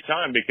get any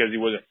time because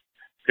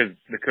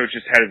the coach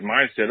just had his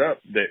mind set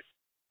up that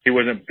he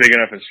wasn't big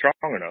enough and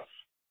strong enough.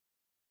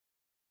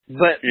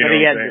 But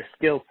he had the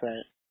skill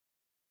set.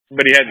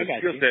 But he had the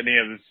skill set, and he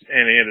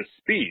had the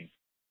speed.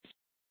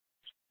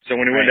 So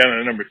when he went down to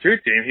the number 2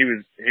 team, he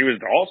was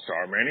the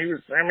all-star, man.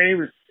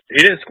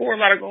 He didn't score a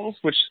lot of goals,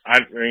 which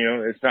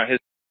it's not his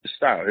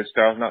style. His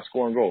style is not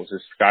scoring goals.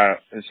 His style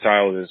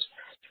is,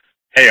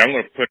 hey, I'm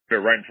going to put it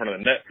right in front of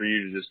the net for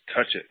you to just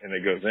touch it and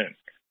it goes in.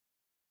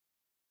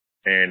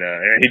 And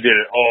he did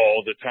it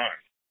all the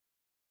time.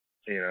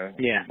 You know.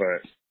 Yeah.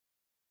 But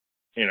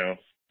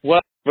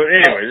But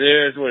anyways,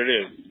 it is what it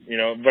is. You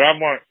know. But I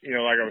want,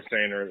 like I was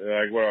saying, or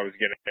like what I was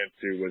getting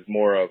into was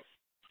more of,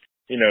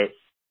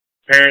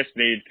 parents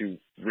need to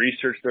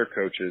research their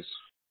coaches.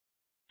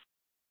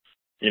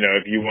 You know,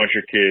 if you want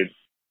your kid,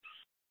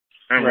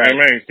 I'm not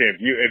even saying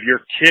if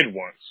your kid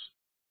wants,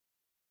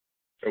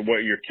 or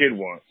what your kid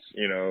wants,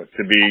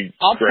 to be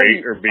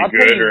great or be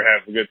good or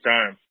have a good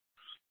time.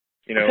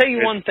 I'll tell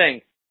you one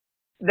thing.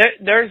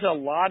 there's a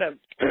lot of,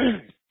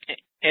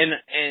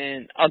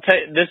 and I'll tell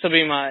you, this will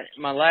be my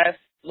last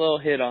little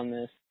hit on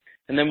this,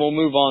 and then we'll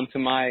move on to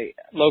my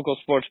local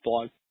sports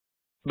blog.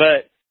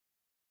 But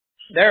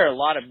there are a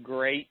lot of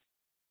great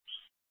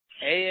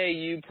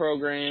AAU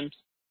programs.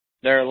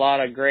 There are a lot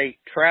of great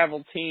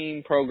travel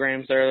team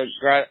programs. There are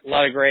a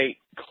lot of great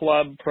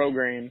club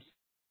programs.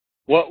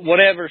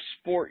 Whatever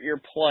sport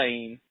you're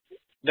playing,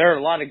 there are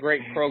a lot of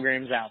great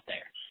programs out there.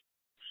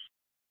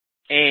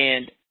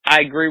 And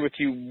I agree with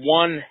you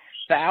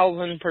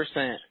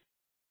 1,000%.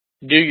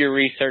 Do your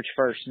research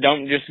first.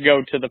 Don't just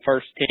go to the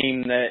first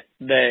team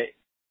that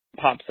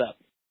pops up.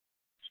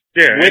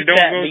 Yeah, with and don't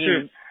that go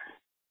being,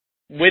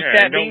 to. With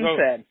yeah, that being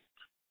said,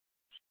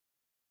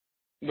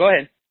 go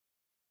ahead.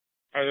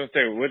 I was gonna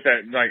say, with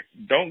that, like,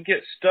 don't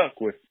get stuck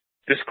with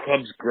this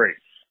club's great.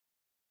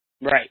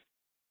 Right.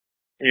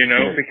 You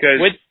know, because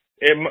with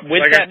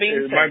like that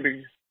being said, might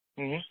be.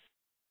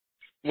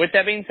 Mm-hmm. With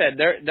that being said,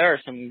 there are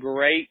some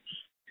great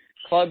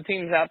club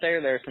teams out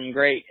there. There are some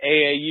great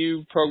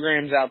AAU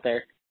programs out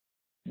there.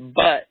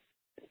 But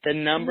the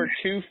number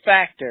two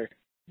factor,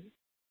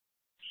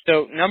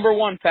 so number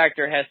one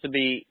factor has to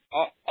be,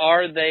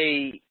 are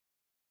they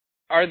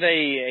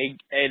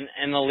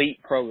an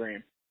elite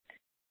program?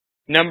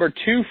 Number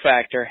two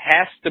factor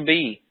has to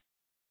be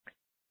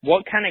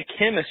what kind of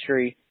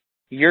chemistry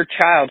your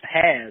child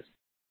has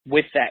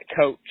with that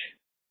coach.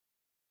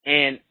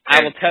 And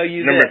I will tell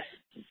you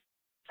this.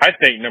 I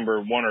think number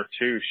one or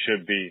two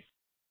should be,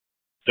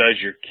 does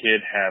your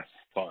kid have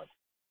fun?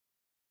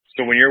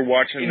 So when you're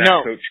watching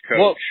that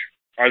coach,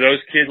 are those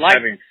kids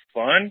having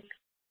fun,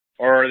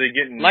 or are they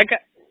getting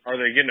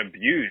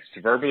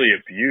abused, verbally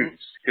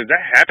abused? Because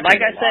that happens.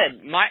 Like I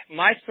said,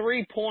 my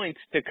 3 points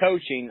to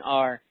coaching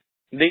are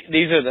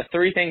these are the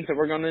three things that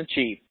we're going to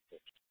achieve.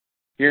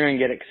 You're going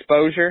to get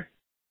exposure,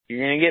 you're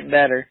going to get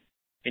better,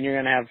 and you're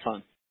going to have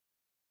fun.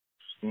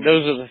 Mm-hmm.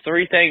 Those are the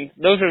three things.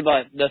 Those are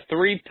the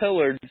three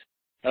pillars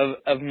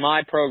of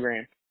my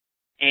program.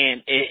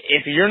 And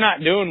if you're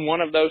not doing one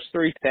of those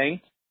three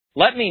things,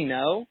 let me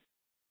know,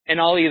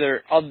 and I'll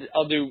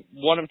do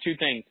one of two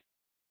things.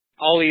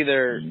 I'll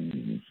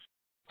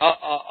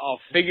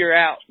figure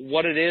out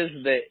what it is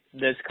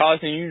that's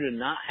causing you to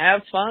not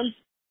have fun,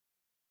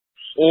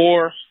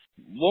 or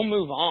we'll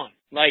move on.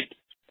 Like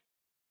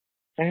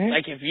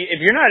if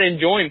you're not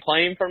enjoying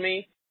playing for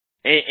me,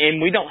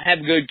 and we don't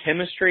have good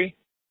chemistry,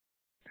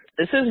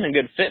 this isn't a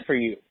good fit for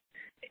you.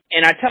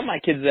 And I tell my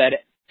kids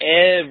that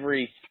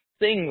every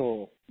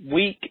single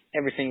week,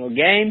 every single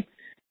game,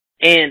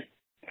 and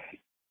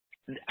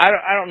I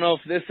don't know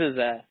if this is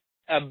a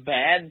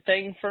bad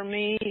thing for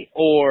me,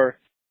 or,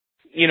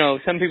 you know,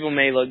 some people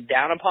may look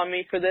down upon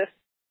me for this,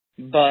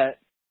 but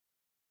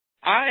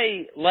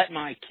I let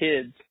my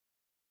kids,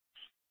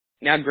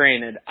 now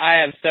granted,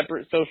 I have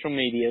separate social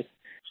medias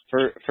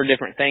for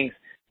different things,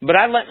 but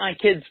I let my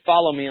kids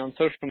follow me on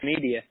social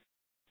media,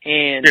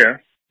 and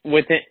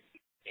with it,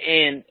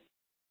 and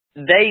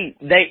they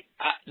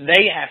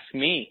ask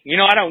me, you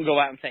know, I don't go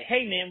out and say,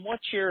 hey man,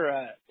 what's your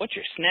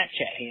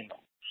Snapchat handle?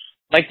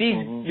 Like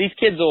these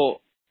kids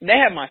they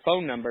have my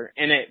phone number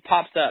and it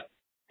pops up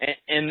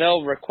and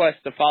they'll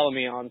request to follow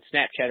me on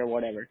Snapchat or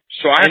whatever.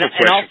 So I have a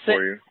question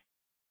for you.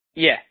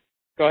 Yeah,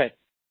 go ahead.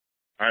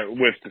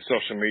 With the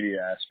social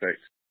media aspect,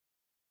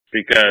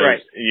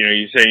 because, you know,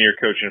 you say you're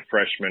coaching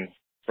freshmen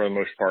for the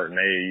most part in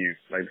AAU,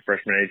 like the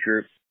freshman age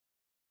group.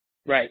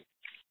 Right.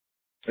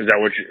 Is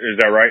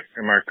that right?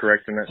 Am I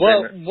correct in that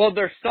statement? Well,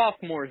 they're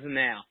sophomores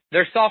now.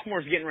 They're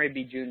sophomores getting ready to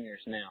be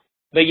juniors now.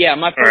 But yeah,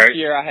 my first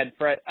year I had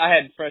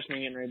freshmen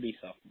getting ready to be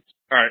sophomores.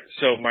 All right.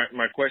 So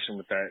my question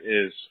with that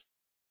is,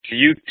 do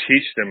you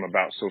teach them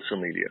about social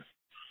media?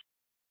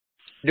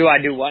 Do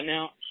I do what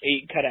now?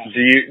 Cut out.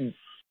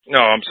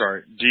 No, I'm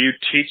sorry. Do you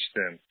teach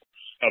them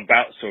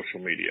about social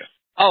media?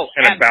 Oh,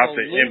 and absolutely. About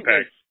the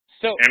impact.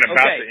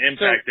 The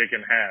impact they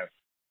can have.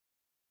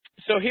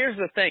 So here's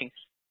the thing.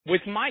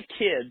 With my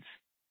kids,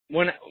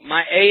 when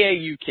my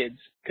AAU kids,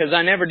 because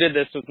I never did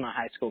this with my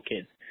high school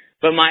kids,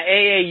 but my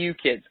AAU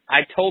kids,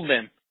 I told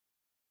them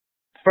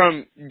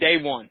from day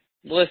one,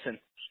 listen,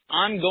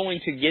 I'm going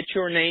to get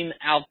your name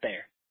out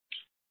there.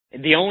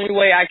 The only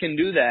way I can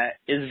do that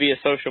is via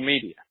social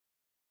media.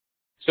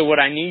 So what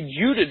I need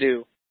you to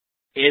do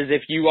is,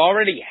 if you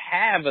already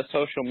have a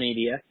social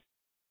media,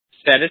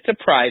 set it to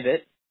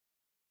private,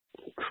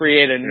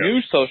 create a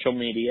new social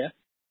media,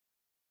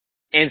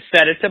 and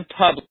set it to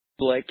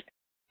public,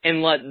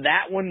 and let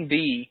that one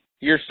be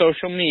your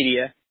social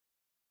media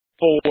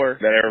for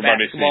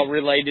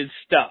basketball-related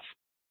stuff.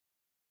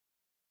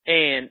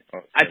 And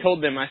I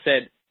told them, I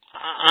said,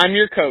 I'm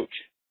your coach.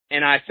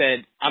 And I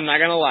said, I'm not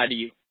going to lie to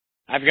you.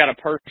 I've got a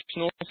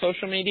personal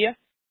social media,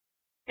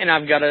 and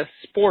I've got a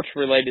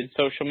sports-related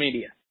social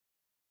media.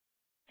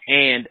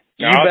 And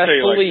you best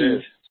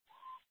believe...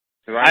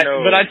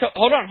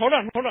 Hold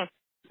on.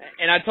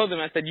 And I told them,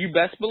 I said, you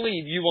best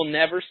believe you will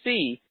never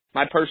see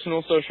my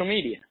personal social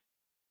media.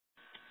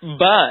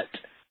 But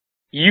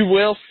you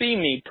will see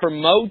me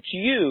promote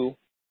you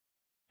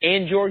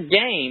and your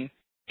game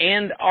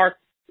and our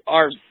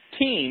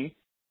team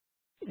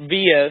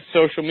via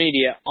social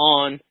media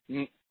on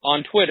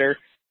Twitter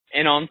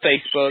and on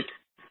Facebook.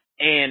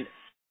 And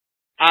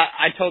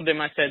I told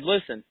them, I said,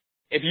 listen,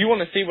 if you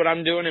want to see what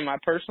I'm doing in my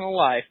personal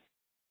life,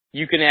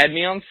 you can add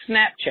me on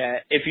Snapchat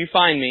if you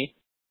find me,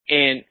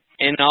 and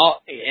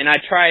I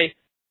try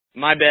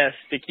my best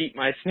to keep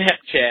my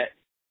Snapchat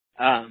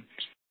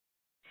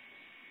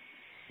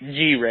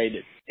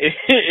G-rated, if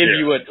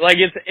you would. Like,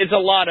 it's a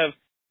lot of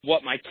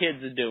what my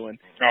kids are doing.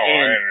 Oh,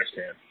 I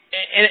understand.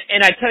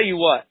 And I tell you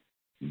what,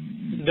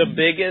 the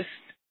biggest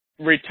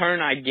return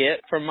I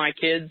get from my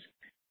kids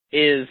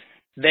is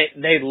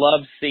they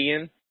love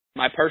seeing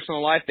my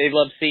personal life. They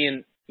love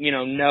seeing,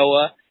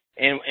 Noah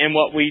and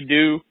what we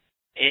do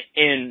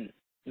in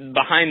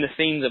behind the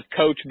scenes of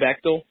Coach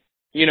Bechtel.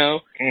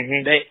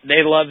 Mm-hmm.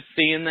 They love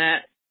seeing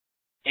that,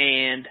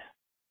 and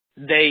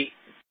they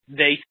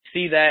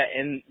see that,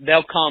 and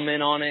they'll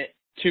comment on it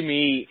to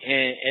me,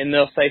 and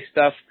they'll say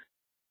stuff,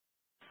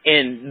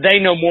 and they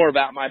know more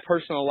about my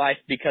personal life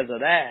because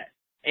of that.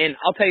 And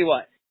I'll tell you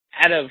what,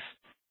 out of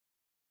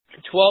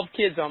 12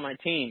 kids on my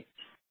team,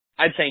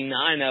 I'd say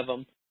 9 of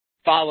them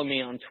follow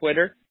me on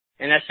Twitter,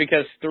 and that's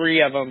because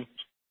 3 of them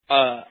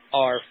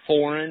are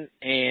foreign,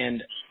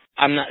 and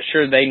I'm not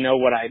sure they know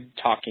what I'm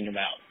talking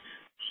about.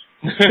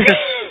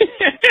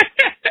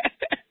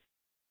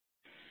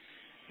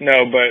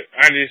 No, but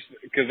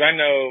because I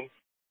know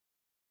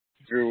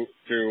through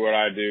what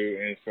I do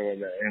and so like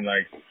that, and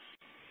like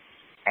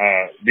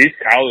these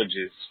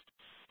colleges,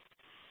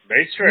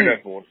 they straight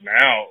up will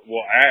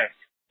ask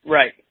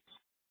right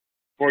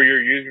for your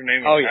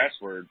username and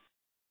password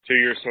to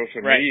your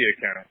social media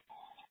account.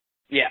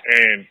 Yeah,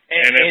 and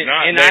if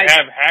not, they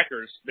have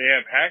hackers. They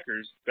have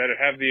hackers that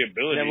have the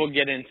ability. Then we'll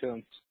get into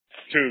them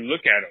to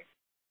look at them.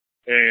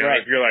 And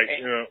if you're like,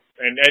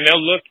 and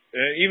they'll look,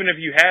 even if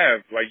you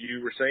have, like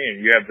you were saying,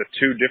 you have the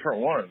 2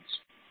 different ones.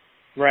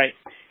 Right.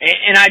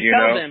 And I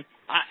tell them,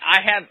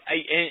 I have,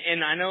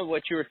 and I know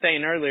what you were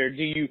saying earlier,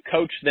 do you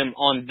coach them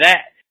on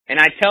that? And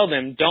I tell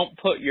them, don't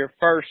put your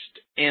first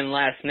and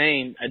last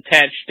name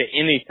attached to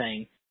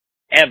anything,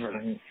 ever.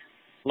 Mm-hmm.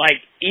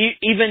 Like,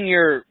 even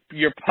your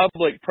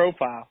public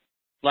profile,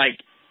 like,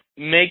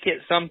 make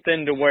it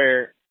something to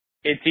where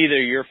it's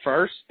either your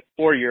first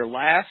or your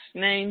last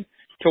name,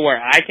 to where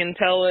I can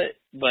tell it,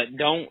 but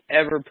don't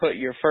ever put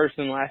your first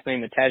and last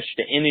name attached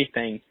to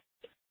anything,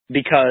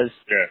 because,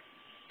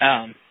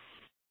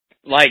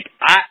 like,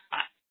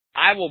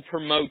 I will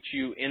promote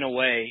you in a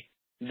way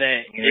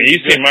that is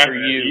good for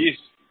you.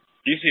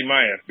 You see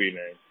my FB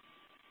name.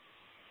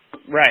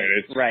 Right,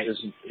 right.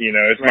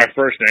 It's my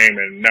first name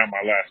and not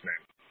my last name.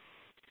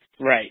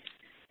 Right.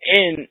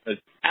 And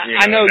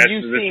I know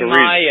you see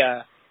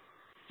my,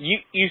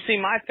 you see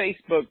my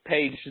Facebook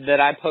page that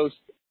I post,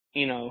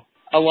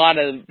 a lot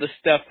of the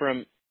stuff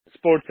from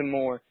Sports and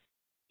More.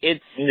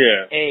 It's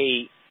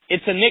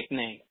it's a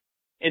nickname.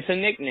 It's a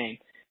nickname.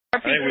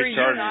 RP3,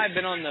 you and I have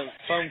been on the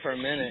phone for a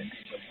minute,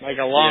 like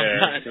a long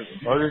time.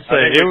 I was just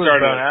saying, it was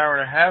about an hour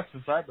and a half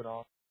since I've been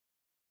on.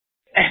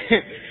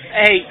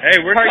 Hey,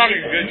 we're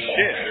talking good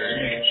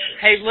shit.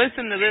 Hey,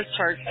 listen to this,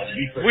 Perk.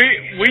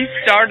 We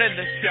started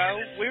the show.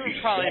 We were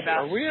probably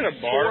about 4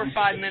 or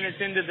 5 minutes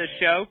into the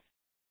show.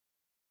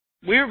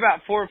 We were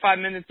about 4 or 5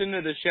 minutes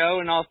into the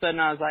show, and all of a sudden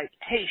I was like,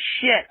 hey,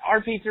 shit,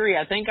 RP3,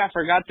 I think I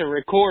forgot to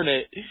record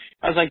it.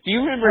 I was like, do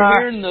you remember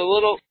hearing the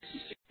little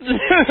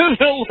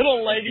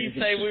lady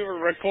say we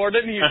were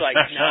recording? He was like,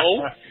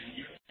 no.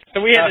 So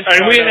we had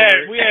to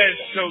we had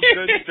some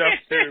good stuff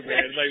too,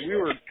 man. Like, we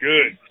were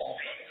good.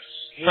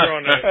 We were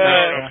on a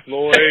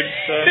Floyd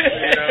stuff,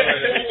 and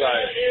it was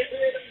like,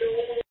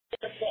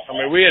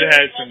 we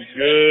had some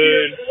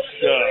good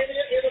stuff,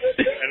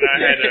 and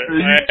I had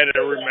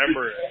to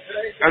remember it.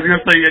 I was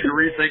gonna say you had to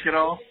rethink it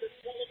all.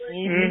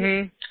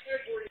 Mm-hmm.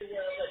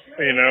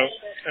 And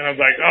I was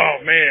like, oh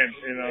man,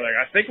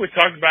 I think we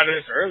talked about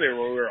this earlier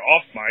when we were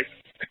off mic.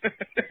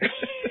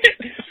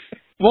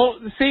 Well,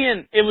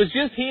 seeing it was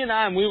just he and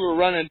I, and we were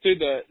running through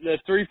the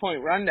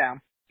 3-point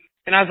rundown.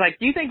 And I was like,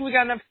 do you think we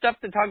got enough stuff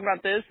to talk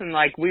about this? And,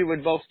 like, we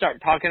would both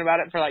start talking about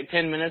it for,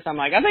 10 minutes. I'm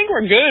like, I think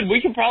we're good.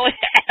 We can probably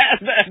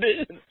add that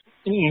in.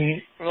 Mm-hmm.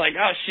 We're like,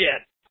 oh,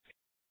 shit.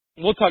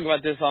 We'll talk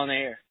about this on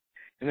air.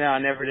 And then I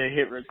never did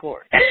hit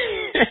record.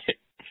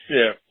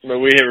 Yeah, but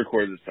we hit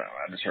record this time.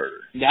 I just heard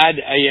her.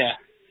 Yeah.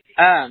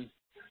 I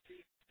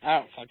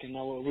don't fucking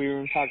know what we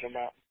were talking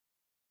about.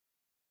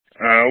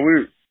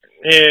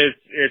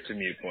 It's a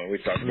mute point. We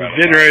talked about it.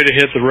 Getting ready to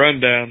hit the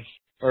rundown.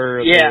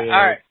 Or all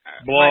right.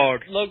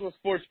 Blog. Local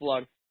sports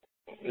blog.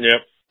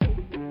 Yep.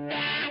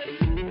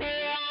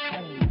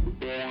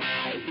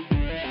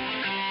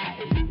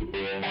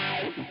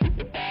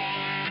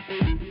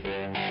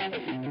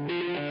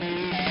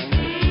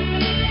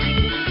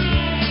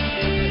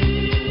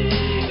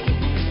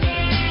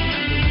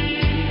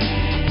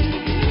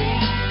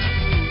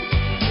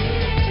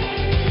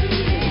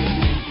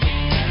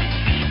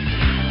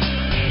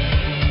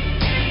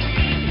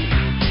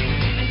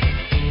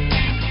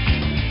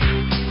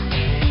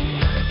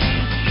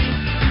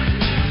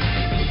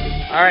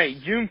 All right,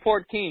 June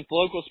 14th,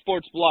 local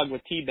sports blog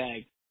with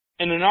T-Bag.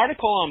 In an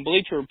article on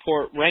Bleacher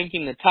Report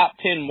ranking the top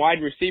 10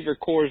 wide receiver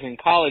cores in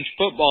college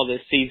football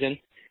this season,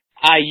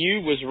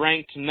 IU was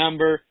ranked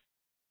number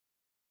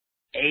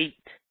 8.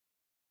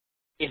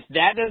 If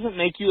that doesn't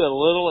make you a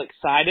little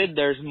excited,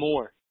 there's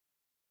more.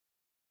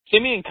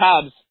 Simeon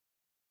Cobbs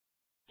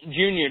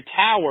Jr.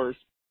 towers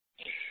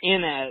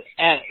in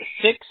at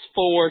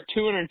 6'4",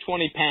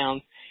 220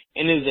 pounds,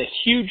 and is a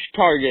huge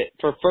target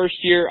for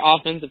first-year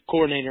offensive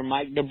coordinator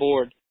Mike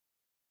DeBoer.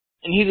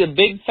 And he's a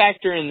big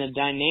factor in the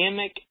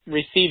dynamic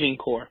receiving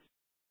core.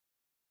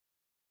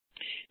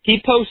 He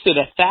posted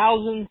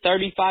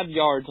 1,035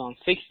 yards on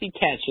 60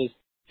 catches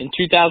in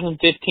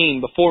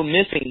 2015 before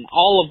missing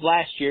all of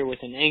last year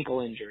with an ankle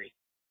injury.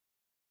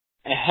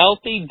 A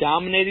healthy,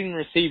 dominating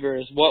receiver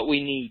is what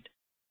we need.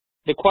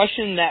 The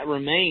question that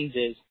remains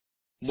is,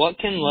 what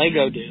can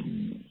Lego do?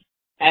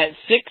 At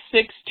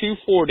 6'6",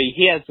 240,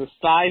 he has the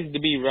size to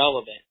be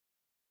relevant.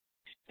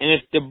 And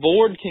if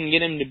DeBoer can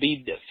get him to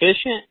be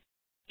efficient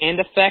and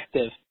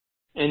effective,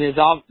 and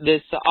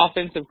this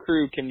offensive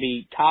crew can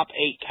be top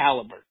 8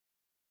 caliber.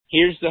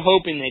 Here's the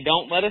hoping they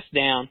don't let us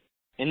down,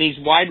 and these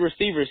wide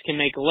receivers can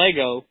make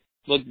Lego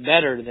look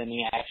better than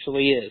he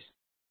actually is.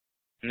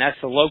 And that's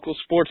the local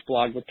sports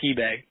blog with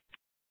T-Bag.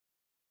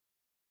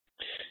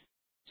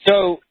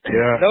 So,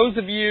 those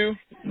of you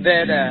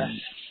that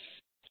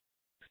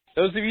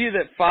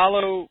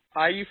follow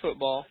IU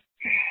football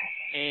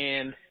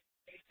and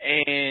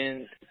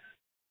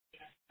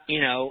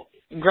you know,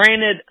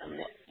 granted,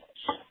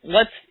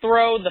 let's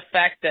throw the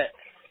fact that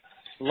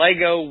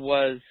Lego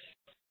was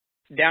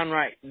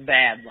downright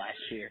bad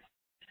last year.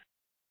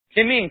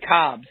 Simeon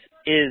Cobbs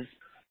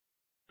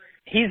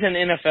he's an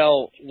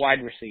NFL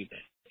wide receiver,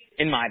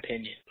 in my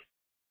opinion.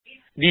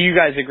 Do you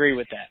guys agree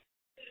with that?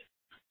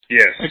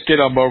 Yes. I get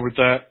on board with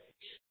that.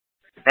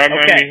 I mean,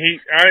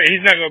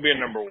 he's not going to be a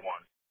number 1.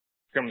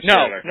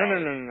 No.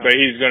 But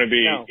he's going to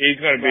be a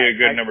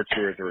good number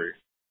 2 or 3.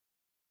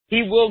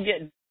 He will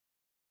get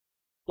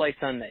play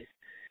Sundays.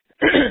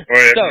 Or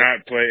if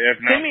not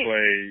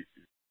play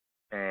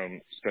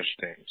special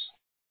teams.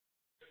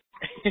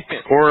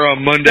 Or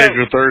Mondays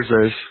or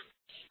Thursdays.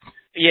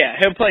 Yeah,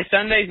 he'll play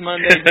Sundays,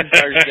 Mondays, and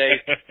Thursdays,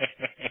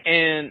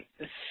 and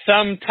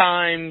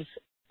sometimes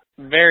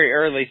very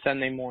early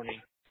Sunday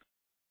morning.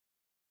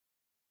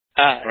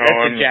 That's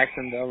a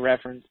Jacksonville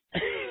reference. I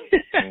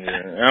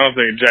don't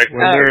think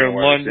Jacksonville they're is in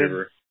wide London.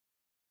 receiver.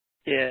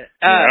 Yeah.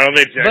 I don't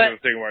think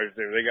Jacksonville's taking wide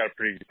receiver. They got a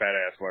pretty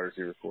badass wide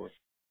receiver core.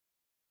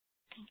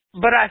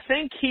 But I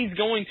think he's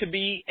going to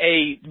be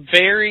a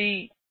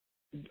very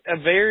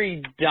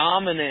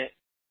dominant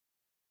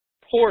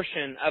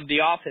portion of the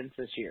offense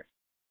this year.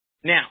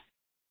 Now,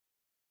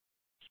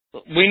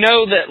 we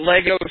know that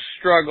Lego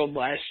struggled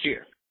last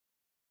year.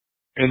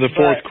 In the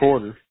fourth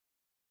quarter.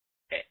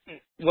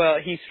 Well,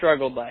 he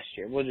struggled last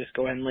year. We'll just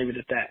go ahead and leave it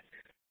at that.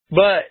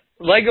 But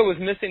Lego was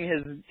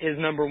missing his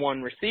number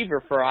 1 receiver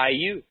for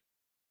IU.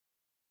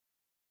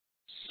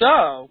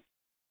 So,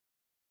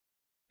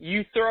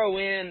 you throw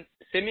in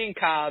Simeon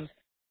Cobbs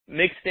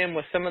mixed in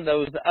with some of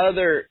those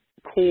other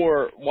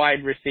core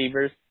wide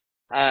receivers.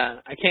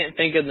 I can't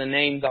think of the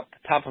names off the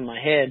top of my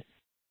head.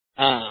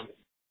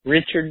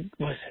 Richard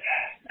was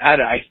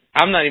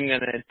I'm not even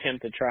going to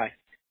attempt to try.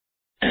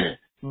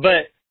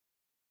 But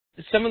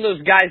some of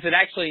those guys that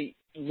actually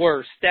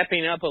were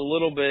stepping up a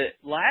little bit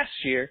last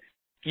year,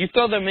 you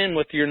throw them in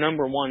with your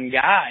number 1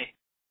 guy,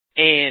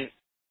 and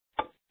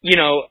you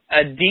know,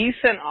 a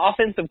decent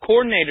offensive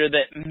coordinator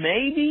that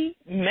maybe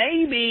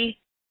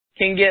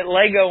can get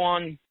Lego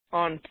on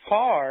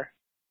par.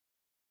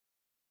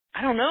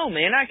 I don't know,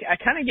 man. I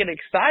kind of get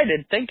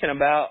excited thinking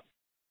about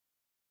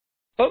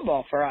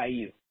football for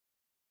IU.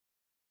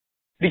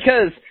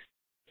 Because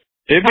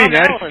it'd be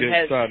nice to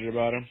get excited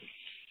about him.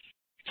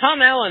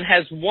 Tom Allen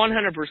has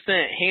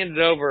 100% handed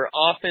over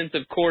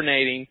offensive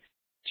coordinating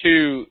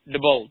to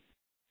DeBoer.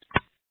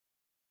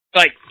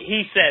 Like,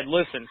 he said,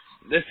 listen,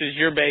 this is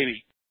your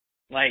baby.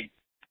 Like,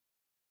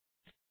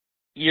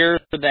 you're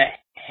the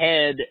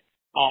head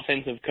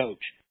offensive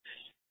coach.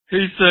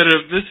 He said,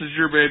 if this is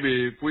your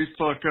baby, if we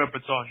fuck up,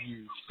 it's on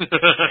you.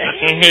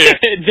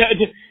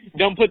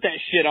 Don't put that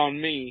shit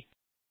on me.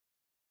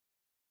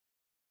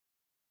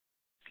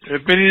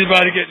 If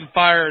anybody getting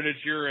fired,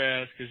 it's your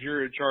ass, because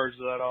you're in charge of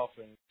that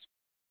offense.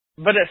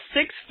 But a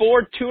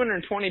 6'4",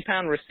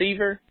 220-pound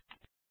receiver,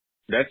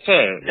 that's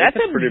a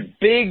pretty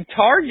big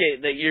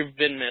target that you've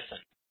been missing.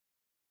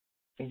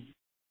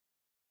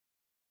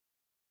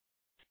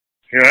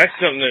 You know, that's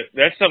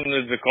something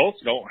that the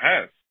Colts don't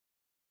have.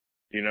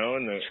 You know,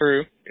 and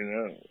True.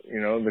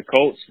 You know, the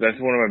Colts. That's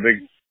one of my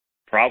big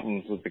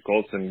problems with the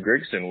Colts and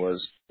Grigson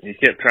was he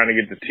kept trying to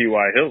get the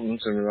T.Y.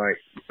 Hiltons, and like,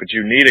 but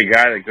you need a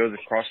guy that goes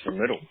across the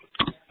middle.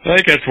 I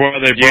think that's why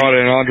they brought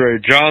in Andre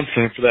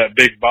Johnson for that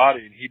big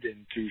body, and he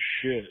didn't do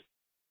shit.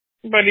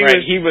 But he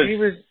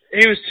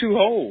was too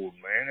old,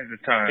 man, at the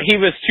time. He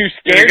was too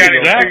scared to go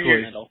exactly.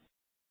 through the middle.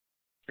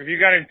 If you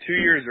got him 2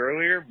 years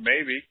earlier,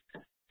 maybe.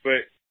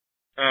 But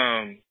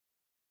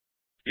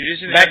you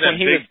just didn't back have that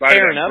when he big was body,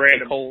 tearing that up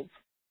random. the Colts.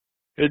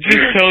 It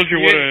just tells you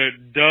what a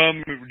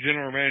dumb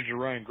general manager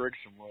Ryan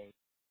Grigson was.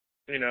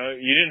 You know,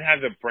 you didn't have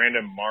the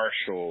Brandon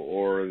Marshall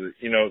or,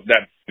 you know,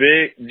 that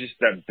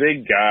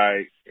big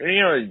guy.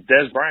 You know,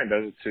 Des Bryant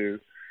does it too.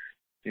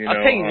 You know,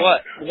 I'll tell you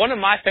what, one of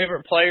my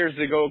favorite players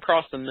to go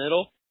across the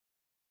middle,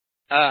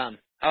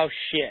 oh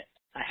shit,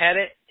 I had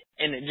it,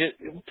 and it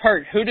just,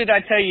 Perk, who did I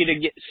tell you to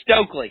get?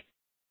 Stokely.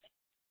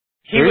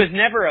 He was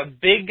never a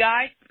big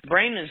guy,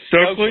 Brandon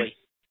Stokely.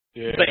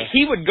 Yeah. But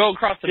he would go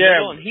across the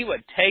middle and he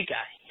would take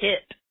a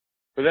hit.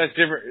 But that's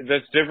different.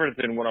 That's different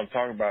than what I'm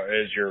talking about.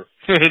 Is your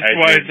that's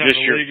why it's not in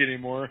the league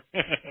anymore.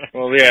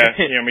 Well, yeah.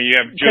 I mean, you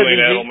have Julian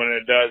Edelman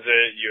that does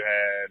it. You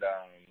had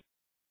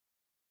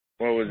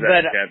what was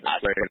that cat that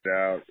played it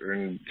out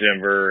in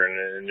Denver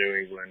and in New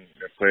England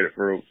that played it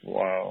for a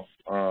while.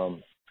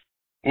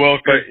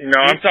 Welker. But you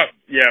know, I'm talking.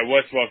 Yeah,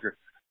 Wes Welker.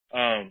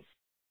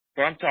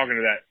 But I'm talking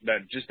to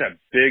that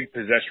big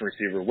possession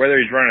receiver. Whether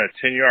he's running a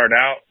 10-yard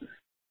out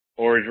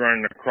or he's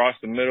running across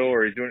the middle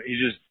or he's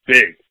just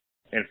big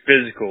and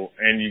physical,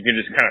 and you can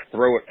just kind of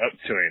throw it up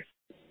to him,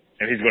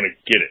 and he's going to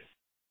get it.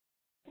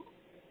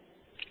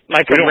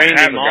 Like we a don't Randy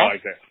have a Moss? guy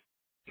like that.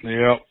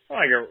 Yep.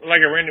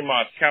 Like a Randy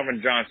Moss,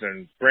 Calvin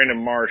Johnson, Brandon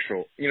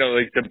Marshall. You know,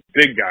 like the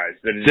big guys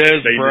that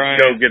Des just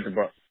Bryant. go get the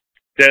ball.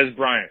 Des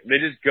Bryant.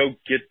 They just go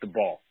get the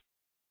ball.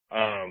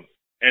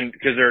 And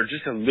because they're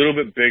just a little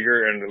bit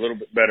bigger and a little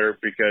bit better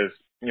because,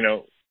 you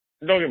know,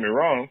 don't get me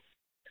wrong,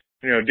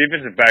 you know,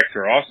 defensive backs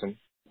are awesome.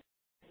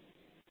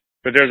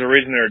 But there's a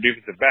reason they're a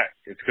defensive back.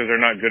 It's because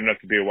they're not good enough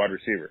to be a wide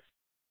receiver.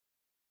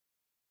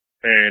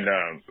 And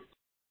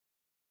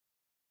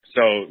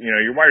so, you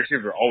know, your wide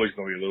receivers are always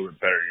going to be a little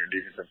bit better than your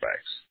defensive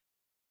backs.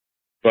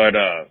 But,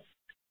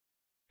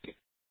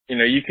 you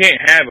know, you can't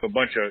have a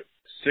bunch of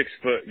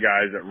 6-foot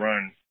guys that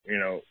run, you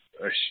know,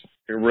 a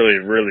really,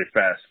 really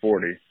fast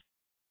 40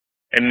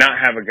 and not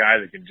have a guy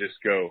that can just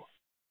go,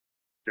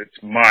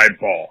 it's my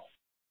ball,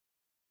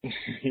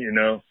 you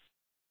know?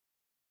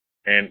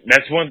 And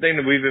that's one thing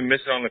that we've been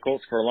missing on the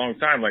Colts for a long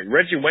time. Like,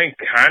 Reggie Wayne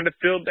kind of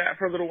filled that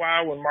for a little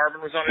while when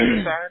Marvin was on the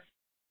other side.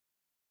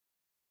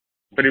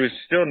 But he was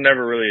still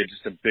never really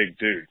just a big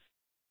dude.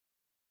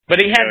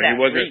 But he had that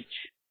reach.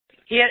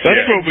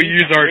 That's what we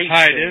use our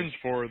tight ends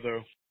for,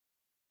 though.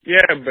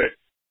 Yeah, but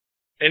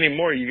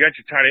anymore, you got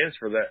your tight ends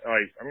for that.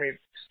 Like, I mean,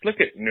 just look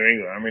at New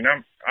England. I mean,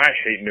 I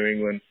hate New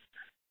England.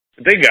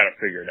 But they got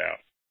to figure it out.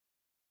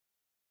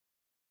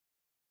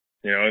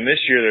 You know, and this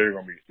year they're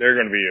going to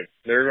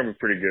be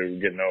pretty good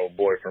with getting the old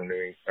boy from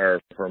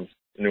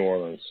New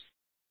Orleans,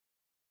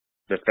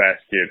 the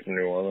fast kid from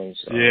New Orleans.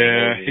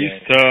 Yeah,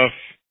 he's tough.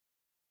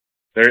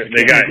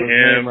 They got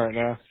him right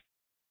now.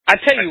 I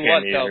tell you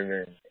what,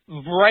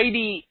 though,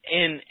 Brady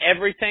and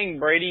everything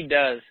Brady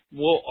does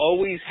will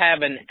always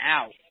have an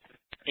out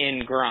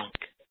in Gronk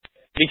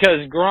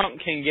because Gronk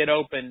can get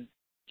open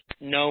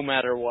no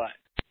matter what.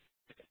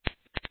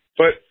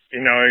 But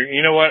you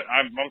know what?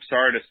 I'm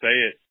sorry to say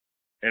it.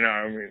 And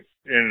I mean,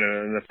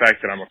 in the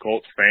fact that I'm a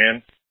Colts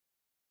fan,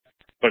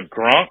 but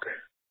Gronk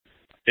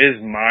is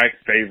my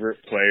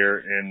favorite player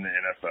in the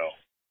NFL.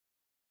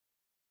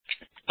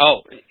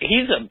 Oh,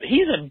 he's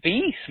a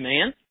beast,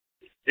 man.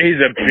 He's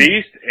a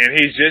beast, and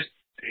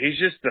he's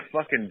just the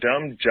fucking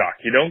dumb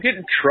jock. He don't get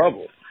in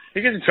trouble.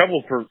 He gets in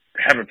trouble for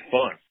having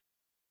fun.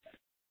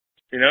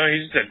 You know,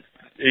 he's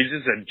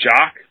just a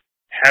jock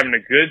having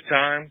a good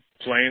time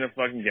playing a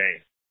fucking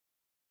game.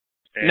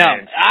 And no,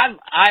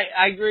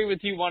 I agree with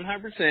you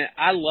 100%.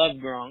 I love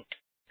Gronk.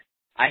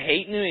 I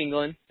hate New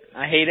England.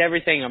 I hate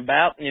everything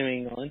about New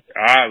England.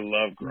 I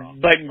love Gronk.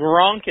 But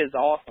Gronk is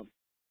awesome.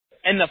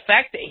 And the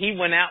fact that he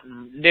went out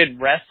and did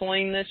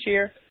wrestling this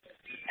year,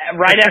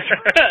 right after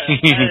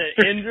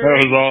an injury.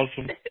 That was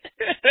awesome.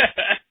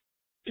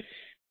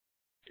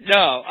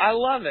 No, I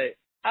love it.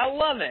 I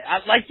love it.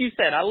 Like you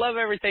said, I love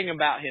everything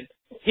about him.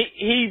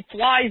 He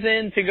flies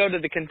in to go to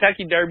the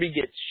Kentucky Derby,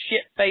 gets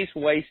shit-faced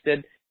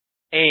wasted,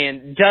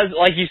 and does,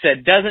 like you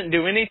said, doesn't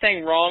do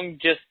anything wrong,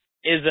 just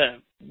is a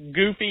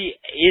goofy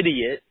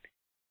idiot.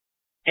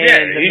 And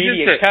the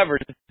media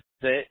covers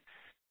it.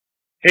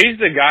 He's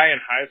the guy in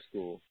high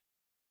school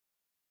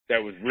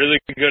that was really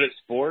good at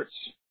sports,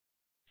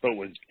 but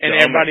was and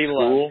dumb everybody at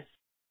school,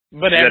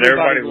 loved. But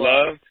everybody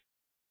loved.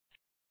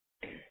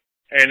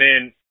 And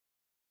then,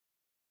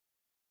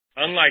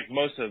 unlike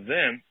most of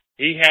them,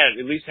 he had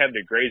at least had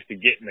the grades to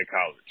get into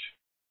college.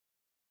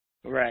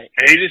 Right.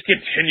 And he just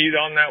continued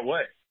on that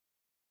way.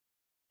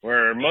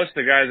 Where most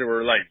of the guys that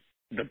were like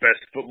the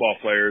best football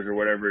players or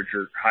whatever at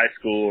your high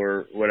school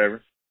or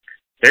whatever,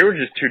 they were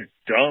just too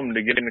dumb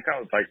to get into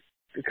college. Like,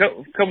 a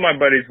couple of my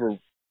buddies were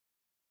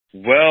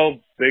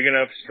big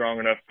enough, strong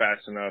enough,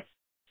 fast enough,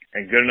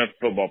 and good enough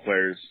football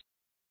players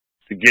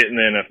to get in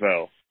the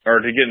NFL or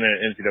to get in the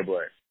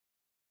NCAA.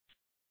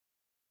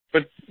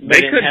 But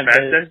they couldn't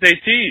pass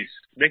SATs.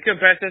 They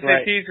couldn't pass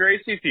SATs or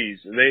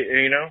ACTs.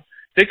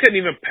 They couldn't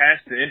even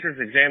pass the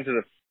entrance exam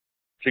to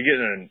get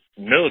in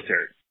the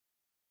military.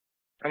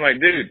 I'm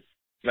like, dude,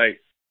 like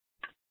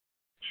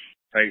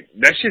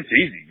that shit's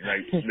easy.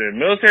 Like, the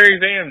military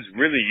exam's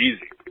really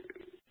easy.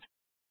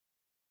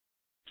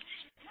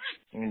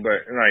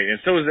 But like, and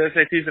so is the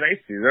SATs and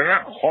ACTs. They're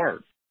not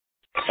hard.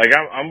 Like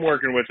I'm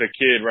working with a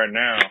kid right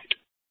now.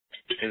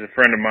 He's a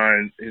friend of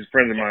mine. He's a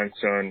friend of mine's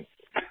son,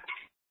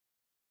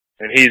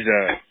 and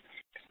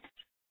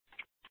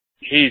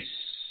he's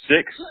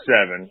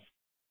 6'7".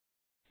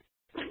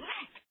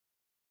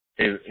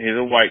 He's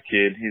a white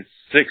kid. He's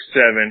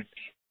 6'7",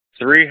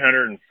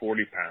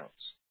 340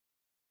 pounds,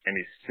 and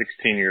he's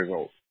 16 years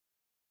old.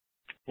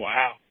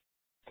 Wow.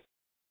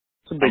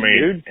 That's a big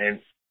dude.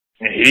 And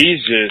he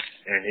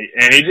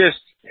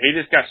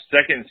just got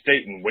second in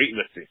state in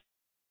weightlifting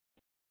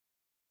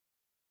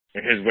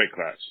in his weight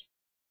class.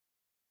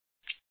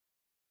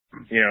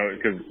 You know,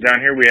 because down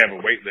here we have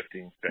a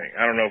weightlifting thing.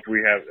 I don't know if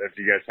you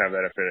guys have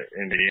that up in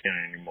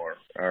Indiana anymore,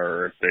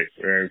 or if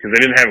because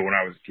they didn't have it when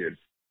I was a kid.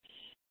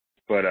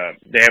 But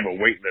they have a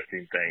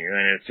weightlifting thing,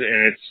 and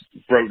it's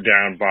broke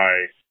down by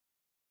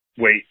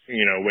weight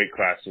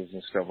classes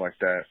and stuff like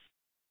that.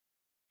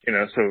 You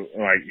know, so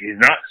like he's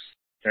not.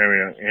 I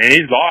mean, and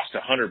he's lost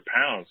 100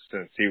 pounds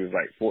since he was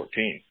like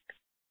 14.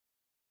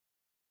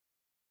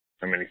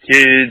 I mean, the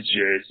kid's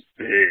just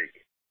big.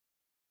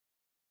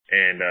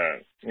 And,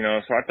 so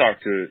I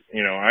talked to,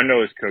 I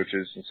know his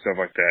coaches and stuff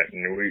like that.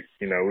 And we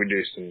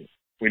do some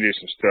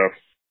stuff,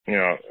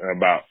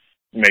 about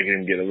making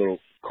him get a little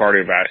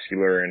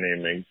cardiovascular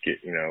and then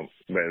get,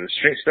 but the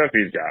strength stuff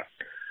he's got.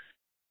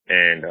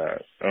 And,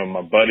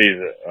 my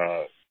buddy's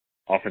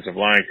offensive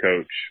line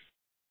coach.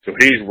 So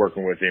he's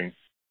working with him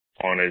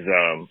on his,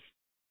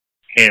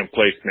 hand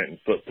placement and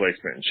foot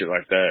placement and shit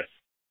like that.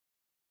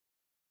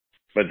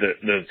 But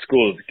the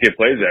school that the kid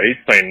plays at,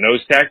 he's playing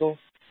nose tackle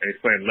and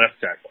he's playing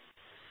left tackle.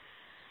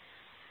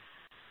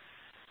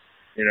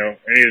 And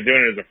he's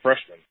doing it as a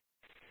freshman.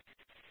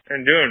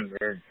 And doing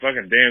a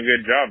fucking damn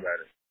good job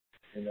at it.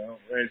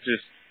 It's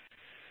just,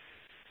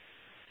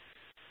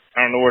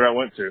 I don't know where that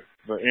went to.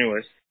 But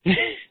anyways.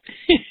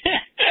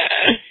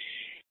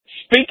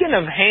 Speaking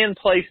of hand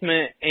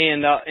placement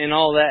and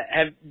all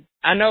that,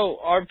 I know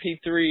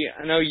RP3,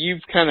 I know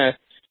you've kind of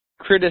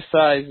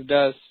criticized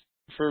us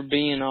for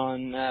being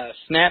on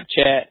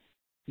Snapchat,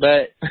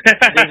 but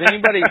does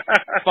anybody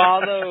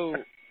follow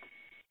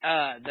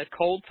the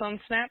Colts on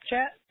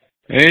Snapchat?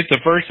 It ain't the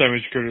first time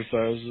he's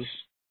criticized us.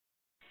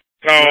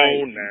 Oh,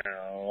 right.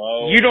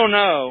 no. You don't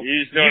know.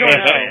 You just don't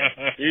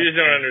understand. You just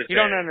don't understand. You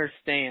don't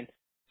understand.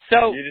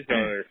 So you just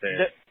don't understand.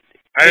 The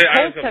I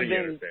Colts don't think you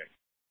understand.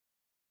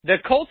 The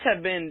Colts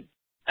have been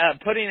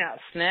putting out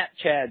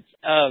Snapchats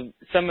of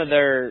some of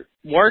their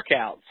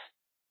workouts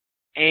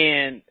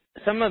and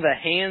some of the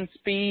hand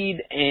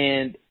speed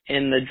and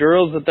the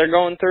drills that they're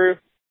going through.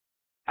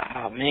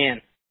 Oh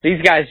man,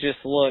 these guys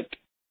just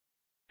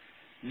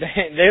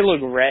they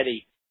look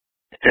ready.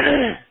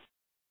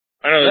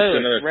 I know this is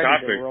another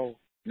topic.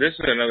 This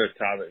is another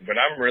topic, but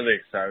I'm really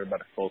excited about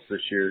the Colts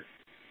this year.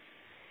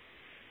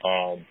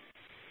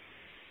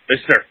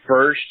 It's their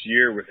first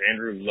year with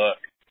Andrew Luck.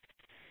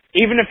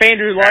 Even if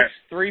Andrew Luck's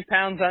 3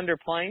 pounds under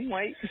playing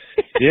weight?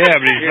 Yeah,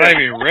 but he's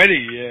not even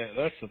ready yet.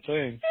 That's the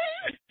thing.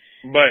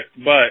 But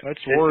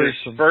that's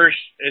worrisome.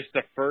 It's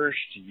the first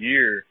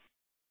year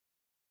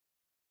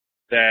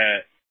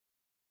that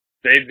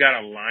they've got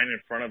a line in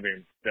front of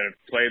him that have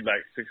played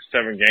like 6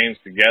 or 7 games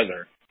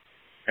together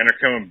and are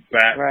coming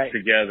back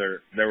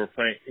together. They were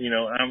playing,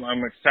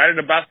 I'm excited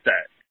about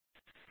that.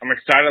 I'm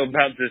excited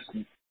about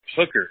this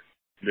Hooker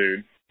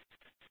dude.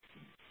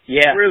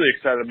 Yeah. I'm really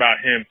excited about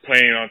him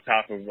playing on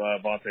top of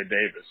Vontae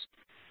Davis.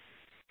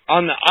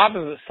 On the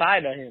opposite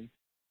side of him.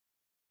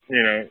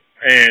 Right.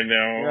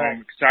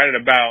 I'm excited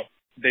about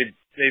they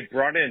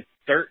brought in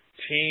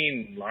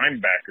 13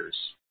 linebackers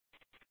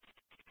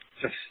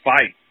to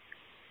fight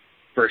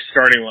for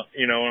starting.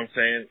 You know what I'm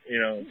saying?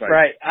 It's like,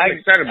 right. I'm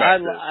excited about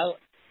this.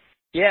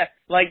 Yeah,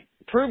 like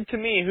prove to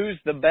me who's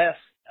the best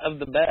of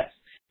the best,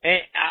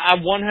 and I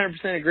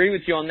 100% agree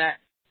with you on that.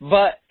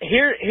 But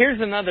here's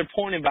another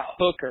point about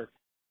Hooker.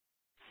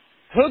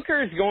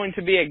 Hooker is going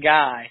to be a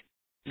guy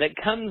that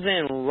comes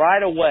in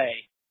right away,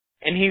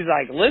 and he's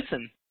like,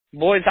 listen,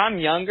 boys, I'm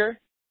younger,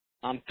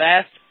 I'm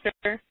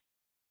faster,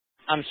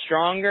 I'm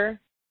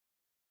stronger,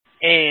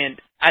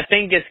 and I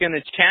think it's going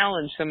to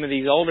challenge some of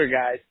these older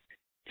guys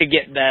to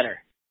get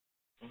better.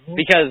 Mm-hmm.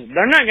 Because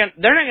they're not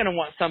going to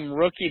want some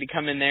rookie to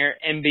come in there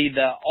and be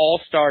the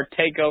all-star,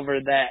 take over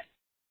that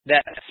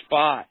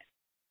spot.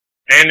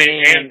 And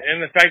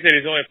the fact that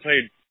he's only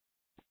played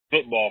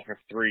football for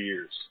 3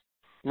 years.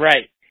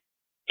 Right.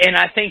 And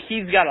I think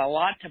he's got a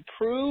lot to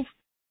prove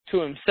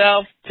to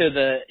himself, to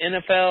the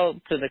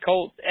NFL, to the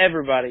Colts,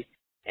 everybody.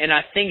 And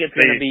I think it's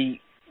going to be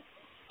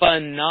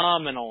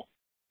phenomenal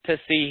to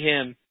see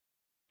him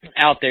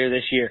out there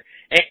this year.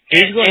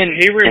 He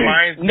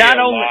reminds me not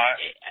a only,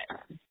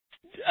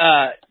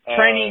 lot.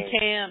 Training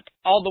camp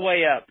all the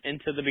way up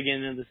into the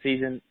beginning of the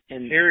season.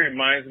 And he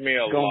reminds me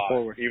a lot,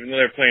 forward. Even though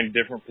they're playing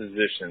different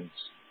positions,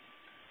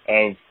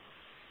 of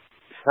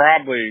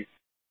probably,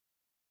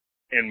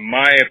 in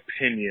my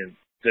opinion,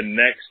 the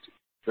next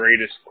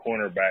greatest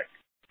cornerback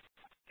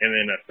in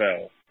the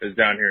NFL is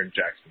down here in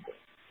Jacksonville,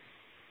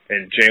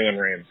 and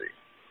Jalen Ramsey.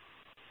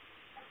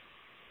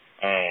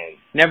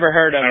 Never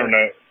heard of him. I don't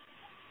know.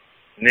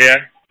 Yeah.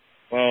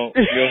 Well,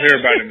 you'll hear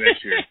about him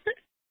this year.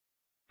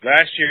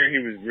 Last year he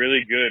was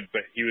really good,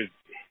 but he was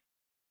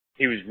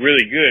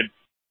really good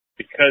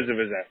because of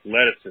his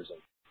athleticism.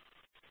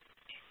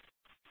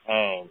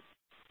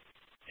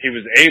 He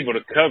was able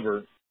to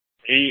cover.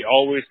 He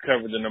always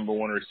covered the number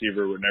one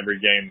receiver in every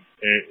game.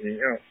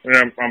 And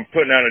I'm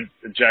putting out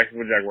a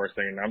Jacksonville Jaguars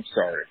thing, and I'm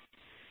sorry,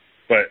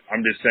 but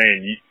I'm just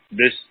saying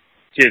this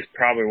kid's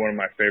probably one of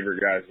my favorite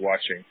guys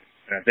watching,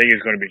 and I think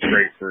he's going to be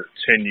great for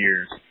 10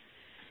 years.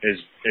 Is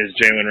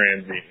Jalen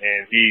Ramsey,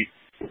 and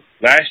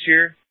last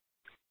year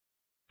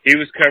he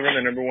was covering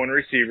the number one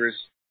receivers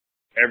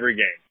every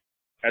game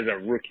as a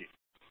rookie,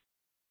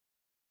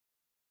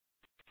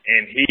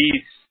 and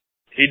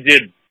he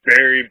did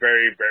very,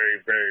 very, very,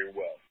 very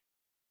well.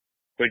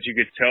 But you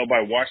could tell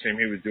by watching him,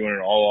 he was doing it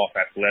all off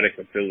athletic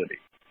ability.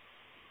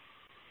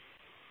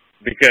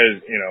 Because,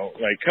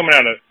 like coming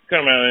out of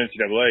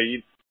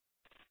NCAA,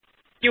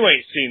 you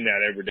ain't seen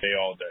that every day,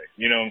 all day.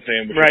 You know what I'm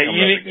saying? Right.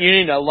 You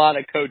need a lot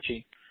of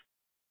coaching.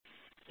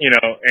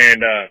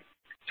 And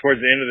towards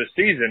the end of the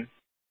season,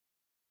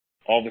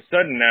 all of a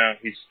sudden now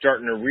he's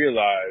starting to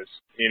realize,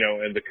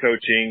 and the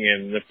coaching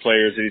and the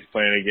players that he's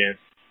playing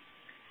against,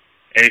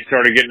 and he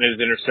started getting his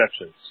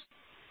interceptions.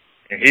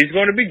 And he's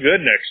going to be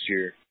good next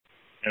year.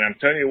 And I'm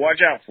telling you,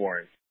 watch out for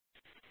him.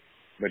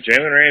 But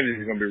Jalen Ramsey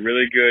is going to be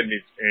really good,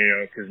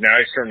 because now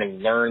he's starting to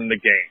learn the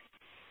game.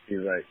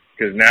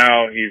 Because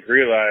now he's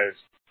realized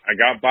I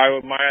got by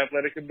with my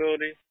athletic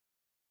ability,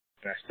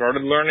 and I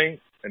started learning,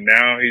 and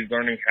now he's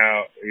learning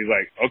how he's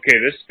like, okay,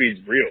 this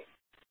speed's real,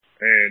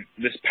 and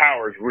this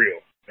power is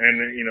real,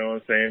 and you know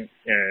what I'm saying,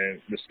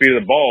 and the speed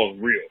of the ball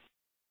is real.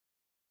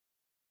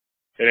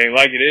 It ain't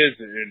like it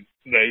is in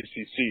the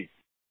ACC.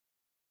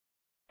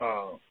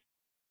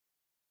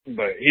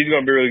 But he's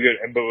going to be really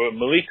good. But with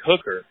Malik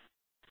Hooker,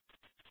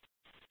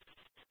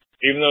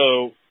 even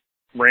though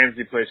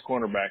Ramsey plays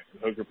cornerback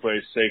and Hooker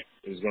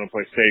is going to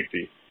play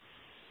safety,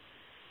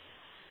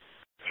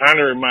 kind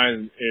of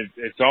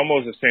it's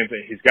almost the same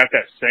thing. He's got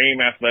that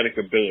same athletic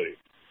ability,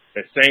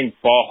 that same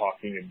ball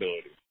hawking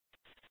ability,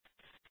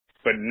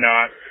 but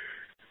not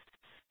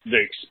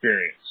the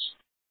experience.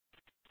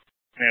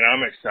 And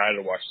I'm excited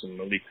to watch some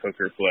Malik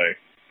Hooker play.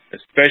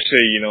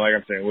 Especially, like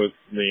I'm saying, with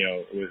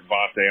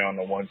Vontae on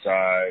the one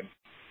side.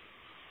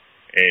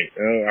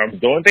 And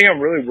the only thing I'm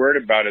really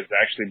worried about is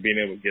actually being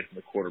able to get to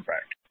the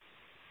quarterback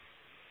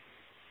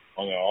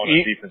on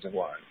the defensive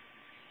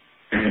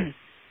line.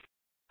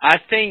 I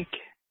think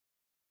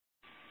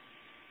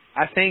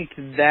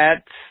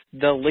that's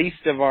the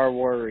least of our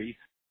worries.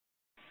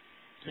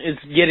 Is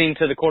getting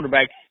to the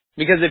quarterback,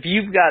 because if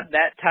you've got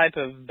that type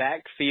of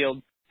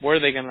backfield, where are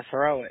they going to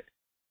throw it?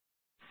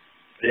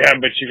 Yeah,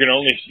 but you can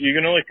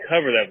only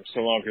cover that for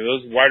so long, because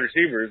those wide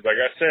receivers, like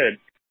I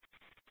said,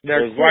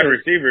 wide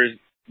receivers,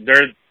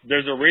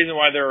 there's a reason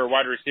why they're a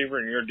wide receiver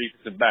and you're a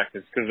defensive back.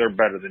 It's because they're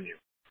better than you.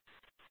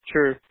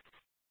 True.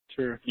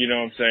 You know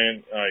what I'm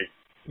saying?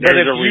 But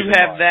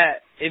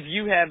if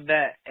you have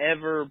that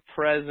ever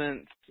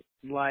present,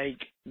 like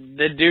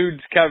the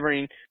dude's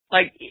covering,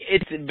 like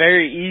it's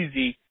very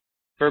easy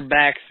for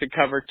backs to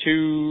cover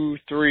 2-3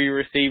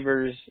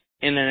 receivers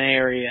in an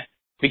area.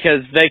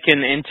 Because they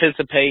can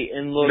anticipate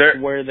and look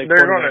where the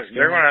quarterback's going.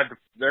 They're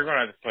going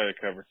to have to play the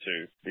cover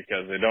 2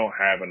 because they don't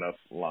have enough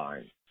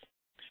line.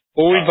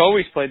 Well, we've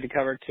always played the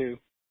cover 2.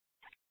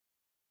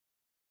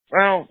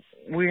 Well,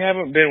 we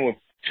haven't been with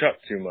Chuck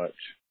too much.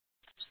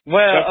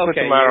 Well,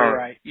 okay,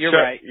 you're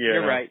right.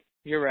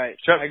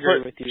 I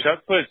agree with you.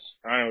 Chuck put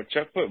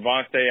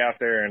Vontae out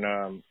there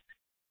and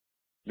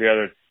the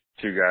other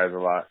two guys a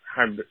lot.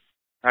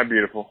 Hi,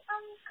 beautiful.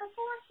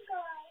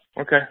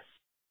 Okay.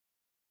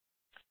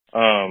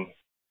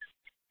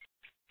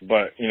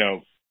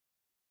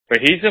 But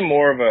he's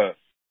more of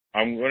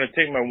I'm going to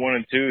take my 1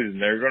 and 2s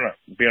and they're going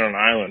to be on an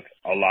island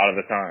a lot of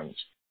the times.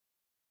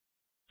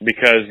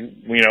 Because,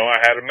 I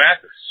had a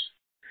Mathis.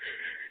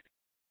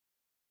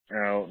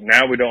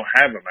 Now we don't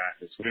have a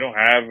Mathis. We don't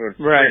have a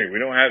right. We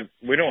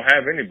don't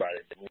have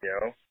anybody,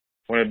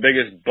 One of the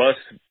biggest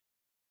busts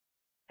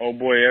old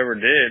boy ever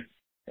did,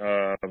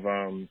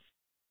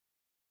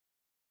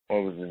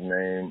 what was his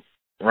name?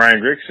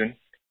 Ryan Grigson.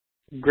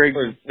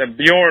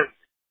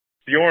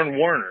 Bjorn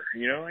Warner,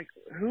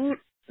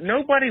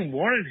 nobody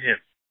wanted him.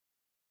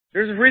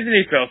 There's a reason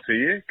he fell to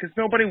you, because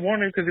nobody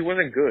wanted him because he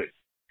wasn't good.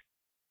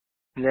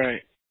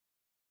 Right.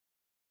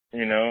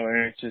 And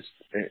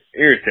it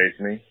irritates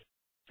me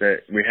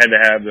that we had to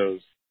have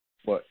those,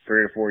 3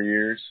 or 4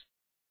 years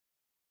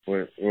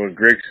with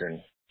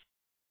Grigson.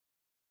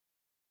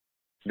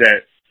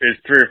 That is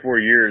 3 or 4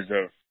 years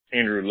of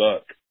Andrew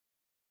Luck.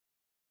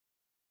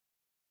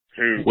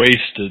 Who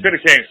wasted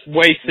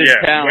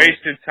talent.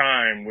 Wasted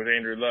time with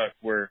Andrew Luck,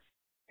 where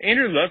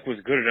Andrew Luck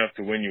was good enough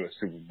to win you a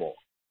Super Bowl.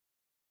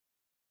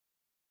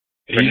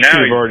 He should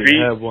have already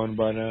had one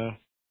by now.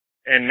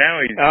 And now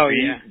he's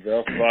beat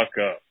the fuck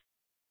up.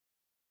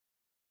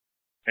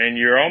 And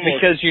you're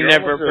almost because you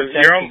never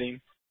protected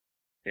him.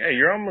 Yeah,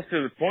 you're almost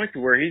to the point to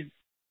where he's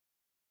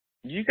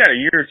you got a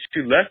year or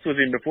two left with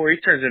him before he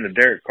turns into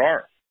Derek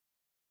Carr.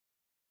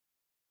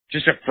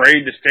 Just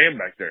afraid to stand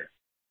back there.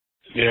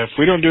 Yeah, if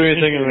we don't do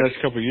anything in the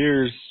next couple of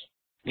years,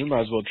 we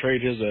might as well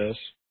trade his ass.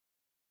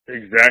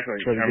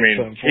 Exactly. I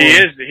mean, he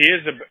is,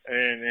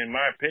 in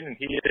my opinion,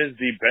 he is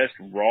the best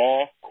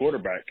raw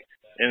quarterback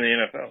in the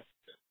NFL.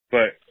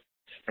 But,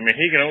 I mean,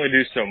 he can only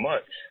do so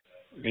much.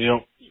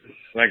 Yep.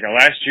 Like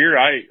last year,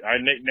 I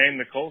nicknamed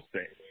the Colts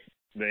thing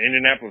the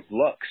Indianapolis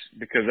Lux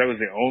because that was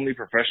the only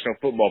professional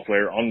football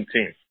player on the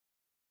team.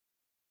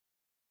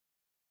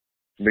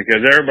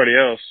 Because everybody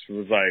else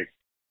was like,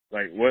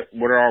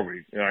 what are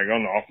we? You know, like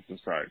on the offensive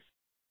side.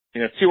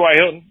 You know, T.Y.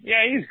 Hilton,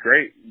 yeah, he's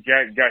great.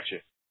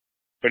 Gotcha.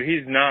 But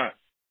he's not.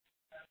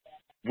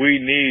 We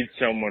need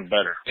someone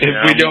better. If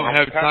we don't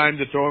have time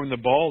to throw him the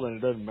ball, then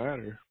it doesn't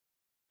matter.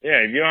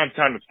 Yeah, if you don't have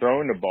time to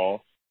throw him the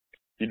ball,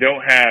 you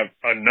don't have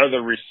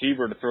another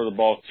receiver to throw the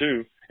ball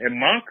to. And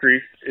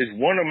Moncrief is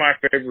one of my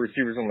favorite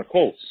receivers on the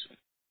Colts.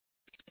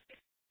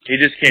 He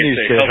just can't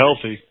stay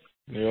healthy.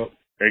 Yep.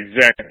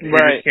 Exactly.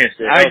 Right. He just can't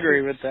stay healthy. I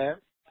agree with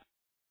that.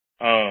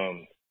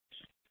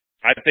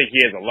 I think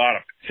he has a lot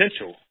of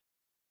potential.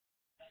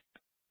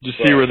 Did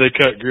you see where they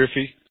cut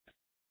Griffey?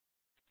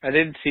 I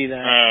didn't see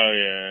that. Oh,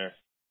 yeah.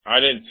 I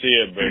didn't see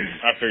it, but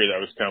I figured that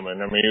was coming.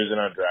 I mean, he was an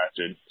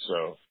undrafted,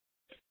 so.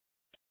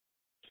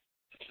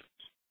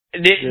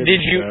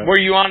 Were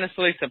you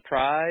honestly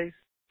surprised?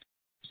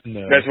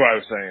 No. That's what I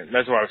was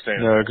saying.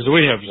 No, because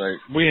we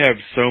have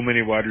so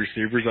many wide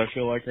receivers, I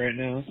feel like, right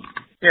now.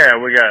 Yeah,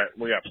 we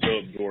got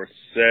Philip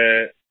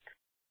Dorsett.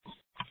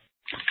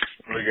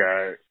 We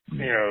got,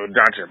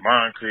 Dante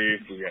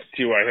Moncrief. We got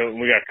T.Y. Hilton.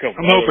 We got a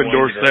couple. I'm hoping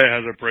Dorsett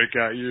has a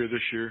breakout year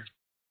this year.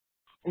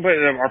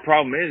 But our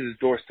problem is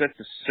Dorsett's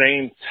the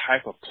same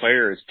type of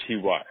player as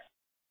T.Y.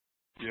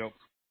 Yep.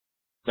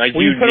 Like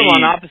you put them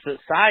on opposite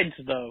sides,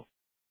 though.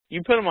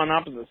 You put them on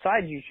opposite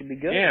sides, you should be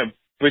good. Yeah,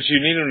 but you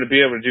need them to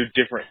be able to do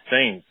different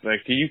things.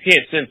 Like, you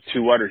can't send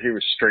two wide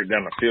receivers straight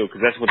down the field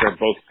because that's what they're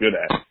both good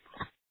at.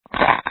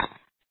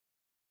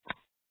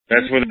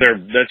 That's what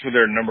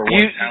their number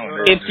one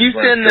talent is. If you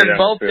send them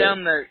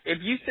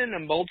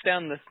both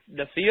down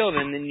the field,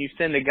 and then you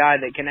send a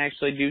guy that can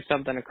actually do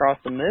something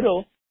across the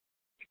middle,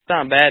 it's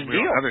not a bad deal.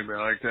 We don't have anybody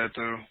like that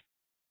though.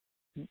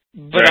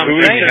 But I'm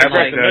saying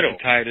across the middle,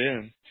 tight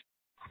end.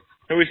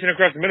 And we sent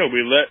across the middle.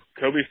 We let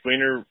Kobe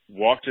Fleener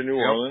walk to New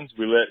Orleans.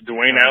 We let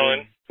Dwayne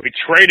Allen. We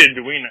traded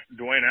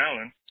Dwayne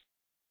Allen.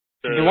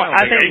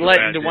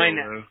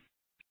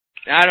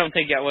 I don't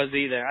think that was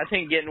either. I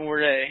think getting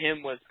rid of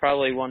him was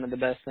probably one of the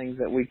best things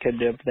that we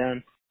could have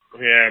done.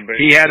 Yeah, but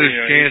he had his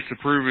chance to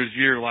prove his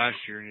year last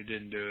year, and he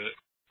didn't do it.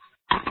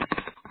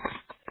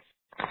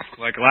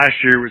 Like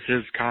last year was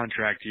his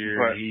contract year,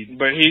 but he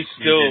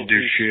didn't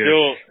do shit.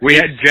 We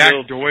had Jack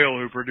Doyle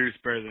who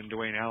produced better than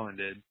Dwayne Allen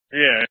did.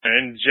 Yeah,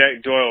 and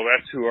Jack Doyle,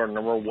 that's who our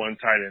number one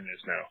tight end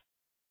is now.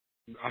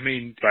 I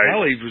mean,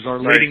 Kelly was our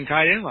leading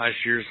tight end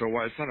last year, so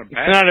it's not a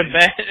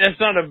bad. It's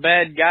not a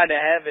bad guy to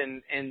have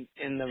in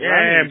the running.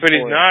 Yeah, but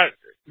he's not.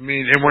 I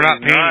mean, and we're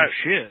not paying him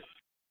shit.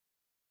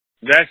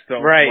 That's the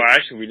right. Well,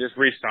 actually, we just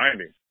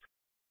re-signed him.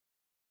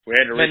 We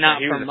had to but not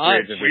for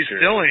much. We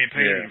still ain't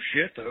paying him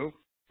shit though.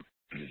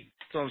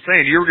 So I'm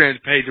saying you're going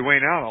to pay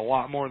Dwayne Allen a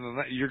lot more than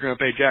that. You're going to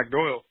pay Jack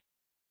Doyle.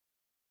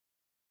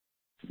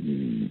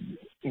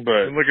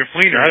 But and look at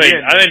Fleener. I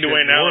think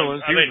Dwayne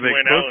Allen. He was a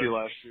big pussy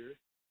last year.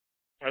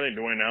 I think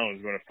Dwayne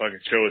Allen's going to fucking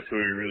show us who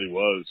he really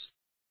was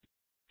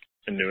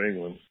in New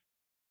England.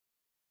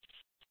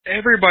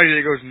 Everybody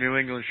that goes to New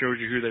England shows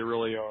you who they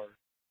really are.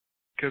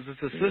 Because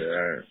it's a system.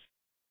 Yeah.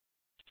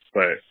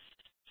 But,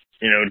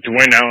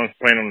 Dwayne Allen's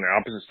playing on the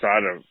opposite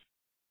side of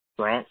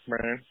Gronk,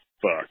 man.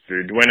 Fuck,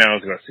 dude. Dwayne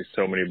Allen's going to see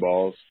so many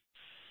balls.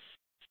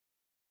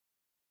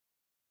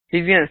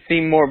 He's going to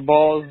see more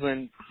balls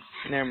than...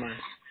 Never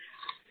mind.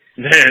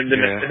 Than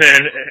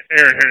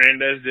Aaron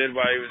Hernandez did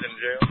while he was in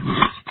jail.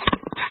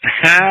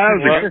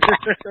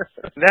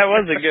 That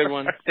was a good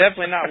one.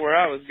 Definitely not where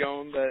I was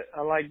going, but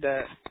I like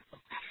that.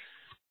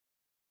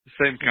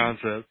 Same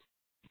concept.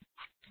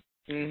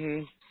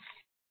 Mhm.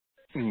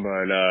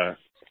 But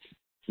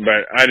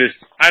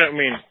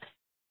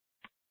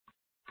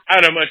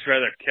I'd have much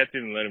rather kept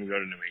him and let him go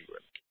to New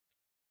England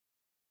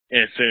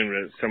and send him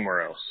to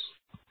somewhere else.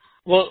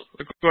 Well,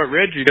 look what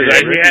Reggie did.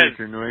 Reggie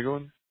to New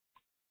England.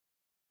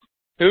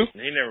 Who?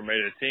 He never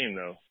made a team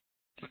though.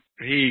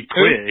 He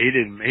quit.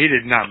 Who? He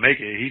did not make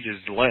it. He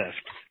just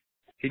left.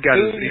 He got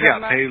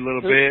paid a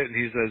little bit, and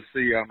he says,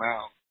 "See, I'm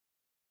out."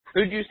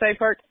 Who'd you say,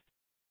 Perk?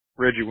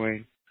 Reggie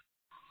Wayne.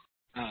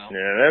 Oh.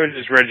 Yeah, that was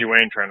just Reggie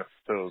Wayne trying to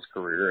fulfill his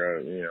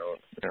career,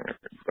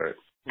 But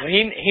well,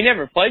 he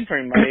never played for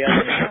anybody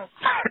else,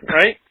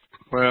 right?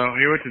 Well,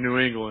 he went to New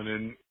England,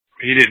 and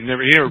he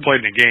never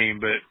played in a game,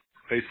 but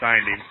they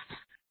signed him.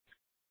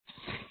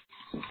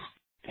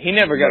 He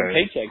never got a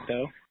paycheck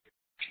though.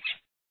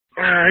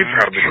 He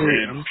probably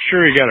did. I'm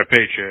sure he got a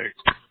paycheck.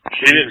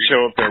 He didn't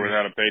show up there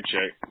without a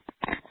paycheck.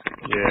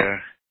 Yeah,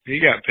 he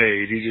got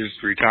paid. He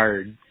just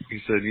retired. He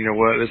said, "You know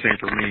what? This ain't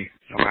for me.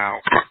 I'm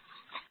out."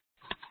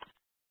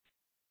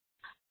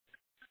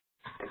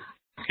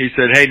 He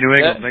said, "Hey, New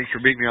England, thanks for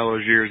beating me all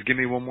those years. Give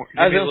me one more.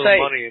 Give me a little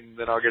money, and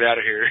then I'll get out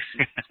of here."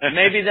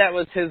 Maybe that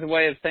was his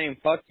way of saying,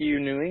 "Fuck you,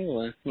 New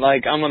England."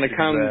 Like, I'm gonna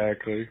come.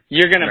 Exactly.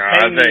 You're gonna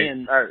pay me,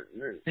 and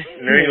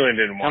New England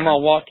didn't want. I'm gonna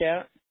walk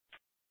out.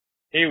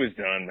 He was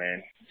done,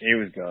 man. He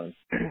was done.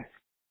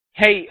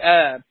 Hey,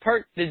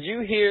 Perk, did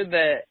you hear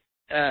that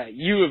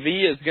U of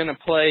E is gonna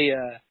play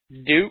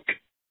Duke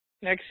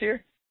next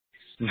year?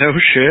 No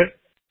shit.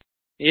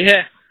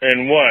 Yeah.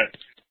 And what?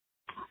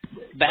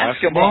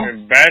 Basketball.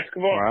 And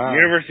basketball? Wow.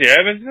 University of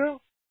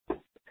Evansville?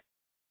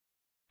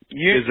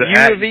 Is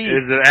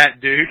it at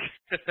Duke?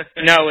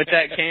 No, it's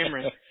at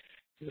Cameron.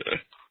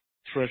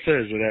 That's what I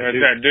said. Is it at Duke?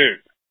 It's at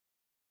Duke.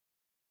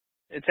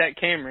 It's at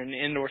Cameron,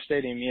 indoor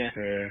stadium, yeah.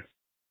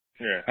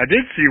 Yeah. I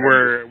did see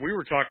where we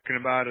were talking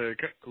about it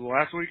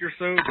last week or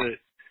so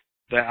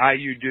that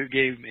IU Duke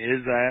game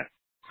is at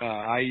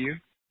IU.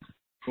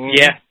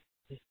 Yeah.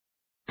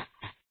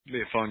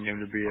 Be a fun game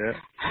to be at.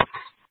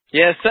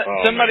 Yeah,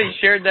 somebody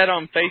shared that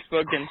on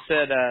Facebook and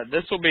said,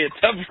 this will be a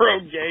tough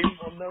road game.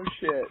 Well, no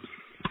shit.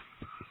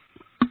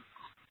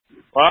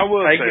 Well, I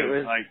will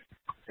say,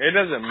 it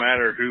doesn't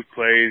matter who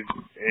plays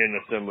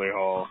in Assembly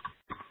Hall.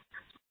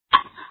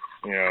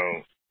 You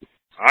know,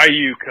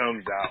 IU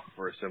comes out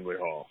for Assembly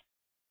Hall.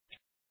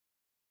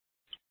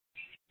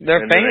 Their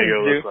fans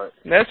do.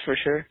 That's for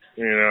sure.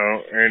 You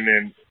know, and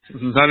then...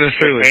 Not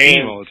necessarily the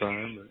team all the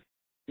time.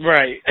 But.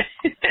 Right.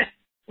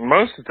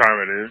 Most of the time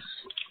it is.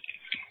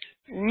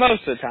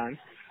 Most of the time.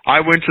 I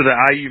went to the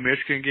IU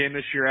Michigan game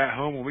this year at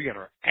home and we got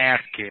our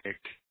ass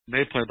kicked.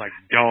 They played like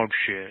dog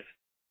shit.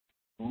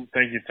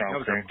 Thank you, Tom. That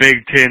was a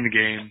Big Ten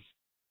game.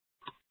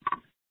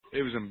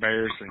 It was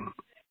embarrassing.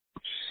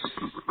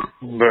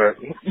 But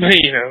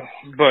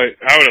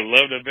I would have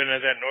loved to have been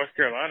at that North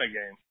Carolina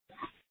game.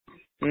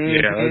 Mm-hmm.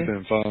 Yeah, that would have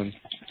been fun.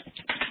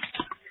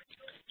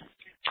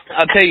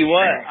 I'll tell you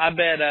what, I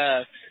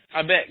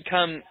bet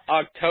come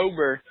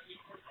October,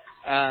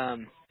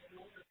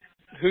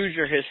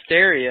 Hoosier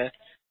Hysteria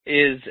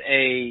is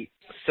a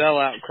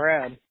sellout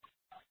crowd.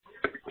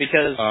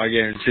 Because I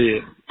guarantee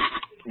it.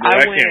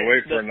 I can't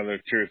wait for another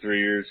 2 or 3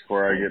 years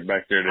before I get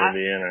back there to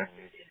Indiana.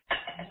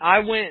 I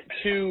went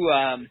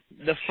to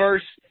the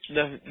first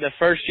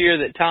year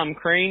that Tom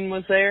Crean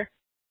was there,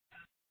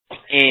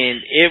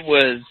 and it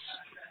was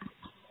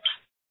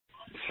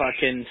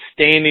fucking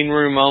standing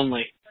room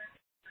only.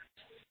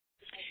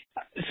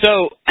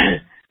 So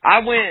I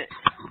went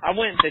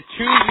to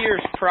 2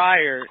 years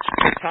prior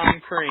to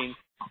Tom Crean,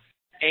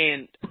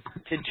 and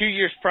to 2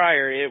 years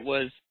prior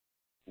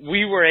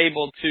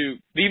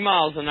B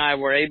Miles and I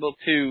were able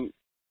to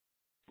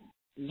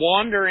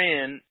wander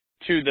in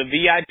to the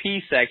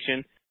VIP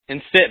section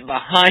and sit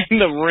behind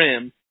the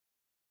rim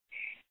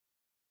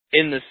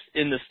in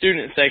the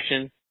student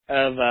section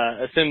of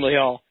Assembly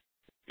Hall.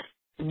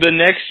 The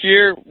next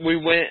year we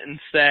went and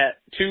sat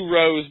 2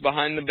 rows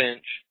behind the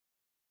bench,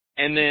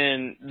 and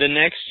then the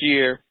next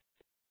year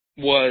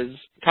was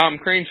Tom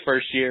Crean's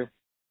first year,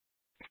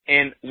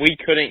 and we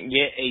couldn't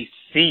get a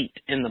seat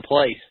in the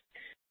place.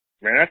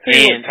 Man, I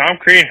tell you what, Tom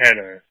Crean had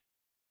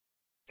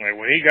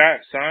when he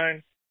got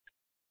signed,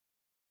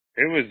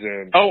 it was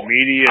a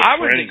media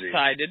frenzy.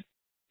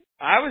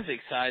 I was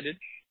excited.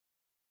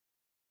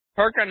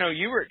 Perk, I know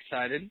you were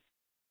excited.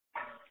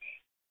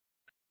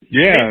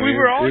 Yeah, we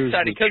were all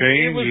excited because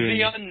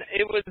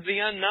it was the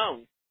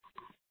unknown.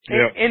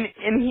 Yep.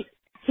 And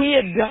he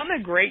had done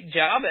a great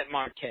job at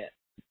Marquette.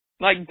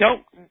 Like,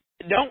 don't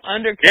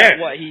undercut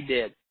what he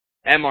did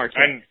at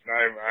Marquette.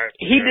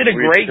 He did a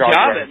great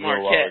job at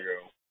Marquette.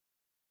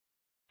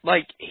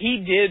 Like,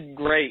 he did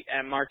great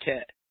at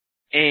Marquette.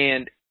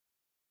 And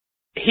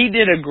he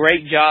did a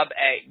great job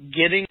at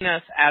getting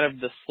us out of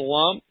the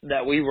slump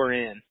that we were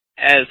in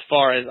as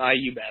far as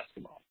IU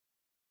basketball.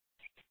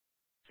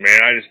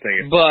 Man, I just think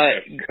if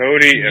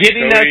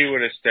Cody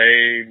would have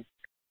stayed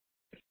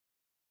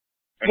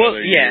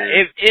another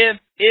year.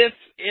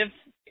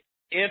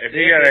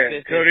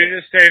 If Cody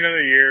just stayed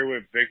another year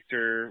with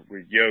Victor,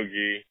 with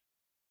Yogi,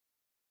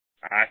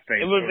 I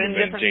think it would have been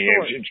a different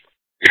story.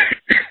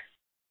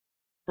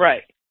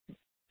 Right.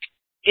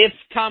 If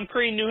Tom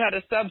Crean knew how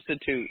to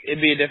substitute,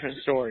 it'd be a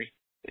different story.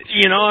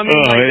 You know, I mean,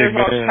 there's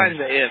all kinds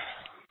of ifs.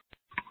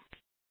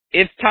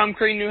 If Tom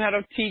Crean knew how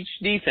to teach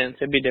defense,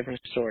 it'd be a different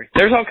story.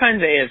 There's all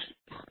kinds of ifs.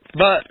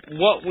 But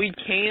what we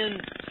can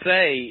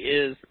say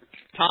is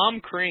Tom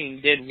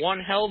Crean did one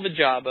hell of a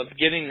job of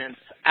getting us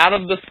out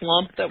of the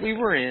slump that we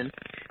were in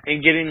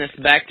and getting us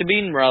back to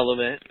being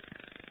relevant.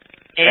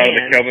 Out of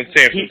the Kelvin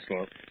Sampson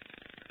slump.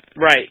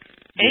 Right.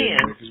 Yeah,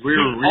 and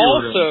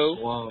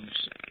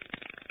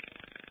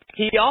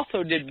he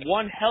also did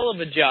one hell of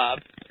a job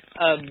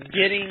of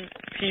getting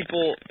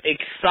people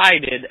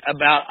excited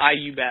about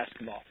IU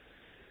basketball.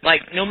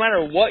 Like, no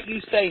matter what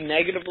you say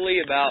negatively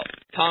about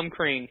Tom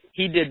Crean,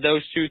 he did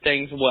those 2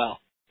 things well.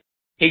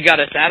 He got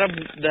us out of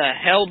the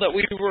hell that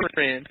we were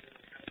in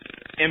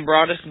and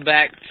brought us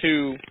back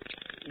to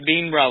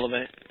being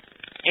relevant,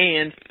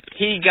 and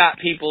he got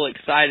people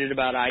excited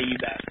about IU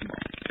basketball.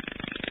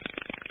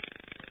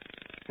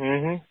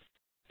 I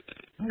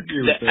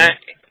agree with that.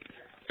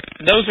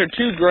 those are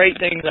two great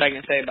things that I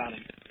can say about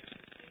him.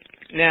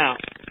 Now,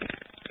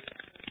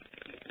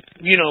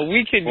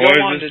 we could go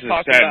on to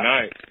talk about. This is a sad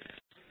night.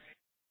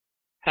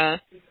 Huh?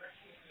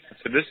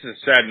 So this is a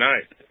sad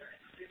night.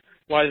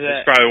 Why is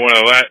that?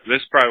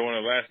 This is probably one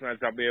of the last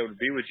nights I'll be able to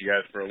be with you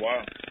guys for a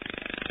while.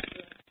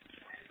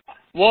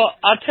 Well,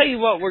 I'll tell you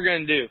what we're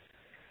going to do.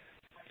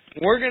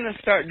 We're going to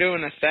start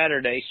doing a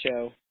Saturday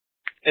show,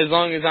 as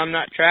long as I'm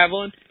not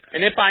traveling.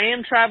 And if I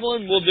am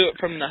traveling, we'll do it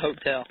from the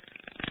hotel.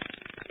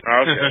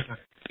 Okay.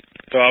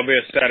 So I'll be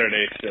a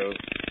Saturday show,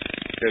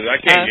 because I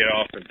can't get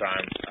off in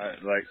time.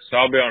 So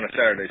I'll be on the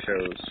Saturday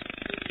shows.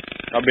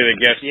 I'll be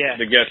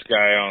the guest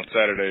guy on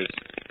Saturdays.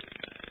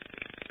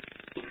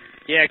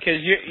 Yeah,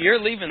 because you're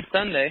leaving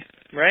Sunday,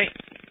 right?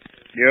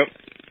 Yep.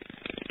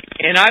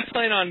 And I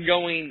plan on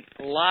going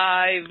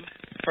live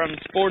from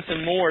Sports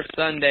and More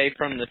Sunday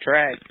from the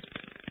track.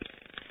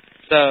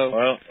 So.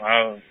 Well,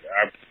 I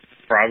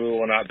probably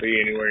will not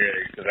be anywhere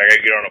because I got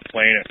to get on a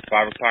plane at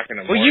 5 o'clock in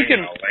the morning. You can.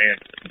 And I'll land.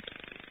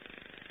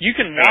 You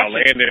can watch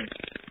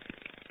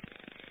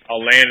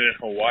I'll land in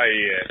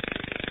Hawaii at,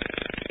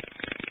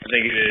 I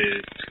think it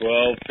is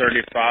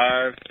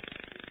 12:35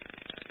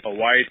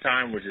 Hawaii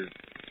time, which is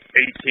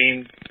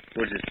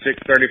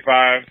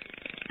 6:35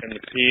 in the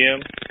PM.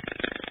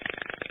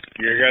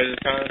 Your guys'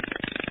 time?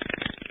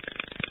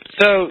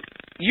 So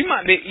you'll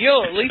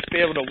at least be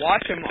able to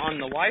watch them on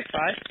the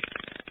Wi-Fi.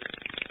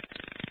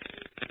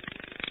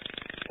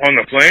 On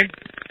the plane?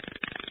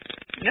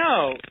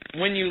 No,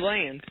 when you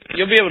land,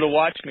 you'll be able to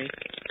watch me.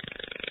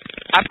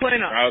 I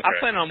plan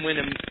on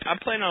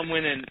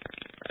winning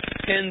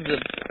tens of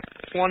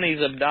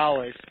 20s of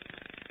dollars.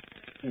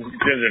 Tens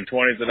and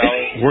 20s of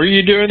dollars. Where are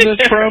you doing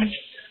this from?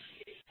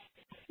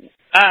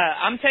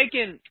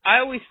 I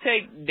always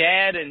take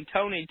Dad and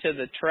Tony to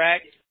the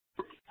track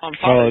on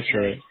Father's Oh, that's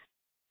right.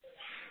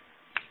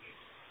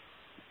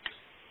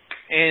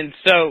 And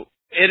so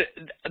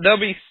it'll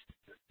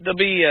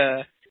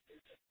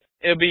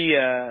be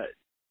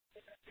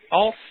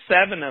all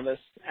 7 of us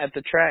at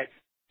the track.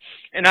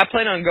 And I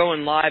plan on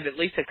going live at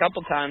least a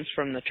couple times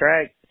from the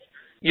track.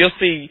 You'll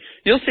see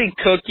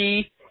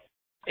Cookie,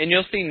 and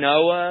you'll see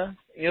Noah,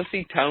 you'll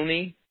see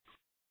Tony.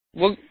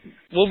 We'll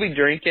be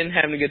drinking,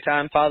 having a good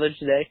time Father's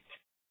Day.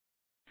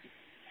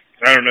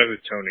 I don't know who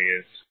Tony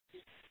is.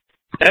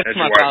 That's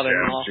my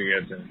father-in-law.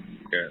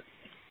 Yeah.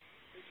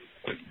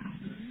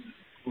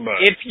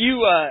 But If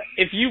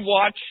you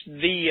watch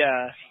you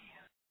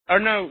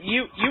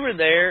were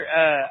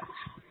there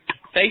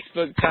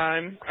Facebook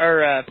time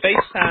or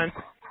FaceTime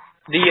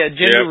the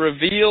gender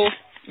reveal.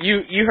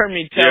 You heard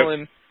me tell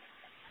him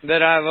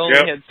that I've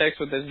only had sex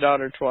with his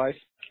daughter twice.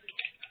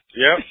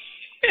 Yep.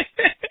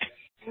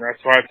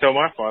 That's why I tell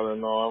my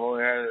father-in-law I've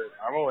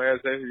only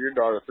had sex with your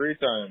daughter 3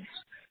 times.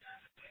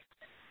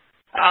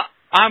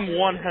 I'm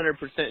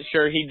 100%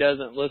 sure he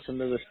doesn't listen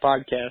to this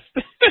podcast.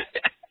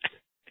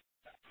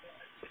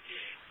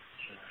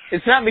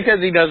 It's not because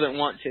he doesn't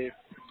want to.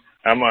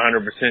 I'm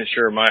 100%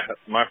 sure my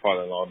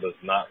father-in-law does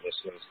not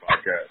listen to this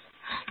podcast.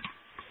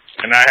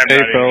 And I have not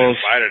even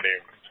invited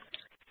him.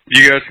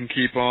 You guys can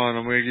keep on.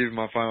 I'm going to give you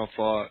my final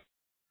thought.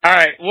 All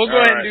right, we'll go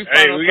ahead and do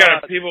final we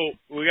thoughts.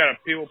 We got a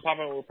people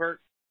popping with perk?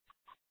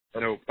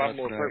 Nope.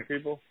 Popping with perk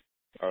people?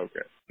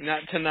 Okay.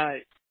 Not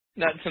tonight.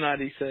 Not tonight,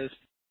 he says.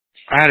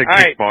 I had a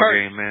kickball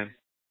game, man.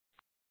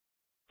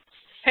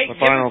 Hey, my give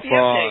final us the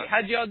thought. update.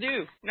 How'd y'all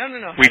do? No.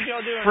 How'd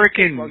y'all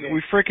do?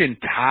 We freaking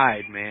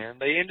tied, man.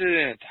 They ended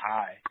in a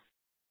tie.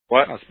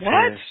 What?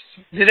 What?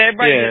 Did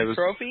everybody get a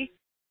trophy?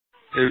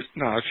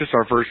 It's just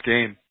our first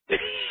game.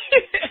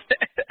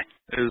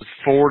 It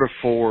was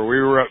 4-4. We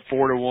were up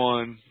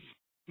 4-1,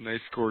 and they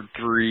scored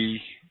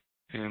 3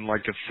 in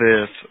like the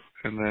 5th,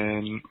 and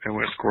then it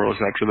went scoreless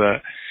after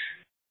that.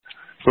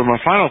 So my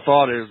final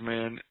thought is,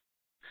 man,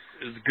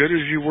 as good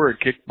as you were at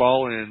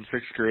kickball in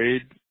 6th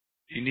grade,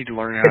 you need to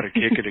learn how to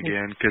kick it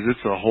again because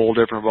it's a whole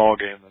different ball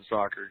game than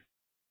soccer.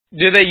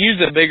 Do they use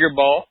a bigger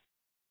ball?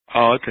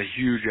 Oh, it's a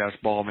huge ass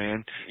ball,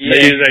 man. Yeah,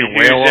 you can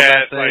wail on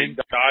that thing.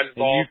 Like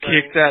dodgeball.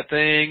 You kick that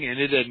thing, and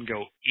it doesn't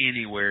go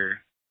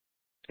anywhere.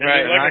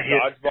 Right, like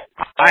a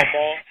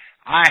dodgeball.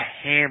 I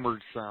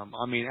hammered some.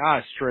 I mean,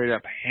 I straight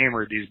up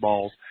hammered these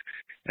balls,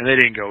 and they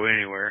didn't go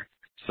anywhere.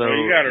 So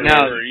you got to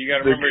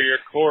remember, your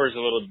core is a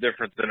little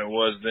different than it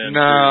was then.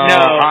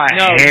 I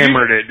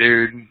hammered it,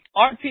 dude.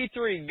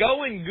 RP3,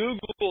 go and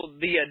Google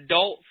the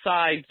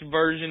adult-sized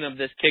version of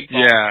this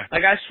kickball. Yeah.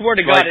 Like, I swear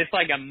to God, it's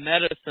like a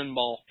medicine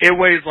ball. It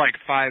weighs like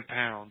 5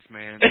 pounds,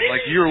 man.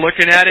 Like, you're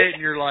looking at it,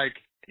 and you're like,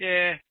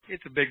 yeah,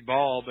 it's a big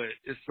ball, but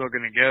it's still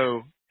going to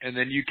go. And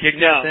then you kick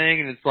that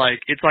thing, and it's like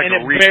and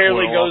a recoil. And it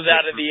barely goes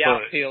out of the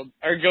outfield.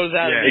 Or goes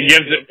out of the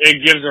outfield. It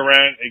gives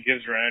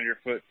around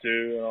your foot,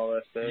 too, and all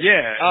that stuff.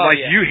 Yeah.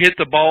 You hit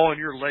the ball, and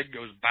your leg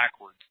goes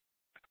backwards.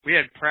 We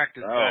had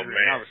practice Saturday,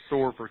 and I was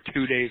sore for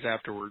 2 days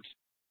afterwards.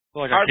 I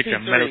feel like I kicked a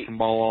medicine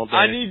ball all day.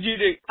 I need you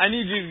to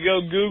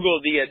go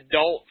Google the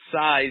adult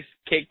size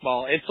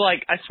kickball. It's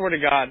like, I swear to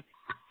God,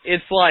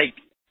 it's like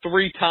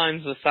 3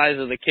 times the size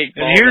of the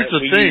kickball. And here's that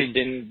the we thing: used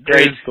in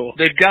grade school.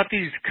 they've got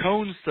these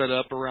cones set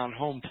up around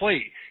home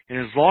plate, and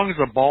as long as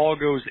the ball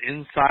goes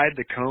inside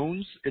the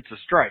cones, it's a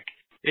strike.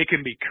 It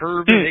can be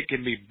curving, it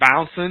can be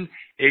bouncing.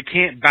 It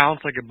can't bounce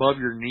like above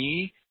your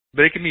knee,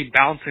 but it can be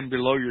bouncing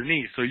below your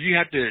knee. So you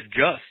have to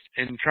adjust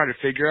and try to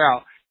figure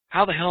out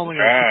how the hell am I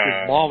going to kick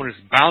this ball when it's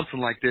bouncing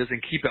like this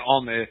and keep it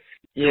on the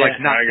like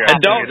not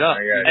popping it up.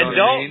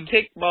 Adult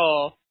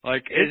kickball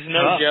like is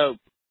no joke.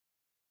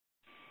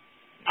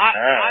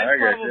 I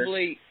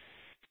probably.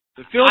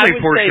 The fielding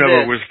portion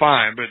of it was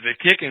fine, but the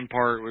kicking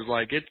part was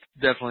like, it's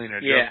definitely an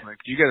adjustment.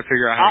 You got to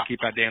figure out how to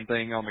keep that damn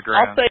thing on the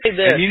ground. I'll say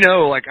this. And you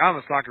know, like, I'm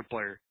a soccer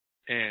player,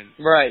 and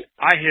right.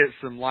 I hit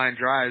some line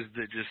drives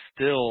that just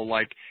still,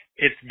 like,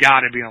 it's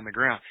got to be on the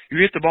ground. You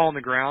hit the ball on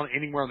the ground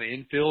anywhere on the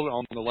infield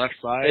on the left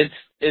side,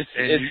 it's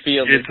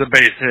fielded. It's a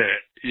base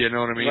hit. You know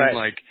what I mean? Right.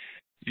 Like,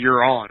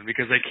 you're on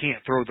because they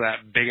can't throw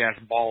that big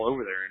ass ball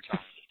over there in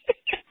time.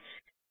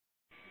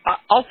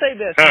 I'll say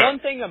this. One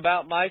thing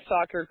about my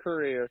soccer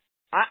career,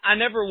 I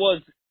never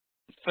was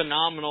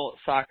phenomenal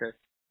at soccer,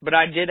 but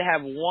I did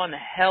have one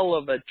hell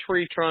of a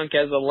tree trunk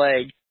as a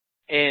leg.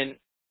 And,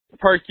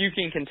 Perk, you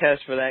can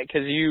contest for that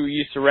because you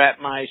used to wrap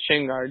my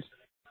shin guards.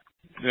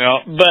 Yeah.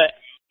 But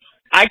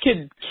I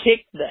could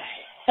kick the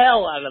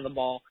hell out of the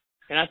ball.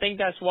 And I think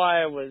that's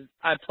why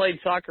I played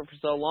soccer for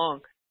so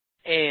long.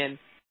 And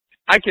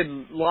I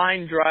could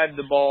line drive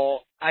the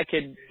ball. I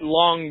could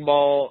long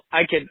ball.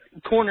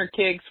 Corner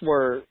kicks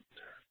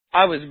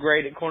I was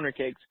great at corner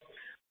kicks.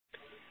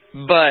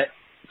 But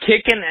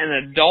kicking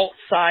an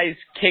adult-sized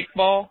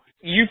kickball,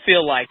 you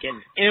feel like an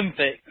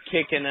infant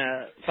kicking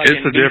a fucking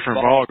It's a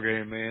different ball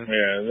game, man.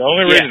 Yeah, the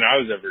only reason I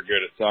was ever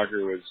good at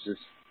soccer was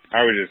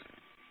I was just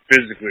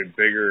physically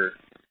bigger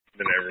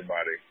than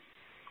everybody.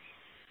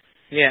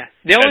 Yeah.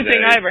 The only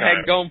thing I ever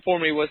had going for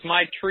me was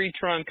my tree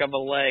trunk of a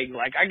leg.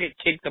 Like, I could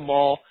kick the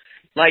ball.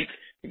 Like,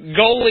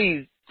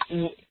 goalies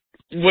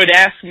would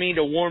ask me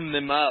to warm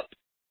them up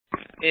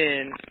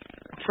in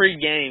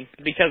pre-game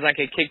because I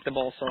could kick the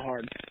ball so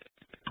hard.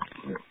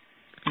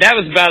 That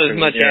was about as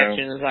much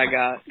action as I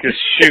got. Cause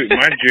shoot,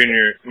 my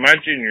junior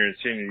and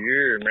senior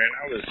year, man,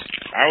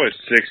 I was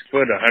 6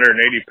 foot,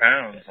 180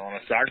 pounds on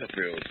a soccer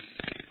field.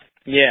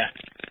 Yeah.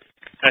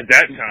 At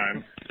that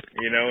time,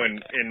 in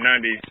 95,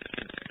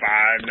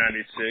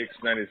 96,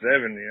 97,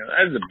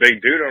 I was a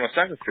big dude on a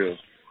soccer field.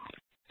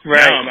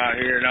 Right. Now I'm out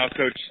here and I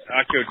coach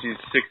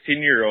these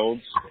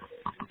 16-year-olds,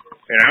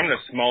 and I'm the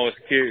smallest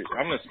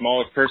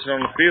person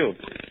on the field.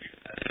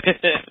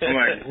 I'm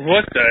like,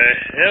 what the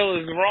hell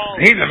is wrong?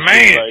 He's a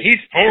man. Like, he's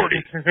 40.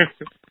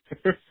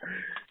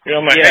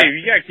 I'm like, hey,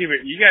 you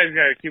guys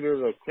gotta keep it a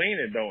little clean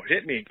and don't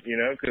hit me,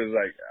 because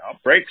like I'll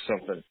break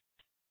something.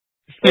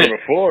 Or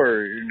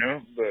before,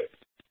 but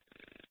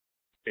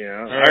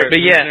all right. But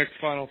next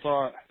final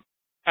thought.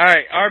 All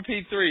right,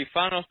 RP3,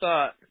 final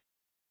thought.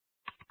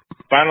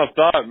 Final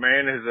thought,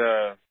 man, is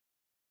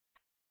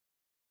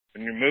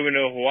when you're moving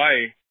to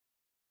Hawaii,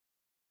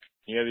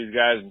 you have these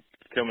guys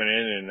coming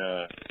in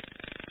and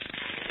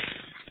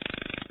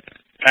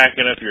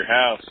packing up your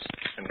house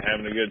and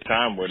having a good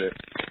time with it.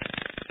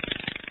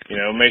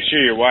 Make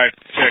sure your wife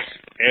checks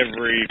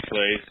every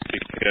place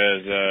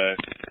because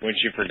when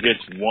she forgets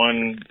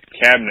one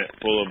cabinet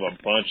full of a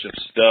bunch of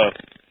stuff,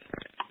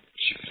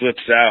 she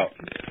flips out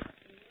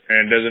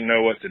and doesn't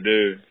know what to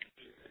do.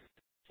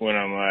 When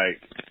I'm like,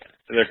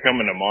 they're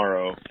coming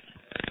tomorrow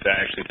to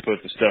actually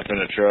put the stuff in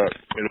the truck.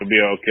 It'll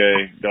be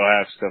okay. They'll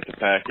have stuff to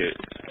pack it.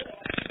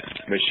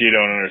 But she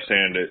don't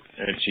understand it,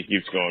 and she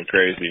keeps going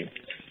crazy.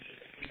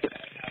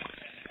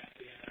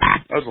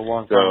 That was a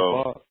long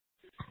final thought.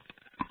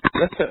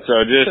 So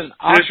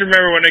just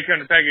remember when they come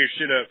to pack your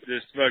shit up,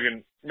 just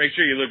fucking make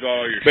sure you look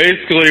all your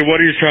Basically, shit.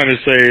 what he's trying to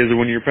say is that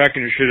when you're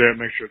packing your shit up,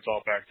 make sure it's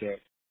all packed up.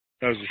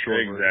 That was a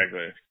short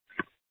version.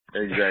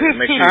 Exactly.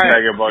 Make sure you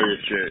pack up all your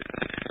shit.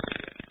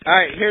 All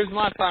right, here's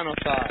my final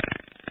thought.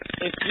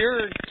 If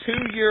your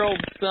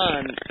 2-year-old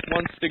son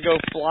wants to go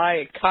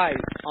fly a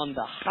kite on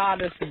the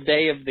hottest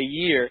day of the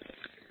year,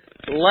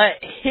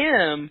 let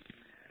him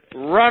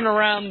run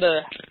around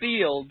the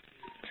field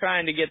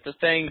trying to get the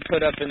thing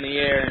put up in the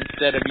air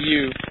instead of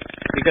you,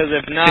 because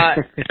if not,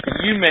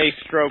 you may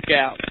stroke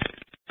out.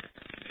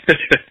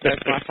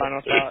 That's my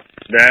final thought.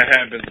 That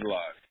happens a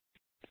lot.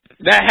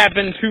 That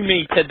happened to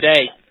me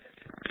today.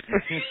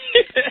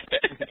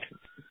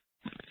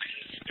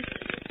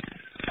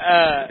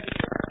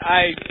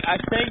 I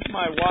thank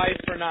my wife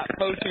for not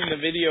posting the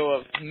video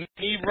of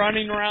me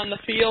running around the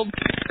field,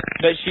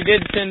 but she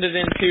did send it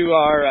into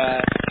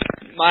our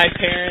my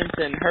parents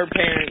and her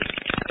parents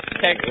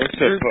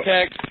group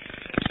text,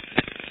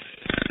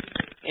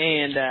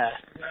 and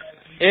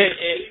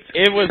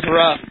it was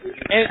rough.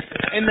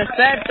 And the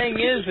sad thing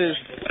is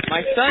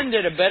my son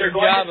did a better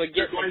job of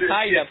getting the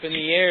kite up in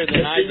the air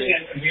than I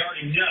did. We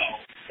already know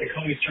that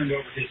Comey's turned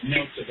over his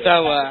notes of the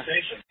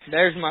conversation.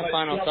 There's my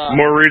final thought.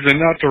 More reason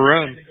not to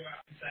run.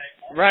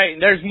 Right,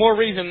 there's more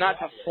reason not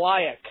to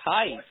fly a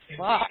kite.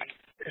 Fuck.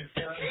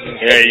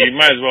 Yeah, you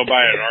might as well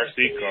buy an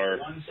RC car.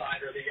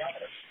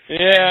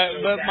 Yeah,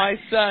 but my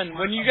son,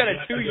 when you got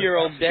a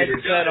 2-year-old dead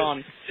set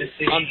on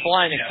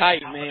flying a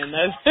kite, man,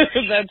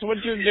 that's what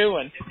you're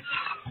doing.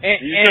 You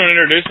just don't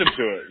introduce him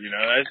to it, you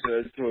know.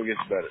 That's what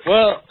gets better.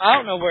 Well, I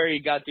don't know where he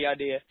got the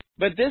idea,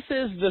 but this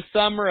is the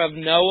summer of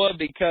Noah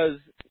because,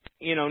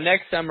 you know,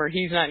 next summer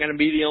he's not going to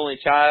be the only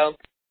child.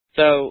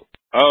 So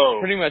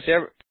pretty much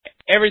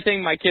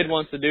everything my kid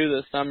wants to do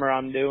this summer,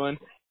 I'm doing.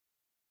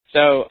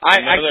 So I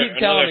keep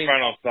telling him.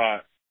 Final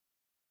thought.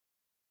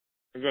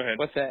 Go ahead.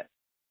 What's that?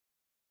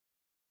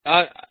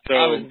 I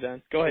was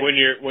done. Go ahead.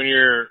 When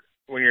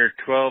you're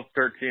 12,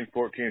 13,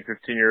 14,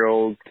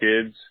 15-year-old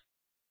kids,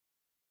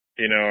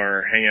 you know,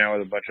 are hanging out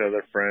with a bunch of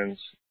other friends,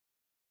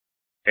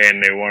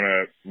 and they want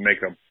to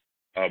make a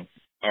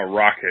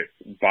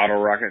bottle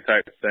rocket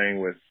type thing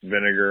with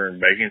vinegar and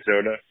baking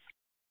soda.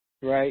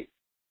 Right.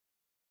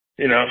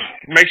 You know,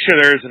 make sure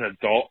there's an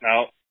adult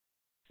out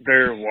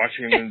there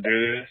watching them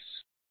do this,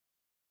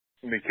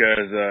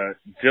 because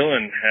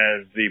Dylan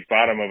has the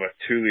bottom of a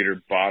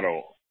 2-liter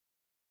bottle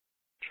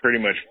pretty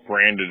much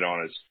branded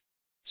on his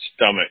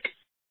stomach.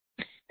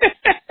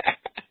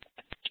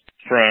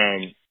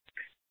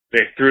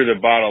 They threw the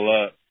bottle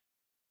up,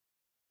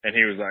 and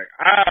he was like,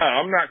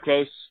 I'm not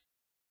close.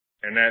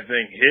 And that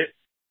thing hit.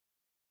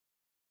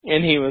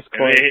 And he was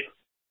close.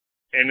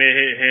 And it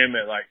hit him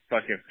at like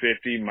fucking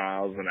 50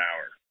 miles an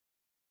hour.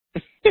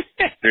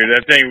 Dude,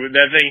 that thing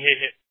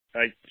hit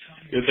like.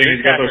 Good thing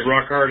he's got those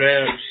rock hard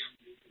abs.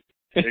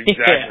 Exactly.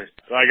 Yeah.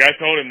 Like, I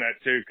told him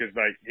that too, cause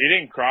like, he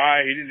didn't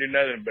cry, he didn't do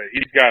nothing, but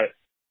he's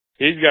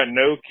got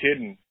no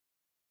kidding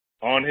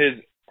on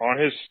his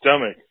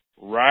stomach,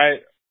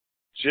 right,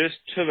 just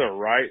to the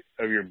right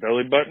of your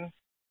belly button.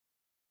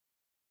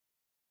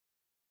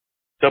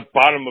 The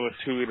bottom of a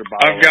 2-liter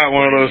bottle. I've got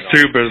one of those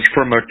too, but it's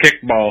from a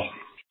kickball.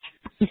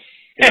 You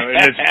know,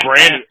 and it's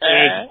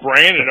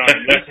branded on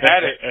it. He's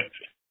had it.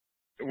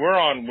 We're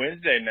on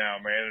Wednesday now,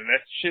 man, and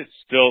that shit's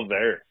still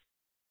there.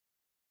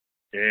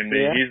 And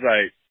he's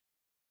like,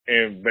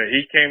 but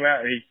he came out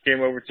and he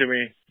came over to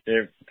me.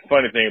 The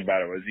funny thing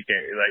about it was he's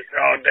like,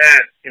 oh,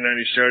 Dad, you know, and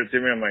he showed it to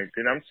me. I'm like,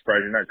 dude, I'm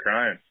surprised you're not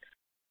crying.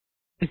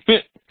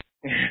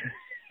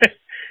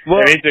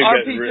 Well, he took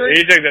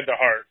that to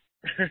heart.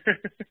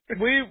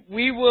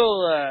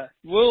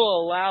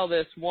 we'll allow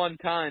this one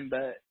time,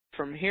 but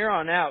from here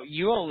on out,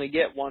 you only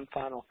get one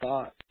final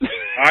thought.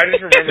 I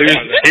just remember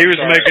he was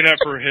making up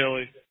for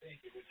Hilly.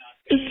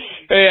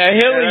 Yeah,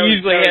 Hilly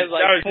usually has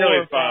like 4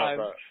 or 5.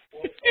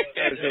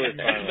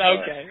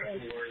 Okay.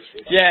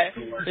 Yeah,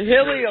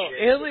 Hilly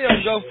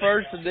will go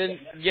first and then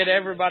get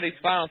everybody's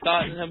final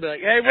thought, and he'll be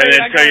like, "Hey, wait, and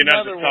then I tell got you not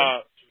another to one."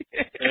 talk.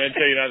 And then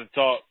tell you not to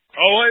talk.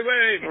 Oh,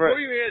 wait, before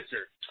you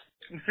answer.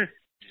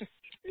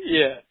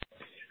 Yeah.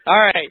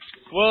 All right.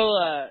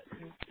 Well,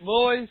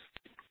 boys,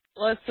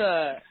 let's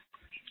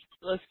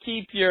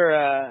keep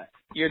your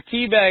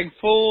tea bag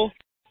full,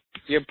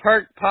 your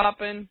perk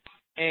popping,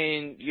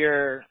 and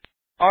your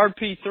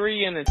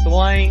RP3 in its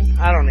lane.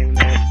 I don't even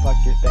know what the fuck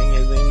your thing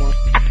is anymore.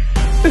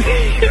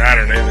 I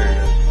don't either.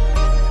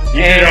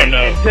 You don't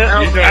know.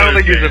 I don't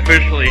think he's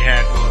officially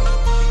had one.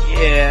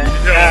 Yeah. You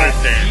just don't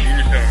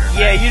understand.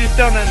 Yeah, you just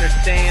don't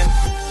understand.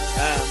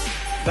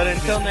 But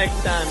until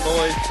next time,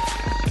 boys,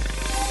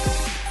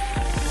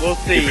 we'll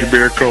see you. Keep your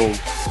beer cold.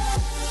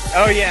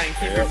 Oh, yeah, and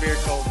keep your beer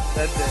cold.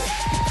 That's it.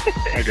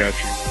 I got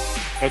you.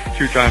 That's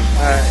 2 times.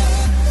 All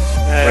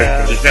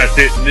right. Just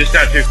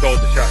not too cold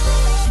to shotgun.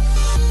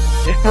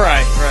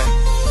 Right.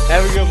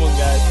 Have a good one,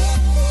 guys.